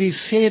ਵੀ ਤੇਰੀ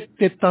ਸਿਹਤ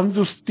ਤੇ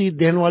ਤੰਦਰੁਸਤੀ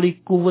ਦੇਣ ਵਾਲੀ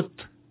ਕੁਵਤ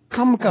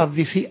ਕੰਮ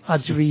ਕਰਦੀ ਸੀ,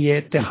 ਅੱਜ ਵੀ ਹੈ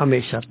ਤੇ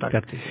ਹਮੇਸ਼ਾ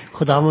ਤੱਕ।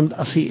 ਖੁਦਾਵੰਦ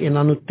ਅਸੀਂ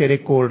ਇਹਨਾਂ ਨੂੰ ਤੇਰੇ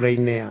ਕੋਲ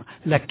ਰਹਿੰਦੇ ਹਾਂ,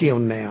 ਲੈ ਕੇ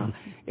ਆਉਂਦੇ ਹਾਂ।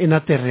 ਇਹਨਾਂ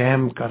ਤੇ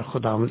ਰਹਿਮ ਕਰ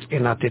ਖੁਦਾਵੰਦ,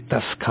 ਇਹਨਾਂ ਤੇ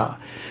ਤਰਸ ਖਾ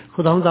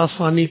ਖੁਦਾਵੰਦ।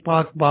 ਆਸਮਾਨੀ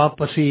ਪਾਕ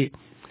ਬਾਪ ਅਸੀਂ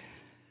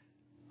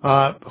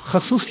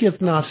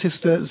ਖਸੂਸੀਅਤ ਨਾਲ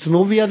ਸਿਸਟਰ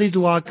ਜ਼ਨੋਵੀਆ ਦੀ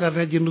ਦੁਆ ਕਰ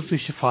ਰਹੇ ਜਿਹਨੂੰ ਤੂੰ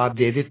ਸ਼ਿਫਾ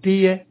ਦੇ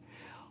ਦਿੱਤੀ ਹੈ।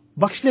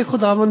 ਬਖਸ਼ ਦੇ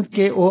ਖੁਦਾਵੰਦ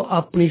ਕਿ ਉਹ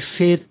ਆਪਣੀ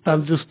ਸਿਹਤ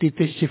ਤੰਦਰੁਸਤੀ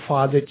ਤੇ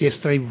ਸ਼ਿਫਾ ਦੇ ਇਸ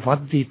ਤਰ੍ਹਾਂ ਹੀ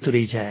ਵੱਧਦੀ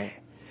ਤੁਰੀ ਜਾਏ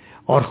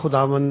ਔਰ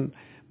ਖੁਦਾਵੰਦ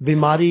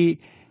ਬਿਮਾਰੀ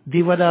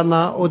ਦੀ ਵਜ੍ਹਾ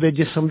ਨਾਲ ਉਹਦੇ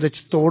ਜਿਸਮ ਵਿੱਚ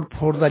ਤੋੜ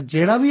ਫੋੜ ਦਾ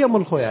ਜਿਹੜਾ ਵੀ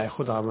ਅਮਲ ਹੋਇਆ ਹੈ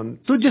ਖੁਦਾਵੰਦ,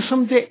 ਤੂੰ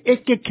ਜਿਸਮ ਦੇ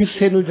ਇੱਕ ਇੱਕ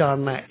ਹਿੱਸੇ ਨੂੰ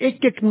ਜਾਣਨਾ ਹੈ,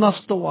 ਇੱਕ ਇੱਕ ਨਸ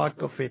ਤੋਂ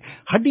ਵਾਕਿਫ ਹੈ,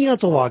 ਹੱਡੀਆਂ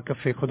ਤੋਂ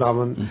ਵਾਕਿਫ ਹੈ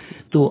ਖੁਦਾਵੰਦ।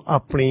 ਤੂੰ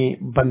ਆਪਣੀ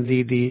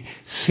ਬੰਦੀ ਦੀ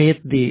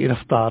ਸਿਹਤ ਦੀ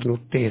ਰਫ਼ਤਾਰ ਨੂੰ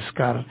ਤੇਜ਼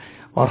ਕਰ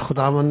ਔਰ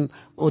ਖੁਦਾਵੰਦ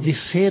ਉਹਦੀ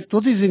ਸਿਹਤ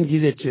ਉਹਦੀ ਜ਼ਿੰਦਗੀ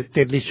ਵਿੱਚ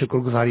ਤੇਰੇ ਲਈ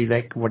ਸ਼ੁਕਰਗੁਜ਼ਾਰੀ ਦਾ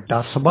ਇੱਕ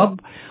ਵੱਡਾ ਸਬਬ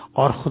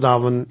ਔਰ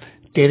ਖੁਦਾਵੰਦ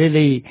ਤੇਰੇ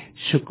ਲਈ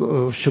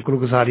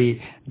ਸ਼ੁਕਰਗੁਜ਼ਾਰੀ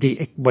ਦੀ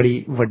ਇੱਕ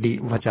ਬੜੀ ਵੱਡੀ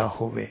ਵਜ੍ਹਾ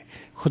ਹੋਵੇ।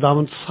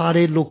 ਖੁਦਾਵੰਦ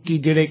ਸਾਰੇ ਲੋਕੀ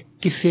ਜਿਹੜੇ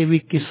ਕਿਸੇ ਵੀ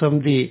ਕਿਸਮ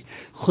ਦੀ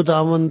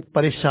ਖੁਦਾਵੰਦ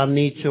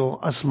ਪਰੇਸ਼ਾਨੀ ਚੋਂ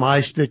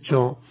ਅਜ਼ਮਾਇਸ਼ ਦੇ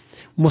ਚੋਂ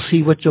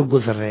ਮੁਸੀਬਤ ਚੋਂ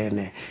ਗੁਜ਼ਰ ਰਹੇ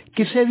ਨੇ,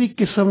 ਕਿਸੇ ਵੀ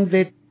ਕਿਸਮ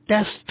ਦੇ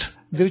ਟੈਸਟ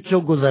ਦੇ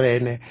ਵਿੱਚੋਂ ਗੁਜ਼ਰ ਰਹੇ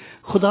ਨੇ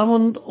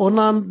ਖੁਦਾਵੰਦ,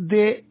 ਉਹਨਾਂ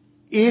ਦੇ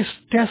ਇਸ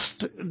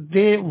ਟੈਸਟ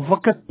ਦੇ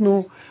ਵਕਤ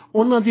ਨੂੰ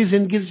ਉਹਨਾਂ ਦੀ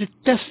ਜ਼ਿੰਦਗੀ ਵਿੱਚ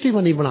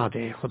ਟੈਸਟੀਮਨੀ ਬਣਾ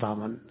ਦੇ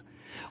ਖੁਦਾਵੰਦ।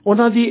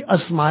 ਉਹਨਾਂ ਦੀ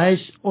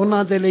ਅਜ਼ਮਾਇਸ਼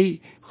ਉਹਨਾਂ ਦੇ ਲਈ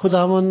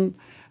ਖੁਦਾਵੰਦ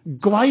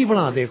ਗਵਾਹੀ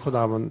ਬਣਾ ਦੇ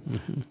ਖੁਦਾਵੰਦ।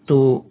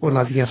 ਤੂੰ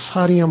ਉਹਨਾਂ ਦੀਆਂ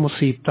ਸਾਰੀਆਂ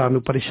ਮੁਸੀਬਤਾਂ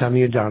ਨੂੰ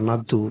ਪਰੇਸ਼ਾਨੀਆਂ ਜਾਣਨਾ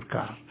ਦੂਰ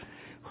ਕਰ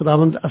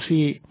ਖੁਦਾਵੰਦ।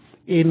 ਅਸੀਂ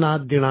ਇਹਨਾਂ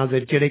ਦਿਨਾਂ ਦੇ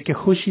ਜਿਹੜੇ ਕਿ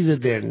ਖੁਸ਼ੀ ਦੇ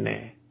ਦਿਨ ਨੇ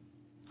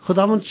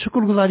ਖੁਦਾਵੰਦ,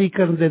 ਸ਼ੁਕਰਗੁਜ਼ਾਰੀ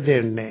ਕਰਨ ਦੇ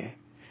ਦਿਨ ਨੇ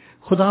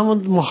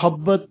ਖੁਦਾਵੰਦ,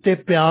 ਮੁਹੱਬਤ ਤੇ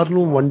ਪਿਆਰ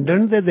ਨੂੰ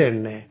ਵੰਡਣ ਦੇ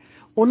ਦਿਨ ਨੇ,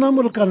 ਉਹਨਾਂ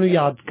ਮੁਲਕਾਂ ਨੂੰ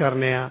ਯਾਦ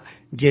ਕਰਨੇ ਆ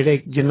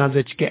ਜਿਨ੍ਹਾਂ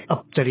ਵਿੱਚ ਕਿ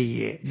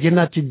ਅਬਤਰੀ ਹੈ,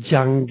 ਜਿਨ੍ਹਾਂ 'ਚ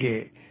ਜੰਗ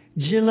ਹੈ,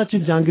 ਜਿਨ੍ਹਾਂ 'ਚ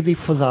ਜੰਗ ਦੀ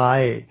ਫਜ਼ਾ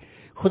ਹੈ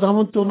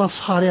ਖੁਦਾਵੰਦ। ਤੂੰ ਉਹਨਾਂ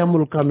ਸਾਰਿਆਂ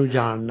ਮੁਲਕਾਂ ਨੂੰ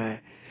ਜਾਣਨਾ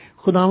ਹੈ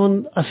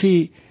ਖੁਦਾਵੰਦ।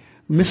 ਅਸੀਂ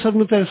ਮਿਸਰ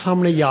ਨੂੰ ਤੇਰੇ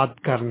ਸਾਹਮਣੇ ਯਾਦ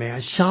ਕਰਨੇ ਆ,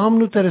 ਸ਼ਾਮ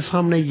ਨੂੰ ਤੇਰੇ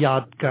ਸਾਹਮਣੇ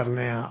ਯਾਦ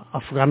ਕਰਨੇ ਆ,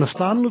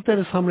 ਅਫਗਾਨਿਸਤਾਨ ਨੂੰ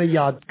ਤੇਰੇ ਸਾਹਮਣੇ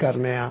ਯਾਦ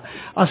ਕਰਨੇ ਆ।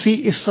 ਅਸੀਂ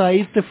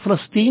ਇਸਰਾਈਲ ਤੇ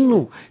ਫਲਸਤੀਨ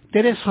ਨੂੰ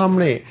ਤੇਰੇ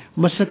ਸਾਹਮਣੇ,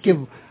 ਮਸ਼ਰਕ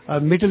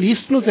ਮਿਡਲ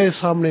ਈਸਟ ਨੂੰ ਤੇਰੇ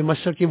ਸਾਹਮਣੇ,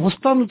 ਮਸ਼ਰਕ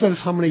ਵਸਤਾ ਨੂੰ ਤੇਰੇ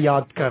ਸਾਹਮਣੇ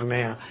ਯਾਦ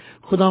ਕਰਨੇ ਆ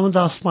ਖੁਦਾਵੰਦ।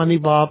 ਆਸਮਾਨੀ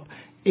ਬਾਪ,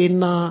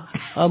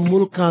 ਇਹਨਾਂ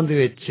ਮੁਲਕਾਂ ਦੇ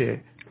ਵਿੱਚ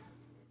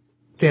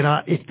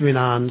ਤੇਰਾ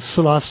ਇਤਮੀਨਾਨ,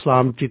 ਸੁਲਾਹ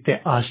ਸਲਾਮਤੀ ਤੇ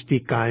ਆਸ਼ਤੀ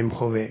ਕਾਇਮ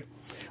ਹੋਵੇ।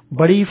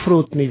 ਬੜੀ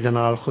ਫਰੋਤਨੀ ਦੇ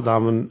ਨਾਲ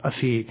ਖੁਦਾਵੰਦ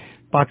ਅਸੀਂ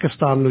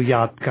ਪਾਕਿਸਤਾਨ ਨੂੰ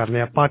ਯਾਦ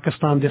ਕਰਨੇ ਆ।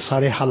 ਪਾਕਿਸਤਾਨ ਦੇ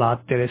ਸਾਰੇ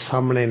ਹਾਲਾਤ ਤੇਰੇ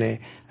ਸਾਹਮਣੇ ਨੇ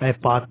ਐ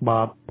ਪਾਕ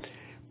ਬਾਪ।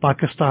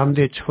 ਪਾਕਿਸਤਾਨ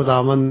ਦੇ ਵਿੱਚ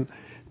ਖੁਦਾਵੰਦ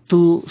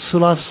ਤੂੰ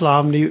ਸੁਲਾਹ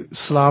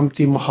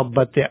ਸਲਾਮਤੀ,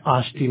 ਮੁਹੱਬਤ ਤੇ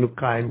ਆਸ਼ਤੀ ਨੂੰ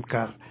ਕਾਇਮ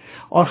ਕਰ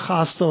ਔਰ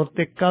ਖਾਸ ਤੌਰ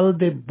ਤੇ ਕੱਲ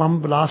ਦੇ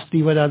ਬੰਬ ਬਲਾਸਟ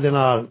ਦੀ ਵਜ੍ਹਾ ਦੇ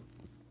ਨਾਲ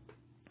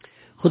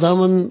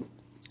ਖੁਦਾਵੰਦ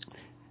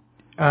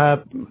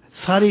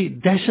ਸਾਰੀ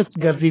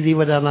ਦਹਿਸ਼ਤਗਰਦੀ ਦੀ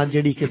ਵਜ੍ਹਾ ਨਾਲ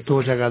ਜਿਹੜੀ ਕਿ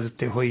ਦੋ ਜਗ੍ਹਾ ਦੇ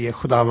ਉੱਤੇ ਹੋਈ ਹੈ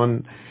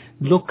ਖੁਦਾਵੰਦ,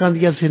 ਲੋਕਾਂ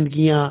ਦੀਆਂ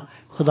ਜ਼ਿੰਦਗੀਆਂ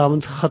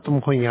ਖੁਦਾਵੰਦ ਖਤਮ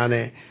ਹੋਈਆਂ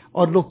ਨੇ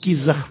ਔਰ ਲੋਕੀ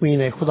ਜ਼ਖਮੀ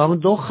ਨੇ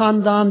ਖੁਦਾਵੰਦ। ਦੋ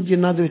ਖਾਨਦਾਨ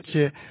ਜਿਨ੍ਹਾਂ ਦੇ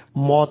ਵਿੱਚ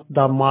ਮੌਤ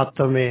ਦਾ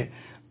ਮਾਤਮ ਹੈ,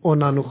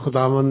 ਉਹਨਾਂ ਨੂੰ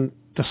ਖੁਦਾਵੰਦ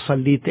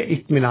ਤਸੱਲੀ ਤੇ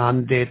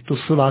ਇਤਮੀਨਾਨ ਦੇ। ਤੂੰ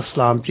ਸੁਲਾਹ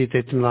ਸਲਾਮਤੀ ਤੇ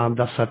ਇਤਮੀਨਾਨ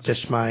ਦਾ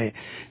ਸਰਚਸ਼ਮਾ ਹੈ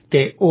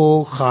ਤੇ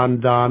ਉਹ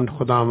ਖਾਨਦਾਨ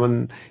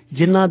ਖੁਦਾਵੰਦ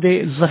ਜਿਨ੍ਹਾਂ ਦੇ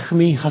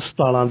ਜ਼ਖਮੀ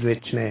ਹਸਪਤਾਲਾਂ ਦੇ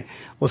ਵਿੱਚ ਨੇ,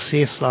 ਉਹ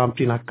ਸਿਹਤ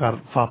ਸਲਾਮਤੀ ਨਾਲ ਘਰ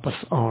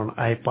ਵਾਪਸ ਆਉਣ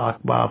ਆਏ ਪਾਕ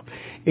ਬਾਪ।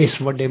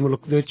 ਇਸ ਵੱਡੇ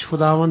ਮੁਲਕ ਦੇ ਵਿੱਚ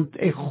ਖੁਦਾਵੰਦ,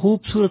 ਇੱਕ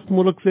ਖੂਬਸੂਰਤ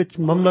ਮੁਲਕ ਵਿੱਚ,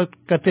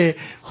 ਮਮਲਕਤ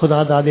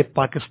ਖੁਦਾ ਦਾਦੇ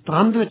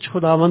ਪਾਕਿਸਤਾਨ ਦੇ ਵਿੱਚ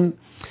ਖੁਦਾਵੰਦ,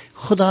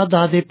 ਖੁਦਾ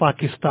ਦਾਦੇ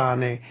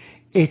ਪਾਕਿਸਤਾਨ ਹੈ,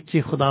 ਇਹ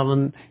 'ਚ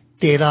ਖੁਦਾਵੰਦ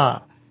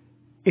ਤੇਰਾ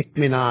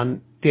ਇਤਮੀਨਾਨ,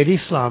 ਤੇਰੀ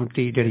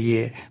ਸਲਾਮਤੀ ਜਿਹੜੀ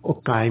ਹੈ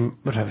ਉਹ ਕਾਇਮ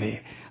ਰਵੇ।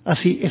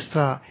 ਅਸੀਂ ਇਸ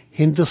ਤਰ੍ਹਾਂ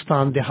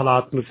ਹਿੰਦੁਸਤਾਨ ਦੇ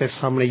ਹਾਲਾਤ ਨੂੰ ਤੇਰੇ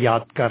ਸਾਹਮਣੇ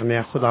ਯਾਦ ਕਰਨੇ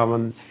ਆ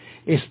ਖੁਦਾਵੰਦ।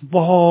 ਇਸ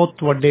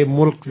ਬਹੁਤ ਵੱਡੇ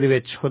ਮੁਲਕ ਦੇ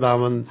ਵਿੱਚ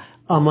ਖੁਦਾਵੰਦ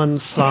ਅਮਨ,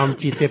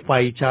 ਸਲਾਮਤੀ ਤੇ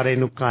ਭਾਈਚਾਰੇ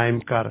ਨੂੰ ਕਾਇਮ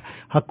ਕਰ।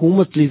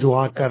 ਹਕੂਮਤ ਲਈ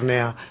ਦੁਆ ਕਰਨੇ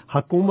ਆ,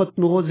 ਹਕੂਮਤ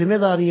ਨੂੰ ਉਹ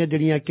ਜ਼ਿੰਮੇਵਾਰੀਆਂ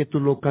ਜਿਹੜੀਆਂ ਕਿ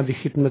ਤੂੰ ਲੋਕਾਂ ਦੀ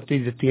ਖਿਦਮਤ ਲਈ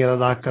ਦਿੱਤੀਆਂ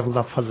ਅਦਾ ਕਰਨ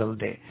ਦਾ ਫਜ਼ਲ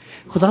ਦੇ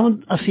ਖੁਦਾਵੰਦ।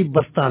 ਅਸੀਂ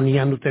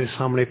ਬਰਤਾਨੀਆ ਨੂੰ ਤੇਰੇ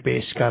ਸਾਹਮਣੇ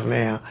ਪੇਸ਼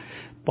ਕਰਨੇ ਆ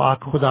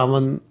ਪਾਕ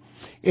ਖੁਦਾਵੰਦ।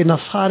 ਇਹਨਾਂ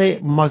ਸਾਰੇ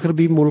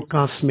ਮਗਰਬੀ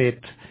ਮੁਲਕਾਂ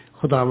ਸਮੇਤ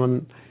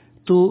ਖੁਦਾਵੰਦ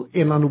ਤੂੰ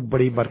ਇਹਨਾਂ ਨੂੰ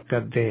ਬੜੀ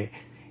ਬਰਕਤ ਦੇ।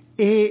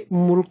 ਇਹ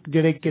ਮੁਲਕ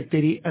ਜਿਹੜੇ ਕਿ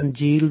ਤੇਰੀ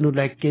ਅੰਜੀਲ ਨੂੰ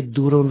ਲੈ ਕੇ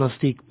ਦੂਰੋਂ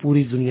ਨਜ਼ਦੀਕ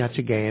ਪੂਰੀ ਦੁਨੀਆ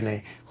 'ਚ ਗਏ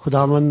ਨੇ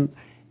ਖੁਦਾਵੰਦ,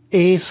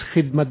 ਇਸ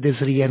ਖਿਦਮਤ ਦੇ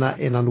ਜ਼ਰੀਏ ਨਾਲ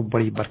ਇਹਨਾਂ ਨੂੰ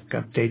ਬੜੀ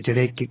ਬਰਕਤ ਦੇ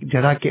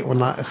ਜਿਹੜਾ ਕਿ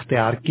ਉਹਨਾਂ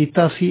ਇਖਤਿਆਰ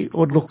ਕੀਤਾ ਸੀ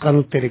ਔਰ ਲੋਕਾਂ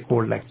ਨੂੰ ਤੇਰੇ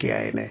ਕੋਲ ਲੈ ਕੇ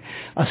ਆਏ ਨੇ।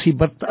 ਅਸੀਂ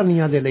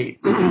ਬਰਤਾਨੀਆ ਦੇ ਲਈ,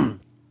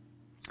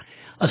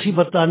 ਅਸੀਂ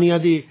ਬਰਤਾਨੀਆ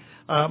ਦੀ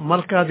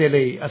ਮਲਕਾ ਦੇ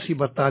ਲਈ, ਅਸੀਂ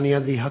ਬਰਤਾਨੀਆ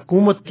ਦੀ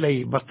ਹਕੂਮਤ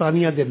ਲਈ,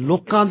 ਬਰਤਾਨੀਆ ਦੇ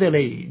ਲੋਕਾਂ ਦੇ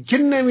ਲਈ,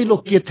 ਜਿੰਨੇ ਵੀ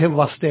ਲੋਕੀ ਇੱਥੇ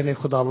ਵਸਦੇ ਨੇ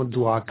ਖੁਦਾਵੰਦ,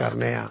 ਦੁਆ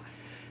ਕਰਨੇ ਆ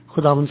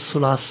ਖੁਦਾਵੰਦ।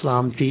 ਸੁਲਾਹ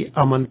ਸਲਾਮਤੀ,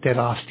 ਅਮਨ ਤੇ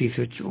ਰਾਸਤੀ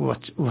ਵਿੱਚ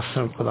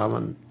ਵਸਣ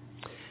ਖੁਦਾਵੰਦ।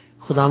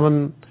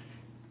 ਖੁਦਾਵੰਦ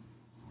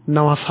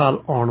ਨਵਾਂ ਸਾਲ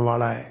ਆਉਣ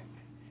ਵਾਲਾ ਹੈ,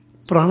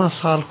 ਪੁਰਾਣਾ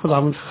ਸਾਲ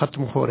ਖੁਦਾਵੰਦ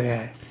ਖਤਮ ਹੋ ਰਿਹਾ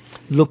ਹੈ।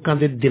 ਲੋਕਾਂ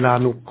ਦੇ ਦਿਲਾਂ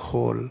ਨੂੰ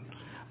ਖੋਲ,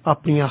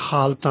 ਆਪਣੀਆਂ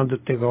ਹਾਲਤਾਂ ਦੇ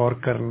ਉੱਤੇ ਗੌਰ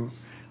ਕਰਨ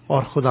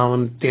ਔਰ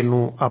ਖੁਦਾਵੰਦ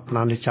ਤੈਨੂੰ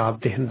ਆਪਣਾ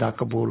ਨਿਜਾਤ ਦੇਹਿੰਦਾ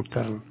ਕਬੂਲ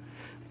ਕਰਨ।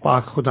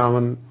 ਪਾਕ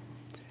ਖੁਦਾਵੰਦ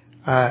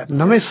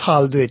ਨਵੇਂ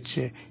ਸਾਲ ਦੇ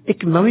ਵਿੱਚ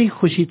ਇੱਕ ਨਵੀਂ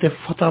ਖੁਸ਼ੀ ਤੇ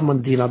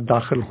ਫਤਹਮੰਦੀ ਨਾਲ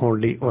ਦਾਖਲ ਹੋਣ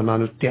ਲਈ ਉਹਨਾਂ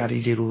ਨੂੰ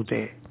ਤਿਆਰੀ ਜ਼ਰੂਰ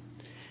ਦੇ।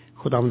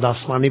 ਖੁਦਾਵੰਦ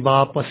ਆਸਮਾਨੀ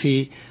ਬਾਪ,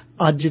 ਅਸੀਂ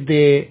ਅੱਜ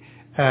ਦੇ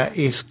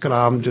ਇਸ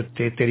ਕਲਾਮ ਦੇ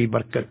ਉੱਤੇ ਤੇਰੀ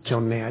ਬਰਕਤ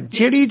ਚਾਹੁੰਦੇ ਹਾਂ।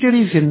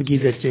 ਜਿਹੜੀ ਜ਼ਿੰਦਗੀ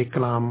ਦੇ ਵਿੱਚ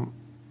ਕਲਾਮ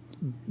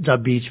ਦਾ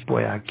ਬੀਜ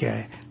ਬੋਇਆ ਗਿਆ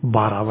ਹੈ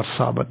ਬਰਾਬਰ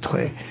ਸਾਬਤ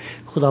ਹੋਏ।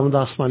 ਖੁਦਾਵੰਦ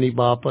ਆਸਮਾਨੀ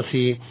ਬਾਪ,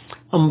 ਅਸੀਂ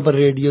ਅੰਬਰ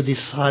ਰੇਡੀਓ ਦੀ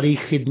ਸਾਰੀ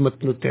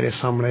ਖਿਦਮਤ ਨੂੰ ਤੇਰੇ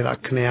ਸਾਹਮਣੇ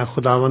ਰੱਖਨੇ ਆ।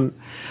 ਖੁਦਾਵੰਦ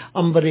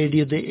ਅੰਬਰ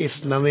ਰੇਡੀਓ ਦੇ ਇਸ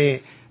ਨਵੇਂ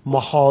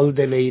ਮਾਹੌਲ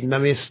ਦੇ ਲਈ,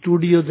 ਨਵੇਂ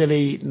ਸਟੂਡੀਓ ਦੇ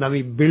ਲਈ,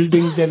 ਨਵੀਂ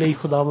ਬਿਲਡਿੰਗ ਦੇ ਲਈ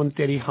ਖੁਦਾਵੰਦ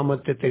ਤੇਰੀ ਹਮਦ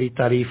ਤੇ ਤੇਰੀ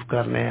ਤਾਰੀਫ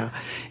ਕਰਨੇ ਆ।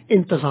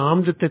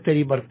 ਇੰਤਜ਼ਾਮ ਦੇ ਉੱਤੇ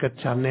ਤੇਰੀ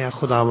ਬਰਕਤ ਚਾਹੁੰਦੇ ਆ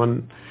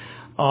ਖੁਦਾਵੰਦ।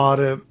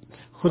 ਔਰ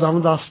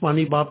ਖੁਦਾਵੰਦ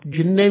ਆਸਮਾਨੀ ਬਾਪ,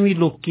 ਜਿੰਨੇ ਵੀ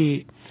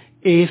ਲੋਕੀ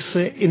ਇਸ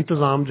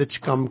ਇੰਤਜ਼ਾਮ ਵਿੱਚ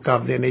ਕੰਮ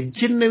ਕਰਦੇ ਨੇ,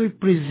 ਜਿੰਨੇ ਵੀ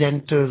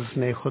ਪ੍ਰੈਜ਼ੈਂਟਰਸ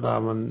ਨੇ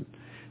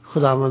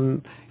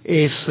ਖੁਦਾਵੰਦ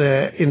ਇਸ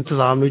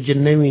ਇੰਤਜ਼ਾਮ ਨੂੰ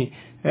ਜਿੰਨੇ ਵੀ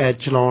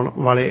ਚਲਾਉਣ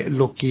ਵਾਲੇ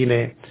ਲੋਕੀ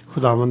ਨੇ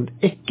ਖੁਦਾਵੰਦ,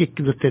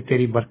 ਇੱਕ ਦੇ ਉੱਤੇ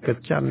ਤੇਰੀ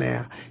ਬਰਕਤ ਚਾਹੁੰਦੇ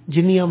ਆ।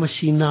 ਜਿੰਨੀਆਂ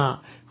ਮਸ਼ੀਨਾਂ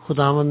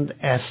ਖੁਦਾਵੰਦ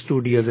ਇਸ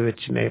ਸਟੂਡੀਓ ਦੇ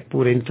ਵਿੱਚ ਨੇ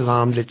ਪੂਰੇ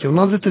ਇੰਤਜ਼ਾਮ ਦੇ ਵਿੱਚ,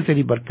 ਉਹਨਾਂ ਦੇ ਉੱਤੇ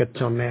ਤੇਰੀ ਬਰਕਤ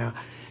ਚਾਹੁੰਦੇ ਆ।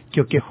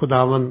 ਕਿਉਂਕਿ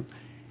ਖੁਦਾਵੰਦ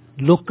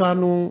ਲੋਕਾਂ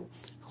ਨੂੰ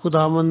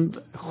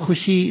ਖੁਦਾਵੰਦ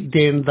ਖੁਸ਼ੀ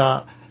ਦੇਣ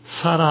ਦਾ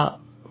ਸਾਰਾ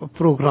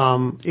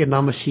ਪ੍ਰੋਗਰਾਮ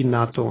ਇਹਨਾਂ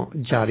ਮਸ਼ੀਨਾਂ ਤੋਂ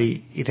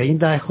ਜਾਰੀ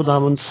ਰਹਿੰਦਾ ਹੈ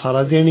ਖੁਦਾਵੰਦ।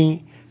 ਸਾਰਾ ਦਿਨ ਹੀ,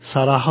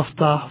 ਸਾਰਾ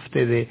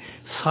ਹਫਤੇ ਦੇ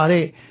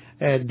ਸਾਰੇ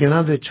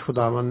ਦਿਨਾਂ ਦੇ ਵਿੱਚ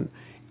ਖੁਦਾਵੰਦ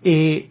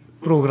ਇਹ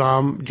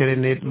ਪ੍ਰੋਗਰਾਮ ਜਿਹੜੇ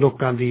ਨੇ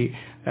ਲੋਕਾਂ ਦੀ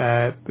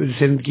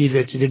ਜ਼ਿੰਦਗੀ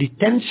ਵਿੱਚ ਜਿਹੜੀ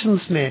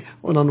ਟੈਨਸ਼ਨਸ ਨੇ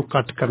ਉਹਨਾਂ ਨੂੰ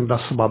ਘੱਟ ਕਰਨ ਦਾ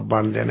ਸਬਬ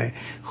ਬਣਦੇ ਨੇ।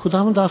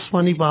 ਖੁਦਾਵੰਦ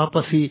ਆਸਮਾਨੀ ਬਾਪ,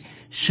 ਅਸੀਂ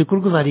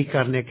ਸ਼ੁਕਰਗੁਜ਼ਾਰੀ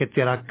ਕਰਨੇ ਕਿ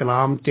ਤੇਰਾ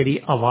ਕਲਾਮ, ਤੇਰੀ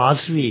ਆਵਾਜ਼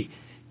ਵੀ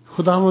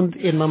ਖੁਦਾਵੰਦ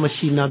ਇਹਨਾਂ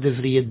ਮਸ਼ੀਨਾਂ ਦੇ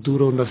ਜ਼ਰੀਏ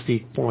ਦੂਰੋਂ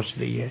ਨਜ਼ਦੀਕ ਪਹੁੰਚ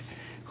ਰਹੀ ਹੈ।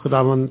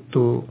 ਖੁਦਾਵੰਦ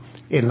ਤੂੰ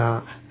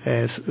ਇਹਨਾਂ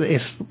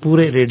ਇਸ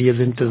ਪੂਰੇ ਰੇਡੀਓ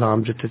ਦੇ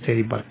ਇੰਤਜ਼ਾਮ ਜਿੱਤੇ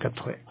ਤੇਰੀ ਬਰਕਤ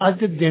ਹੋਏ। ਅੱਜ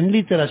ਦੇ ਦਿਨ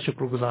ਲਈ ਤੇਰਾ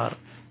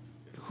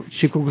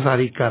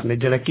ਸ਼ੁਕਰਗੁਜ਼ਾਰੀ ਕਰਨੇ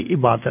ਜਿਹੜਾ ਕਿ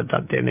ਇਬਾਦਤ ਦਾ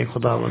ਦਿਨ ਹੈ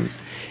ਖੁਦਾਵੰਦ।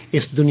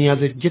 ਇਸ ਦੁਨੀਆ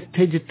ਦੇ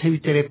ਜਿੱਥੇ ਵੀ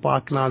ਤੇਰੇ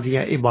ਪਾਕ ਨਾਂ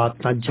ਦੀਆਂ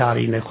ਇਬਾਦਤਾਂ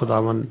ਜਾਰੀ ਨੇ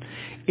ਖੁਦਾਵੰਦ,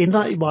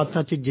 ਇਹਨਾਂ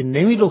ਇਬਾਦਤਾਂ 'ਚ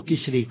ਜਿੰਨੇ ਵੀ ਲੋਕੀ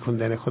ਸ਼ਰੀਕ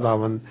ਹੁੰਦੇ ਨੇ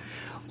ਖੁਦਾਵੰਦ,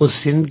 ਉਹ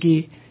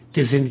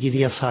ਜ਼ਿੰਦਗੀ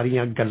ਦੀਆਂ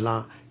ਸਾਰੀਆਂ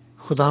ਗੱਲਾਂ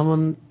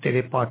ਖੁਦਾਵੰਦ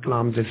ਤੇਰੇ ਪਾਕ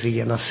ਕਲਾਮ ਦੇ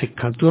ਜ਼ਰੀਏ ਨਾਲ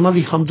ਸਿੱਖਣ। ਤੂੰ ਉਹਨਾਂ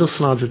ਦੀ ਹਮਦ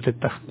ਸਨਾ ਦੇ ਉੱਤੇ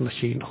ਤਖਤ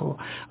ਨਸ਼ੀਨ ਹੋ।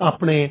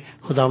 ਆਪਣੇ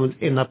ਖੁਦਾਵੰਦ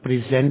ਇਹਨਾਂ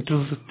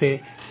ਪ੍ਰੈਜ਼ੈਂਟਰਸ ਉੱਤੇ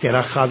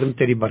ਤੇਰਾ ਖਾਦਮ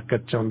ਤੇਰੀ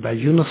ਬਰਕਤ ਚਾਹੁੰਦਾ।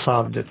 ਯੂਨਸ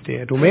ਸਾਹਿਬ ਦੇ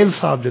ਉੱਤੇ, ਰੁਮੇਲ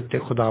ਸਾਹਿਬ ਦੇ ਉੱਤੇ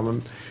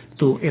ਖੁਦਾਵੰਦ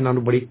ਤੂੰ ਇਹਨਾਂ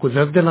ਨੂੰ ਬੜੀ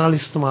ਕੁਦਰਤ ਦੇ ਨਾਲ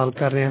ਇਸਤੇਮਾਲ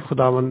ਕਰ ਰਿਹਾ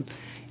ਖੁਦਾਵੰਦ।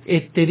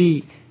 ਇਹ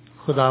ਤੇਰੀ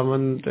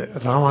ਖੁਦਾਵੰਦ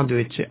ਰਾਹਾਂ ਦੇ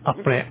ਵਿੱਚ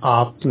ਆਪਣੇ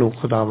ਆਪ ਨੂੰ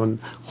ਖੁਦਾਵੰਦ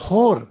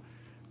ਹੋਰ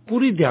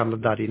ਪੂਰੀ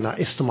ਦਿਆਨਤਦਾਰੀ ਨਾਲ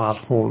ਇਸਤੇਮਾਲ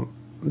ਹੋਣ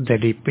ਦੇ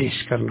ਲਈ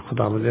ਪੇਸ਼ ਕਰਨ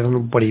ਖੁਦਾਵੰਦ। ਇਹਨਾਂ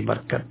ਨੂੰ ਬੜੀ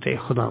ਬਰਕਤ ਦੇ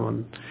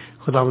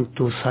ਖੁਦਾਵੰਦ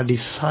ਤੂੰ ਸਾਡੀ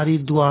ਸਾਰੀ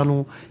ਦੁਆ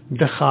ਨੂੰ,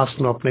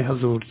 ਦਰਖਾਸਤ ਨੂੰ ਆਪਣੇ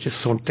ਹਜ਼ੂਰ 'ਚ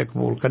ਸੁਣ ਤੇ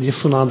ਕਬੂਲ ਕਰ।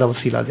 ਜਿਸ ਨਾਂ ਦਾ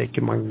ਵਸੀਲਾ ਦੇ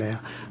ਕੇ ਮੰਗਦੇ ਆ,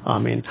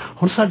 ਆਮੀਨ।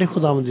 ਹੁਣ ਸਾਡੇ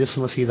ਖੁਦਾਵੰਦ ਜਿਸ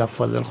ਮਸੀਹ ਦਾ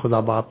ਫਜ਼ਲ,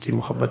 ਖੁਦਾ ਬਾਪ ਦੀ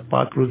ਮੁਹੱਬਤ,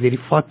 ਪਾਕ ਰੂਹ ਦੀ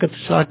ਰਿਫਾਕਤ,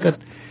 ਸ਼ਰਾਕਤ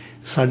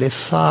ਸਾਡੇ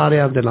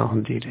ਸਾਰਿਆਂ ਦੇ ਨਾਲ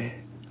ਹੁੰਦੀ ਰਹੇ,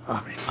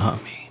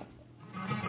 ਆਮੀਨ।